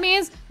what that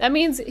means? That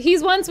means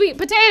he's one sweet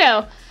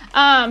potato.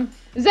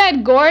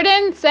 Zed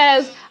Gordon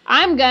says,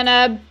 I'm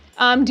gonna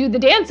do the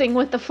dancing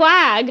with the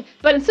flag,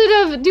 but instead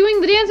of doing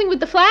the dancing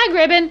with the flag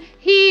ribbon,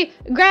 he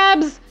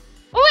grabs,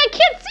 oh, I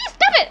can't see,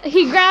 stop it!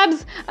 He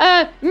grabs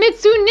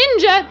Mitsu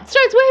Ninja,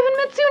 starts waving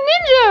Mitsu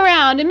Ninja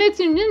around, and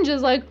Mitsu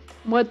Ninja's like,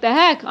 what the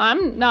heck,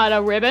 I'm not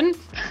a ribbon.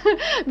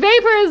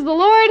 Vapor is the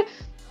Lord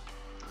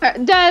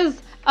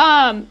does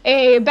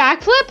a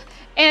backflip,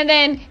 and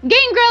then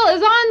Gangrel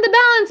is on the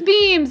balance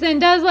beams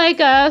and does like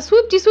a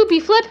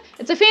swoopy flip.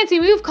 It's a fancy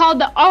move called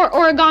the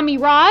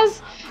Origami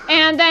Roz,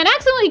 and then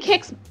accidentally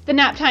kicks the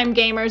Naptime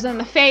Gamers in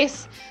the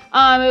face.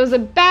 It was a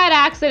bad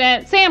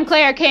accident. Sam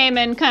Clare came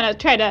and kind of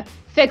tried to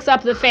fix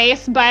up the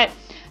face, but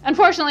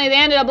unfortunately they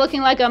ended up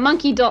looking like a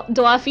monkey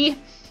Duffy,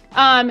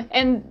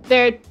 and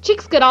their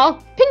cheeks got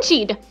all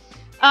pinchied.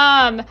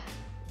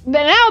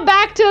 But now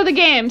back to the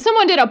game.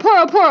 Someone did a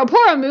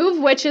Poro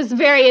move, which is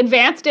very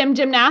advanced in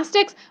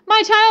gymnastics.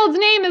 My child's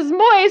name is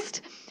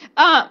Moist.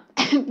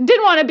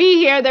 Didn't want to be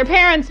here. Their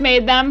parents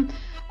made them,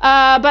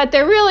 but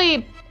they're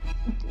really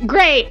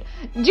great.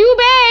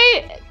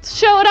 Jubei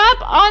showed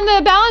up on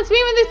the balance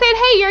beam and they said,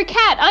 hey, you're a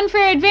cat,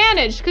 unfair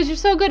advantage, because you're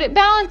so good at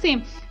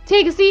balancing.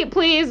 Take a seat,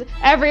 please,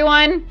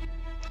 everyone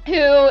who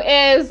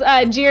is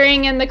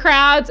jeering in the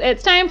crowds.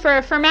 It's time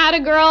for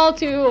Fermata Girl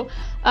to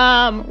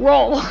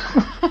roll.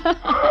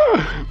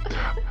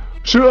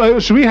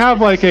 Should we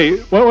have like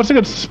what's a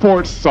good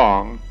sports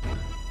song?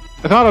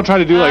 I thought I'll try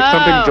to do like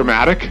something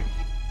dramatic.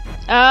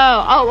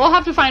 Oh, we'll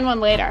have to find one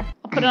later.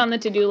 I'll put it on the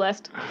to-do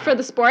list. For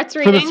the sports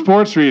reading? For the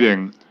sports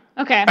reading.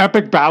 Okay.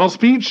 Epic battle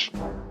speech?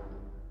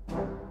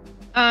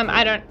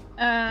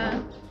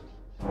 I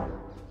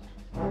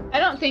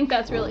don't think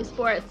that's really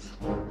sports.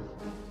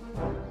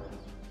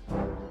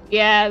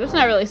 Yeah, that's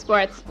not really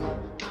sports.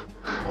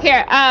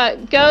 Here,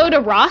 go to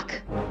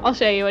rock. I'll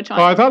show you which one.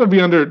 Oh, I thought it'd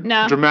be under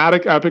No.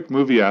 dramatic, epic,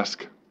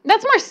 movie-esque.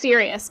 That's more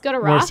serious. Go to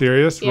rock. More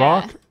serious? Yeah.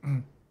 Rock?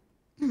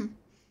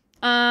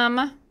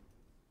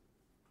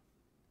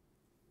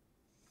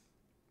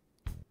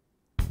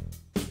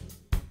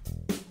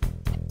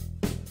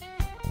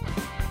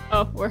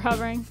 Oh, we're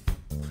hovering.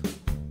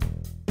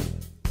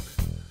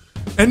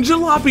 And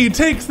Jalopy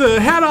takes the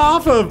head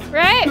off of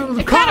Right? the It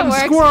kinda cotton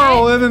works,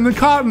 squirrel, right? and then the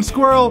cotton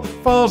squirrel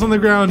falls on the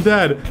ground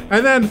dead.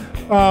 And then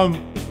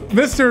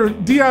Mr.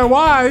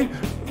 DIY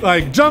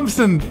like jumps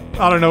and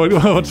I don't know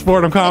what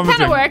sport I'm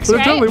commenting. works, but it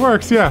right? totally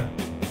works, yeah.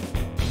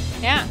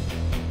 Yeah.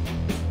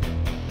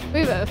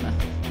 We have a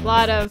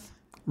lot of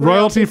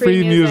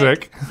Royalty-free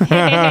music.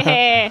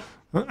 That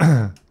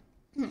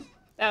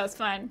was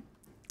fun.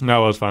 That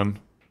was fun.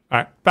 All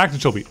right, back to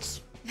chill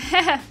beats.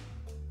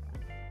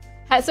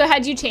 So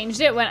had you changed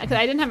it when? Because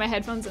I didn't have my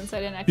headphones in, so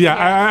I didn't actually.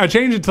 Yeah, I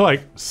changed it to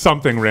like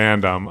something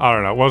random. I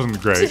don't know. It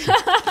wasn't great.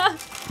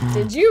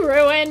 Did you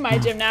ruin my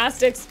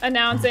gymnastics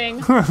announcing?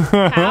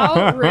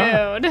 How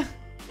rude.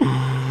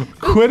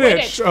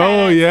 Quidditch.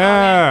 Oh,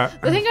 yeah.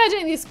 The thing about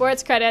doing these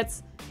sports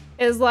credits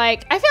is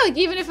like, I feel like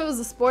even if it was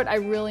a sport I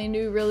really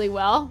knew really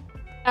well,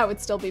 that would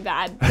still be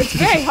bad. It's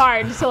very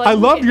hard to like. I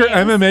love look your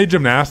at names. MMA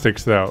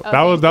gymnastics though. Oh,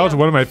 that was thank you.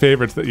 one of my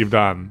favorites that you've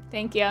done.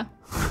 Thank you.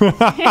 Wouldn't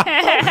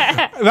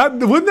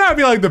that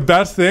be like the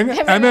best thing?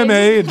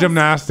 MMA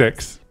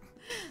gymnastics.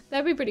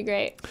 That'd be pretty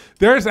great.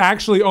 There's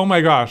actually, oh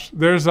my gosh,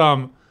 there's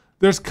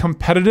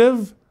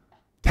competitive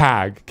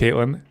tag,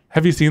 Katelyn.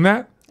 Have you seen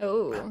that?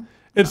 Oh.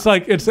 It's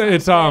like it's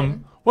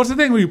what's the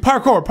thing where you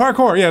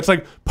parkour? Yeah, it's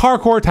like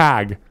parkour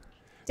tag.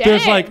 Dang.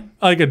 There's like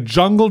a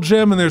jungle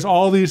gym and there's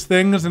all these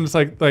things and it's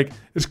like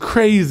it's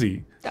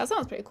crazy. That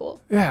sounds pretty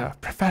cool. Yeah,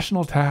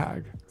 professional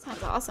tag.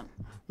 Sounds awesome.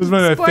 This is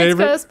one of my Sports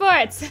go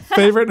sports.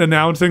 favorite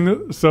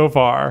announcing so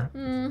far.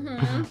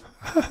 Air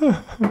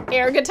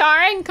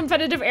guitaring,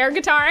 competitive air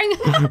guitaring.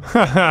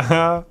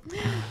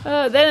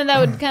 Oh, then that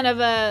would kind of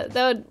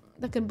that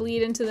could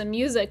bleed into the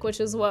music, which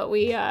is what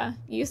we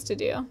used to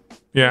do.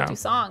 Yeah. Do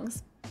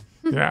songs.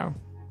 Yeah.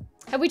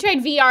 Have we tried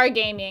VR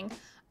gaming?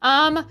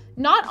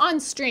 Not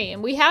on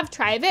stream. We have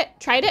tried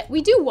it.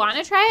 We do want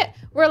to try it.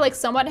 We're like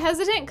somewhat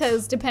hesitant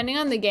because depending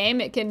on the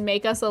game, it can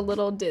make us a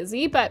little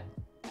dizzy, but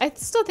I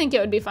still think it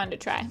would be fun to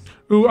try.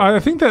 Ooh, I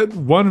think that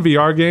one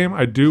VR game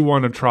I do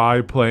want to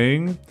try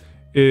playing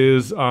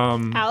is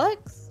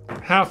Alex?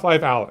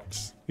 Half-Life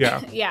Alex.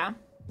 Yeah. Yeah.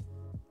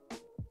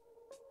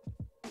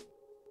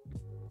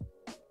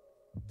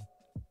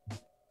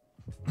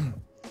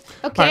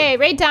 Okay,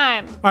 raid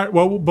time. All right,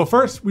 well, but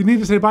first we need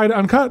to say bye to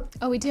Uncut.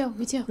 Oh, we do.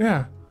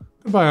 Yeah.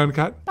 Goodbye,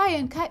 Uncut. Bye,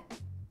 Uncut.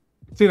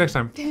 See you next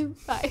time.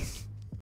 Bye.